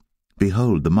thing.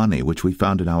 Behold, the money which we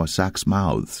found in our sacks'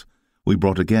 mouths we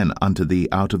brought again unto thee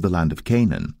out of the land of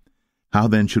Canaan. How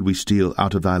then should we steal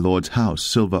out of thy Lord's house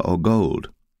silver or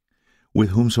gold? With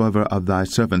whomsoever of thy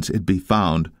servants it be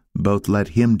found, both let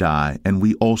him die, and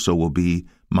we also will be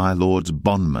my Lord's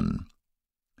bondmen.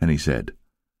 And he said,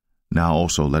 Now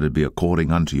also let it be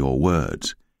according unto your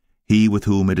words. He with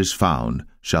whom it is found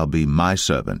shall be my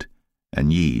servant,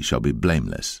 and ye shall be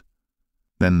blameless.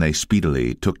 Then they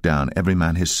speedily took down every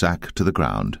man his sack to the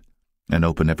ground, and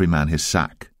opened every man his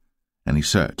sack. And he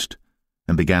searched,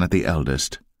 and began at the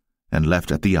eldest, and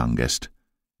left at the youngest,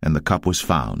 and the cup was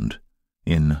found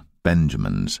in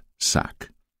Benjamin's sack.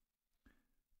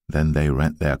 Then they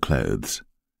rent their clothes,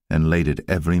 and laded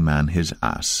every man his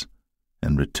ass,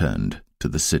 and returned to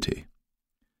the city.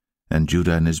 And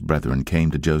Judah and his brethren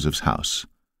came to Joseph's house,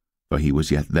 for he was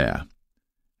yet there,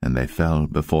 and they fell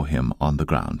before him on the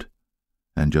ground.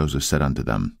 And Joseph said unto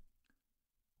them,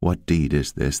 What deed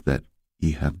is this that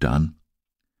ye have done?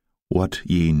 Wot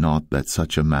ye not that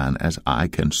such a man as I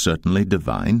can certainly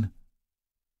divine?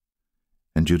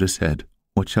 And Judah said,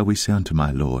 What shall we say unto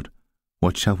my Lord?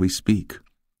 What shall we speak?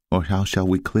 Or how shall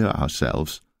we clear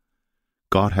ourselves?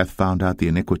 God hath found out the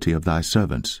iniquity of thy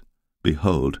servants.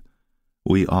 Behold,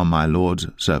 we are my Lord's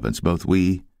servants, both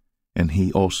we, and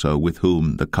he also with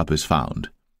whom the cup is found.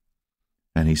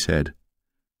 And he said,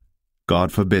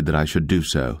 God forbid that I should do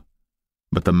so.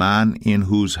 But the man in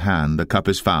whose hand the cup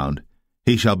is found,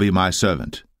 he shall be my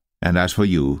servant. And as for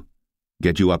you,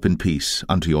 get you up in peace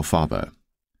unto your father.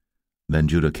 Then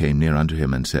Judah came near unto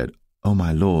him, and said, O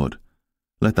my Lord,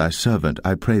 let thy servant,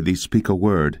 I pray thee, speak a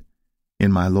word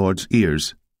in my Lord's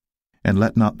ears, and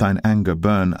let not thine anger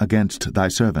burn against thy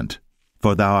servant,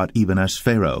 for thou art even as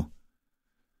Pharaoh.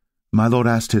 My Lord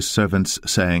asked his servants,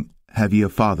 saying, Have ye a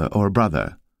father or a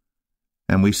brother?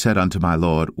 And we said unto my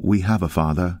Lord, We have a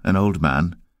father, an old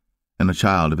man, and a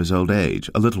child of his old age,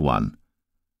 a little one.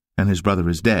 And his brother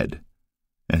is dead,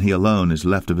 and he alone is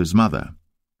left of his mother,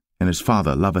 and his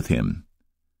father loveth him.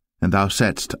 And thou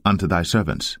saidst unto thy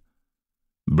servants,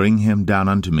 Bring him down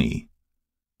unto me,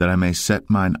 that I may set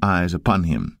mine eyes upon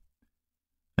him.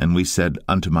 And we said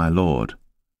unto my Lord,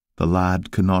 The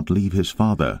lad cannot leave his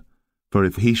father, for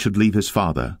if he should leave his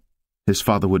father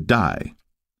would die.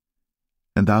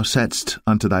 And thou saidst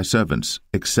unto thy servants,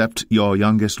 Except your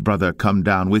youngest brother come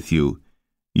down with you,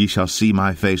 ye shall see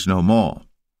my face no more.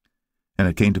 And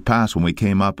it came to pass, when we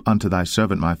came up unto thy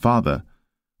servant my father,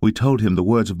 we told him the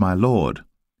words of my Lord.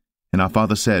 And our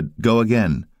father said, Go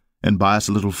again, and buy us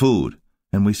a little food.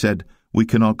 And we said, We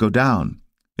cannot go down.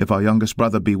 If our youngest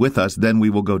brother be with us, then we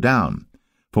will go down.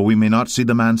 For we may not see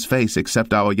the man's face,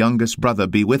 except our youngest brother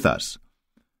be with us.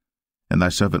 And thy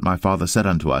servant my father said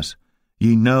unto us,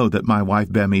 Ye know that my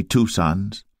wife bare me 2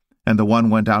 sons, and the one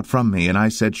went out from me, and I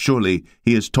said, Surely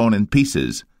he is torn in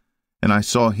pieces, and I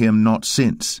saw him not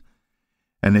since.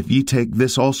 And if ye take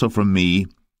this also from me,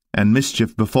 and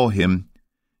mischief before him,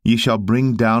 ye shall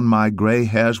bring down my grey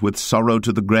hairs with sorrow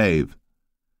to the grave.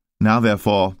 Now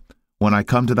therefore, when I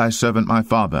come to thy servant my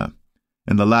father,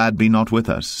 and the lad be not with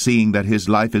us, seeing that his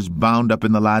life is bound up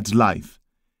in the lad's life,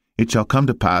 it shall come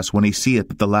to pass, when he seeth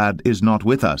that the lad is not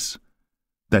with us,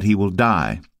 that he will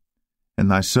die,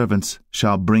 and thy servants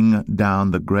shall bring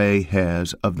down the grey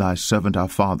hairs of thy servant our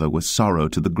father with sorrow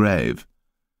to the grave.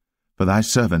 For thy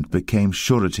servant became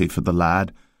surety for the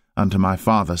lad unto my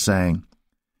father, saying,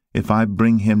 If I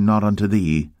bring him not unto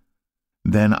thee,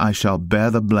 then I shall bear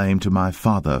the blame to my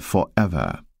father for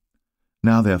ever.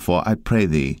 Now therefore, I pray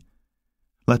thee,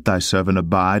 let thy servant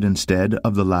abide instead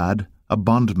of the lad, a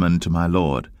bondman to my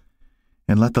lord,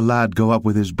 and let the lad go up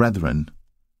with his brethren.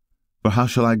 For how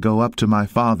shall I go up to my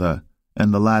father,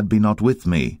 and the lad be not with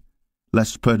me,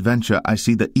 lest peradventure I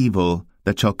see the evil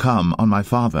that shall come on my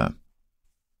father?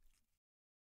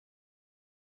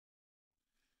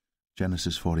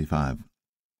 Genesis 45.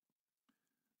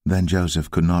 Then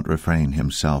Joseph could not refrain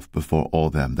himself before all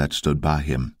them that stood by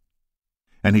him.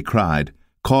 And he cried,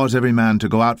 Cause every man to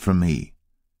go out from me.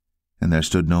 And there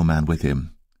stood no man with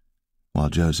him, while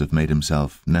Joseph made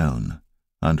himself known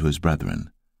unto his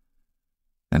brethren.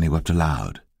 And he wept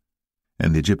aloud.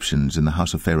 And the Egyptians in the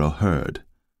house of Pharaoh heard.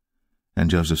 And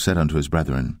Joseph said unto his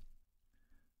brethren,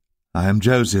 I am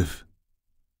Joseph.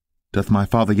 Doth my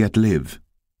father yet live?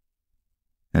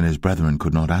 And his brethren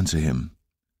could not answer him,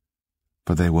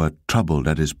 for they were troubled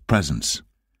at his presence.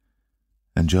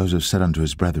 And Joseph said unto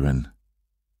his brethren,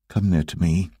 Come near to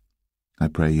me, I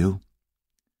pray you.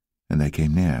 And they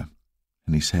came near,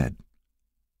 and he said,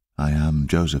 I am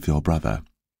Joseph your brother,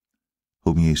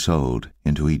 whom ye sold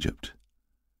into Egypt.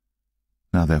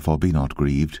 Now therefore be not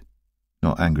grieved,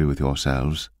 nor angry with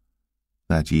yourselves,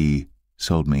 that ye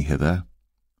sold me hither,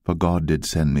 for God did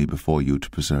send me before you to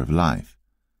preserve life.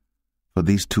 For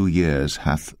these 2 years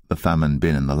hath the famine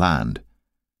been in the land,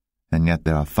 and yet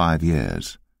there are 5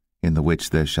 years, in the which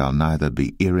there shall neither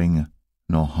be earing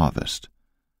nor harvest.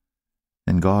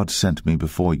 And God sent me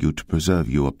before you to preserve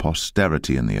you a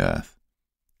posterity in the earth,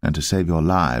 and to save your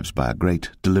lives by a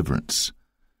great deliverance.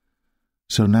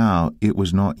 So now it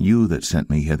was not you that sent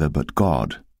me hither, but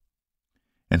God.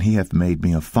 And he hath made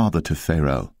me a father to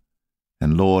Pharaoh,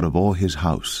 and lord of all his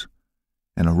house,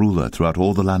 and a ruler throughout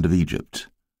all the land of Egypt.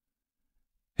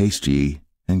 Haste ye,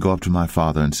 and go up to my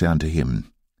father, and say unto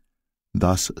him,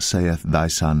 Thus saith thy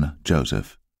son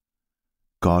Joseph,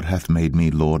 God hath made me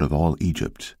lord of all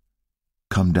Egypt.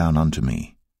 Come down unto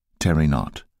me, tarry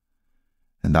not.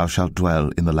 And thou shalt dwell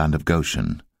in the land of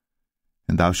Goshen,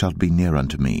 and thou shalt be near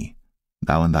unto me,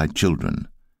 thou and thy children,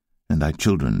 and thy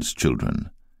children's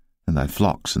children, and thy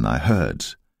flocks and thy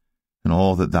herds, and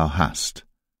all that thou hast,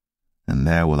 and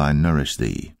there will I nourish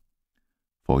thee.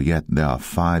 For yet there are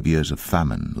 5 years of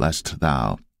famine, lest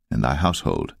thou and thy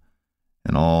household,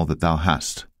 and all that thou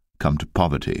hast, come to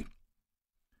poverty.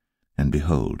 And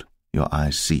behold, your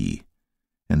eyes see,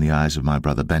 and the eyes of my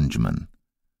brother Benjamin,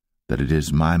 that it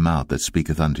is my mouth that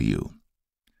speaketh unto you.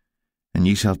 And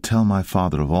ye shall tell my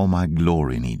father of all my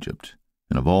glory in Egypt,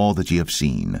 and of all that ye have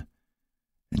seen,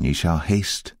 and ye shall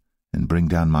haste and bring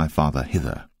down my father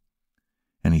hither.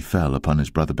 And he fell upon his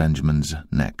brother Benjamin's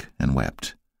neck, and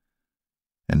wept.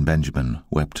 And Benjamin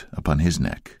wept upon his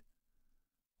neck.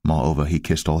 Moreover he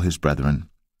kissed all his brethren,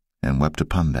 and wept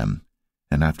upon them,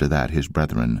 and after that his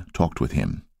brethren talked with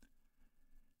him.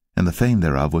 And the fame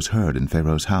thereof was heard in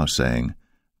Pharaoh's house, saying,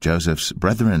 Joseph's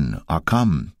brethren are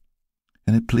come.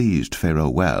 And it pleased Pharaoh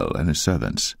well, and his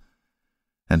servants.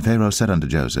 And Pharaoh said unto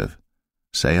Joseph,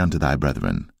 Say unto thy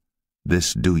brethren,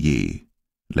 This do ye,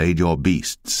 lade your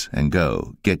beasts, and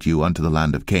go, get you unto the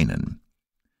land of Canaan.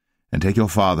 And take your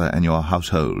father and your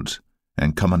households,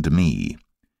 and come unto me,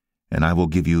 and I will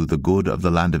give you the good of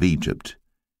the land of Egypt,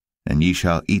 and ye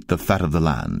shall eat the fat of the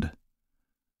land.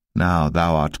 Now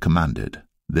thou art commanded,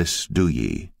 this do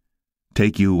ye,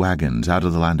 take you wagons out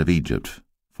of the land of Egypt,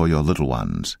 for your little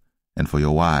ones, and for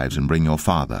your wives, and bring your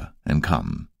father, and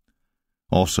come.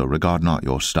 Also regard not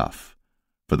your stuff,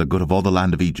 for the good of all the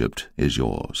land of Egypt is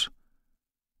yours.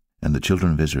 And the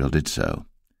children of Israel did so.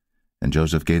 And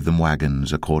Joseph gave them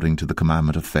wagons according to the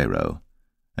commandment of Pharaoh,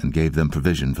 and gave them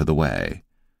provision for the way.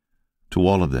 To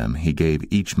all of them he gave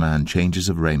each man changes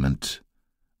of raiment,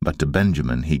 but to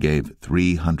Benjamin he gave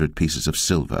 300 pieces of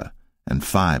silver, and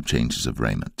 5 changes of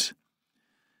raiment.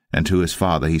 And to his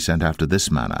father he sent after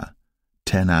this manner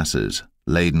 10 asses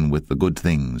laden with the good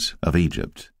things of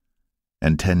Egypt,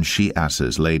 and 10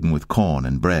 she-asses laden with corn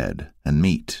and bread and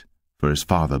meat for his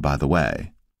father by the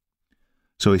way.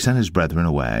 So he sent his brethren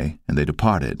away, and they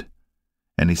departed.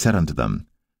 And he said unto them,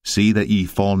 See that ye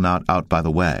fall not out by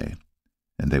the way.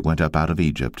 And they went up out of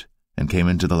Egypt, and came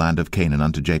into the land of Canaan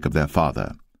unto Jacob their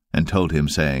father, and told him,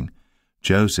 saying,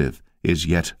 Joseph is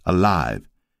yet alive,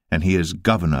 and he is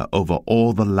governor over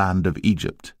all the land of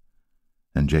Egypt.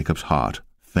 And Jacob's heart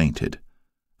fainted,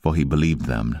 for he believed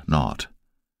them not.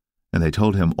 And they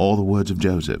told him all the words of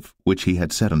Joseph, which he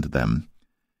had said unto them.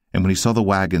 And when he saw the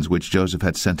wagons which Joseph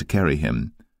had sent to carry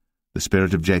him, the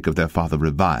spirit of Jacob their father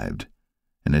revived.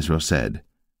 And Israel said,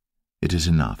 It is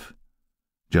enough.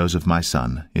 Joseph my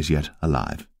son is yet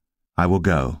alive. I will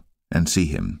go and see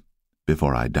him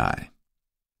before I die.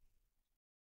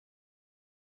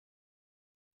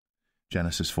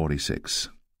 Genesis 46.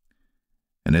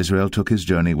 And Israel took his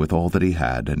journey with all that he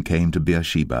had, and came to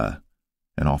Beersheba,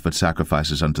 and offered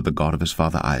sacrifices unto the God of his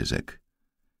father Isaac.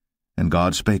 And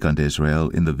God spake unto Israel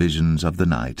in the visions of the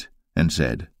night, and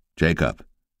said, Jacob,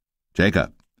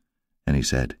 Jacob. And he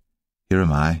said, Here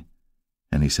am I.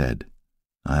 And he said,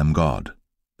 I am God,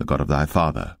 the God of thy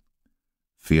father.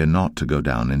 Fear not to go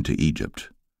down into Egypt,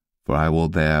 for I will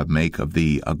there make of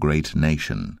thee a great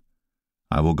nation.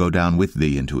 I will go down with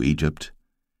thee into Egypt,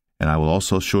 and I will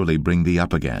also surely bring thee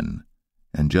up again,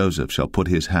 and Joseph shall put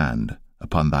his hand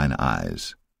upon thine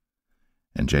eyes.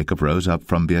 And Jacob rose up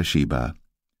from Beersheba,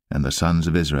 and the sons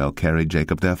of Israel carried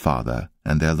Jacob their father,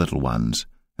 and their little ones,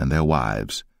 and their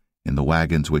wives, in the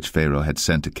wagons which Pharaoh had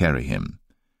sent to carry him.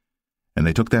 And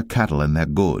they took their cattle and their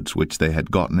goods which they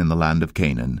had gotten in the land of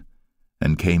Canaan,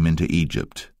 and came into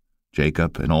Egypt,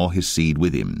 Jacob and all his seed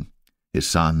with him, his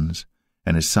sons,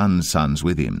 and his sons' sons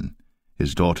with him,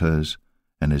 his daughters,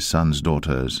 and his sons'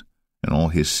 daughters, and all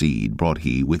his seed brought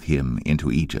he with him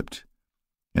into Egypt.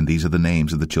 And these are the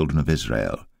names of the children of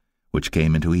Israel, which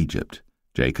came into Egypt,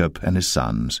 Jacob and his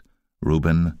sons,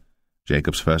 Reuben,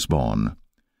 Jacob's firstborn,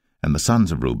 and the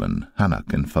sons of Reuben,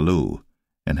 Hanok and Phalu,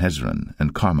 and Hezron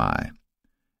and Carmi,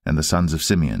 and the sons of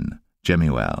Simeon,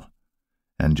 Jemuel,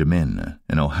 and Jamin,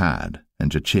 and Ohad,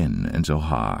 and Jachin, and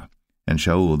Zohar, and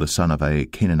Shaul the son of a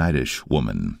Canaanitish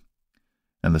woman,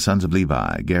 and the sons of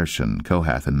Levi, Gershon,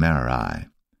 Kohath, and Merari,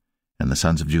 and the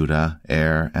sons of Judah,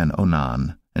 and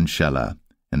Onan, and Shelah,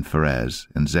 and Pharez,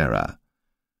 and Zerah.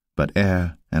 But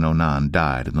and Onan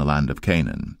died in the land of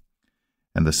Canaan.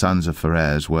 And the sons of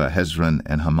Pharez were Hezron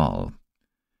and Hamul.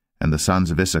 And the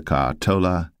sons of Issachar,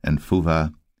 Tola, and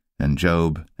Phuvah, and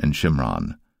Job, and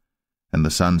Shimron. And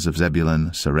the sons of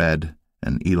Zebulun, Sered,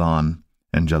 and Elon,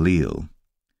 and Jaleel.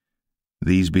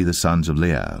 These be the sons of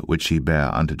Leah, which she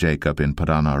bare unto Jacob in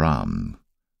Padan Aram,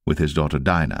 with his daughter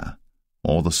Dinah.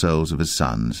 All the souls of his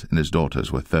sons and his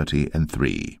daughters were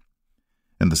 33.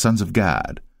 And the sons of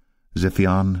Gad,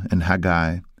 Ziphion, and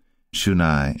Haggai,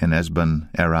 Shunai, and Esbon,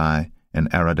 Eri,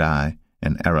 and Aradai,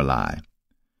 and Arali.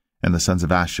 And the sons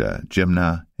of Asher,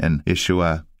 Jimnah, and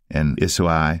Ishua, and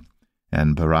Isui,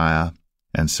 and Beriah,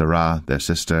 and Sarah their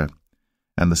sister.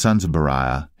 And the sons of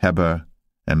Beriah, Heber,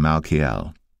 and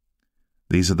Malchiel.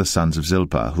 These are the sons of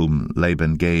Zilpah, whom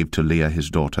Laban gave to Leah his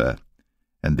daughter,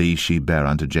 and these she bare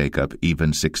unto Jacob,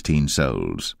 even 16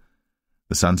 souls.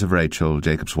 The sons of Rachel,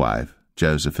 Jacob's wife,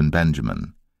 Joseph and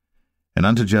Benjamin. And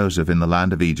unto Joseph in the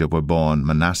land of Egypt were born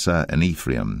Manasseh and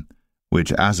Ephraim,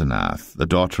 which Asenath, the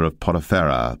daughter of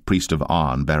Potipharah, priest of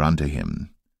On, bare unto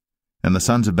him. And the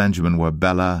sons of Benjamin were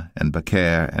Bela, and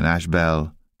Becher, and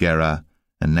Ashbel, Gera,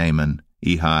 and Naaman,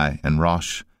 Ehi, and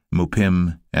Rosh,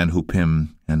 Muppim, and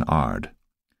Huppim, and Ard.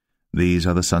 These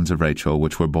are the sons of Rachel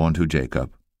which were born to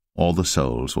Jacob. All the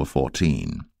souls were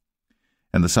 14.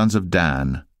 And the sons of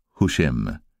Dan,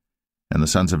 Hushim. And the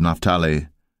sons of Naphtali,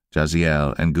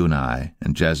 Jaziel, and Gunai,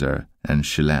 and Jezer, and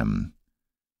Shillem.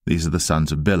 These are the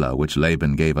sons of Bilhah, which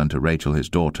Laban gave unto Rachel his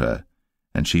daughter,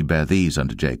 and she bare these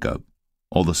unto Jacob.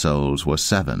 All the souls were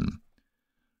 7.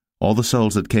 All the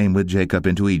souls that came with Jacob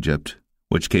into Egypt,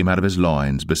 which came out of his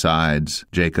loins, besides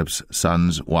Jacob's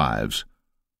sons' wives,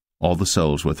 all the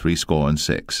souls were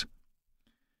 66.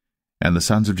 And the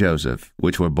sons of Joseph,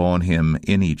 which were born him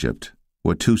in Egypt,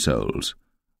 were 2 souls.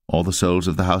 All the souls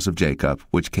of the house of Jacob,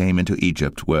 which came into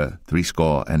Egypt, were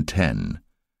 70.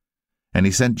 And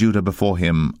he sent Judah before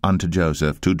him unto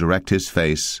Joseph, to direct his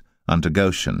face unto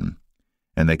Goshen.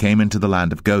 And they came into the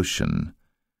land of Goshen.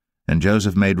 And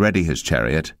Joseph made ready his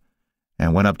chariot,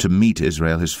 and went up to meet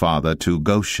Israel his father to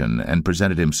Goshen, and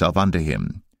presented himself unto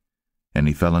him. And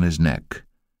he fell on his neck,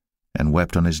 and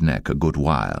wept on his neck a good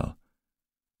while.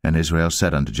 And Israel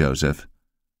said unto Joseph,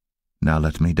 Now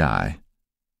let me die,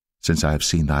 since I have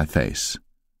seen thy face,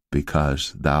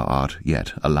 because thou art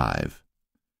yet alive.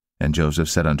 And Joseph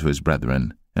said unto his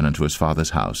brethren, and unto his father's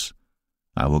house,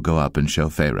 I will go up and show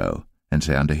Pharaoh, and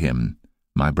say unto him,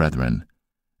 My brethren,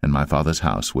 and my father's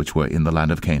house, which were in the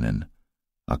land of Canaan,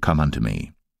 are come unto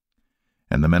me.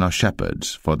 And the men are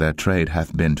shepherds, for their trade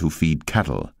hath been to feed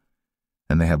cattle,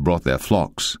 and they have brought their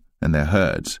flocks, and their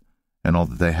herds, and all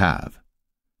that they have.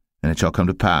 And it shall come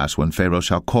to pass, when Pharaoh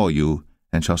shall call you,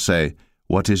 and shall say,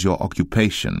 What is your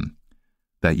occupation?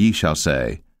 That ye shall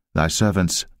say, Thy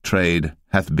servant's trade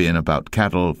hath been about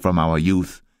cattle from our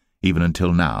youth, even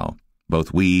until now,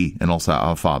 both we and also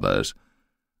our fathers,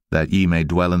 that ye may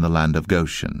dwell in the land of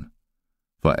Goshen.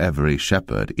 For every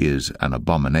shepherd is an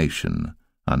abomination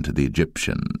unto the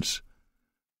Egyptians.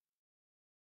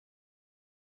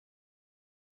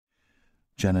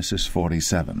 Genesis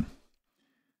 47.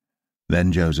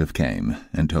 Then Joseph came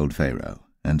and told Pharaoh,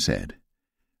 and said,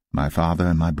 My father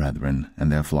and my brethren,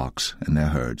 and their flocks, and their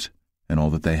herds, and all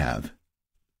that they have,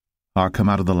 are come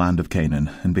out of the land of Canaan,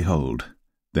 and behold,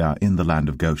 they are in the land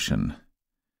of Goshen.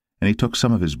 And he took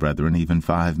some of his brethren, even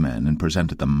 5 men, and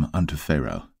presented them unto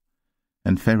Pharaoh.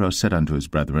 And Pharaoh said unto his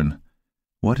brethren,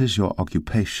 What is your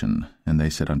occupation? And they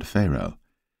said unto Pharaoh,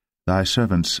 Thy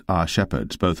servants are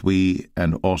shepherds, both we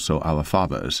and also our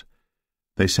fathers.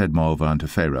 They said moreover unto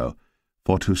Pharaoh,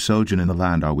 For to sojourn in the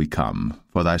land are we come,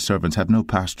 for thy servants have no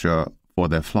pasture for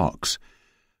their flocks,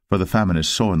 for the famine is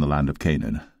sore in the land of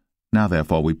Canaan. Now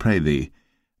therefore, we pray thee,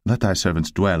 let thy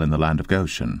servants dwell in the land of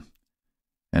Goshen.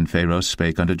 And Pharaoh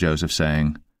spake unto Joseph,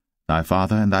 saying, Thy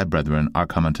father and thy brethren are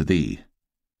come unto thee.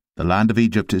 The land of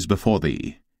Egypt is before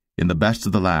thee. In the best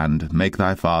of the land make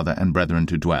thy father and brethren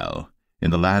to dwell.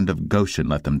 In the land of Goshen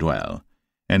let them dwell.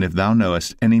 And if thou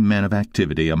knowest any men of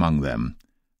activity among them,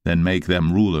 then make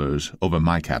them rulers over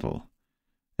my cattle.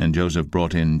 And Joseph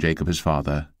brought in Jacob his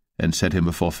father, and set him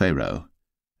before Pharaoh.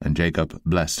 And Jacob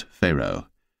blessed Pharaoh.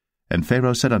 And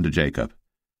Pharaoh said unto Jacob,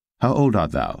 How old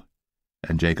art thou?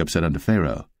 And Jacob said unto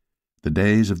Pharaoh, The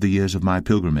days of the years of my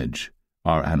pilgrimage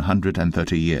are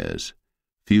 130 years.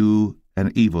 Few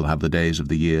and evil have the days of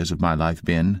the years of my life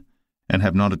been, and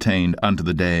have not attained unto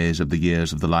the days of the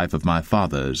years of the life of my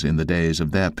fathers in the days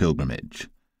of their pilgrimage.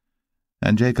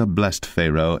 And Jacob blessed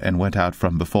Pharaoh, and went out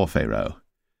from before Pharaoh.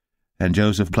 And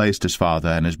Joseph placed his father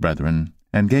and his brethren,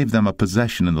 and gave them a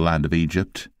possession in the land of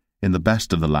Egypt, in the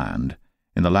best of the land,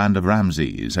 in the land of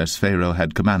Ramses, as Pharaoh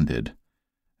had commanded.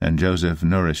 And Joseph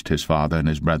nourished his father and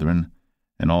his brethren,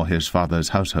 and all his father's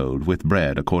household, with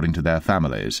bread according to their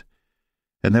families.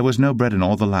 And there was no bread in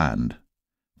all the land,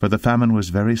 for the famine was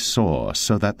very sore,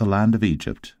 so that the land of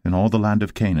Egypt and all the land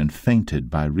of Canaan fainted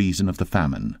by reason of the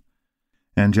famine.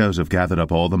 And Joseph gathered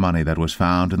up all the money that was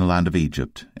found in the land of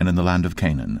Egypt and in the land of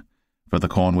Canaan, for the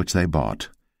corn which they bought.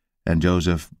 And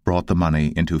Joseph brought the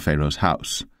money into Pharaoh's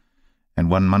house. And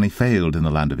when money failed in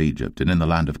the land of Egypt and in the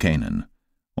land of Canaan,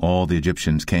 all the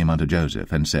Egyptians came unto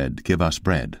Joseph, and said, Give us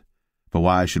bread, for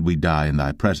why should we die in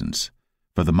thy presence?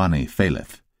 For the money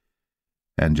faileth.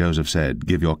 And Joseph said,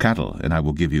 Give your cattle, and I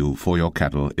will give you for your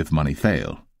cattle if money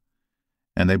fail.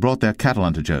 And they brought their cattle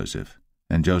unto Joseph,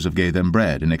 and Joseph gave them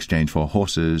bread in exchange for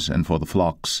horses, and for the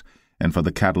flocks, and for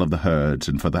the cattle of the herds,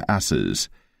 and for the asses,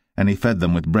 and he fed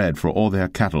them with bread for all their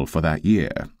cattle for that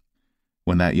year.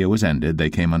 When that year was ended, they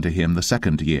came unto him the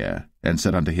 2nd year, and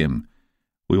said unto him,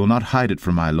 We will not hide it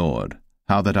from my lord,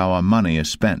 how that our money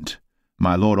is spent.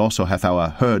 My lord also hath our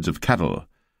herds of cattle.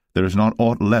 There is not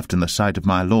aught left in the sight of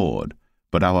my lord,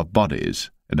 but our bodies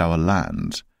and our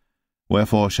lands.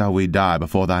 Wherefore shall we die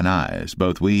before thine eyes,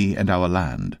 both we and our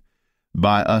land?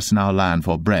 Buy us now land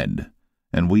for bread,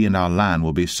 and we and our land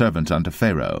will be servants unto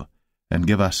Pharaoh, and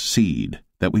give us seed,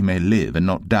 that we may live and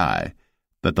not die,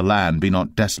 that the land be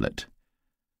not desolate.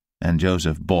 And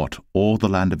Joseph bought all the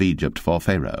land of Egypt for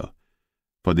Pharaoh.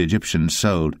 For the Egyptians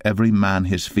sold every man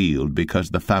his field, because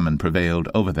the famine prevailed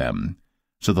over them.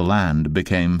 So the land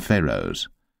became Pharaoh's.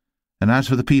 And as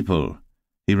for the people,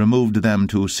 he removed them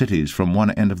to cities from one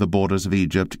end of the borders of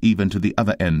Egypt even to the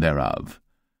other end thereof.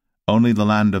 Only the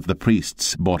land of the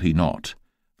priests bought he not,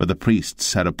 for the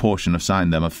priests had a portion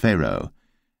assigned them of Pharaoh,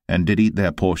 and did eat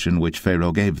their portion which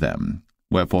Pharaoh gave them,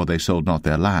 wherefore they sold not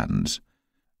their lands.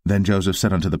 Then Joseph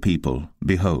said unto the people,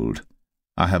 Behold,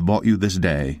 I have bought you this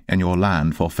day, and your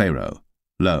land for Pharaoh.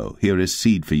 Lo, here is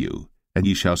seed for you, and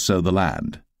ye shall sow the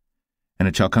land. And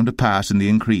it shall come to pass in the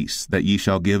increase, that ye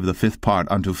shall give the 5th part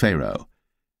unto Pharaoh,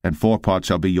 and 4 parts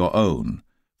shall be your own,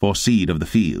 for seed of the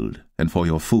field, and for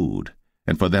your food,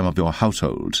 and for them of your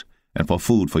households, and for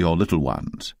food for your little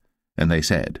ones. And they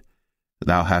said,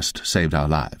 Thou hast saved our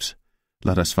lives.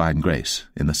 Let us find grace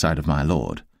in the sight of my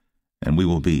lord, and we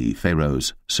will be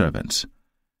Pharaoh's servants.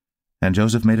 And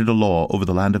Joseph made it a law over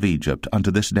the land of Egypt unto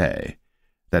this day,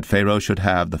 that Pharaoh should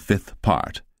have the 5th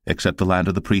part, except the land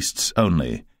of the priests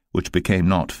only, which became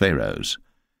not Pharaoh's.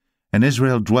 And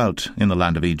Israel dwelt in the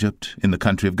land of Egypt, in the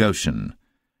country of Goshen.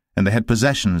 And they had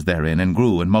possessions therein, and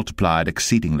grew and multiplied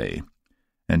exceedingly.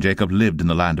 And Jacob lived in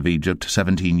the land of Egypt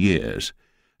 17 years.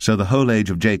 So the whole age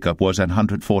of Jacob was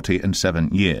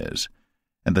 147 years.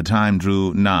 And the time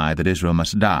drew nigh that Israel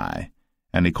must die.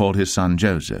 And he called his son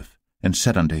Joseph, and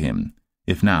said unto him,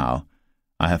 If now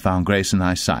I have found grace in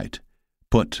thy sight,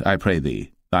 put, I pray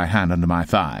thee, thy hand under my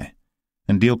thigh,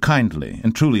 and deal kindly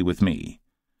and truly with me.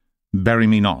 Bury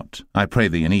me not, I pray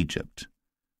thee, in Egypt,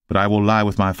 but I will lie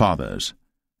with my fathers,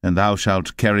 and thou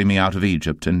shalt carry me out of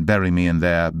Egypt, and bury me in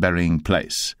their burying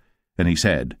place. And he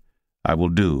said, I will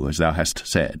do as thou hast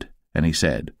said. And he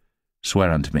said,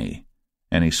 Swear unto me.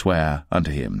 And he sware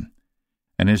unto him.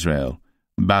 And Israel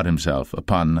bowed himself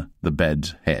upon the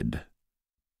bed's head.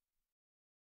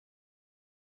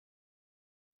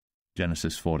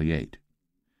 Genesis 48.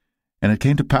 And it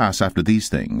came to pass after these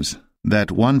things,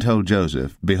 that one told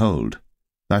Joseph, Behold,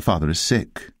 thy father is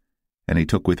sick. And he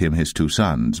took with him his 2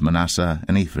 sons, Manasseh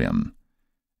and Ephraim.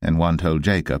 And one told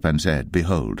Jacob, and said,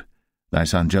 Behold, thy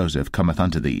son Joseph cometh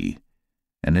unto thee.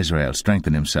 And Israel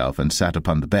strengthened himself, and sat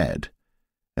upon the bed.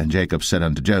 And Jacob said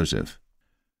unto Joseph,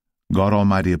 God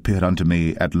Almighty appeared unto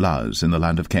me at Luz in the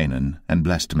land of Canaan, and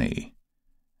blessed me,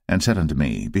 and said unto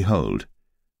me, Behold,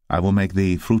 I will make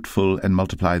thee fruitful, and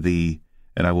multiply thee,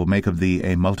 and I will make of thee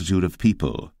a multitude of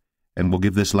people, and will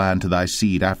give this land to thy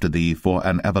seed after thee for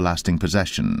an everlasting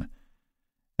possession.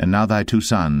 And now thy 2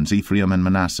 sons, Ephraim and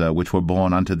Manasseh, which were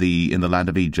born unto thee in the land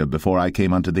of Egypt before I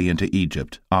came unto thee into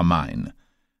Egypt, are mine.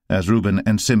 As Reuben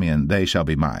and Simeon they shall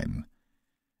be mine.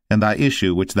 And thy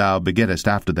issue which thou begettest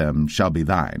after them shall be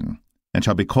thine, and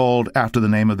shall be called after the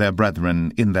name of their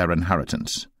brethren in their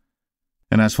inheritance.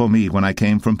 And as for me, when I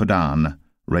came from Padan,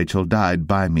 Rachel died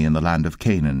by me in the land of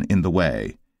Canaan in the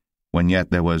way, when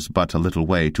yet there was but a little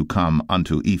way to come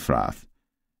unto Ephrath.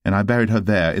 And I buried her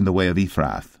there in the way of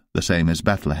Ephrath, the same as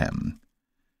Bethlehem.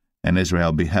 And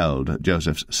Israel beheld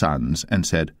Joseph's sons, and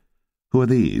said, Who are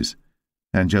these?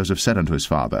 And Joseph said unto his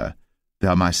father, They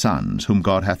are my sons, whom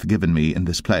God hath given me in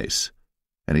this place.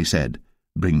 And he said,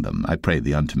 Bring them, I pray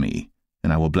thee, unto me,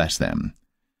 and I will bless them.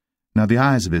 Now the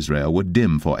eyes of Israel were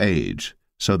dim for age,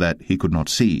 so that he could not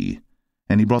see.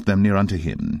 And he brought them near unto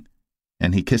him,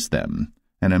 and he kissed them,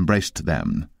 and embraced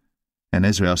them. And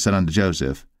Israel said unto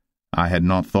Joseph, I had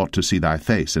not thought to see thy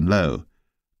face, and lo,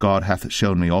 God hath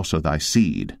shown me also thy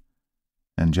seed.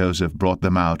 And Joseph brought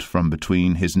them out from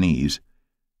between his knees,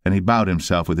 and he bowed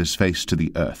himself with his face to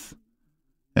the earth.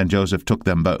 And Joseph took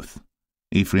them both,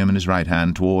 Ephraim in his right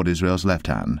hand toward Israel's left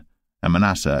hand, and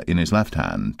Manasseh in his left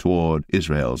hand toward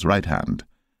Israel's right hand,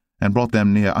 and brought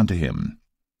them near unto him.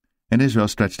 And Israel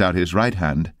stretched out his right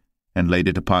hand, and laid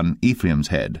it upon Ephraim's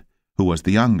head, who was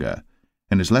the younger,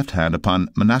 and his left hand upon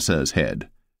Manasseh's head,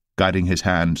 guiding his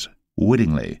hands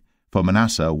wittingly, for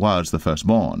Manasseh was the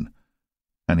firstborn.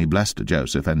 And he blessed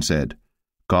Joseph, and said,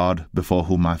 God, before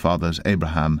whom my fathers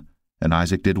Abraham and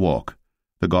Isaac did walk,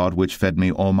 the God which fed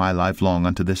me all my life long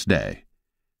unto this day,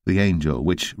 the angel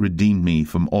which redeemed me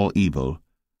from all evil,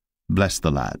 bless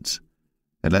the lads,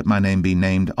 and let my name be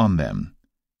named on them,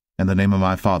 and the name of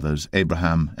my fathers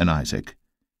Abraham and Isaac,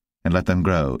 and let them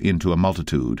grow into a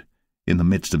multitude in the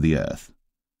midst of the earth.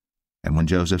 And when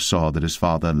Joseph saw that his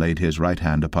father laid his right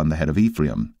hand upon the head of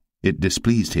Ephraim, it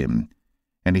displeased him,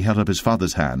 and he held up his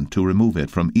father's hand to remove it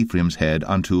from Ephraim's head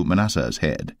unto Manasseh's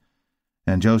head.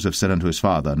 And Joseph said unto his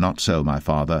father, Not so, my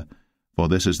father, for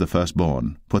this is the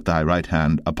firstborn, put thy right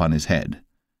hand upon his head.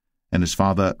 And his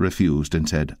father refused, and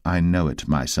said, I know it,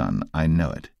 my son, I know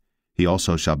it. He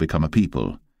also shall become a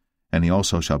people, and he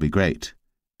also shall be great.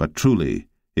 But truly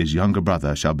his younger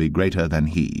brother shall be greater than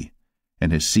he,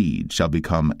 and his seed shall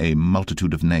become a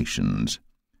multitude of nations.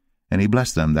 And he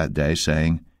blessed them that day,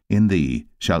 saying, In thee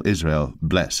shall Israel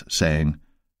bless, saying,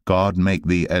 God make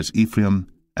thee as Ephraim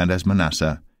and as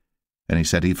Manasseh. And he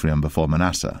set Ephraim before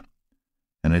Manasseh.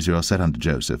 And Israel said unto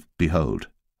Joseph, Behold,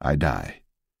 I die,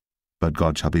 but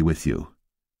God shall be with you,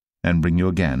 and bring you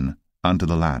again unto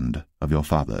the land of your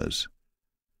fathers.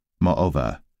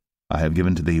 Moreover, I have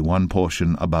given to thee one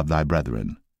portion above thy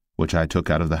brethren, which I took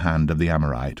out of the hand of the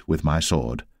Amorite with my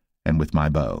sword and with my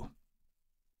bow.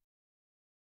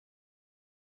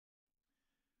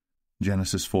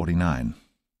 Genesis 49.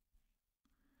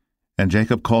 And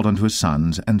Jacob called unto his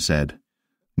sons, and said,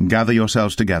 Gather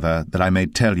yourselves together, that I may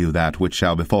tell you that which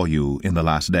shall befall you in the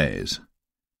last days.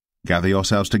 Gather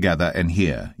yourselves together, and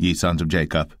hear, ye sons of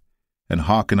Jacob, and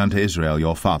hearken unto Israel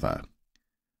your father.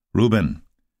 Reuben,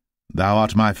 thou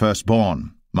art my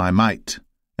firstborn, my might,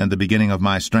 and the beginning of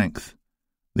my strength.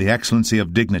 the excellency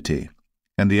of dignity,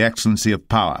 and the excellency of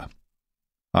power.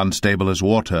 Unstable as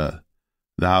water,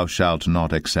 thou shalt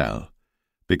not excel,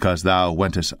 because thou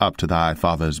wentest up to thy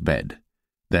father's bed.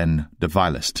 Then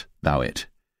devilest thou it.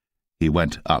 He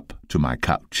went up to my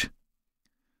couch.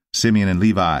 Simeon and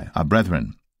Levi are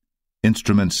brethren.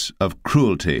 Instruments of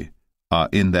cruelty are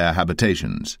in their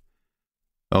habitations.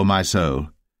 O my soul,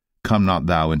 come not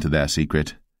thou into their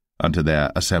secret, unto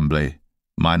their assembly.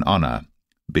 Mine honour,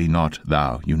 be not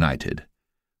thou united.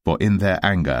 For in their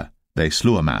anger they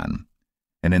slew a man,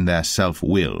 and in their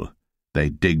self-will they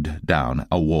digged down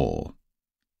a wall.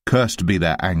 Cursed be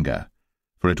their anger,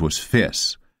 for it was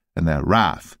fierce, and their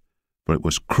wrath, for it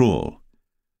was cruel.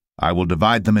 I will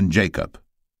divide them in Jacob,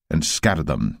 and scatter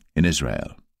them in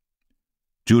Israel.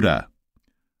 Judah,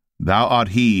 thou art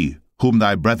he whom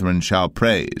thy brethren shall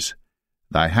praise.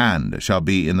 Thy hand shall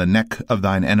be in the neck of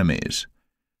thine enemies.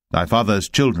 Thy father's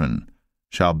children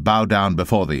shall bow down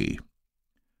before thee.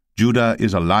 Judah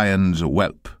is a lion's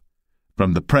whelp.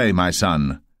 From the prey, my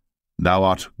son, thou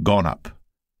art gone up.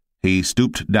 He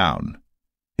stooped down.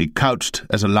 He couched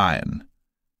as a lion,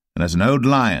 and as an old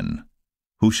lion,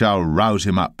 who shall rouse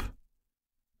him up?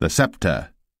 The scepter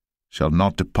shall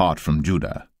not depart from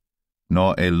Judah,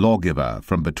 nor a lawgiver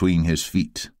from between his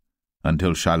feet,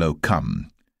 until Shiloh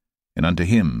come, and unto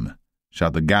him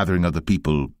shall the gathering of the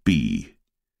people be.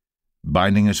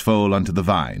 Binding his foal unto the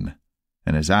vine,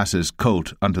 and his ass's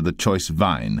colt unto the choice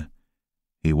vine,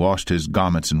 he washed his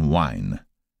garments in wine,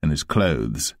 and his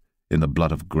clothes in the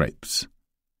blood of grapes.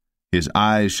 His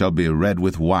eyes shall be red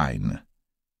with wine,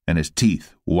 and his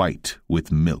teeth white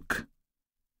with milk.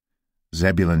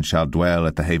 Zebulun shall dwell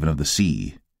at the haven of the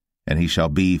sea, and he shall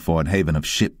be for an haven of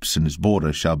ships, and his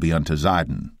border shall be unto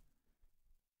Zidon.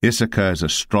 Issachar is a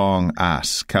strong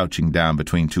ass couching down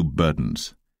between two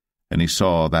burdens, and he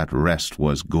saw that rest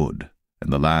was good,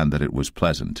 and the land that it was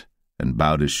pleasant, and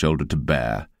bowed his shoulder to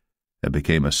bear, and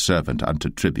became a servant unto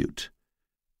tribute.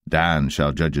 Dan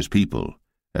shall judge his people,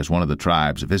 as one of the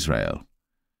tribes of Israel.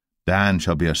 Dan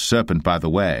shall be a serpent by the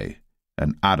way,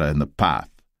 an adder in the path,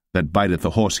 that biteth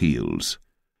the horse heels,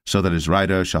 so that his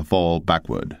rider shall fall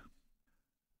backward.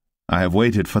 I have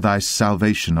waited for thy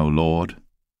salvation, O Lord.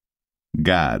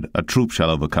 Gad, a troop shall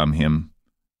overcome him,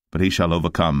 but he shall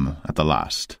overcome at the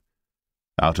last.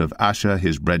 Out of Asher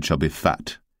his bread shall be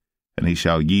fat, and he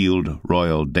shall yield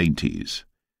royal dainties.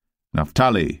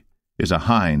 Naphtali is a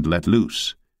hind let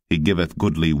loose, he giveth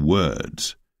goodly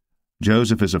words.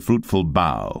 Joseph is a fruitful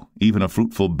bough, even a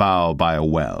fruitful bough by a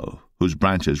well, whose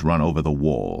branches run over the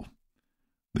wall.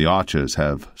 The archers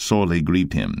have sorely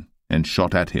grieved him, and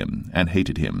shot at him, and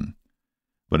hated him.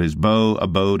 But his bow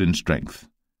abode in strength,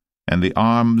 and the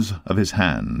arms of his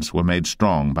hands were made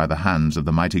strong by the hands of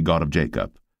the mighty God of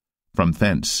Jacob. From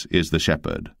thence is the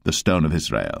shepherd, the stone of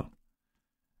Israel.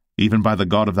 Even by the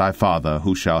God of thy father,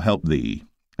 who shall help thee,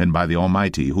 and by the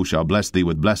Almighty, who shall bless thee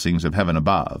with blessings of heaven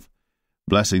above,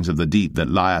 blessings of the deep that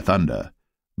lieth under,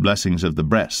 blessings of the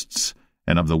breasts,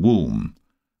 and of the womb.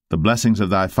 The blessings of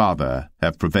thy father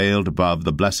have prevailed above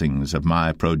the blessings of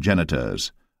my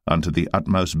progenitors, unto the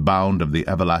utmost bound of the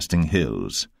everlasting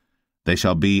hills. They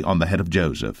shall be on the head of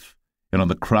Joseph, and on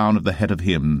the crown of the head of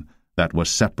him that was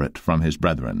separate from his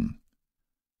brethren.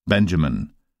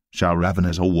 Benjamin shall raven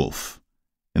as a wolf.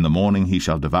 In the morning he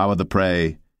shall devour the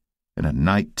prey, and at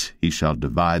night he shall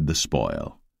divide the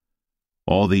spoil.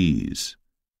 All these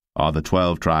are the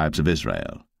 12 tribes of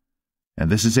Israel. And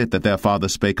this is it that their father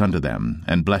spake unto them,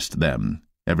 and blessed them,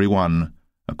 every one,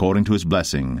 according to his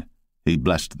blessing, he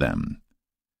blessed them.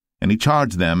 And he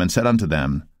charged them, and said unto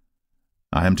them,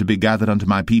 I am to be gathered unto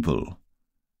my people.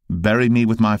 Bury me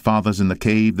with my fathers in the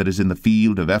cave that is in the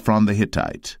field of Ephron the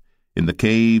Hittite, in the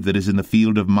cave that is in the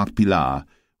field of Machpelah,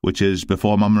 which is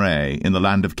before Mamre, in the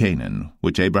land of Canaan,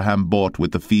 which Abraham bought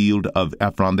with the field of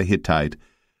Ephron the Hittite,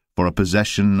 for a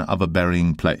possession of a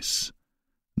burying place.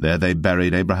 There they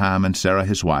buried Abraham and Sarah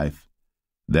his wife.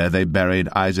 There they buried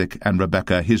Isaac and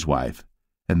Rebekah his wife,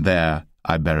 and there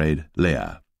I buried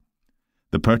Leah.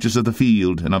 The purchase of the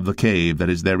field and of the cave that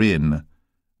is therein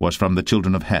was from the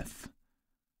children of Heth.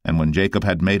 And when Jacob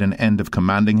had made an end of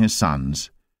commanding his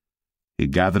sons, he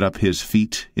gathered up his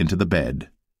feet into the bed,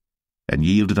 and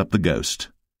yielded up the ghost,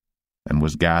 and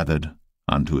was gathered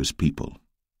unto his people.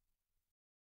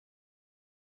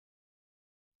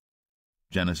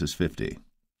 Genesis 50.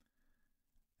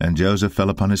 And Joseph fell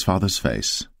upon his father's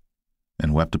face,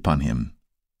 and wept upon him,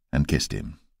 and kissed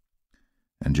him.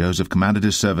 And Joseph commanded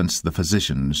his servants, the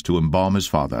physicians, to embalm his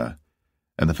father,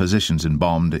 and the physicians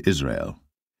embalmed Israel.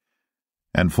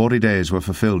 And 40 days were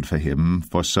fulfilled for him,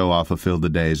 for so are fulfilled the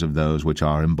days of those which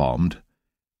are embalmed.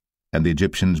 And the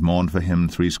Egyptians mourned for him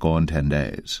 60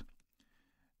 days.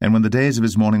 And when the days of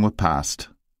his mourning were past,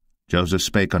 Joseph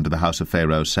spake unto the house of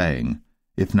Pharaoh, saying,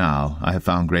 If now I have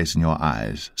found grace in your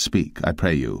eyes, speak, I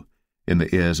pray you, in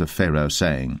the ears of Pharaoh,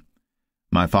 saying,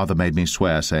 My father made me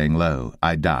swear, saying, Lo,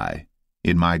 I die.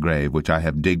 In my grave which I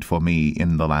have digged for me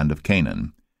in the land of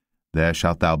Canaan, there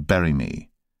shalt thou bury me.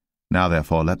 Now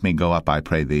therefore let me go up, I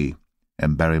pray thee,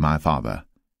 and bury my father,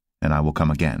 and I will come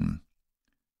again.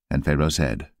 And Pharaoh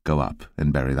said, Go up,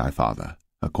 and bury thy father,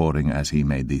 according as he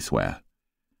made thee swear.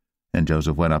 And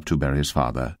Joseph went up to bury his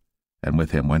father, and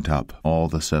with him went up all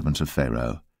the servants of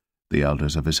Pharaoh, the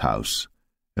elders of his house,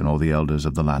 and all the elders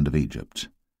of the land of Egypt,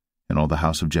 and all the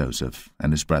house of Joseph,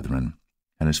 and his brethren,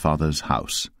 and his father's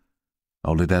house.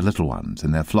 Only their little ones,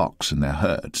 and their flocks, and their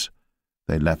herds,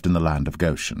 they left in the land of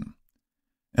Goshen.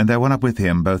 And there went up with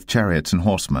him both chariots and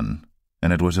horsemen,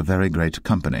 and it was a very great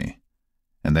company.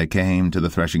 And they came to the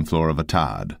threshing floor of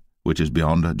Atad, which is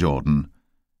beyond Jordan,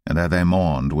 and there they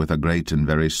mourned with a great and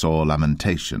very sore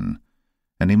lamentation.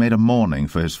 And he made a mourning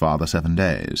for his father 7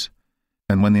 days.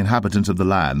 And when the inhabitants of the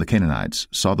land, the Canaanites,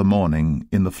 saw the mourning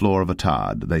in the floor of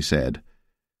Atad, they said,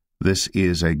 This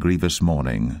is a grievous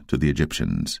mourning to the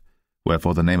Egyptians.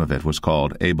 Wherefore the name of it was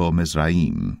called Abel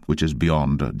Mizraim, which is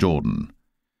beyond Jordan.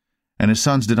 And his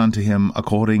sons did unto him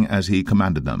according as he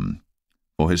commanded them.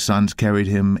 For his sons carried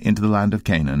him into the land of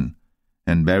Canaan,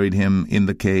 and buried him in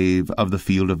the cave of the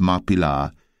field of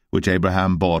Machpelah, which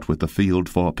Abraham bought with the field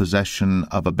for possession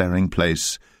of a burying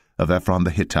place of Ephron the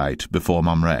Hittite before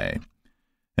Mamre.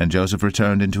 And Joseph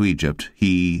returned into Egypt,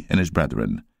 he and his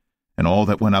brethren, and all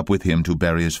that went up with him to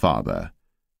bury his father,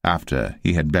 after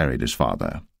he had buried his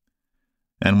father.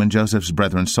 And when Joseph's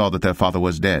brethren saw that their father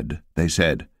was dead, they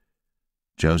said,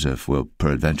 Joseph will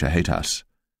peradventure hate us,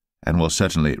 and will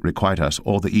certainly requite us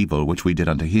all the evil which we did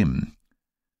unto him.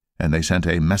 And they sent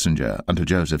a messenger unto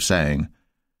Joseph, saying,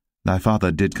 Thy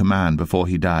father did command before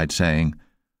he died, saying,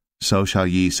 So shall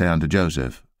ye say unto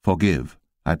Joseph, Forgive,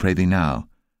 I pray thee now,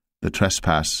 the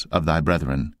trespass of thy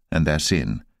brethren, and their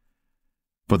sin.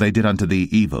 For they did unto thee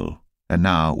evil, and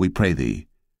now, we pray thee,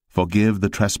 forgive the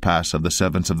trespass of the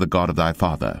servants of the God of thy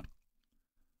father.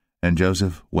 And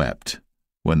Joseph wept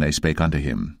when they spake unto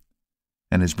him.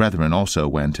 And his brethren also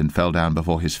went and fell down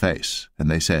before his face, and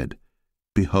they said,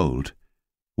 Behold,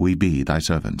 we be thy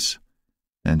servants.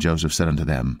 And Joseph said unto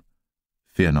them,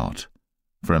 Fear not,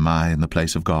 for am I in the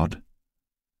place of God?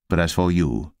 But as for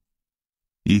you,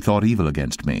 ye thought evil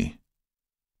against me.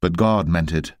 But God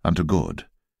meant it unto good,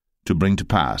 to bring to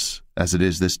pass, as it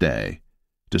is this day,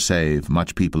 to save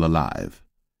much people alive.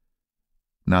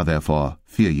 Now therefore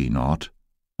fear ye not,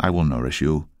 I will nourish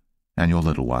you, and your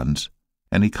little ones.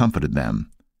 And he comforted them,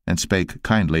 and spake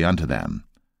kindly unto them.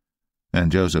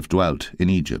 And Joseph dwelt in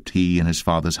Egypt, he and his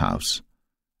father's house.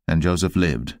 And Joseph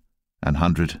lived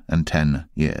 110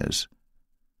 years.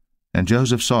 And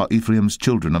Joseph saw Ephraim's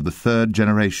children of the 3rd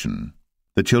generation.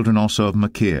 The children also of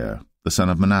Machir, the son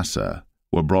of Manasseh,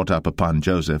 were brought up upon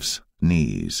Joseph's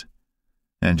knees.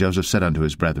 And Joseph said unto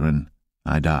his brethren,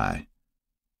 I die,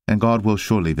 and God will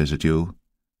surely visit you,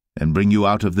 and bring you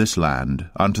out of this land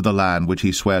unto the land which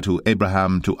he sware to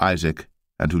Abraham, to Isaac,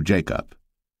 and to Jacob.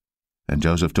 And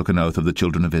Joseph took an oath of the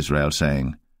children of Israel,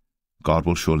 saying, God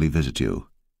will surely visit you,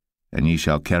 and ye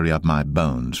shall carry up my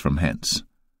bones from hence.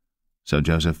 So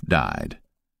Joseph died,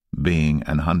 being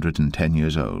 110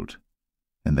 years old,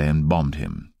 and they embalmed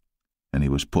him, and he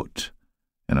was put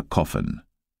in a coffin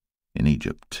in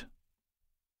Egypt.